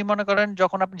 পরে আপনি মনে করেন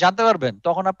যখন আপনি জানতে পারবেন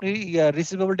তখন আপনি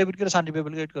রিসিভেবল ডেবিট করে সানডি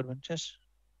পেয়েবল ক্রেডিট করবেন, শেষ।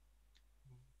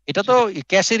 এটা তো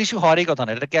ক্যাশের ইস্যু হওয়ারই কথা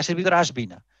না, এটা ক্যাশের ভিতরে আসবেই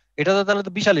না। এটা তো তাহলে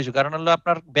তো বিশাল ইস্যু, কারণ হলো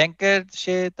আপনার ব্যাংকের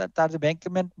সে তার যে ব্যাংকে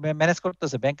ম্যানেজ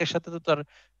করতেছে ব্যাংকের সাথে তো তার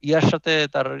ইয়ার সাথে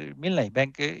তার মিল নাই,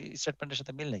 ব্যাংকে স্টেটমেন্টের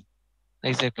সাথে মিল নাই।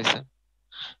 Exactly sir.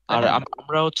 আর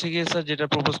আমরা হচ্ছে কি স্যার যেটা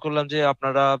প্রপোজ করলাম যে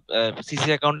আপনারা সিসি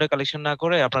অ্যাকাউন্টে কালেকশন না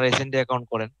করে আপনারা এসএনডি অ্যাকাউন্ট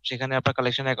করেন, সেখানে আপনারা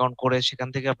কালেকশন অ্যাকাউন্ট করে সেখান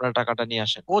থেকে আপনারা টাকাটা নিয়ে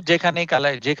আসেন। ও যেখানেই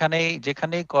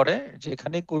করে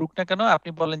যেখানেই করুক না কেন, আপনি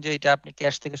বলেন যে এটা আপনি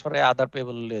ক্যাশ থেকে সরাই আদার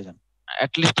পেয়েবল নিয়ে যান।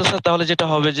 অ্যাট লিস্ট তো স্যার তাহলে যেটা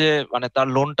হবে যে মানে তার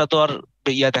লোনটা তো আর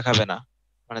ইয়া দেখাবে না,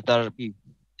 মানে তার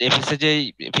এফএসএ যে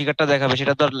ফিগারটা দেখাবে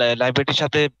সেটা তো লাইবিলিটির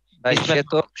সাথে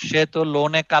সে তো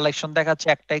লোনে কালেকশন দেখাচ্ছে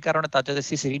একটাই কারণে, তার যাতে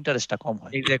সিসির ইন্টারেস্টটা কম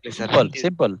হয়। Exactly sir,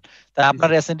 simple. তাই আপনার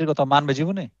এসএনডির কথা মানবে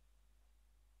জীবনে?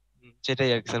 সেটাই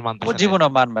আর কি স্যার, মানতে ও জীবনে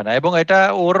মানবে না। এবং এটা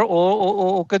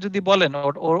ওকে যদি বলেন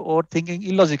ওর থিঙ্কিং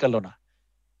ইলজিক্যালও না,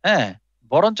 হ্যাঁ,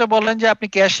 বরঞ্চ বলেন যে আপনি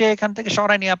ক্যাশে এখান থেকে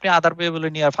সরাই নিয়ে আপনি আদার পেয়েবলে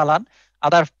নিয়ে ফালান,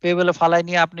 আদার পেয়েবলে ফালাই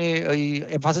নিয়ে আপনি ওই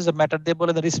এমফাসিস অফ ম্যাটার দিয়ে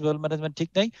বলেন রিসিভেবল ম্যানেজমেন্ট ঠিক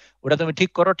নেই, ওটা তুমি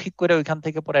ঠিক করো, ঠিক করে ওইখান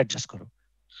থেকে পরে অ্যাডজাস্ট করো।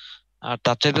 আর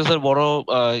তার চাইতে স্যার বড়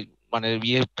মানে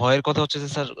ভয়ের কথা হচ্ছে যে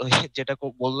স্যার যেটা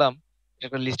বললাম এটা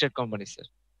একটা লিস্টেড কোম্পানি স্যার।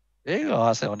 এই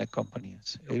আছে, অনেক কোম্পানি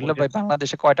আছে এগুলো। ভাই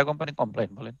বাংলাদেশে কয়টা কোম্পানি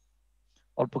কমপ্লায়েন্ট বলেন?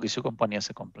 অল্প কিছু কোম্পানি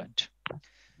আছে কমপ্লায়েন্ট।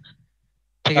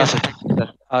 ঠিক আছে স্যার।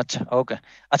 আচ্ছা, ওকে।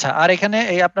 আচ্ছা, আর এখানে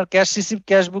এই আপনার ক্যাশ রিসিভ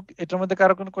ক্যাশ বুক এটার মধ্যে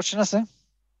কারো কোনো কোশ্চেন আছে?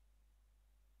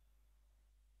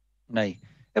 নাই।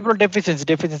 এরপর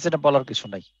ডেফিসিয়েন্সিটা বলার কিছু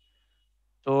নাই।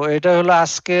 তো এটা হলো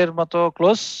আজকের মতো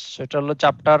ক্লোজ। এটা হলো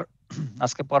চ্যাপ্টার,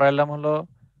 আজকে পড়াইলাম হলো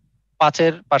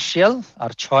 5-এর পার্শিয়াল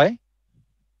আর 6।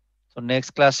 তো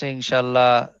নেক্সট ক্লাসে ইনশাআল্লাহ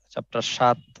চ্যাপ্টার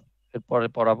 7 এরপরে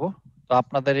পড়াবো। তো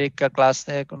আপনাদের এই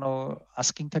ক্লাসে কোনো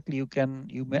আস্কিং থাকলে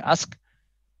ইউ মে আস্ক,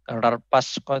 কারণ আর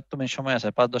কত মিনিট সময় আছে,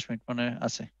 5-10 মিনিট মনে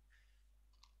আছে।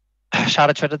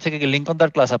 6:30 থেকে লিঙ্কনদার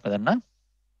ক্লাস আপনাদের না?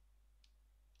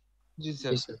 জি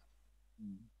স্যার।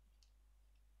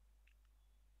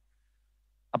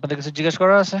 আপনাদের কিছু জিজ্ঞেস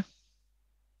করার আছে?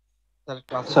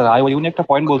 স্যার আইওইউ নিয়ে একটা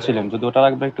পয়েন্ট বলছিলেন, যদি ওটা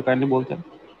একবার একটু কাইন্ডলি বলতেন।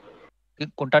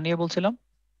 কোনটা নিয়ে বলছিলাম?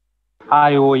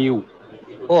 আইওইউ।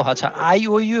 ও আচ্ছা,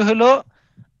 আইওইউ হলো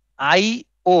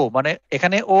আইও, মানে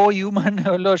এখানে ও ইউ মানে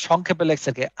হলো সংক্ষেপে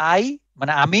লেখছে কি, আই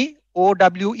মানে আমি, O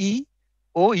W E,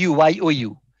 O you, I O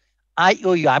you, I O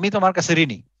you, আমি তোমার কাছে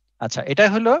ঋণী। আচ্ছা, এটা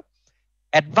হলো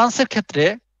অ্যাডভান্সের ক্ষেত্রে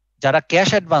যারা ক্যাশ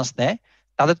অ্যাডভান্স নেয়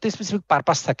তাদের তো স্পেসিফিক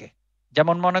পারপাস থাকে।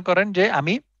 যেমন মনে করেন যে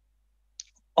আমি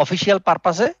অফিসিয়াল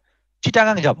পারপাসে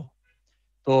চিটাগাং যাব,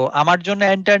 তো আমার জন্য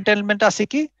এন্টারটেইনমেন্ট আছে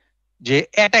কি যে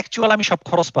এট অ্যাকচুয়াল আমি সব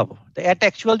খরচ পাবো। তো এট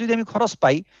অ্যাকচুয়াল যদি আমি খরচ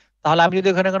পাই, তাহলে আমি যদি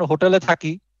ওখানে কোনো হোটেলে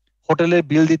থাকি, হোটেলের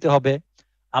বিল দিতে হবে।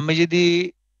 আমি যদি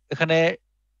এখানে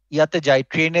ইয়াতে যাই,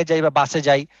 ট্রেনে যাই বা বাসে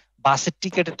যাই, বাসের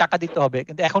টিকেটের টাকা দিতে হবে।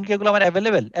 কিন্তু এখন কি এগুলো আমার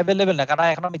অ্যাভেলেবেল না, কারণ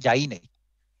এখন আমি যাই নাই।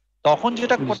 তখন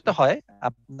যেটা করতে হয়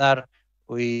আপনার,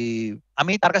 ওই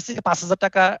আমি তার কাছ থেকে 5,000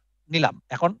 টাকা নিলাম,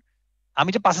 এখন আমি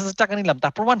যে 5,000 টাকা নিলাম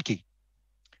তার প্রমাণ কি?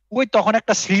 ওই তখন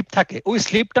একটা স্লিপ থাকে, ওই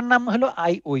স্লিপটার নাম হলো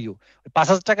আইওইউ।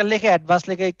 5,000 টাকা লিখে অ্যাডভান্স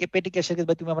লিখে পেটি ক্যাশে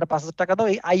তুমি আমরা 5,000 টাকা দাও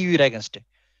এই আইইউ এর এগেনস্টে।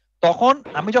 তখন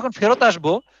আমি যখন ফেরত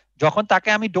আসবো, যখন তাকে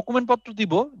আমি ডকুমেন্ট পত্র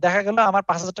দিব, দেখা গেল আমার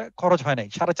 5,000 টাকা খরচ হয় নাই,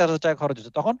 4,500 টাকা খরচ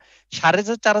হচ্ছে, তখন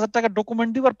 4,500 টাকা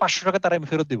ডকুমেন্ট দিব আর 500 টাকা তারা আমি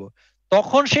ফেরত দিব।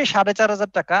 তখন সেই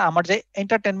 4,500 টাকা আমার যে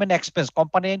entertainment expense,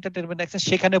 company entertainment expense,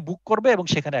 সেখানে বুক করবে এবং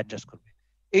সেখানে অ্যাডজাস্ট করবে।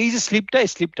 এই যে স্লিপটা, এই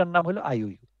স্লিপটার নাম হলো আইইউ।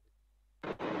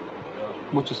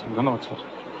 বুঝছি স্যার, ধন্যবাদ স্যার।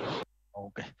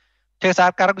 ওকে, ঠিক আছে।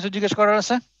 আর কারো কিছু জিজ্ঞেস করার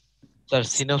আছে? স্যার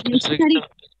সিনপসিসটা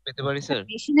কি পেতে পারি স্যার?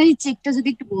 মেশিনারি চেকটা যদি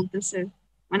একটু বলতে স্যার,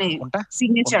 মানে কোনটা?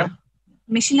 সিগনেচার,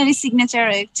 মেশিনারি সিগনেচার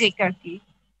চেক আর কি।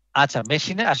 আচ্ছা,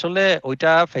 মেশিনে আসলে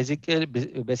ওইটা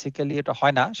বেসিক্যালি এটা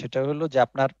হয় না। সেটা হলো যে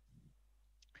আপনার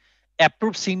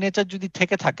অ্যাপ্রুভ সিগনেচার যদি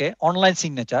থেকে থাকে, অনলাইন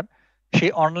সিগনেচার,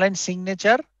 সেই অনলাইন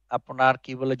সিগনেচার আপনার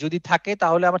কি বলে যদি থাকে,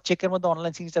 তাহলে আমার চেকের মধ্যে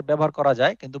অনলাইন সিগনেচার ব্যবহার করা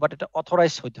যায়, কিন্তু বাট এটা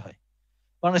অথরাইজ হতে হয়,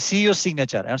 মানে সিইও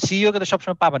সিগনেচার। এখন সিইও কে তো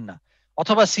সবসময় পাবেন না,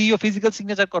 অথবা সিইও ফিজিক্যাল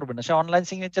সিগনেচার করবে না, সে অনলাইন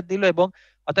সিগনেচার দিল এবং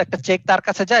হয়তো একটা চেক তার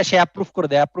কাছে যায়, সে অ্যাপ্রুভ করে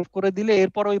দেয়, অ্যাপ্রুভ করে দিলে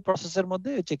এরপর ওই প্রসেসের মধ্যে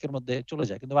ওই চেকের মধ্যে চলে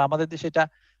যায়। কিন্তু আমাদের দেশে এটা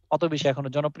অত বেশি এখনো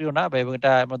জনপ্রিয় না, এবং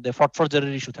এটার মধ্যে ফ্রড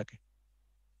ফরজারির ইস্যু থাকে।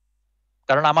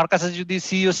 কারণ আমার কাছে যদি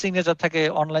সিইও সিগনেচার থাকে,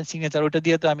 অনলাইন সিগনেচার, ওইটা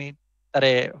দিয়ে তো আমি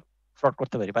তারে ফ্রড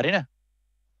করতে পারি না?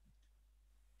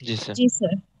 জি স্যার। জি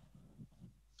স্যার।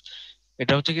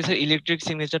 এটা হচ্ছে কি স্যার ইলেকট্রিক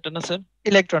সিগনেচারটা না স্যার?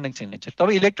 Electronic signature.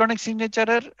 তবে ইলেকট্রনিক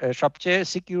সিগনেচারের সবচেয়ে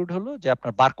সিকিউরড হলো যে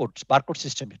আপনার বারকোড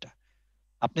সিস্টেম। এটা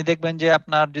আপনি দেখবেন যে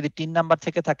আপনার যদি 3 নাম্বার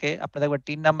থেকে থাকে, আপনি দেখবেন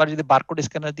 3 নাম্বার যদি বারকোড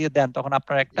স্ক্যানার দিয়ে দেন, তখন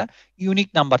আপনার একটা ইউনিক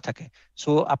নাম্বার থাকে।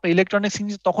 সো আপনার ইলেকট্রনিক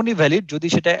সিগনেচার তখনই ভ্যালিড যদি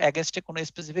সেটা এগেইনস্টে কোনো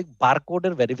স্পেসিফিক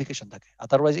বারকোডের ভেরিফিকেশন থাকে,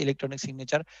 আদারওয়াইজ ইলেকট্রনিক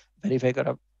সিগনেচার ভেরিফাই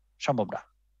করা সম্ভব না।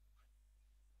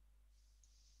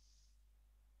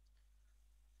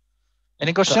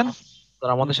 Any question?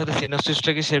 স্যার আমাদের সাথে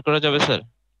সিনপসিসটা কি শেয়ার করা যাবে স্যার?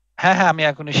 হ্যাঁ হ্যাঁ, আমি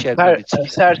এখনই শেয়ার করে দিচ্ছি।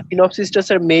 স্যার সিনপসিসটা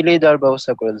স্যার মেইলে দেওয়ার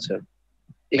ব্যবস্থা করেন স্যার।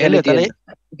 মেইলে? তাহলে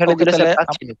এখানে ওকে, দিলে স্যার তাহলে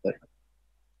পাচ্ছি না স্যার।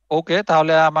 ওকে,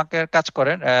 তাহলে আমাকে কাজ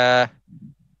করেন,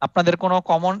 আপনাদের কোনো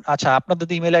কমন, আচ্ছা আপনাদের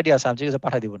তো ইমেল আইডি আছে, আমি ঠিক আছে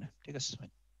পাঠিয়ে দিব না, ঠিক আছে?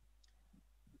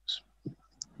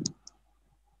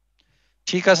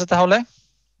 ঠিক আছে তাহলে।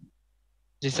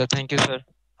 জি sir, thank you sir.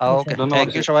 Okay,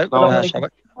 thank you সবাই।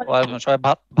 সবাই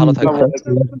ভালো থাকবেন।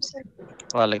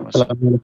 ওয়ালাইকুম আসসালাম।